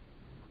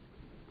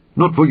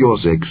 Not for your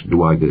sakes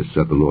do I this,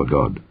 saith the Lord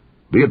God.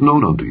 Be it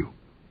known unto you.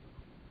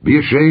 Be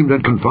ashamed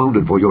and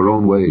confounded for your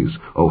own ways,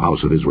 O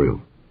house of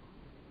Israel.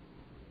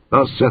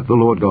 Thus saith the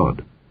Lord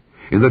God,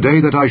 In the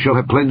day that I shall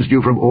have cleansed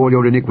you from all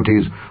your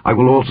iniquities, I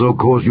will also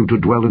cause you to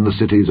dwell in the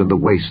cities, and the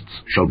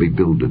wastes shall be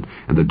builded,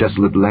 and the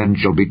desolate land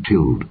shall be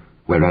tilled,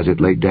 whereas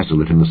it lay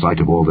desolate in the sight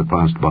of all that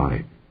passed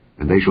by.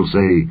 And they shall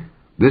say,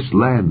 This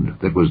land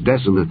that was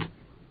desolate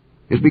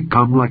is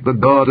become like the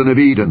Garden of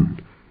Eden,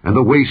 and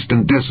the waste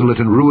and desolate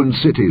and ruined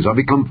cities are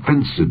become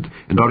fenced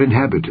and are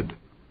inhabited.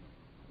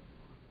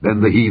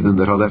 Then the heathen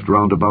that are left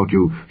round about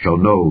you shall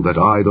know that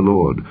I, the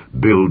Lord,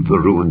 build the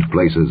ruined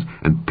places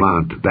and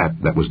plant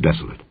that was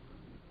desolate.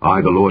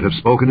 I, the Lord, have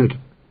spoken it,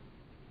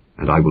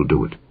 and I will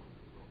do it.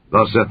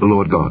 Thus saith the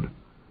Lord God,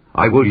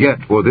 I will yet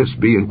for this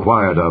be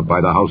inquired of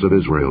by the house of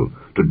Israel,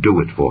 to do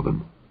it for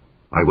them.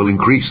 I will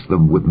increase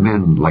them with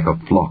men like a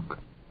flock.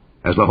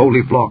 As the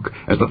holy flock,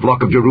 as the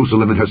flock of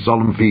Jerusalem in her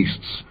solemn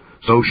feasts,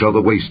 so shall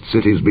the waste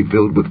cities be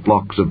filled with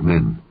flocks of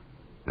men,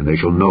 and they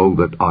shall know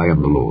that I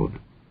am the Lord.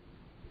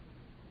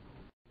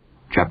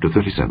 Chapter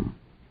 37.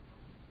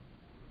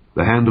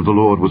 The hand of the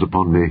Lord was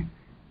upon me,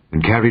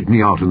 and carried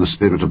me out in the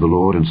Spirit of the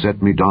Lord, and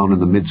set me down in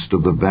the midst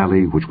of the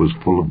valley which was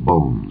full of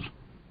bones,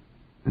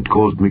 and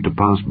caused me to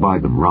pass by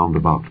them round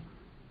about.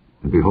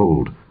 And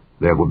behold,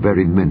 there were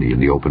very many in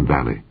the open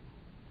valley,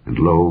 and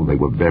lo, they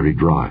were very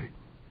dry.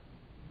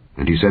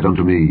 And he said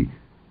unto me,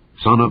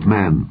 Son of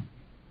man,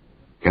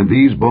 can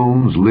these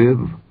bones live?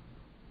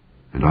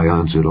 And I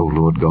answered, O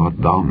Lord God,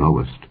 thou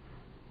knowest.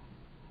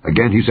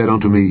 Again he said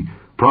unto me,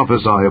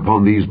 Prophesy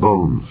upon these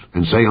bones,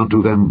 and say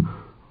unto them,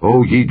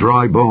 O ye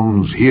dry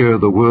bones, hear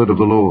the word of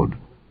the Lord.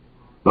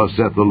 Thus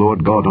saith the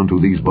Lord God unto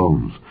these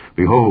bones,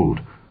 Behold,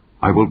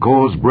 I will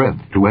cause breath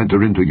to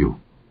enter into you,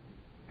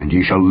 and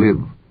ye shall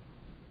live.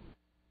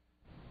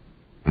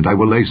 And I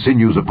will lay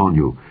sinews upon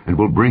you, and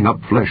will bring up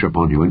flesh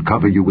upon you, and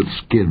cover you with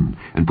skin,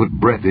 and put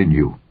breath in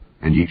you,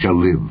 and ye shall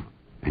live,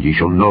 and ye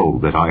shall know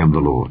that I am the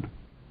Lord.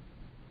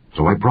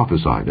 So I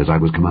prophesied as I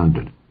was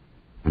commanded.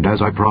 And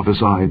as I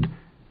prophesied,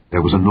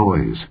 there was a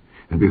noise,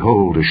 and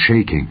behold, a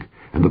shaking,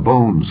 and the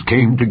bones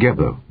came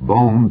together,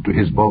 bone to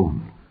his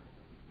bone.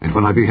 And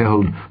when I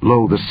beheld,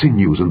 lo, the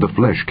sinews and the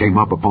flesh came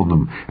up upon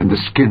them, and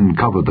the skin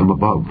covered them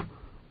above.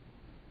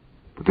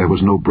 But there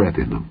was no breath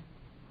in them.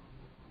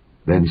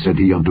 Then said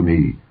he unto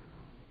me,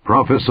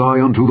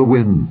 Prophesy unto the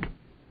wind.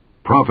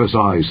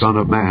 Prophesy, Son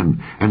of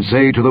man, and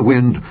say to the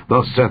wind,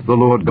 Thus saith the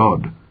Lord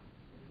God,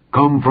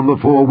 Come from the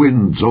four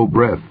winds, O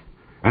breath,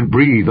 and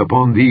breathe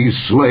upon these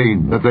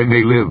slain, that they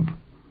may live.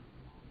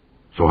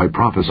 So I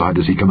prophesied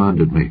as he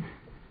commanded me,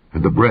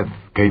 and the breath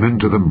came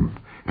into them,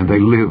 and they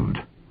lived,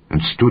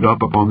 and stood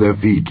up upon their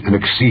feet, an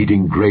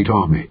exceeding great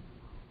army.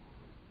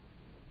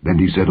 Then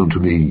he said unto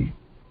me,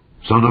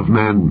 Son of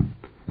man,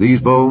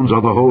 these bones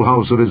are the whole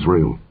house of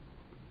Israel.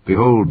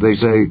 Behold, they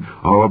say,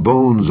 Our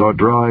bones are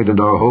dried, and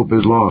our hope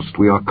is lost.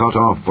 We are cut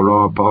off for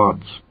our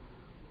parts.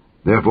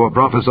 Therefore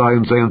prophesy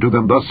and say unto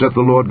them, Thus saith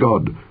the Lord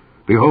God,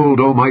 Behold,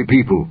 O my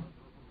people,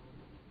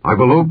 I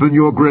will open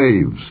your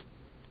graves,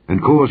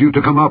 and cause you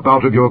to come up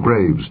out of your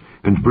graves,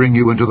 and bring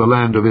you into the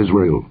land of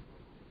Israel.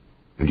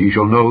 And ye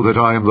shall know that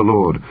I am the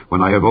Lord,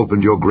 when I have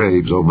opened your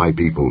graves, O my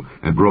people,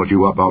 and brought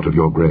you up out of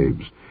your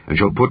graves, and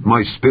shall put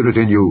my spirit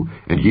in you,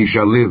 and ye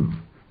shall live,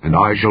 and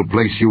I shall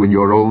place you in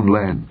your own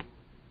land.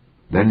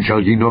 Then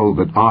shall ye know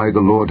that I, the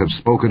Lord, have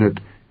spoken it,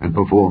 and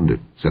performed it,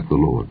 saith the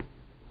Lord.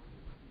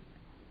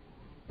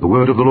 The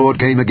word of the Lord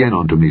came again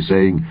unto me,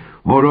 saying,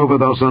 Moreover,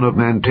 thou son of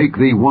man, take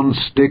thee one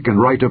stick,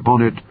 and write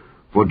upon it,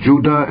 For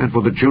Judah and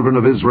for the children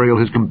of Israel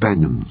his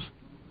companions.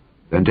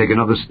 Then take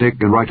another stick,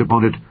 and write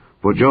upon it,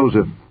 For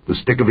Joseph, the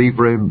stick of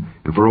Ephraim,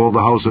 and for all the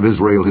house of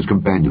Israel his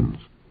companions.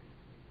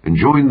 And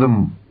join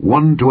them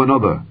one to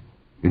another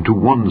into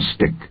one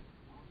stick,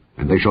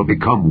 and they shall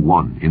become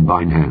one in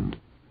thine hand.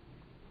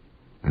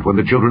 And when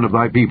the children of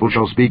thy people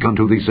shall speak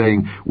unto thee,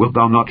 saying, Wilt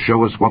thou not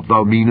show us what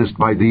thou meanest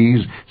by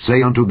these?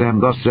 Say unto them,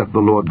 Thus saith the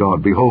Lord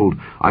God, Behold,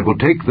 I will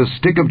take the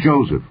stick of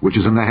Joseph, which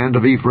is in the hand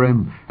of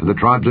Ephraim, and the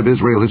tribes of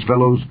Israel his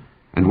fellows,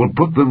 and will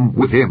put them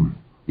with him,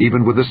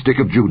 even with the stick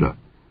of Judah,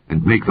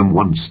 and make them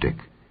one stick,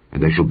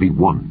 and they shall be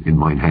one in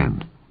mine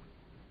hand.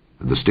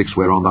 And the sticks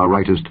whereon thou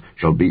writest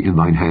shall be in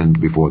thine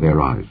hand before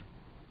their eyes.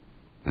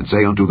 And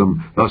say unto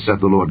them, Thus saith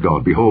the Lord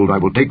God, Behold, I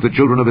will take the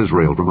children of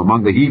Israel from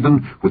among the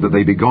heathen, whither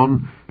they be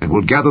gone, and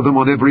will gather them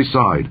on every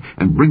side,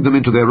 and bring them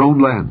into their own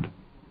land.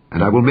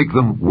 And I will make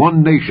them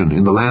one nation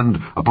in the land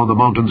upon the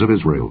mountains of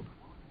Israel.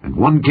 And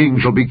one king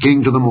shall be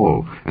king to them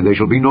all, and they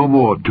shall be no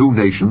more two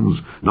nations,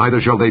 neither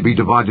shall they be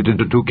divided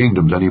into two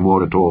kingdoms any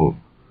more at all.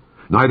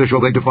 Neither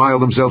shall they defile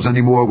themselves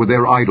any more with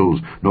their idols,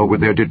 nor with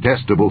their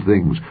detestable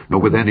things,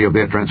 nor with any of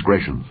their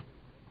transgressions.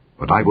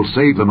 But I will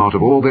save them out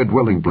of all their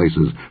dwelling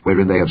places,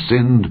 wherein they have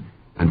sinned,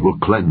 and will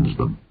cleanse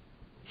them.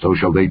 So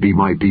shall they be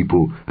my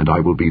people, and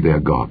I will be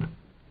their God.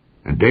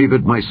 And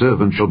David my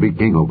servant shall be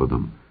king over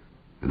them,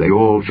 and they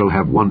all shall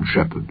have one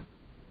shepherd.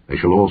 They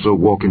shall also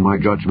walk in my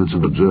judgments,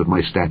 and observe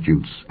my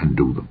statutes, and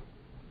do them.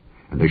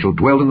 And they shall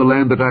dwell in the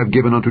land that I have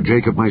given unto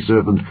Jacob my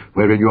servant,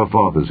 wherein your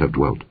fathers have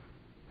dwelt.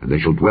 and they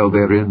shall dwell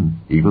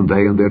therein, even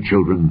they and their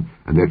children,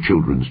 and their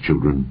children's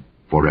children,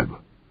 forever.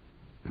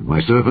 And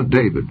my servant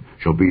David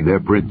shall be their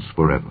prince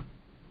forever.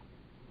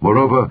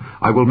 Moreover,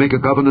 I will make a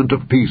covenant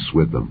of peace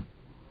with them.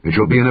 It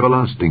shall be an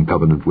everlasting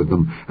covenant with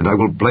them, and I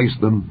will place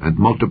them, and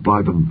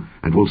multiply them,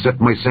 and will set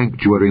my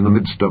sanctuary in the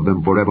midst of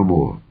them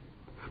forevermore.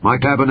 My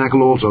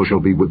tabernacle also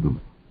shall be with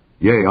them.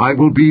 Yea, I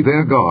will be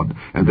their God,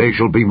 and they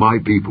shall be my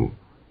people.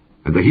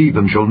 And the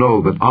heathen shall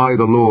know that I,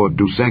 the Lord,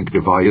 do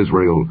sanctify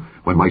Israel,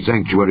 when my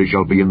sanctuary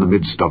shall be in the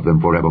midst of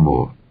them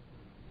forevermore.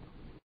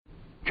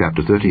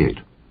 Chapter 38.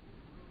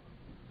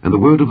 And the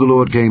word of the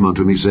Lord came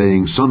unto me,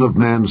 saying, Son of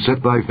man,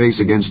 set thy face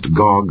against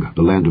Gog,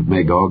 the land of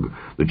Magog,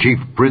 the chief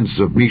prince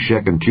of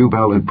Meshech and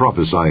Tubal, and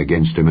prophesy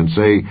against him, and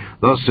say,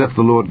 Thus saith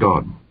the Lord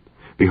God,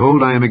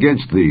 Behold, I am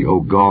against thee, O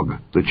Gog,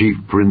 the chief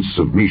prince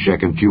of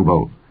Meshech and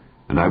Tubal,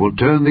 and I will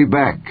turn thee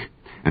back,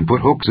 and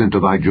put hooks into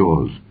thy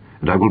jaws,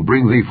 and I will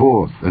bring thee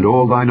forth, and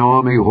all thine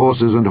army,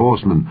 horses and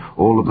horsemen,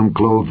 all of them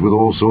clothed with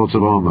all sorts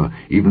of armor,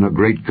 even a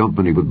great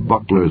company with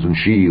bucklers and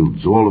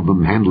shields, all of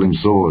them handling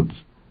swords.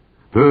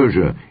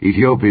 Persia,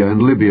 Ethiopia,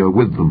 and Libya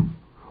with them,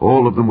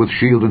 all of them with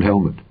shield and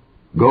helmet.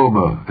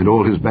 Gomer and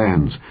all his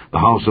bands, the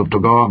house of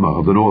Togarmah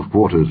of the north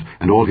quarters,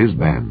 and all his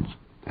bands,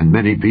 and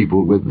many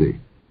people with thee.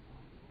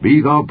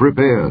 Be thou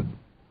prepared,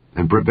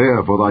 and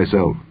prepare for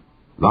thyself,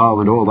 thou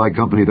and all thy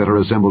company that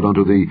are assembled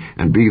unto thee,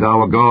 and be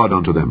thou a guard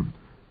unto them.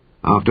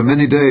 After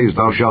many days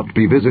thou shalt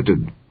be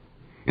visited.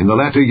 In the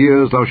latter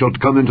years thou shalt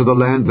come into the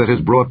land that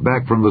is brought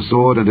back from the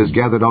sword, and is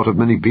gathered out of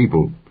many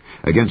people,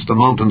 against the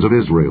mountains of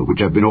Israel, which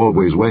have been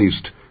always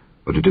waste,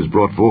 but it is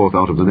brought forth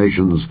out of the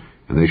nations,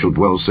 and they shall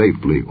dwell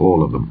safely,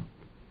 all of them.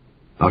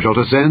 Thou shalt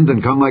ascend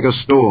and come like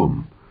a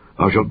storm.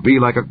 Thou shalt be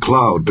like a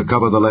cloud to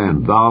cover the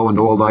land, thou and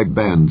all thy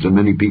bands, and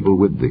many people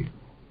with thee.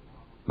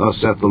 Thus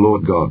saith the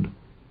Lord God,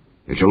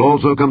 It shall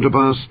also come to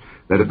pass,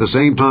 that at the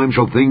same time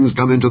shall things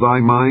come into thy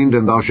mind,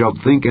 and thou shalt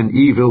think an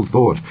evil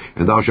thought,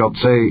 and thou shalt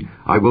say,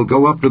 I will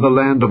go up to the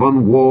land of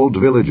unwalled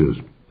villages.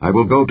 I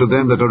will go to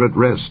them that are at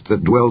rest,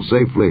 that dwell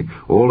safely,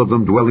 all of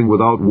them dwelling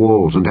without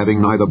walls, and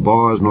having neither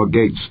bars nor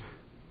gates,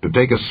 to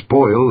take a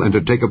spoil and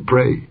to take a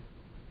prey.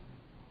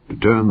 To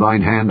turn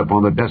thine hand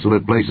upon the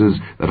desolate places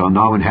that are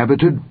now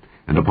inhabited,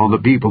 and upon the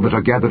people that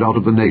are gathered out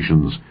of the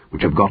nations,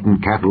 which have gotten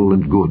cattle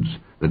and goods,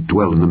 that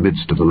dwell in the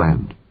midst of the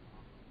land.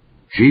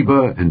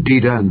 Sheba and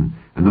Dedan,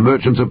 and the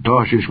merchants of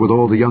Tarshish with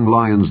all the young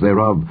lions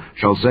thereof,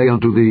 shall say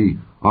unto thee,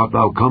 Art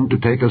thou come to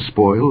take a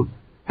spoil?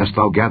 Hast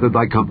thou gathered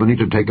thy company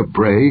to take a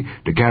prey,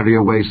 to carry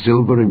away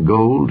silver and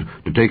gold,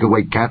 to take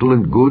away cattle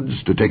and goods,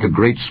 to take a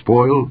great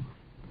spoil?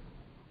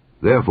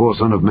 Therefore,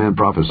 Son of man,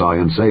 prophesy,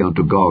 and say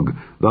unto Gog,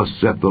 Thus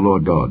saith the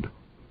Lord God,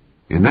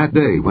 In that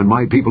day, when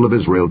my people of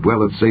Israel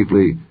dwelleth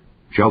safely,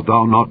 shalt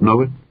thou not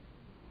know it?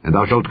 And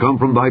thou shalt come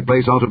from thy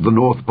place out of the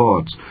north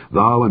parts,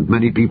 thou and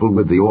many people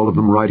with thee, all of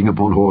them riding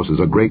upon horses,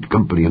 a great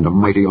company and a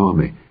mighty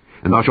army.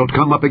 And thou shalt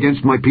come up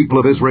against my people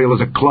of Israel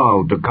as a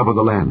cloud to cover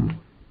the land.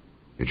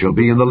 It shall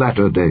be in the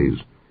latter days,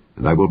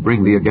 and I will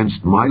bring thee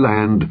against my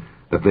land,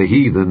 that the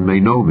heathen may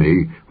know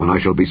me, when I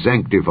shall be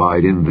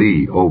sanctified in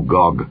thee, O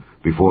Gog,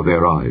 before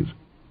their eyes.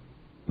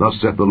 Thus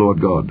saith the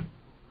Lord God,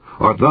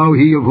 Art thou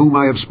he of whom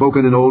I have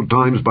spoken in old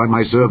times by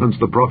my servants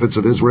the prophets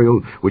of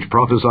Israel, which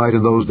prophesied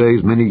in those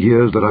days many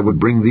years that I would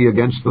bring thee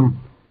against them?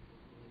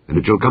 And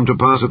it shall come to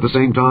pass at the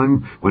same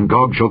time, when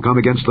Gog shall come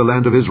against the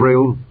land of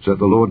Israel, saith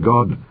the Lord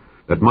God,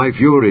 that my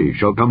fury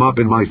shall come up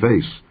in my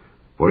face.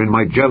 For in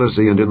my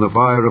jealousy and in the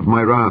fire of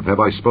my wrath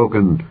have I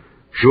spoken,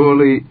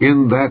 Surely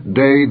in that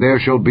day there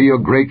shall be a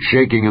great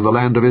shaking in the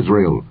land of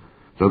Israel,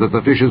 so that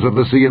the fishes of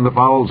the sea and the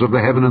fowls of the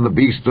heaven and the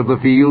beasts of the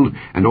field,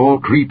 and all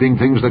creeping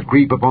things that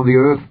creep upon the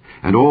earth,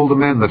 and all the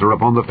men that are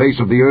upon the face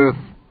of the earth,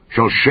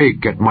 shall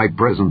shake at my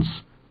presence.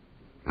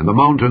 And the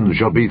mountains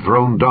shall be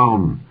thrown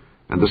down,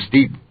 and the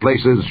steep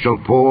places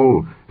shall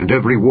fall, and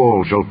every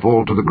wall shall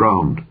fall to the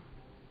ground.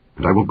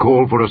 And I will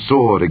call for a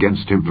sword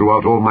against him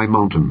throughout all my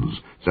mountains,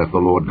 saith the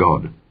Lord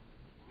God.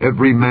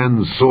 Every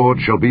man's sword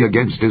shall be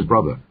against his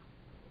brother.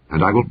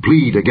 And I will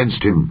plead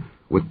against him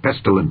with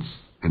pestilence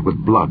and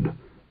with blood.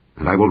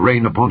 And I will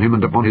rain upon him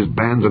and upon his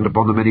bands and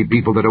upon the many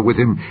people that are with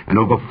him, an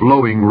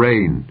overflowing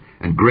rain,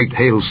 and great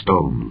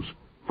hailstones,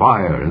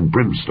 fire and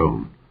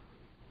brimstone.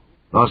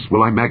 Thus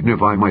will I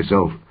magnify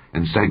myself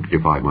and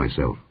sanctify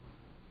myself.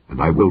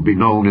 And I will be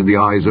known in the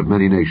eyes of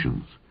many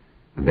nations,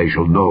 and they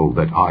shall know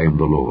that I am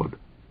the Lord.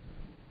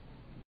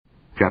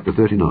 Chapter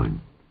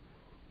 39.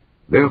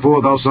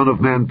 Therefore, thou son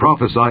of man,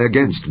 prophesy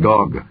against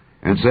Gog,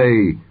 and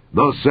say,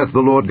 Thus saith the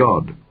Lord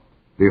God,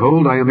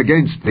 Behold, I am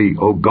against thee,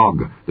 O Gog,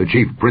 the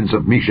chief prince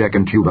of Meshech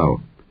and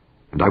Tubal.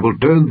 And I will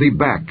turn thee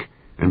back,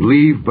 and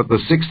leave but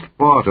the 6th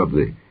part of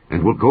thee,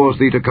 and will cause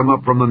thee to come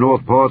up from the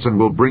north parts, and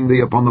will bring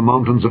thee upon the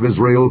mountains of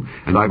Israel,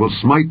 and I will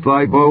smite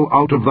thy bow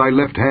out of thy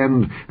left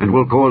hand, and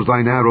will cause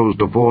thine arrows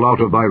to fall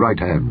out of thy right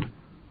hand.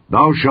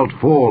 Thou shalt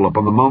fall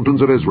upon the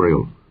mountains of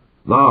Israel,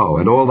 thou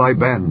and all thy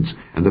bands,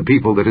 and the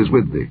people that is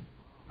with thee.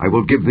 I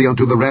will give thee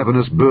unto the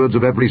ravenous birds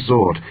of every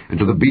sort, and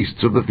to the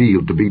beasts of the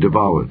field to be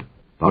devoured.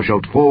 Thou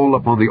shalt fall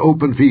upon the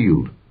open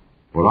field.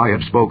 For I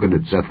have spoken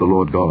it, saith the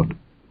Lord God.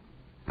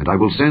 And I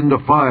will send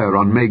a fire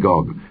on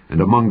Magog,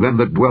 and among them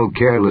that dwell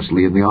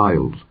carelessly in the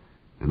isles,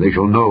 and they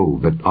shall know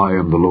that I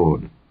am the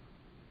Lord.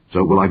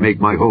 So will I make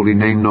my holy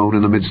name known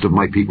in the midst of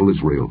my people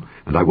Israel,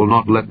 and I will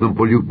not let them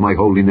pollute my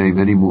holy name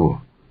any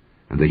more.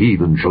 And the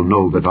heathen shall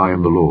know that I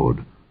am the Lord,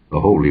 the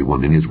Holy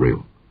One in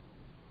Israel.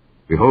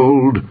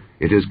 Behold,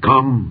 it is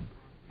come,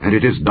 and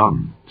it is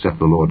done, saith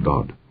the Lord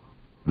God.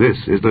 This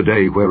is the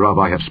day whereof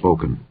I have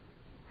spoken.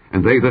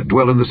 And they that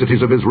dwell in the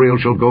cities of Israel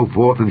shall go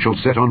forth, and shall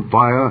set on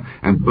fire,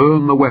 and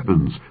burn the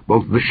weapons,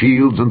 both the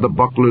shields and the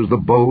bucklers, the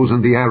bows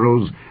and the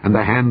arrows, and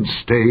the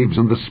hand-staves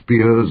and the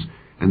spears,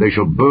 and they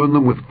shall burn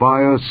them with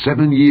fire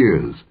 7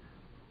 years,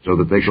 so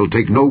that they shall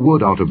take no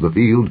wood out of the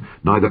field,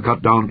 neither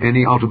cut down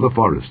any out of the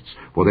forests,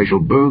 for they shall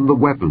burn the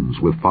weapons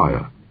with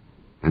fire.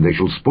 And they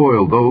shall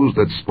spoil those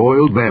that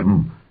spoiled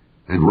them,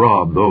 and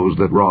rob those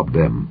that robbed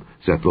them,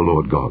 saith the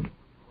Lord God.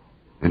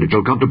 And it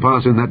shall come to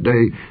pass in that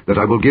day that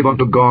I will give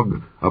unto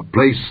Gog a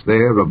place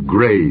there of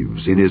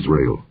graves in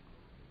Israel,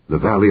 the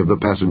valley of the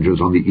passengers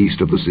on the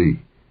east of the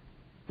sea.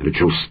 And it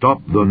shall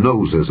stop the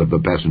noses of the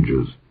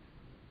passengers.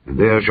 And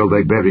there shall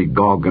they bury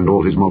Gog and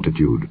all his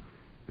multitude,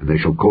 and they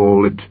shall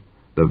call it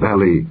the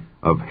valley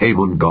of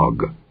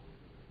Hamon-Gog.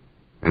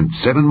 And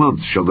 7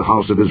 months shall the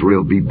house of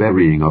Israel be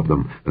burying of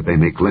them, that they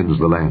may cleanse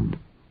the land.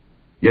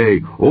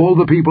 Yea, all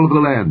the people of the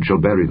land shall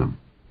bury them,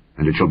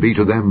 and it shall be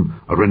to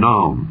them a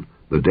renown,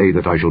 the day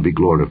that I shall be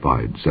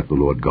glorified, saith the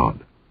Lord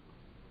God.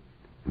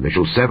 And they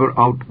shall sever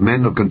out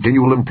men of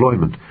continual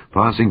employment,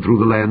 passing through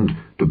the land,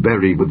 to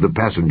bury with the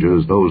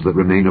passengers those that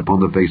remain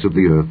upon the face of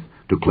the earth,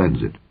 to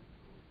cleanse it.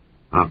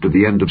 After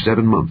the end of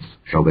 7 months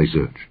shall they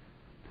search.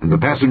 And the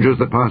passengers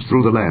that pass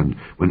through the land,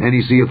 when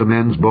any seeth a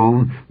man's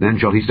bone, then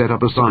shall he set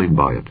up a sign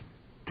by it,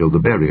 till the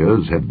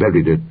buriers have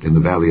buried it in the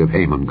valley of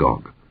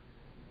Hamon-Gog.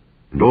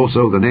 And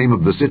also the name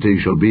of the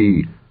city shall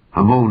be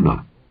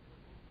Hamona.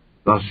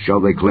 Thus shall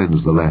they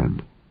cleanse the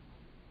land.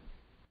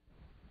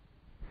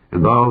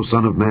 And thou,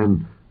 son of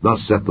man, thus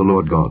saith the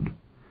Lord God,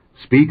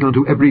 Speak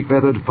unto every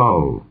feathered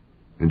fowl,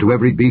 and to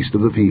every beast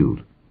of the field.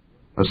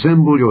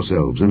 Assemble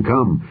yourselves, and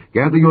come,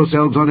 gather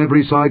yourselves on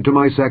every side to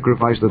my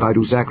sacrifice that I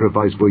do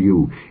sacrifice for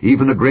you,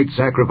 even a great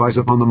sacrifice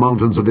upon the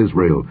mountains of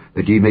Israel,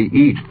 that ye may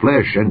eat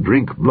flesh and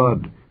drink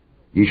blood.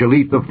 Ye shall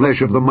eat the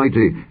flesh of the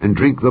mighty, and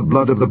drink the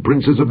blood of the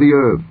princes of the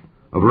earth,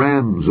 of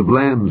rams, of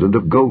lambs, and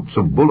of goats,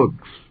 of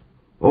bullocks,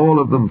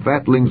 all of them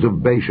fatlings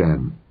of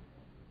Bashan.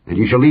 And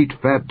ye shall eat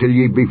fat till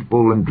ye be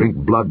full, and drink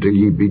blood till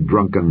ye be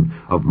drunken,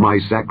 of my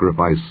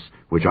sacrifice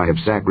which I have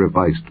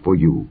sacrificed for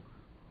you.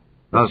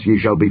 Thus ye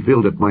shall be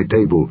filled at my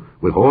table,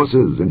 with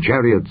horses and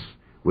chariots,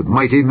 with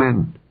mighty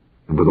men,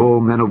 and with all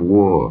men of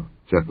war,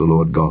 saith the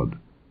Lord God.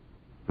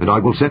 And I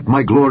will set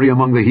my glory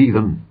among the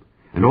heathen,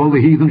 and all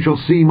the heathen shall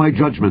see my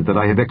judgment that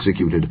I have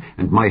executed,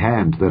 and my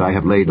hand that I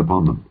have laid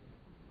upon them.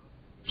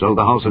 So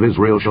the house of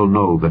Israel shall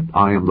know that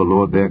I am the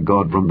Lord their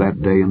God from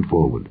that day and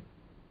forward.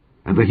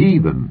 And the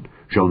heathen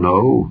shall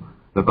know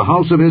that the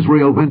house of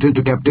Israel went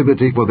into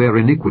captivity for their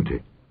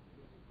iniquity,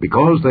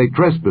 because they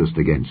trespassed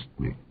against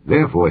me.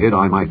 Therefore hid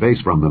I my face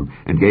from them,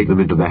 and gave them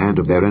into the hand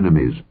of their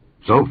enemies.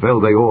 So fell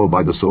they all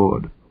by the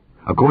sword.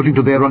 According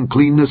to their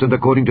uncleanness and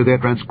according to their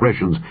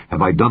transgressions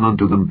have I done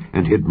unto them,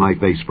 and hid my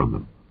face from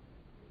them.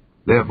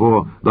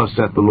 Therefore thus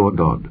saith the Lord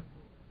God,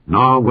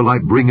 Now will I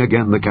bring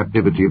again the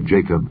captivity of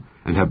Jacob,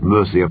 and have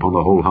mercy upon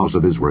the whole house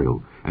of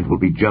Israel, and will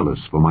be jealous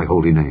for my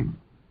holy name.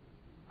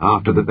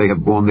 After that they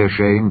have borne their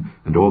shame,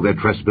 and all their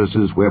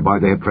trespasses whereby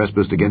they have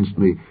trespassed against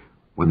me,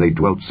 when they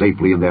dwelt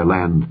safely in their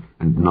land,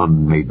 and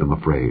none made them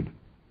afraid.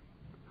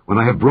 When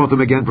I have brought them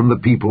again from the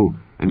people,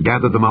 and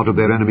gathered them out of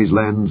their enemies'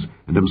 lands,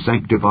 and am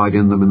sanctified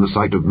in them in the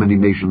sight of many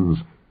nations,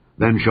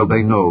 then shall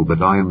they know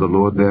that I am the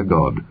Lord their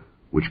God,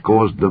 which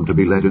caused them to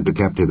be led into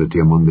captivity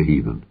among the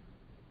heathen.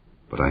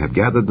 But I have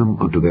gathered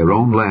them unto their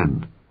own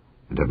land,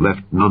 and have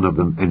left none of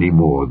them any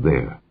more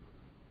there.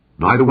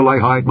 Neither will I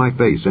hide my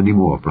face any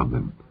more from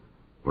them,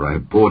 for I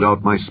have poured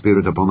out my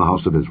Spirit upon the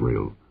house of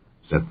Israel,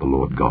 saith the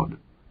Lord God.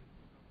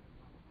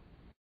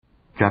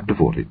 Chapter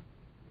 40.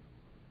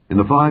 In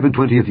the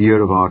 25th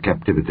year of our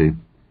captivity,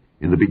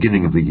 in the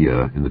beginning of the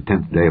year, in the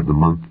 10th day of the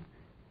month,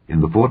 in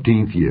the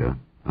 14th year,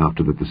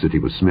 after that the city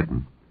was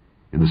smitten,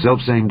 in the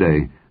selfsame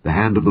day the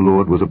hand of the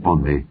Lord was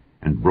upon me,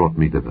 and brought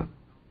me thither.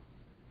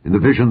 In the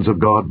visions of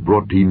God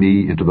brought he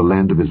me into the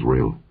land of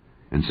Israel,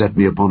 and set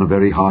me upon a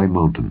very high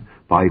mountain,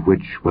 by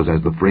which was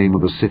as the frame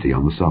of a city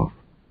on the south.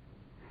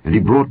 And he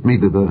brought me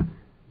thither,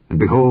 and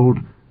behold,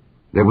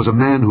 there was a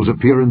man whose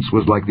appearance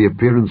was like the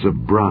appearance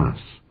of brass,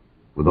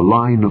 with a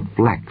line of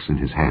flax in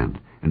his hand,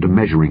 and a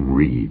measuring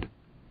reed.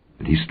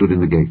 And he stood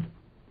in the gate.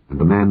 And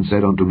the man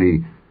said unto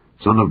me,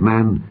 Son of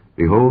man,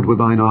 behold with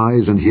thine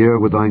eyes, and hear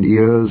with thine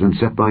ears, and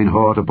set thine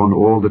heart upon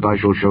all that I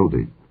shall show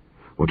thee.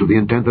 For to the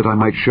intent that I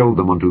might show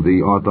them unto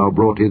thee art thou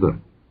brought hither.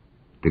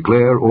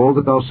 Declare all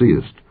that thou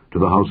seest to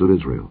the house of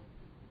Israel.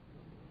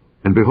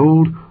 And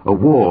behold, a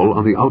wall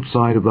on the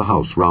outside of the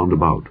house round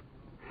about,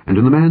 and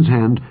in the man's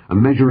hand a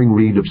measuring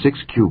reed of 6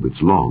 cubits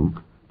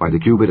long, by the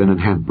cubit and an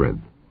handbreadth.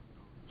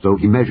 So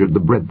he measured the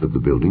breadth of the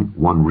building,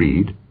 1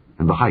 reed,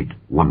 and the height,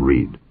 1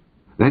 reed.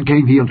 Then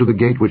came he unto the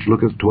gate which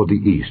looketh toward the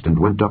east, and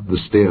went up the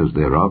stairs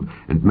thereof,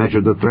 and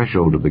measured the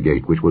threshold of the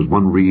gate, which was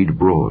 1 reed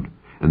broad,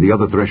 and the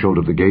other threshold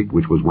of the gate,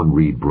 which was 1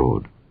 reed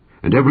broad.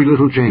 And every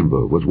little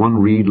chamber was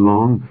 1 reed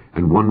long,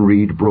 and 1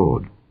 reed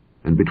broad.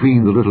 And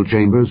between the little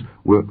chambers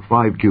were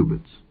 5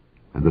 cubits.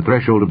 And the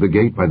threshold of the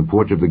gate by the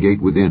porch of the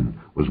gate within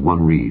was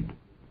 1 reed.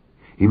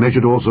 He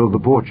measured also the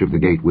porch of the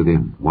gate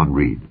within, 1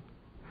 reed.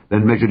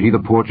 Then measured he the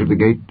porch of the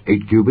gate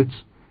 8 cubits,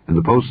 and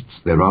the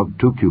posts thereof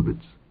 2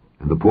 cubits,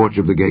 and the porch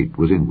of the gate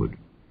was inward.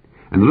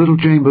 And the little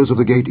chambers of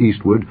the gate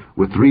eastward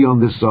were 3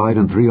 on this side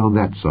and 3 on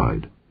that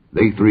side.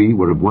 They 3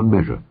 were of 1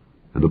 measure,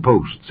 and the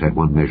posts had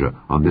 1 measure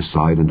on this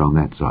side and on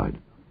that side.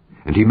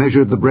 And he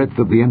measured the breadth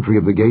of the entry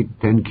of the gate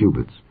 10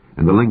 cubits,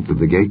 and the length of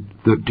the gate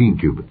 13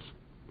 cubits.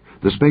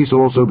 The space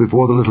also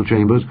before the little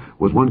chambers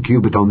was 1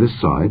 cubit on this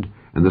side,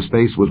 and the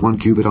space was 1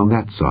 cubit on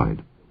that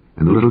side.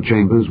 And the little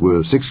chambers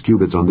were 6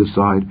 cubits on this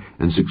side,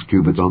 and 6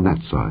 cubits on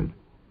that side.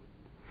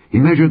 He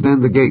measured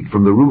then the gate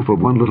from the roof of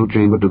one little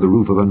chamber to the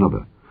roof of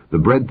another. The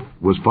breadth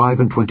was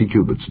 25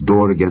 cubits,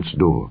 door against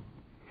door.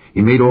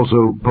 He made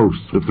also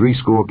posts of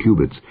 60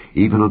 cubits,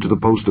 even unto the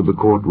post of the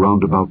court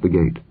round about the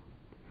gate.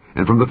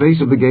 And from the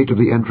face of the gate of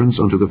the entrance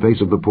unto the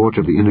face of the porch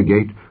of the inner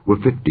gate were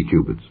 50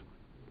 cubits.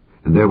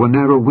 And there were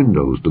narrow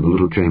windows to the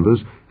little chambers,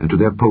 and to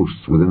their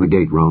posts within the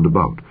gate round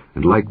about,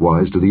 and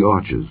likewise to the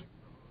arches.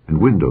 And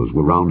windows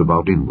were round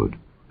about inward,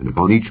 and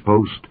upon each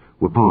post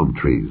were palm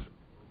trees.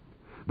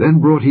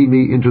 Then brought he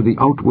me into the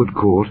outward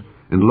court,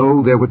 and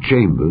lo, there were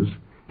chambers,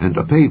 and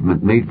a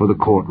pavement made for the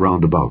court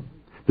round about.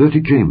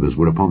 30 chambers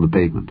were upon the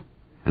pavement,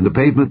 and the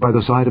pavement by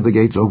the side of the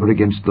gates over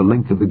against the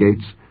length of the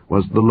gates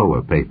was the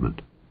lower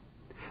pavement.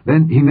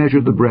 Then he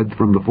measured the breadth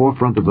from the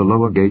forefront of the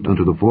lower gate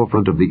unto the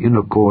forefront of the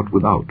inner court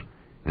without,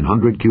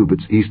 100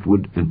 cubits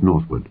eastward and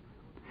northward.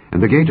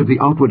 And the gate of the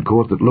outward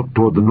court that looked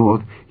toward the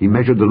north, he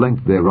measured the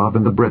length thereof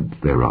and the breadth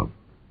thereof.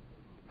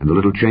 And the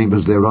little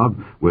chambers thereof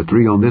were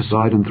 3 on this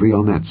side and 3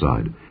 on that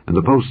side, and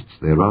the posts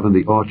thereof and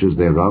the arches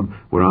thereof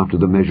were after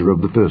the measure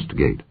of the first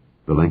gate.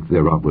 The length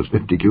thereof was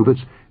 50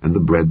 cubits, and the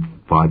breadth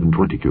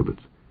 25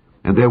 cubits.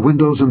 And their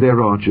windows and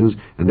their arches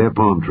and their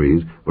palm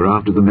trees were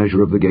after the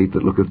measure of the gate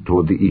that looketh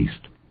toward the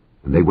east.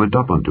 And they went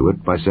up unto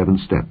it by 7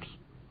 steps,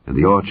 and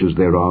the arches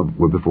thereof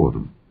were before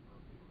them.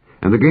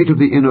 And the gate of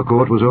the inner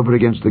court was over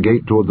against the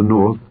gate toward the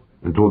north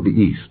and toward the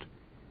east.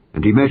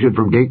 And he measured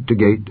from gate to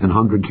gate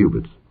 100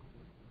 cubits.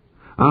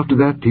 After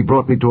that he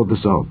brought me toward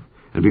the south,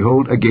 and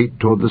behold, a gate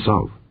toward the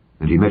south.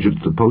 And he measured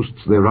the posts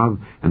thereof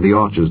and the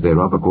arches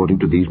thereof according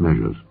to these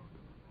measures.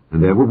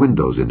 And there were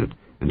windows in it,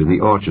 and in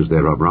the arches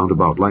thereof round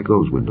about like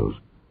those windows.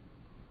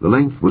 The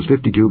length was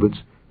 50 cubits,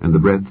 and the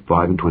breadth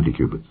 25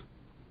 cubits.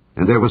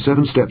 And there were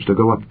 7 steps to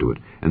go up to it,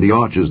 and the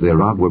arches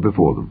thereof were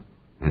before them.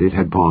 And it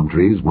had palm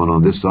trees, one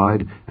on this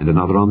side, and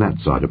another on that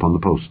side, upon the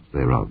posts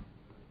thereof.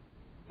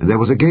 And there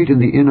was a gate in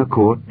the inner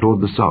court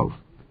toward the south,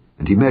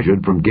 and he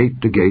measured from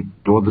gate to gate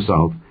toward the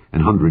south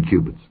 100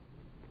 cubits.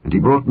 And he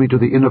brought me to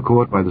the inner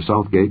court by the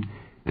south gate,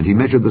 and he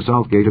measured the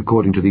south gate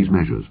according to these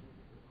measures,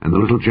 and the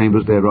little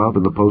chambers thereof,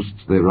 and the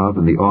posts thereof,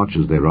 and the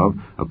arches thereof,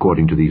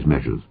 according to these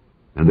measures.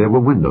 And there were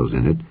windows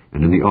in it,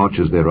 and in the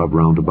arches thereof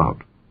round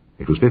about.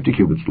 It was 50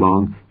 cubits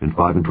long, and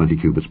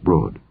 25 cubits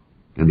broad.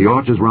 And the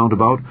arches round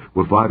about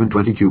were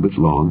 25 cubits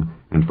long,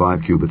 and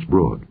 5 cubits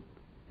broad.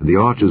 And the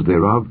arches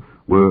thereof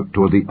were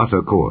toward the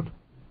utter court,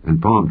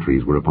 and palm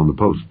trees were upon the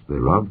posts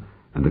thereof,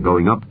 and the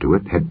going up to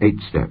it had 8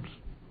 steps.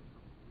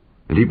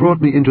 And he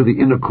brought me into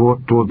the inner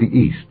court toward the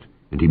east,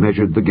 and he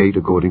measured the gate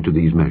according to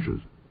these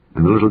measures.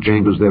 And the little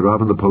chambers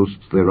thereof, and the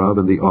posts thereof,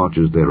 and the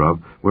arches thereof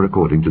were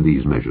according to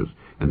these measures.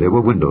 And there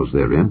were windows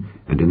therein,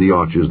 and in the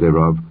arches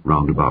thereof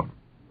round about.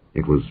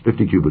 It was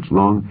 50 cubits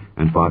long,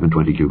 and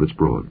 25 cubits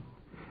broad.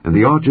 And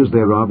the arches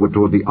thereof were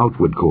toward the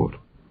outward court,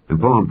 and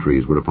palm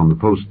trees were upon the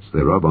posts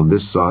thereof on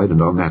this side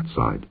and on that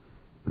side.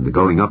 And the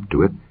going up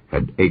to it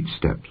had 8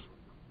 steps.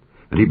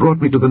 And he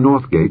brought me to the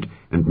north gate,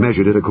 and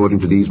measured it according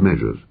to these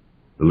measures.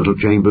 The little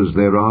chambers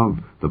thereof,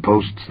 the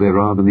posts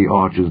thereof, and the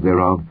arches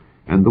thereof,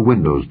 and the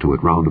windows to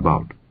it round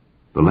about.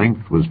 The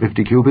length was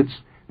 50 cubits,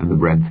 and the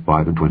breadth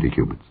 25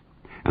 cubits.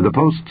 And the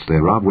posts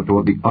thereof were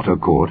toward the utter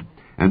court,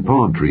 and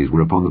palm trees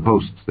were upon the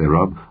posts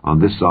thereof on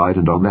this side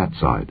and on that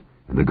side,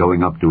 and the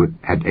going up to it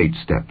had 8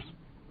 steps.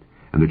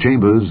 And the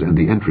chambers and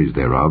the entries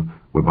thereof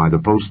were by the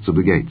posts of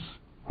the gates,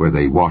 where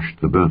they washed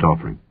the burnt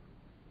offering.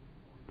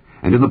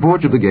 And in the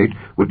porch of the gate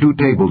were 2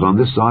 tables on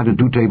this side and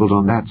 2 tables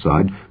on that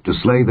side, to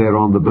slay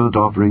thereon the burnt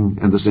offering,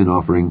 and the sin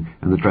offering,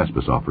 and the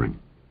trespass offering.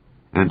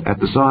 And at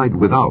the side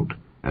without,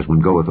 as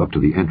one goeth up to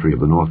the entry of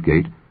the north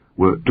gate,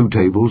 were 2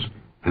 tables,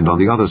 and on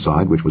the other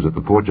side, which was at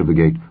the porch of the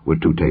gate, were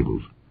 2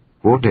 tables.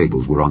 4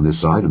 tables were on this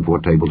side, and 4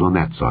 tables on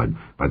that side,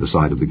 by the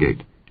side of the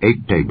gate.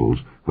 8 tables,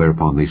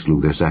 whereupon they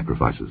slew their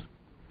sacrifices.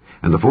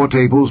 And the 4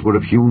 tables were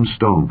of hewn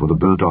stone for the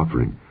burnt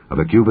offering, of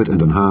 1.5 cubits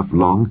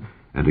long,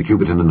 and 1.5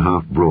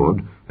 cubits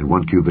broad, and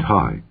 1 cubit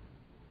high.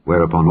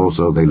 Whereupon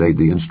also they laid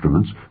the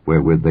instruments,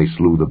 wherewith they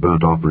slew the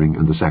burnt offering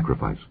and the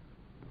sacrifice.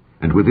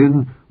 And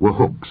within were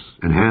hooks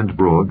and hand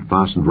broad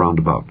fastened round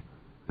about,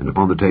 and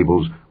upon the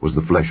tables was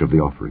the flesh of the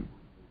offering.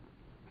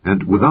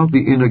 And without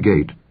the inner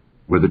gate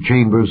were the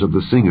chambers of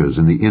the singers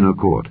in the inner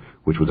court,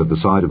 which was at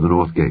the side of the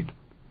north gate,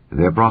 and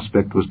their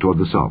prospect was toward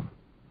the south,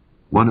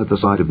 one at the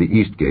side of the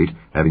east gate,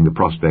 having the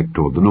prospect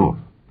toward the north.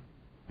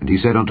 And he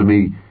said unto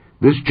me,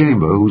 This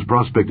chamber, whose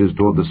prospect is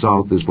toward the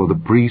south, is for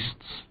the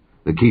priests,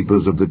 the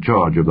keepers of the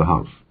charge of the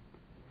house.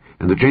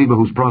 And the chamber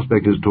whose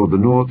prospect is toward the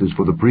north is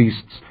for the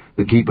priests,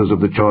 the keepers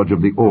of the charge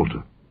of the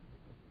altar.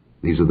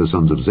 These are the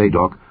sons of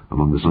Zadok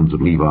among the sons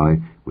of Levi,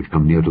 which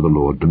come near to the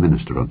Lord to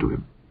minister unto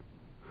him.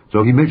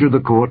 So he measured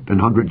the court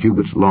 100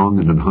 cubits long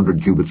and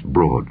 100 cubits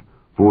broad,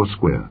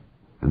 foursquare,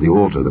 and the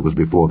altar that was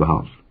before the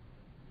house.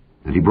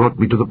 And he brought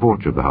me to the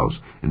porch of the house,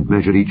 and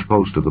measured each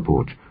post of the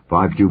porch,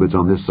 5 cubits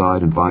on this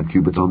side and 5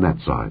 cubits on that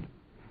side.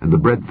 And the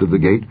breadth of the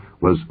gate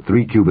was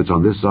 3 cubits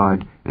on this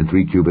side and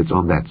 3 cubits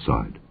on that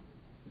side.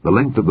 The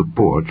length of the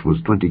porch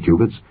was 20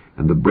 cubits,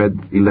 and the breadth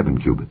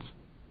 11 cubits.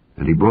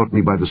 And he brought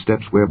me by the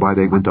steps whereby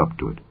they went up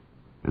to it.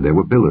 And there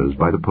were pillars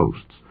by the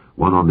posts,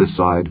 one on this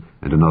side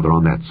and another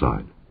on that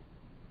side.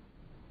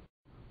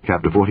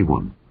 Chapter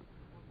 41.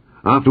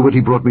 Afterward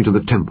he brought me to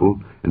the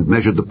temple, and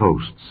measured the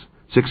posts,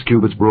 6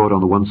 cubits broad on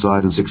the one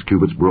side and 6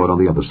 cubits broad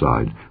on the other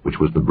side, which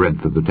was the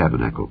breadth of the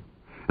tabernacle.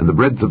 And the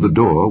breadth of the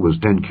door was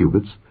 10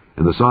 cubits,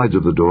 and the sides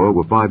of the door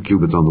were 5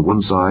 cubits on the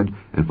one side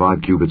and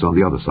 5 cubits on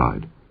the other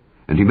side.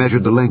 And he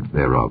measured the length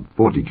thereof,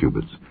 40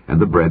 cubits,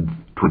 and the breadth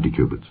 20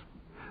 cubits.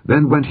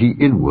 Then went he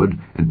inward,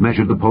 and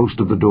measured the post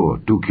of the door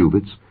 2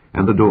 cubits,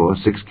 and the door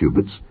 6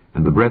 cubits,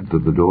 and the breadth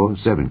of the door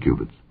 7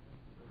 cubits.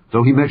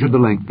 So he measured the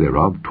length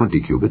thereof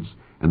 20 cubits,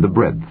 and the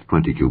breadth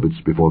 20 cubits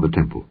before the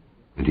temple.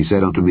 And he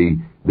said unto me,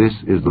 This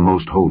is the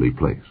most holy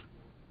place.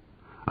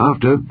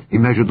 After he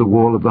measured the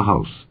wall of the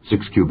house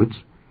 6 cubits,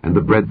 and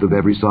the breadth of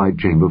every side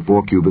chamber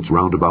 4 cubits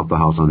round about the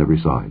house on every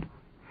side.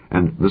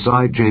 And the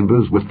side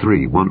chambers were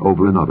 3, one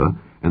over another,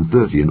 and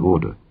 30 in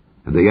order.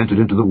 And they entered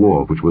into the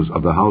wall which was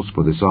of the house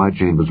for the side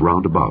chambers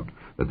round about,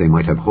 that they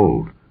might have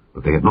hold,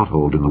 but they had not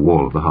hold in the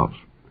wall of the house.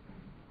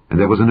 And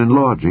there was an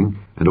enlarging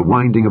and a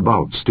winding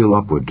about still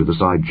upward to the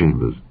side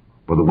chambers,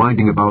 for the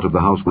winding about of the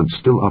house went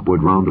still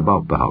upward round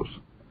about the house.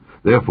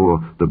 Therefore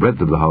the breadth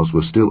of the house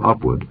was still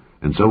upward,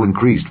 and so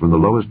increased from the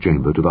lowest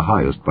chamber to the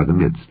highest by the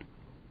midst.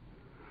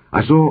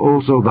 I saw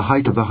also the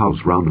height of the house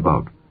round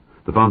about.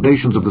 The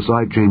foundations of the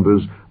side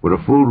chambers were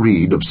a full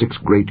reed of 6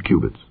 great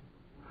cubits.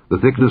 The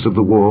thickness of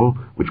the wall,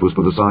 which was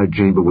for the side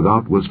chamber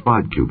without, was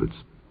 5 cubits,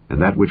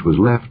 and that which was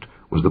left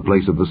was the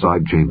place of the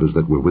side chambers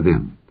that were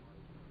within.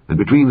 And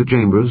between the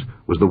chambers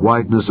was the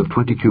wideness of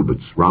 20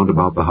 cubits round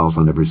about the house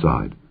on every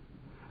side.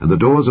 And the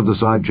doors of the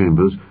side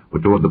chambers were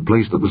toward the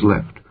place that was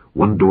left,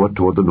 one door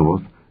toward the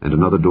north, and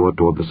another door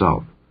toward the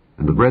south.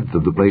 And the breadth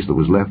of the place that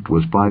was left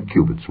was 5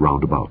 cubits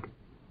round about.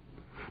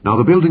 Now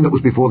the building that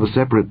was before the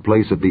separate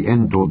place at the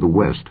end toward the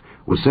west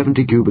was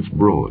 70 cubits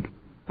broad,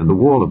 and the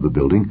wall of the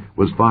building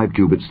was 5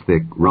 cubits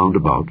thick round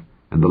about,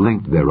 and the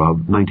length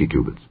thereof 90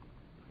 cubits.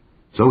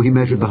 So he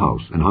measured the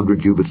house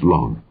 100 cubits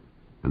long,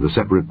 and the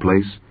separate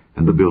place,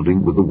 and the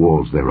building with the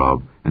walls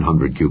thereof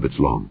 100 cubits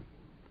long.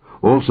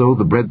 Also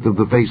the breadth of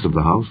the face of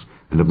the house,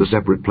 and of the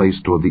separate place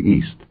toward the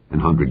east,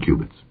 100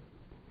 cubits.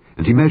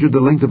 And he measured the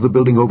length of the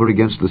building over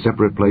against the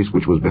separate place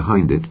which was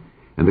behind it,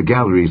 and the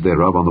galleries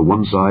thereof on the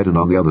one side and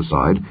on the other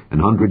side,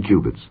 100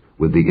 cubits,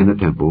 with the inner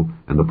temple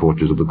and the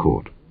porches of the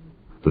court.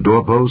 The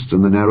doorposts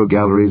and the narrow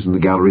galleries and the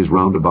galleries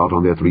round about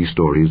on their 3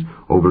 stories,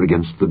 over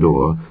against the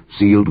door,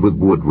 sealed with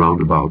wood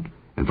round about,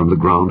 and from the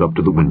ground up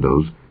to the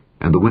windows,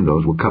 and the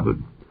windows were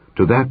covered,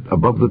 to that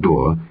above the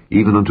door,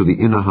 even unto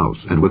the inner house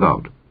and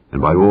without,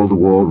 and by all the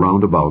wall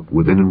round about,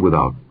 within and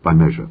without, by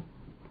measure.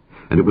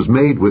 And it was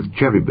made with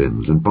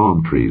cherubims and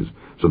palm trees,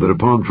 so that a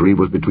palm tree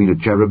was between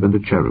a cherub and a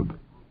cherub,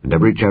 and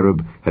every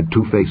cherub had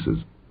 2 faces,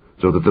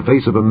 so that the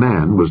face of a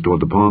man was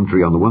toward the palm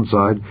tree on the one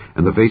side,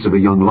 and the face of a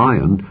young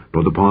lion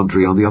toward the palm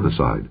tree on the other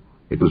side.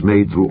 It was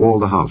made through all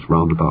the house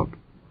round about.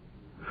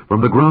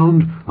 From the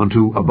ground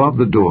unto above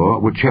the door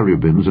were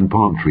cherubims and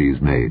palm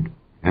trees made,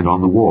 and on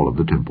the wall of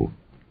the temple.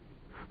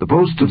 The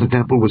posts of the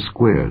temple were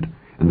squared,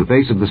 and the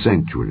face of the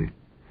sanctuary.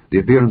 The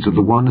appearance of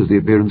the one is the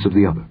appearance of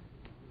the other.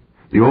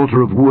 The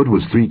altar of wood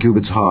was 3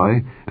 cubits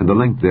high, and the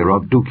length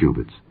thereof 2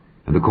 cubits,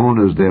 and the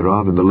corners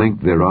thereof, and the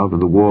length thereof,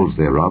 and the walls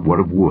thereof were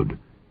of wood.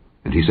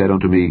 And he said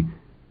unto me,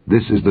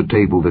 This is the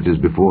table that is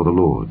before the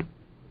Lord.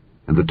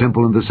 And the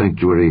temple and the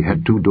sanctuary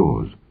had 2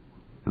 doors,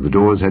 and the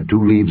doors had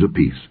 2 leaves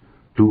apiece,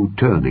 2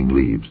 turning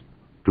leaves,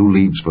 2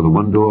 leaves for the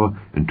one door,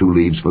 and 2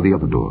 leaves for the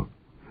other door.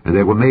 And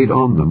there were made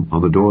on them,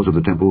 on the doors of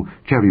the temple,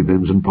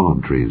 cherubims and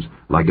palm trees,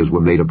 like as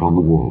were made upon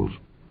the walls.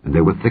 And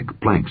there were thick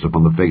planks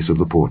upon the face of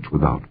the porch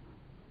without.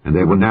 And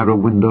there were narrow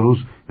windows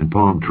and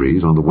palm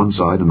trees on the one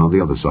side and on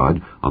the other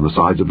side, on the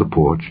sides of the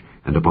porch,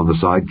 and upon the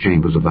side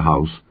chambers of the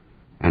house,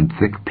 and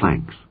thick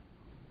planks.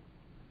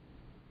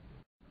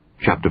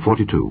 Chapter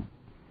 42.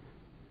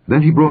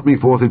 Then he brought me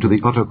forth into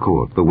the utter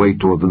court, the way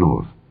toward the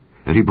north.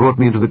 And he brought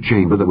me into the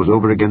chamber that was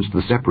over against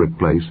the separate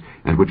place,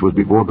 and which was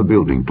before the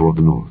building toward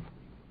the north.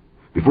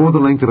 Before the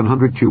length of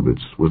 100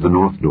 cubits was the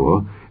north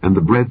door, and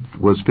the breadth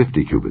was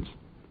 50 cubits.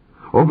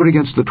 Over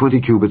against the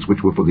 20 cubits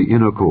which were for the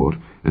inner court,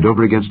 and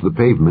over against the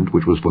pavement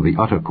which was for the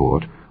utter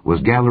court,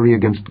 was gallery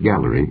against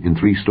gallery in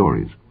 3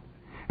 stories.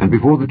 And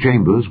before the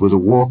chambers was a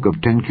walk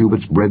of 10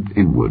 cubits breadth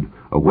inward,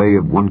 a way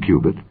of 1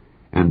 cubit,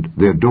 and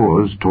their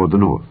doors toward the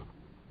north.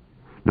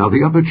 Now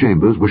the upper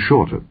chambers were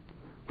shorter,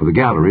 for the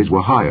galleries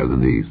were higher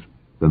than these,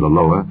 than the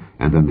lower,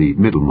 and than the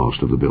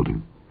middlemost of the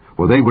building.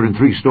 For they were in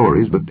 3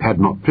 stories, but had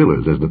not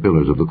pillars as the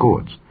pillars of the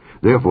courts.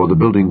 Therefore the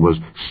building was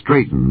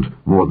straitened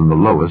more than the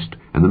lowest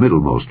and the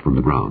middlemost from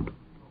the ground.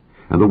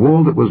 And the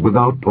wall that was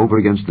without over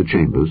against the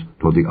chambers,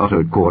 toward the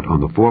utter court on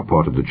the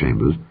forepart of the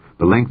chambers,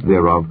 the length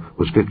thereof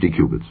was 50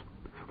 cubits.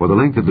 For the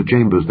length of the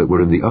chambers that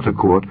were in the utter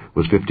court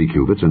was 50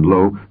 cubits, and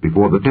lo,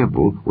 before the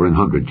temple were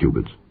 100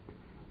 cubits.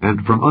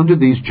 And from under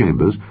these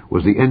chambers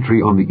was the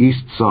entry on the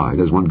east side,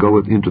 as one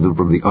goeth into them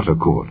from the utter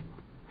court.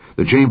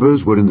 The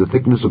chambers were in the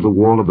thickness of the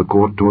wall of the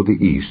court toward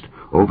the east,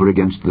 over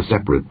against the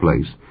separate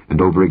place,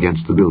 and over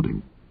against the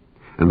building.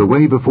 And the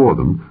way before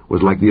them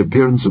was like the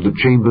appearance of the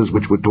chambers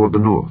which were toward the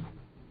north,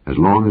 as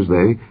long as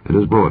they,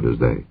 and as broad as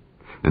they.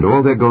 And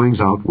all their goings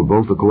out were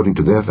both according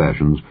to their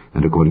fashions,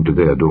 and according to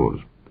their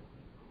doors.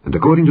 And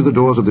according to the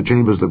doors of the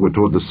chambers that were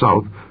toward the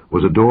south,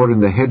 was a door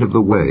in the head of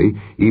the way,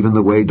 even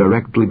the way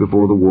directly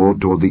before the wall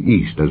toward the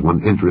east, as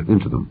one entereth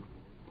into them.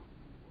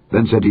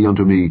 Then said he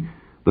unto me,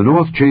 The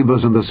north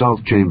chambers and the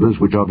south chambers,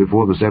 which are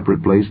before the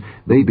separate place,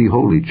 they be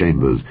holy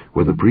chambers,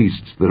 where the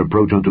priests that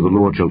approach unto the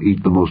Lord shall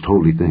eat the most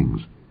holy things.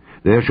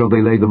 There shall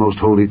they lay the most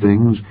holy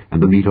things,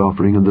 and the meat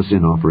offering, and the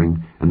sin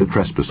offering, and the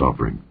trespass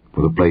offering,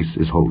 for the place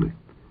is holy.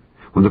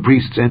 When the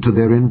priests enter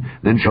therein,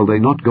 then shall they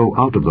not go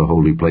out of the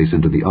holy place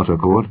into the utter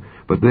court,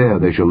 but there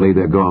they shall lay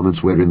their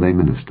garments wherein they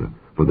minister,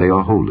 for they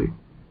are holy,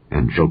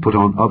 and shall put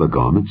on other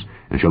garments,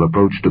 and shall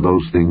approach to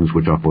those things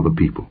which are for the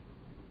people.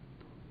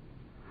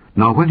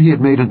 Now when he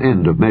had made an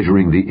end of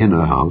measuring the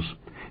inner house,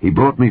 he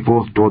brought me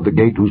forth toward the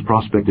gate whose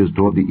prospect is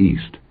toward the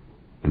east,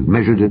 and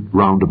measured it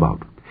round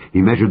about.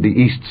 He measured the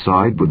east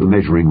side with the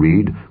measuring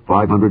reed,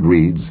 500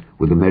 reeds,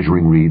 with the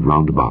measuring reed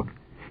round about.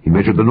 He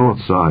measured the north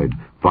side,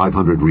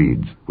 500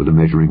 reeds, with the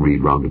measuring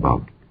reed round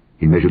about.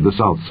 He measured the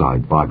south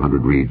side,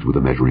 500 reeds, with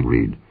the measuring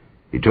reed.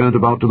 He turned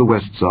about to the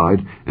west side,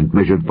 and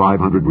measured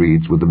 500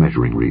 reeds with the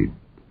measuring reed.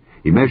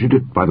 He measured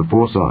it by the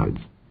 4 sides.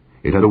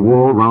 It had a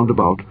wall round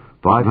about,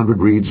 500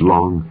 reeds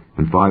long,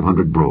 and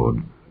 500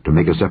 broad, to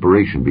make a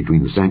separation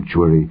between the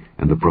sanctuary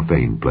and the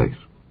profane place.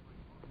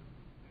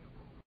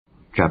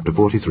 Chapter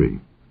 43.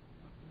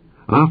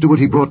 Afterward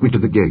he brought me to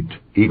the gate,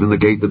 even the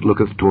gate that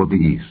looketh toward the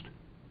east.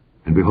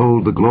 And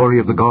behold, the glory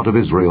of the God of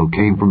Israel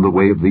came from the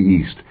way of the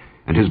east,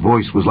 and his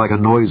voice was like a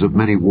noise of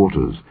many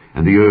waters,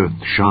 and the earth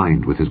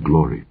shined with his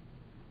glory.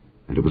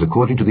 And it was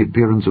according to the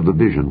appearance of the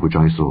vision which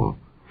I saw,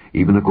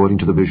 even according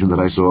to the vision that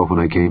I saw when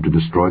I came to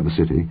destroy the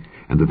city,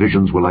 and the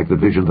visions were like the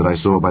vision that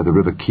I saw by the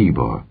river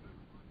Chebar.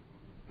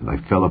 And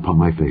I fell upon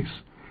my face,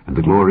 and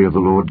the glory of the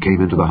Lord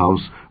came into the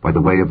house by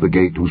the way of the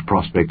gate whose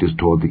prospect is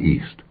toward the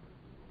east.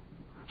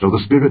 So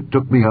the Spirit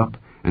took me up,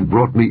 and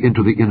brought me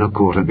into the inner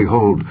court, and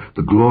behold,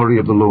 the glory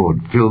of the Lord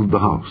filled the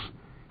house.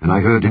 And I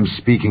heard him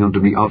speaking unto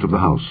me out of the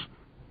house,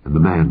 and the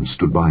man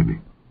stood by me.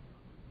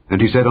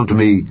 And he said unto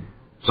me,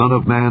 Son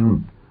of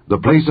man, the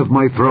place of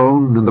my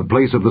throne, and the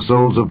place of the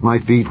soles of my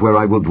feet, where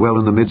I will dwell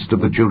in the midst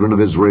of the children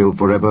of Israel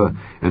forever,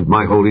 and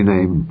my holy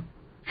name,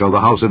 shall the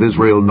house of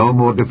Israel no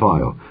more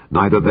defile,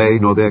 neither they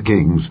nor their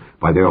kings,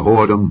 by their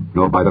whoredom,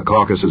 nor by the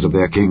carcasses of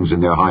their kings in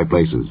their high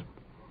places.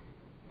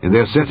 In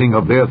their setting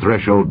of their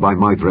threshold by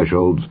my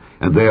thresholds,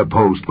 and their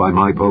post by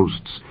my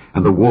posts,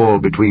 and the wall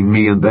between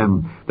me and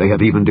them, they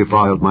have even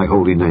defiled my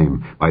holy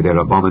name by their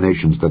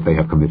abominations that they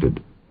have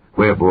committed.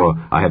 Wherefore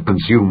I have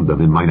consumed them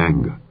in mine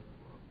anger.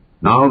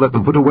 Now let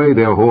them put away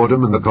their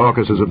whoredom and the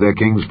carcasses of their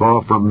kings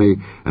far from me,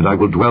 and I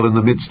will dwell in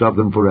the midst of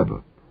them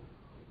forever.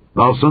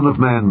 Thou son of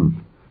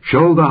man,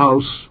 show the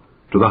house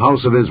to the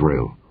house of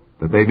Israel,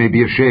 that they may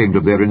be ashamed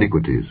of their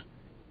iniquities,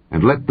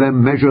 and let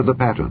them measure the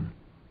pattern.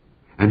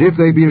 And if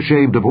they be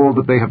ashamed of all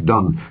that they have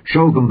done,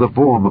 show them the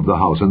form of the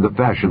house, and the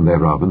fashion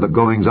thereof, and the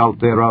goings out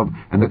thereof,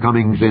 and the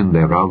comings in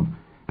thereof,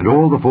 and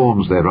all the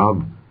forms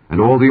thereof, and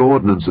all the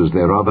ordinances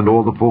thereof, and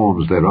all the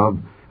forms thereof,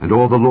 and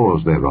all the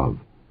laws thereof,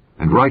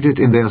 and write it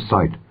in their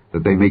sight,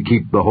 that they may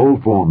keep the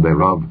whole form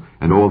thereof,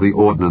 and all the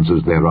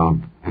ordinances thereof,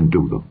 and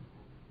do them.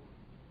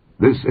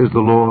 This is the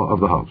law of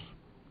the house.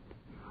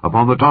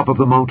 Upon the top of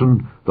the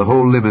mountain, the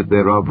whole limit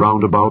thereof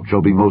round about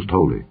shall be most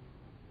holy.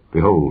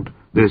 Behold,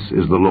 this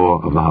is the law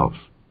of the house.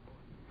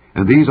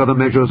 And these are the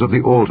measures of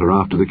the altar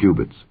after the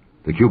cubits.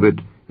 The cubit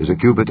is a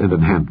cubit and an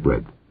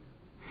handbreadth.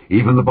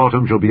 Even the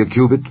bottom shall be a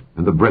cubit,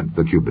 and the breadth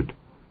a cubit,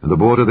 and the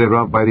border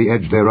thereof by the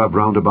edge thereof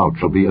round about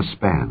shall be a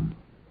span.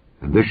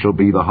 And this shall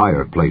be the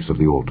higher place of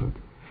the altar.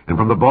 And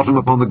from the bottom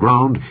upon the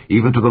ground,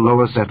 even to the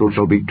lower settle,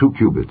 shall be 2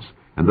 cubits,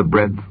 and the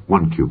breadth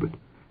 1 cubit.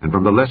 And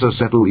from the lesser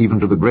settle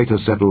even to the greater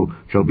settle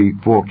shall be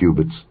 4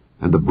 cubits,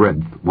 and the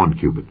breadth 1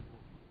 cubit.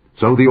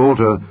 So the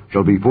altar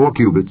shall be 4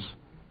 cubits,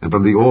 and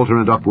from the altar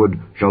and upward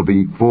shall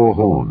be 4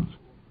 horns.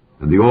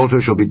 And the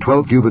altar shall be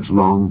 12 cubits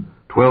long,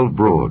 12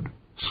 broad,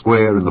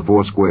 square in the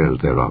 4 squares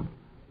thereof.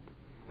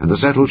 And the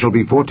settle shall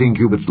be 14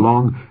 cubits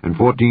long, and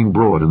 14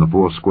 broad in the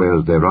 4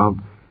 squares thereof,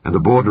 and the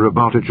border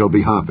about it shall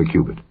be half a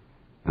cubit.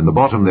 And the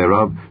bottom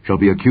thereof shall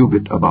be a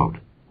cubit about,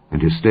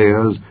 and his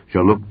stairs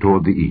shall look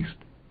toward the east.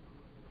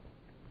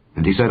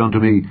 And he said unto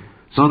me,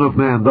 Son of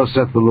man, thus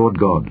saith the Lord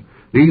God,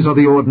 These are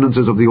the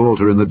ordinances of the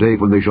altar in the day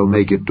when they shall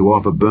make it, to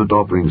offer burnt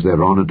offerings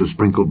thereon, and to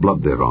sprinkle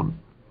blood thereon.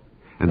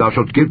 And thou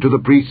shalt give to the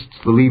priests,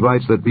 the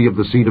Levites that be of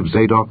the seed of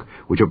Zadok,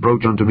 which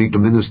approach unto me to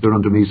minister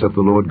unto me, saith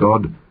the Lord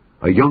God,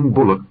 a young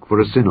bullock for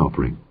a sin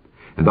offering.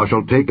 And thou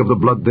shalt take of the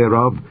blood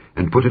thereof,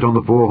 and put it on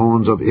the 4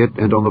 horns of it,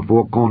 and on the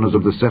 4 corners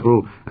of the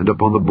settle, and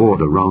upon the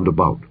border round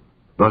about.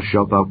 Thus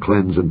shalt thou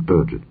cleanse and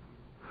purge it.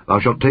 Thou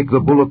shalt take the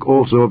bullock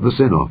also of the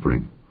sin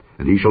offering,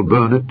 and he shall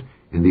burn it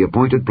in the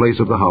appointed place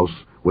of the house,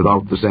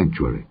 without the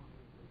sanctuary.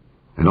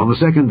 And on the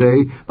 2nd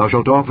day thou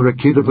shalt offer a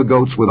kid of the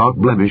goats without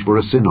blemish for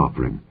a sin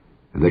offering,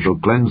 and they shall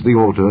cleanse the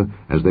altar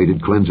as they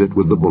did cleanse it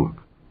with the bullock.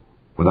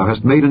 When thou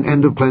hast made an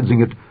end of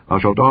cleansing it, thou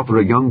shalt offer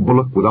a young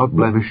bullock without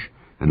blemish,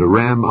 and a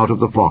ram out of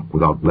the flock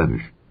without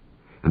blemish.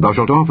 And thou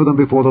shalt offer them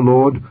before the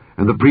Lord,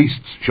 and the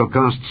priests shall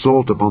cast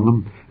salt upon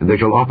them, and they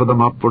shall offer them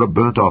up for a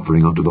burnt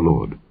offering unto the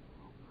Lord.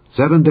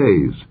 7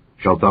 days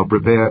shalt thou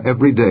prepare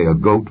every day a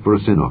goat for a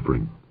sin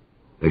offering.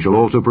 They shall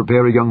also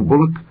prepare a young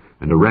bullock,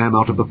 and a ram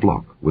out of the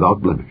flock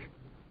without blemish.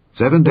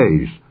 7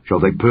 days shall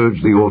they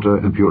purge the altar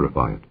and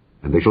purify it,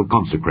 and they shall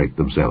consecrate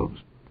themselves.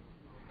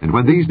 And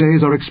when these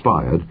days are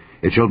expired,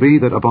 it shall be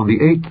that upon the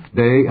 8th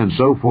day and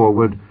so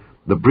forward,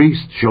 the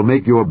priests shall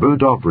make your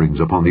burnt offerings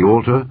upon the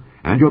altar,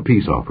 and your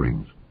peace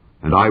offerings,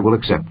 and I will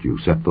accept you,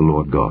 saith the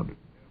Lord God.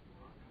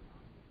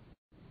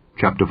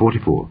 Chapter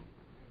 44.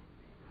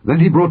 Then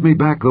he brought me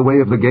back the way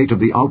of the gate of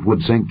the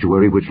outward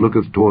sanctuary which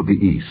looketh toward the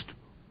east,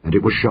 and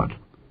it was shut.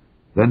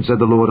 Then said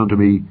the Lord unto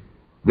me,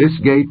 This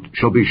gate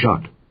shall be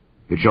shut,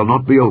 it shall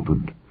not be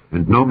opened,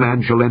 and no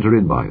man shall enter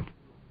in by it.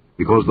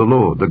 Because the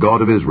Lord, the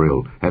God of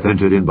Israel, hath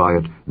entered in by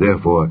it,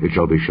 therefore it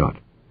shall be shut.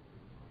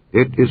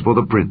 It is for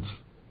the prince.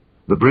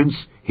 The prince,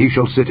 he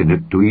shall sit in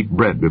it to eat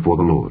bread before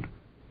the Lord.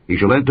 He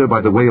shall enter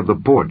by the way of the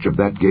porch of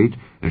that gate,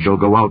 and shall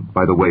go out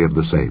by the way of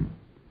the same.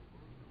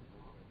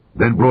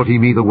 Then brought he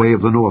me the way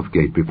of the north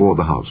gate before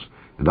the house.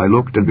 And I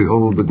looked, and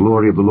behold, the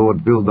glory of the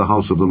Lord filled the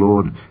house of the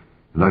Lord,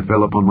 and I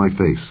fell upon my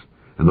face.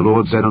 And the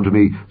Lord said unto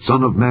me,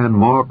 Son of man,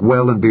 mark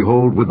well, and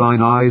behold with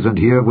thine eyes, and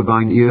hear with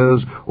thine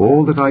ears,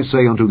 all that I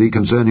say unto thee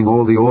concerning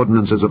all the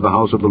ordinances of the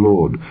house of the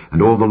Lord,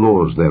 and all the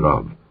laws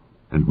thereof.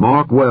 And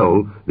mark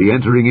well the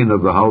entering in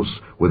of the house,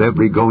 with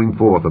every going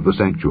forth of the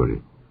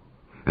sanctuary.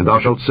 And thou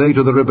shalt say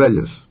to the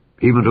rebellious,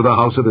 even to the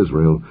house of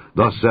Israel,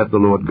 Thus saith the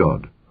Lord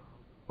God,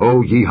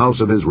 O ye house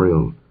of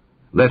Israel,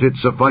 let it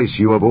suffice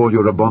you of all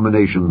your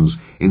abominations,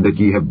 in that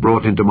ye have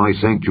brought into my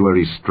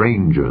sanctuary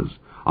strangers,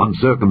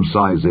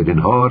 uncircumcised in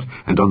heart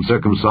and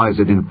uncircumcised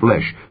in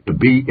flesh, to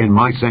be in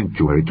my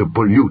sanctuary, to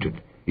pollute it,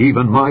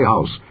 even my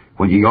house,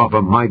 when ye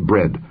offer my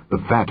bread,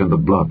 the fat and the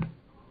blood.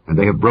 And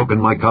they have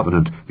broken my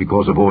covenant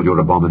because of all your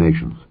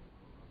abominations.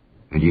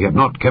 And ye have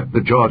not kept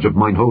the charge of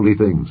mine holy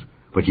things,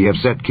 but ye have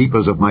set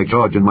keepers of my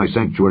charge in my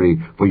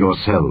sanctuary for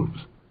yourselves.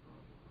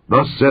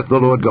 Thus saith the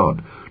Lord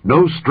God,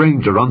 No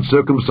stranger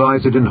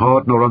uncircumcised in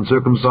heart nor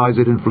uncircumcised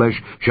in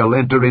flesh shall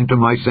enter into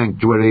my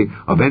sanctuary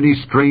of any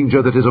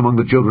stranger that is among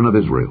the children of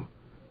Israel.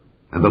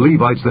 And the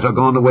Levites that are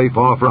gone away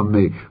far from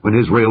me, when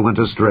Israel went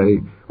astray,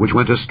 which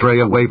went astray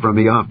away from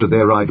me after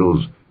their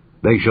idols,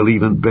 they shall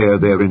even bear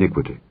their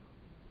iniquity.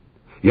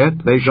 Yet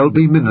they shall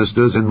be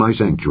ministers in my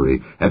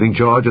sanctuary, having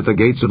charge at the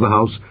gates of the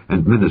house,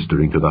 and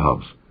ministering to the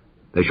house.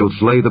 They shall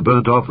slay the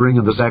burnt offering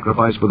and the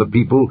sacrifice for the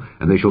people,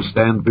 and they shall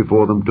stand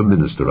before them to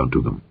minister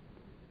unto them.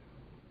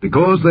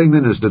 Because they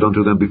ministered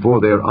unto them before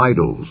their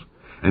idols,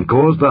 and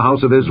caused the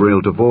house of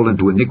Israel to fall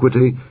into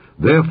iniquity,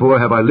 therefore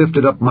have I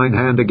lifted up mine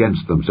hand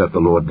against them, saith the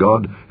Lord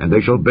God, and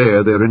they shall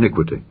bear their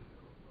iniquity.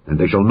 And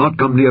they shall not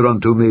come near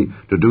unto me,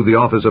 to do the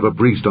office of a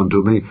priest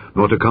unto me,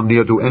 nor to come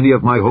near to any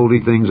of my holy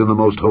things in the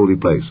most holy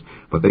place.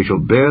 But they shall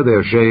bear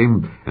their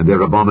shame, and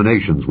their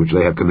abominations which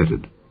they have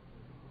committed.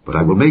 But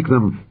I will make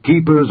them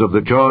keepers of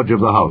the charge of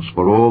the house,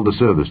 for all the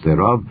service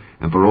thereof,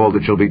 and for all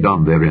that shall be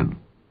done therein.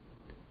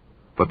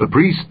 But the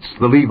priests,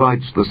 the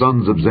Levites, the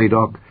sons of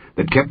Zadok,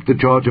 that kept the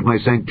charge of my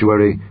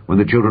sanctuary, when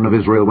the children of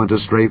Israel went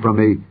astray from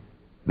me,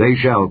 they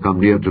shall come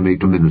near to me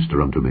to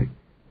minister unto me.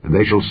 And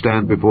they shall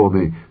stand before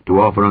me, to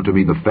offer unto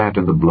me the fat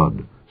and the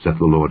blood, saith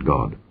the Lord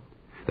God.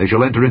 They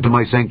shall enter into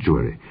my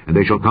sanctuary, and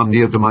they shall come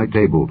near to my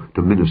table,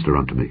 to minister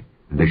unto me,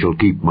 and they shall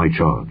keep my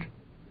charge.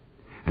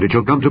 And it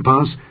shall come to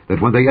pass,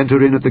 that when they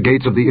enter in at the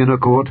gates of the inner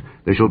court,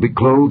 they shall be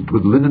clothed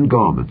with linen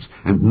garments,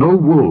 and no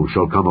wool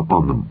shall come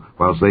upon them,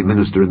 whilst they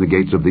minister in the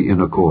gates of the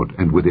inner court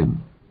and within.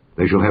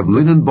 They shall have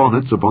linen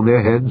bonnets upon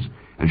their heads,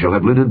 and shall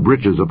have linen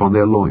breeches upon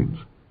their loins.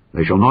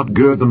 They shall not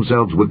gird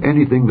themselves with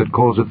anything that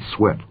causeth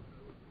sweat.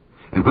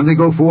 And when they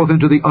go forth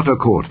into the utter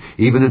court,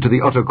 even into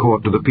the utter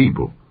court to the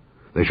people,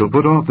 they shall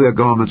put off their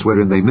garments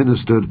wherein they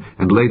ministered,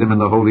 and lay them in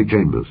the holy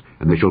chambers,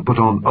 and they shall put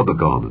on other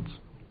garments.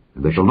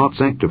 and they shall not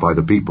sanctify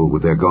the people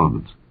with their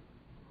garments.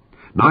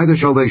 Neither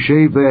shall they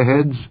shave their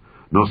heads,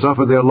 nor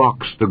suffer their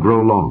locks to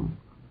grow long.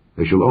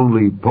 They shall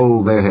only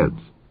poll their heads.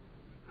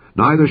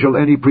 Neither shall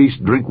any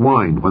priest drink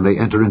wine when they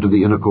enter into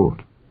the inner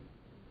court.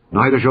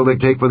 Neither shall they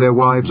take for their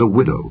wives a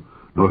widow,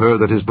 nor her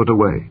that is put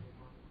away.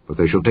 But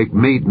they shall take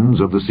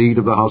maidens of the seed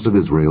of the house of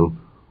Israel,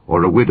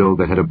 or a widow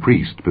that had a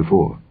priest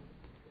before.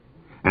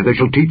 And they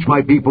shall teach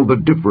my people the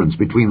difference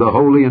between the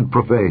holy and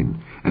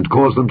profane, and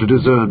cause them to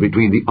discern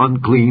between the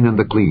unclean and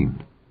the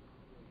clean.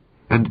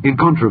 And in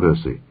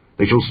controversy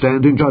they shall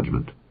stand in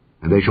judgment,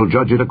 and they shall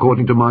judge it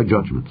according to my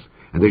judgments,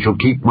 and they shall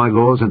keep my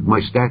laws and my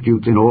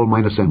statutes in all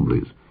mine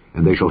assemblies,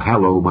 and they shall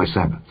hallow my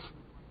Sabbaths.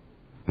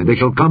 And they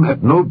shall come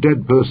at no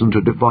dead person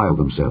to defile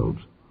themselves,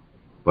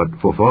 but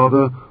for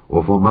father,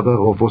 or for mother,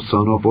 or for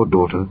son, or for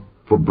daughter,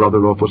 for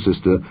brother, or for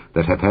sister,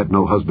 that hath had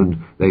no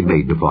husband, they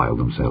may defile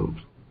themselves.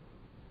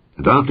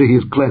 And after he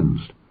is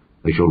cleansed,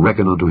 they shall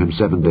reckon unto him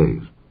 7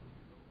 days.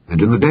 And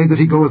in the day that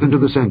he goeth into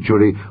the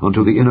sanctuary,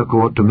 unto the inner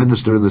court, to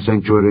minister in the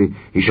sanctuary,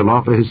 he shall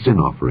offer his sin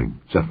offering,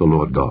 saith the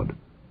Lord God.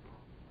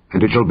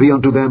 And it shall be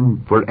unto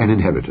them for an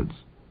inheritance.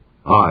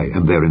 I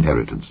am their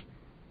inheritance.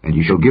 And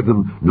ye shall give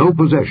them no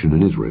possession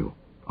in Israel.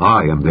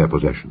 I am their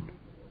possession.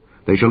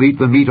 They shall eat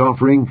the meat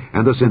offering,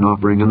 and the sin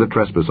offering, and the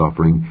trespass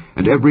offering,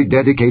 and every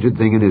dedicated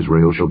thing in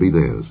Israel shall be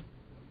theirs.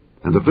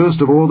 And the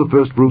first of all the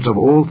firstfruits of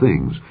all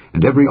things,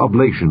 and every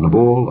oblation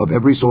of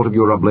every sort of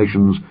your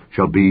oblations,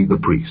 shall be the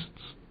priest's.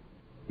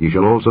 Ye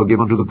shall also give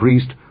unto the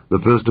priest the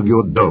first of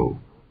your dough,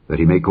 that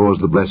he may cause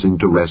the blessing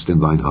to rest in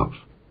thine house.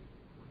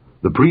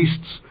 The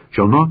priests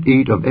shall not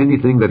eat of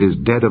anything that is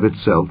dead of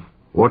itself,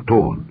 or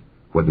torn,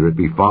 whether it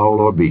be fowl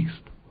or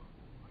beast.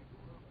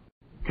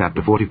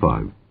 Chapter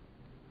 45.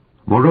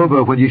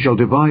 Moreover, when ye shall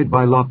divide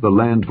by lot the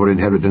land for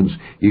inheritance,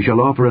 ye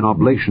shall offer an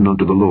oblation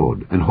unto the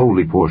Lord, an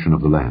holy portion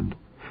of the land.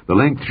 The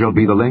length shall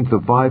be the length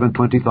of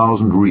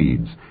 25,000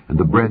 reeds, and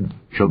the breadth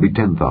shall be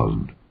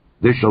 10,000.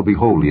 This shall be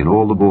holy in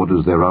all the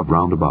borders thereof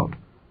round about.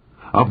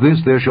 Of this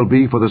there shall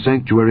be for the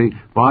sanctuary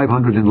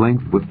 500 in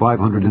length with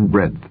 500 in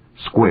breadth,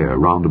 square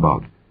round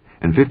about,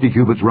 and 50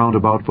 cubits round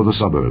about for the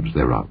suburbs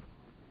thereof.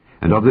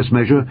 And of this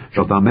measure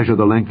shalt thou measure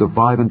the length of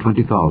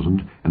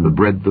 25,000, and the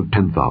breadth of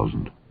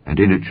 10,000, and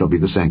in it shall be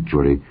the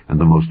sanctuary and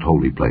the most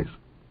holy place.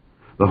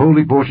 The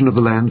holy portion of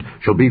the land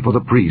shall be for the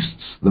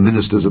priests, the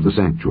ministers of the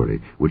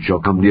sanctuary, which shall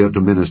come near to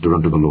minister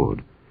unto the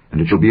Lord. And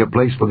it shall be a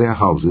place for their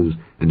houses,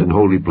 and an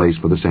holy place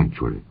for the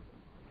sanctuary.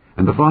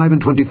 And the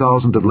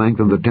 25,000 of length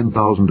and the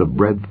 10,000 of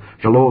breadth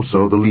shall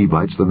also the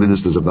Levites, the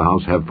ministers of the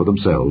house, have for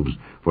themselves,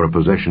 for a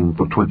possession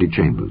for 20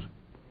 chambers.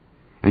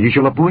 And ye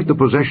shall appoint the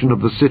possession of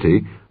the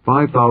city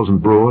 5,000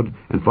 broad,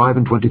 and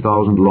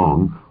 25,000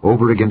 long,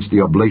 over against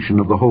the oblation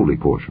of the holy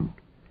portion.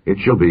 It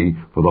shall be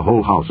for the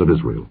whole house of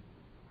Israel.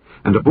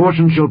 And a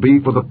portion shall be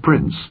for the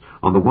prince,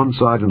 on the one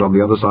side and on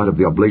the other side of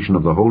the oblation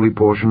of the holy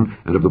portion,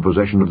 and of the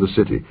possession of the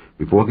city,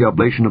 before the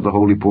oblation of the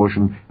holy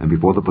portion, and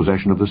before the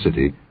possession of the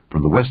city,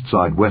 from the west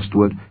side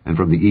westward, and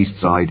from the east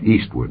side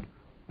eastward.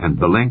 And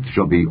the length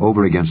shall be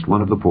over against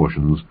one of the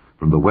portions,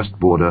 from the west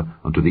border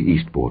unto the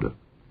east border.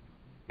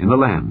 In the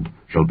land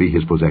shall be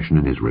his possession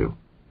in Israel.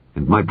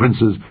 And my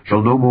princes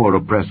shall no more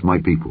oppress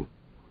my people.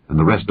 And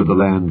the rest of the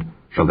land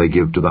shall they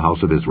give to the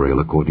house of Israel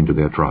according to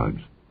their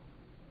tribes.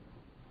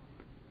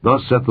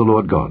 Thus saith the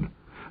Lord God,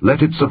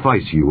 Let it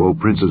suffice you, O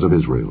princes of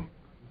Israel.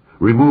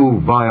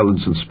 Remove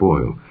violence and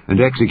spoil, and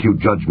execute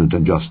judgment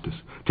and justice.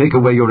 Take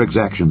away your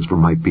exactions from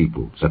my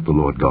people, saith the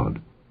Lord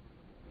God.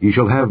 Ye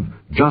shall have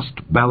just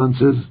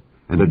balances,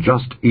 and a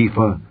just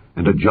ephah,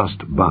 and a just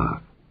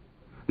bath.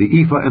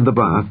 The ephah and the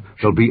bath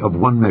shall be of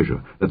one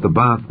measure, that the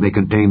bath may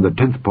contain the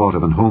 10th part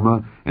of an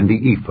homer, and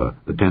the ephah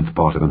the 10th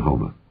part of an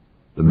homer.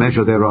 The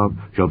measure thereof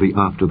shall be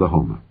after the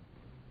homer.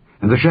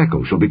 And the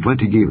shekel shall be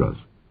 20 gerahs.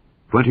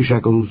 20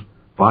 shekels,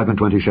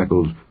 25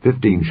 shekels,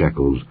 15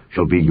 shekels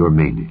shall be your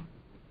mani.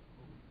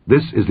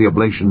 This is the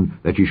oblation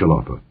that ye shall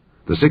offer,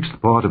 the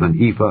 6th part of an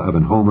ephah of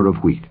an homer of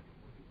wheat,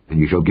 and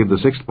ye shall give the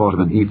 6th part of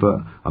an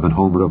ephah of an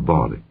homer of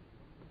barley.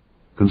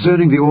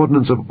 Concerning the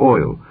ordinance of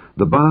oil,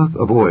 the bath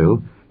of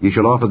oil, ye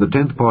shall offer the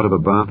 10th part of a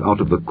bath out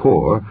of the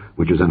core,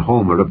 which is an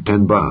homer of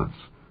 10 baths,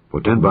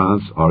 for 10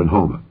 baths are an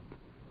homer.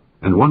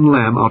 And 1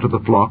 lamb out of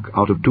the flock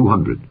out of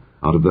 200,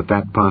 out of the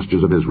fat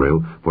pastures of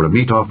Israel, for a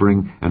meat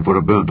offering, and for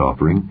a burnt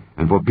offering,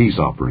 and for peace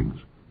offerings,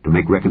 to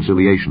make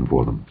reconciliation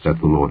for them, saith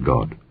the Lord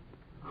God.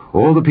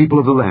 All the people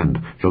of the land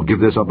shall give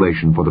this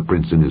oblation for the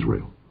prince in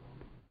Israel.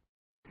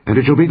 And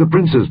it shall be the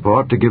prince's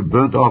part to give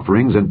burnt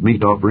offerings, and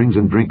meat offerings,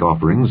 and drink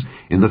offerings,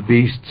 in the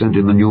feasts, and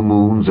in the new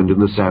moons, and in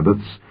the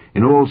Sabbaths,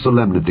 in all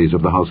solemnities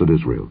of the house of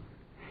Israel.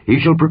 He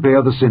shall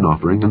prepare the sin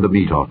offering, and the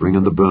meat offering,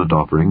 and the burnt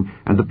offering,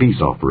 and the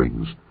peace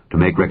offerings, to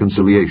make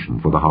reconciliation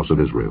for the house of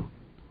Israel.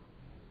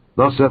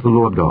 Thus saith the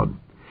Lord God,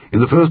 In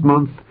the first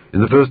month, in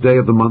the first day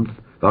of the month,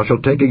 thou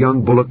shalt take a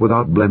young bullock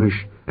without blemish,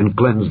 and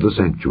cleanse the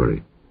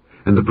sanctuary.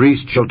 And the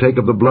priest shall take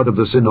of the blood of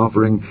the sin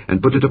offering,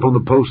 and put it upon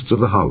the posts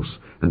of the house,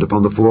 and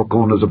upon the 4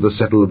 corners of the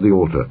settle of the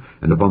altar,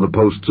 and upon the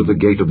posts of the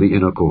gate of the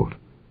inner court.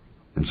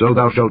 And so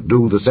thou shalt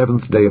do the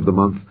 7th day of the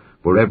month,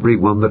 for every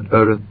one that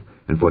erreth,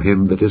 and for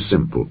him that is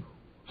simple,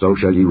 so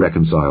shall ye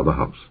reconcile the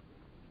house.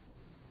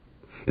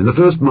 In the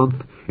 1st month,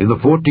 in the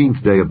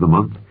 14th day of the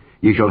month,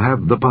 ye shall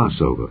have the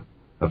Passover,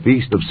 a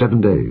feast of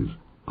 7 days.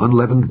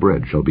 Unleavened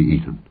bread shall be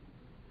eaten.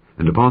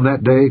 And upon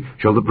that day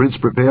shall the prince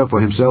prepare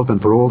for himself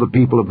and for all the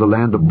people of the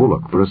land a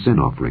bullock for a sin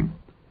offering.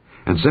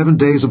 And 7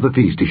 days of the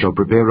feast he shall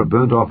prepare a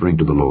burnt offering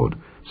to the Lord,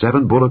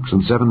 7 bullocks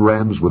and 7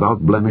 rams without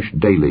blemish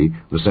daily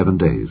the 7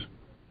 days,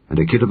 and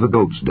a kid of the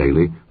goats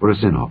daily for a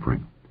sin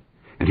offering.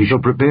 And he shall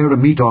prepare a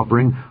meat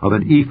offering of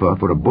an ephah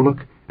for a bullock,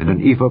 and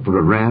an ephah for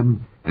a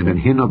ram, and an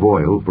hin of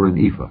oil for an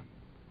ephah.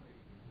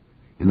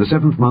 In the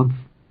 7th month,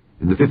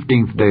 in the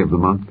 15th day of the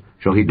month,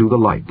 shall he do the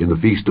like in the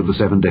feast of the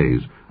 7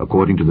 days,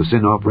 according to the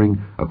sin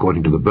offering,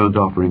 according to the burnt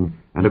offering,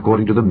 and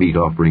according to the meat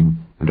offering,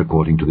 and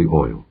according to the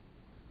oil.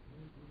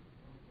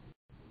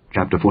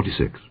 Chapter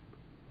 46.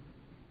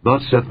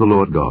 Thus saith the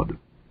Lord God,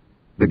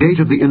 The gate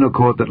of the inner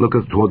court that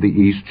looketh toward the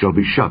east shall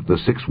be shut the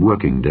 6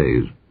 working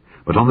days,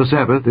 but on the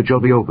Sabbath it shall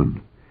be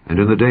opened, and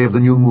in the day of the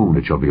new moon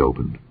it shall be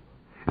opened.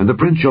 And the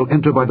prince shall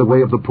enter by the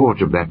way of the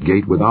porch of that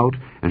gate without,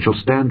 and shall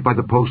stand by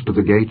the post of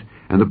the gate,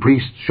 and the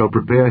priest shall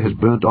prepare his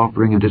burnt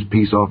offering and his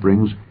peace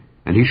offerings,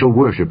 and he shall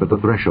worship at the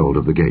threshold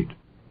of the gate.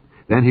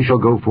 Then he shall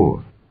go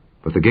forth,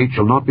 but the gate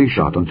shall not be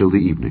shut until the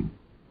evening.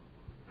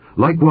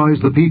 Likewise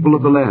the people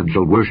of the land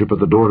shall worship at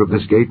the door of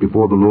this gate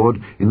before the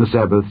Lord in the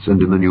Sabbaths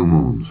and in the new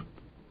moons.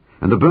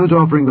 And the burnt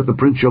offering that the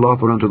prince shall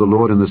offer unto the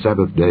Lord in the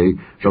Sabbath day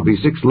shall be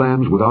 6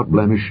 lambs without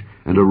blemish,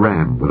 and a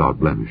ram without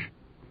blemish.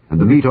 And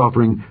the meat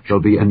offering shall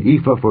be an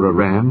ephah for a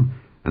ram,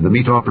 and the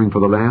meat offering for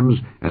the lambs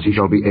as he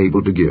shall be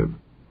able to give,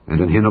 and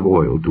an hin of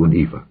oil to an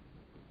ephah.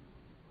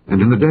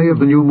 And in the day of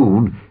the new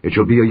moon it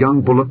shall be a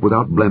young bullock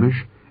without blemish,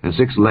 and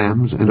 6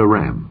 lambs and a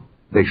ram,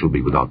 they shall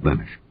be without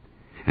blemish.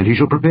 And he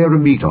shall prepare a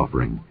meat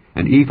offering,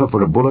 an ephah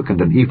for a bullock, and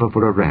an ephah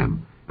for a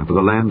ram, and for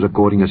the lambs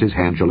according as his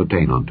hand shall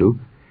attain unto,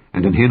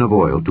 and an hin of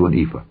oil to an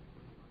ephah.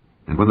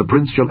 And when the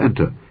prince shall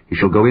enter, he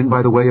shall go in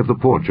by the way of the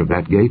porch of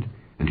that gate,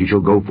 and he shall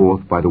go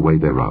forth by the way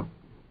thereof.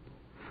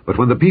 But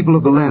when the people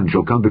of the land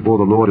shall come before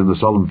the Lord in the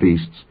solemn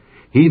feasts,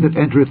 he that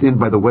entereth in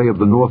by the way of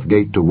the north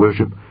gate to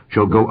worship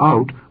shall go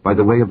out by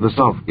the way of the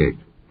south gate,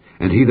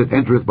 and he that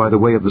entereth by the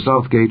way of the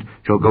south gate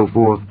shall go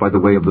forth by the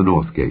way of the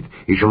north gate.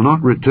 He shall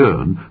not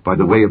return by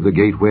the way of the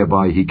gate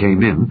whereby he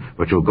came in,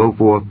 but shall go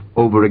forth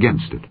over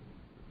against it.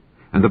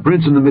 And the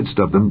prince in the midst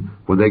of them,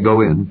 when they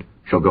go in,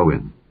 shall go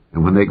in,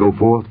 and when they go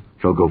forth,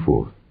 shall go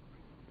forth.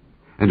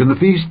 And in the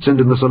feasts and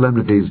in the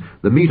solemnities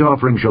the meat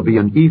offering shall be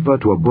an ephah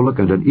to a bullock,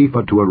 and an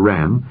ephah to a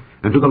ram,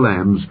 and to the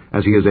lambs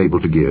as he is able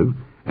to give,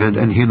 and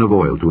an hin of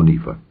oil to an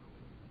ephah.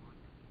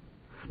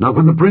 Now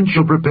when the prince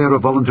shall prepare a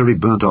voluntary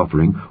burnt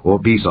offering, or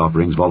peace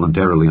offerings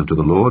voluntarily unto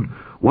the Lord,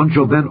 one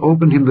shall then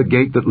open him the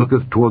gate that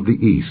looketh toward the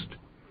east,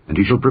 and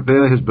he shall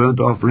prepare his burnt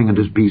offering and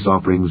his peace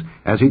offerings,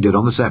 as he did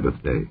on the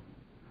Sabbath day.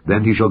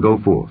 Then he shall go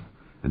forth,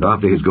 and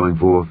after his going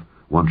forth,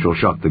 one shall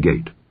shut the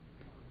gate.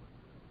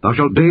 Thou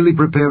shalt daily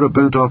prepare a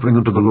burnt offering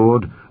unto the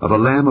Lord of a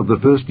lamb of the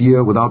 1st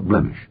year without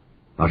blemish.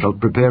 Thou shalt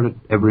prepare it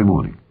every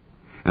morning.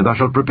 And thou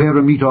shalt prepare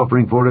a meat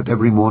offering for it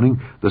every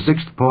morning, the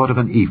 6th part of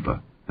an ephah,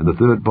 and the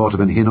 3rd part of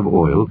an hin of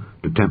oil,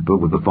 to temper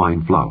with the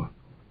fine flour.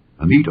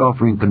 A meat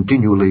offering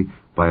continually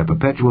by a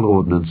perpetual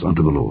ordinance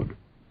unto the Lord.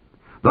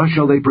 Thus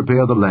shall they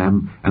prepare the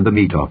lamb, and the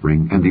meat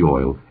offering, and the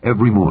oil,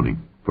 every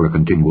morning, for a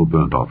continual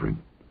burnt offering.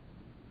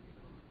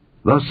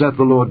 Thus saith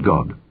the Lord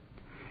God,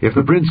 If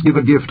the prince give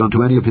a gift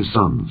unto any of his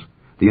sons,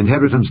 the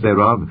inheritance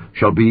thereof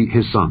shall be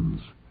his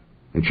sons.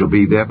 It shall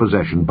be their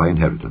possession by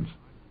inheritance.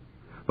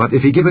 But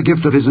if he give a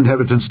gift of his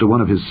inheritance to one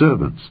of his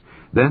servants,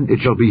 then it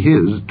shall be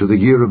his to the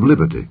year of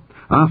liberty.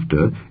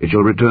 After it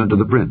shall return to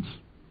the prince.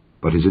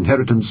 But his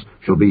inheritance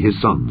shall be his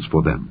sons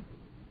for them.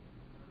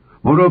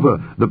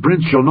 Moreover, the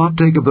prince shall not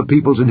take of the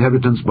people's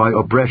inheritance by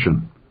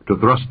oppression, to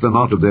thrust them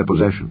out of their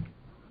possession.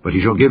 But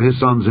he shall give his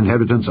sons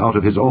inheritance out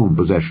of his own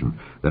possession,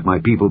 that my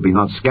people be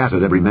not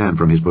scattered every man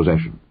from his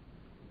possession.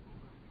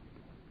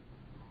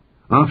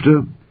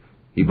 After,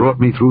 he brought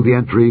me through the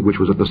entry which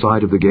was at the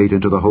side of the gate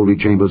into the holy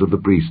chambers of the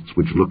priests,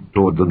 which looked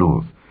toward the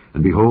north.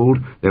 And behold,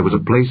 there was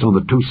a place on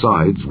the 2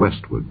 sides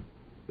westward.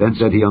 Then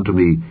said he unto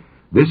me,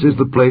 This is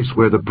the place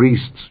where the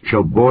priests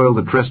shall boil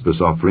the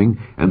trespass offering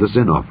and the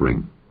sin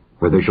offering,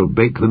 where they shall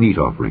bake the meat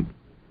offering,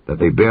 that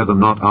they bear them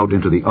not out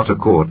into the utter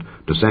court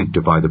to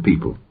sanctify the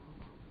people.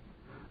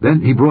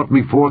 Then he brought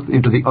me forth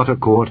into the utter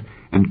court,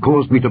 and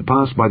caused me to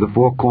pass by the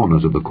 4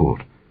 corners of the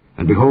court.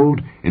 And behold,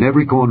 in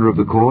every corner of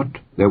the court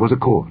there was a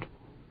court.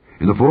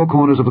 In the 4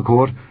 corners of the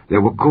court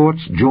there were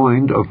courts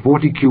joined of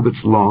 40 cubits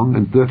long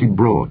and 30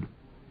 broad.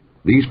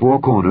 These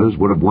 4 corners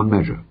were of one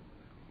measure.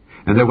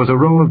 And there was a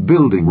row of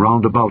building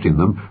round about in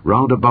them,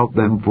 round about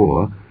them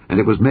 4, and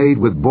it was made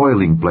with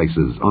boiling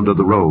places under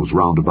the rows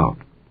round about.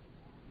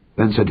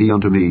 Then said he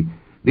unto me,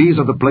 These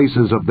are the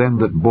places of them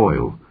that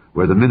boil,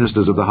 where the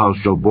ministers of the house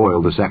shall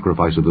boil the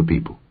sacrifice of the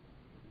people.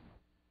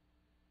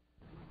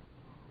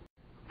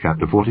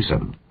 Chapter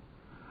 47.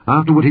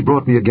 Afterward he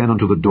brought me again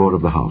unto the door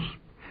of the house.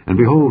 And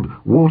behold,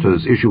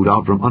 waters issued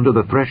out from under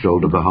the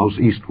threshold of the house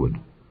eastward.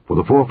 For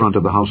the forefront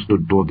of the house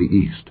stood toward the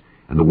east,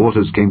 and the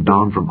waters came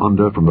down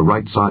from the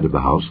right side of the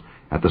house,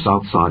 at the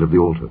south side of the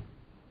altar.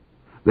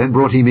 Then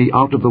brought he me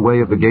out of the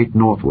way of the gate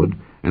northward,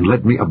 and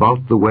led me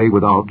about the way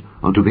without,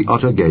 unto the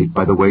utter gate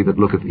by the way that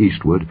looketh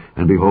eastward,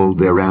 and behold,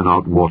 there ran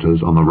out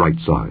waters on the right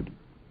side.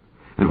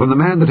 And when the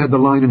man that had the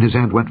line in his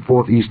hand went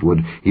forth eastward,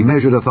 he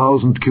measured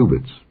 1,000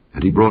 cubits,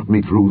 and he brought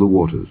me through the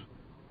waters.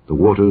 The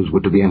waters were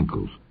to the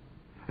ankles.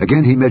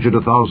 Again he measured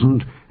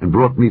 1,000, and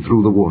brought me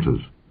through the waters.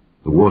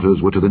 The waters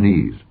were to the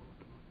knees.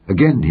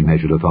 Again he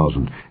measured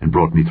 1,000, and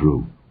brought me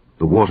through.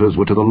 The waters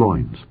were to the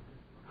loins.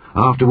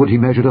 Afterward he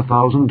measured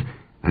 1,000,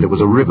 and it was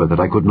a river that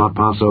I could not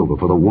pass over,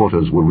 for the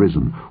waters were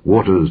risen,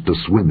 waters to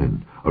swim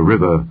in, a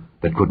river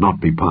that could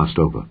not be passed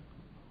over.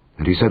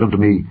 And he said unto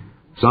me,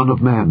 Son of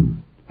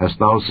man, hast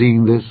thou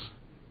seen this?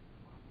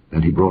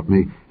 Then he brought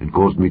me, and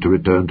caused me to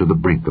return to the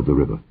brink of the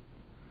river.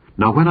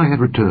 Now when I had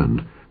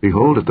returned,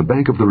 behold, at the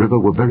bank of the river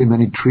were very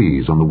many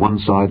trees on the one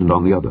side and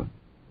on the other.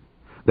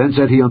 Then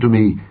said he unto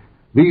me,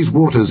 These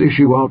waters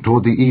issue out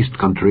toward the east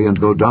country, and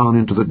go down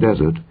into the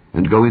desert,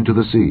 and go into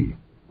the sea,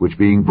 which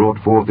being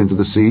brought forth into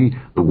the sea,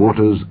 the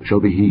waters shall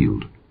be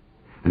healed.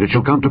 And it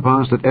shall come to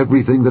pass that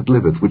everything that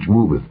liveth, which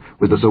moveth,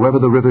 whithersoever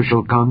the river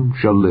shall come,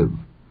 shall live.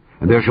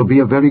 And there shall be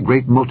a very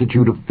great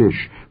multitude of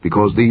fish,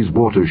 because these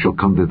waters shall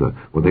come thither,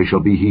 for they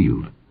shall be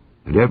healed.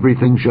 And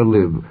everything shall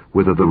live,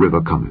 whither the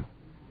river cometh.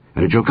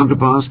 And it shall come to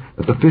pass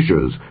that the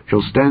fishers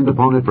shall stand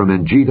upon it from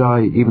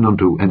Engedi even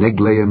unto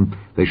Eneglaim.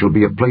 They shall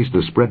be a place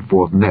to spread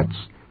forth nets.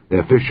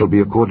 Their fish shall be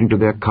according to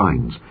their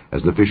kinds,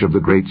 as the fish of the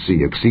great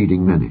sea,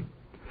 exceeding many.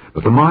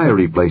 But the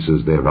miry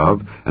places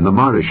thereof, and the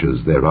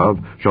marishes thereof,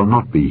 shall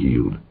not be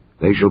healed.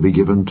 They shall be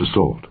given to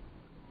salt.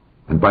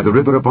 And by the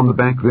river upon the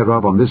bank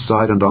thereof, on this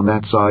side and on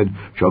that side,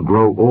 shall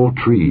grow all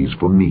trees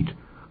for meat,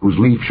 whose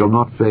leaf shall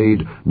not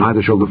fade,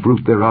 neither shall the fruit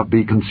thereof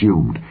be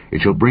consumed.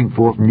 It shall bring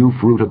forth new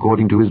fruit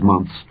according to his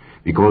months,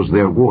 because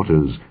their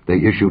waters they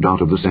issued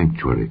out of the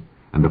sanctuary.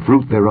 And the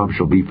fruit thereof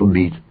shall be for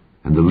meat,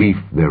 and the leaf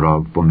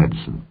thereof for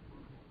medicine.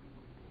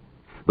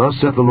 Thus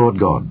saith the Lord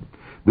God,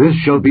 This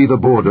shall be the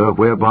border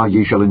whereby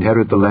ye shall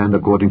inherit the land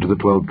according to the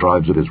 12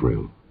 tribes of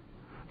Israel.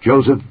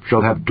 Joseph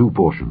shall have 2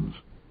 portions,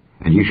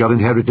 and ye shall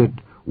inherit it,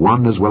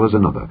 one as well as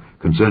another,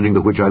 concerning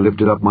the which I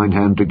lifted up mine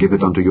hand to give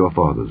it unto your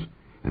fathers.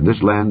 And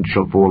this land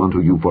shall fall unto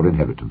you for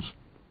inheritance.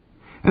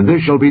 And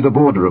this shall be the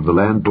border of the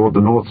land toward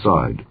the north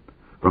side,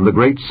 from the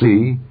great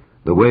sea,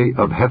 the way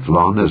of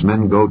Hethlon, as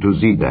men go to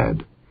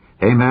Zedad,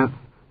 Hamath,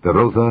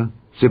 Perotha,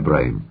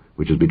 Sibraim,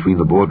 which is between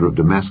the border of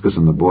Damascus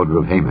and the border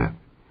of Hamath,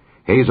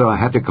 Hazar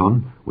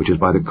Hattikon, which is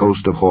by the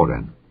coast of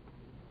Horan.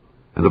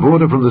 And the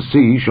border from the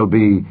sea shall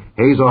be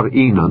Hazar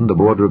Enon, the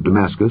border of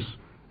Damascus,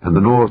 and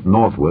the north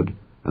northward,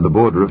 and the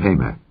border of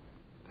Hamath.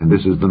 And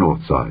this is the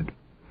north side.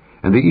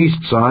 And the east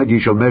side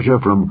ye shall measure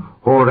from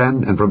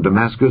Horan, and from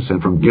Damascus,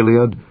 and from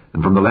Gilead,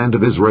 and from the land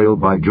of Israel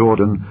by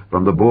Jordan,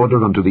 from the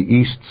border unto the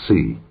east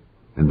sea.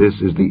 And this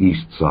is the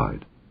east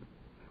side.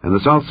 And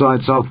the south side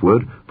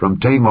southward, from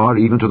Tamar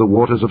even to the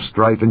waters of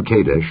Strife and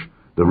Kadesh,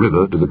 the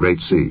river to the great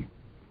sea.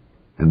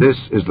 And this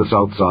is the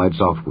south side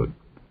southward.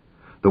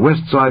 The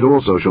west side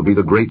also shall be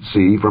the great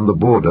sea, from the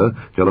border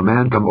till a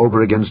man come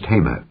over against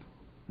Hamath.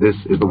 This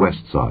is the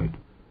west side.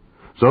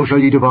 So shall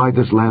ye divide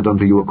this land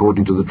unto you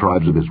according to the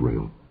tribes of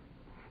Israel.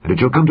 And it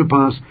shall come to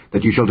pass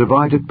that ye shall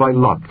divide it by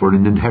lot for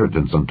an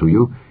inheritance unto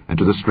you, and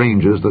to the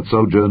strangers that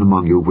sojourn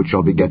among you, which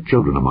shall beget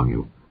children among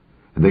you.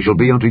 And they shall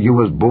be unto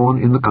you as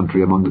born in the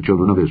country among the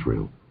children of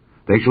Israel.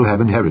 They shall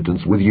have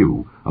inheritance with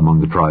you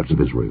among the tribes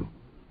of Israel.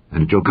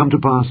 And it shall come to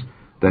pass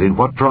that in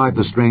what tribe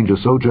the stranger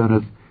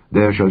sojourneth,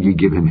 there shall ye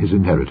give him his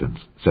inheritance,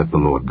 saith the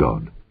Lord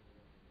God.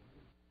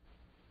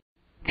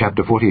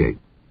 Chapter 48.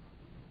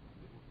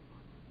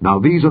 Now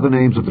these are the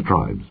names of the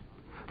tribes.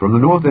 From the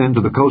north end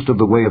to the coast of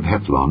the way of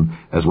Hethlon,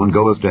 as one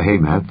goeth to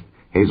Hamath,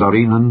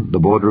 Hazarenan, the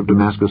border of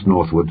Damascus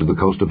northward to the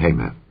coast of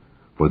Hamath.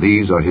 For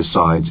these are his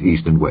sides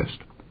east and west.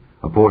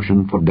 A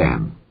portion for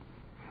Dan.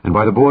 And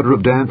by the border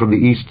of Dan from the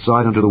east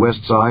side unto the west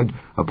side,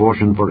 a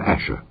portion for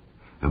Asher.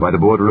 And by the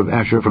border of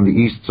Asher from the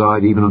east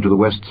side even unto the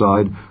west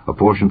side, a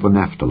portion for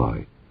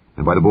Naphtali.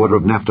 And by the border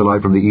of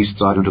Naphtali from the east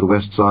side unto the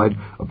west side,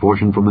 a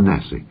portion for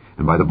Manasseh.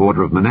 And by the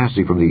border of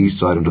Manasseh from the east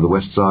side unto the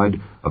west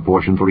side, a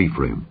portion for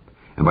Ephraim.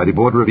 And by the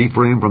border of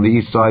Ephraim from the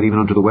east side even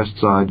unto the west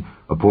side,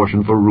 a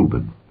portion for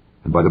Reuben.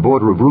 And by the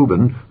border of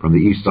Reuben from the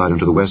east side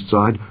unto the west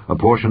side, a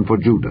portion for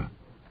Judah.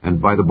 And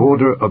by the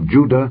border of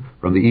Judah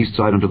from the east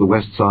side unto the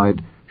west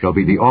side shall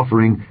be the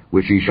offering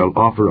which ye shall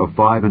offer of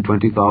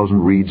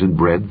 25,000 reeds in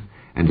breadth,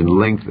 and in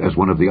length as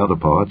one of the other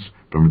parts,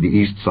 from the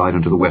east side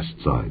unto the west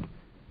side.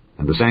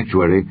 And the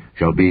sanctuary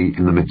shall be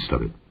in the midst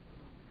of it.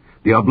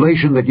 The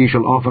oblation that ye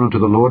shall offer unto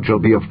the Lord shall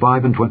be of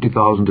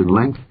 25,000 in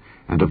length,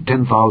 and of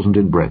 10,000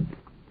 in breadth.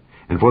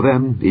 And for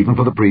them, even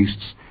for the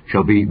priests,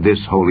 shall be this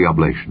holy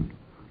oblation.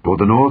 Toward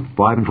the north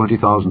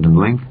 25,000 in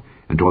length,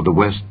 and toward the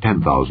west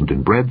 10,000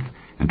 in breadth,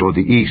 and toward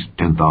the east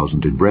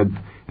 10,000 in breadth,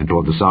 and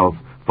toward the south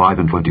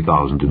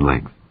 25,000 in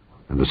length.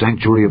 And the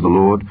sanctuary of the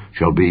Lord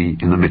shall be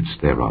in the midst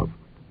thereof.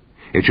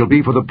 It shall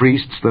be for the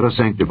priests that are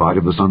sanctified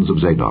of the sons of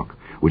Zadok,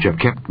 which have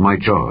kept my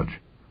charge,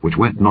 which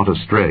went not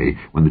astray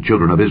when the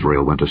children of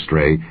Israel went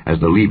astray, as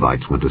the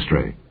Levites went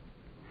astray.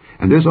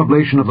 And this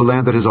oblation of the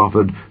land that is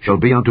offered shall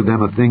be unto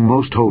them a thing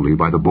most holy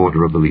by the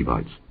border of the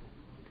Levites.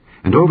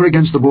 And over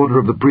against the border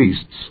of the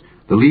priests,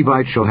 the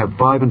Levites shall have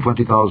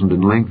 25,000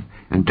 in length,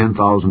 and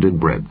 10,000 in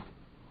breadth.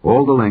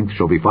 All the length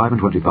shall be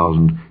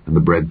 25,000, and the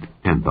breadth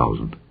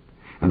 10,000.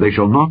 And they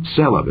shall not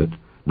sell of it,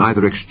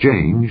 neither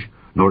exchange,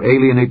 nor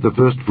alienate the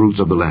firstfruits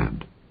of the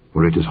land,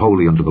 for it is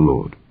holy unto the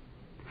Lord.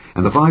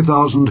 And the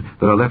 5,000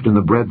 that are left in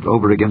the breadth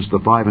over against the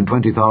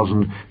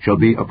 25,000 shall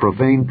be a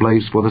profane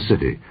place for the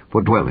city,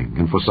 for dwelling,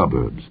 and for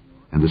suburbs,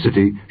 and the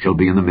city shall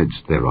be in the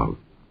midst thereof.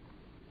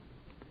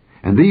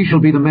 And these shall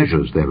be the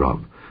measures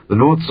thereof: the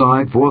north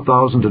side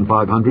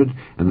 4,500,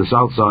 and the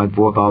south side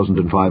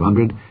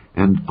 4,500,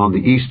 and on the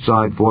east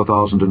side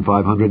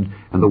 4,500,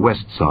 and the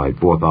west side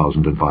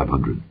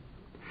 4,500.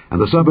 And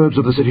the suburbs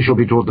of the city shall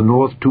be toward the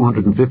north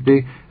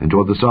 250, and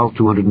toward the south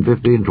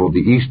 250, and toward the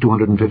east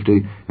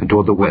 250, and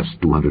toward the west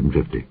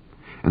 250.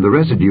 And the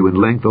residue in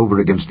length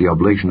over against the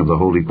oblation of the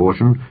holy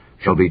portion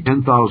shall be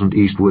 10,000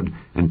 eastward,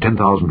 and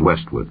 10,000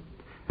 westward,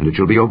 and it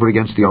shall be over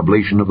against the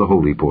oblation of the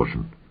holy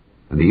portion.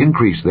 And the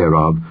increase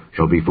thereof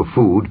shall be for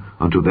food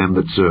unto them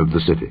that serve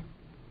the city.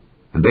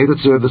 And they that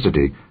serve the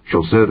city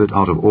shall serve it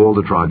out of all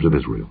the tribes of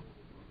Israel.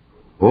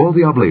 All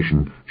the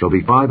oblation shall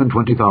be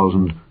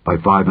 25,000 by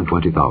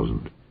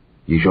 25,000.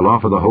 Ye shall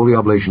offer the holy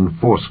oblation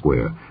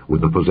foursquare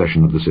with the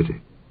possession of the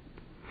city.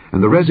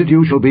 And the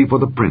residue shall be for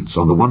the prince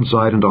on the one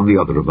side and on the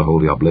other of the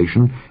holy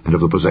oblation, and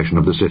of the possession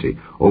of the city,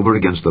 over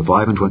against the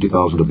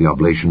 25,000 of the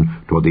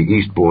oblation toward the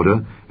east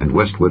border, and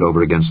westward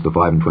over against the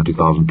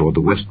 25,000 toward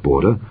the west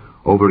border,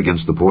 over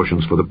against the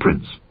portions for the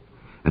prince.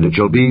 And it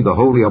shall be the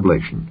holy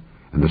oblation,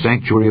 and the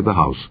sanctuary of the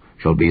house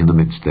shall be in the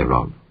midst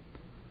thereof.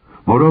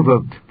 Moreover,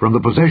 from the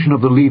possession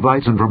of the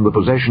Levites and from the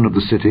possession of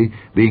the city,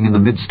 being in the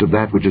midst of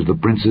that which is the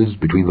prince's,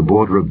 between the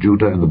border of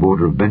Judah and the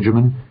border of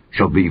Benjamin,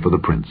 shall be for the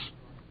prince.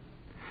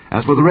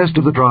 As for the rest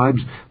of the tribes,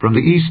 from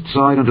the east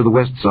side unto the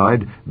west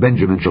side,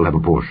 Benjamin shall have a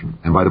portion.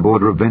 And by the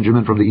border of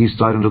Benjamin from the east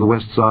side unto the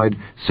west side,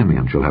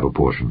 Simeon shall have a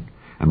portion.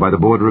 And by the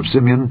border of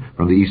Simeon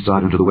from the east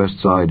side unto the west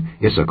side,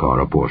 Issachar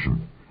a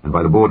portion. And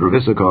by the border of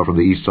Issachar from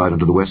the east side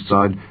unto the west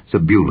side,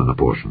 Zebulun a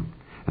portion.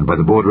 And by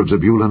the border of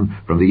Zebulun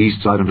from the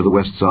east side unto the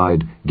west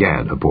side,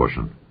 Gad a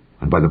portion.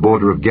 And by the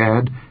border of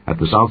Gad, at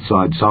the south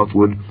side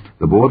southward,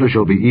 the border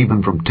shall be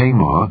even from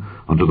Tamar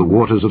unto the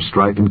waters of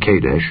strife in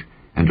Kadesh,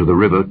 and to the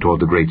river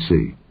toward the great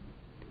sea.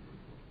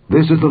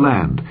 This is the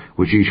land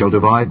which ye shall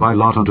divide by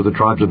lot unto the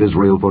tribes of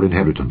Israel for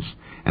inheritance,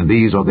 and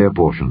these are their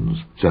portions,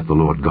 saith the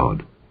Lord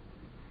God.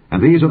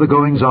 And these are the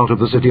goings out of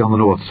the city on the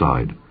north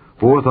side,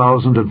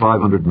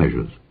 4,500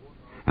 measures.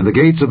 And the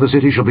gates of the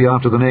city shall be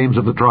after the names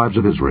of the tribes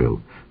of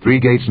Israel, 3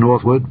 gates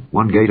northward,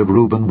 1 gate of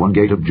Reuben, 1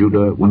 gate of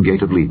Judah, 1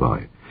 gate of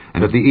Levi.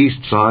 And at the east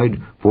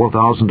side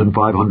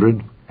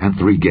 4,500, and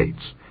 3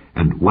 gates,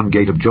 and 1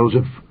 gate of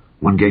Joseph,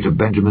 1 gate of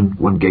Benjamin,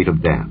 1 gate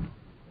of Dan.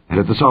 And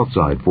at the south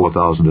side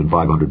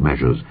 4,500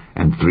 measures,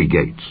 and 3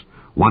 gates,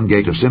 1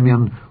 gate of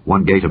Simeon,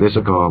 1 gate of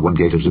Issachar, 1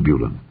 gate of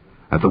Zebulun.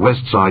 At the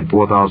west side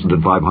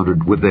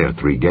 4,500 with their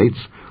 3 gates,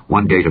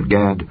 1 gate of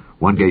Gad,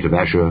 1 gate of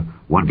Asher,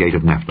 1 gate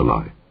of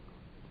Naphtali.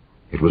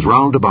 It was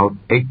round about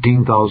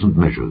 18,000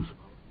 measures.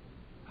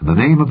 And the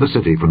name of the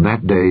city from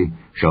that day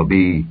shall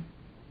be,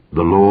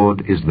 The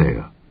Lord is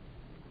There.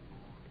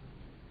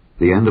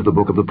 The end of the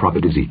book of the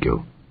prophet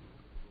Ezekiel.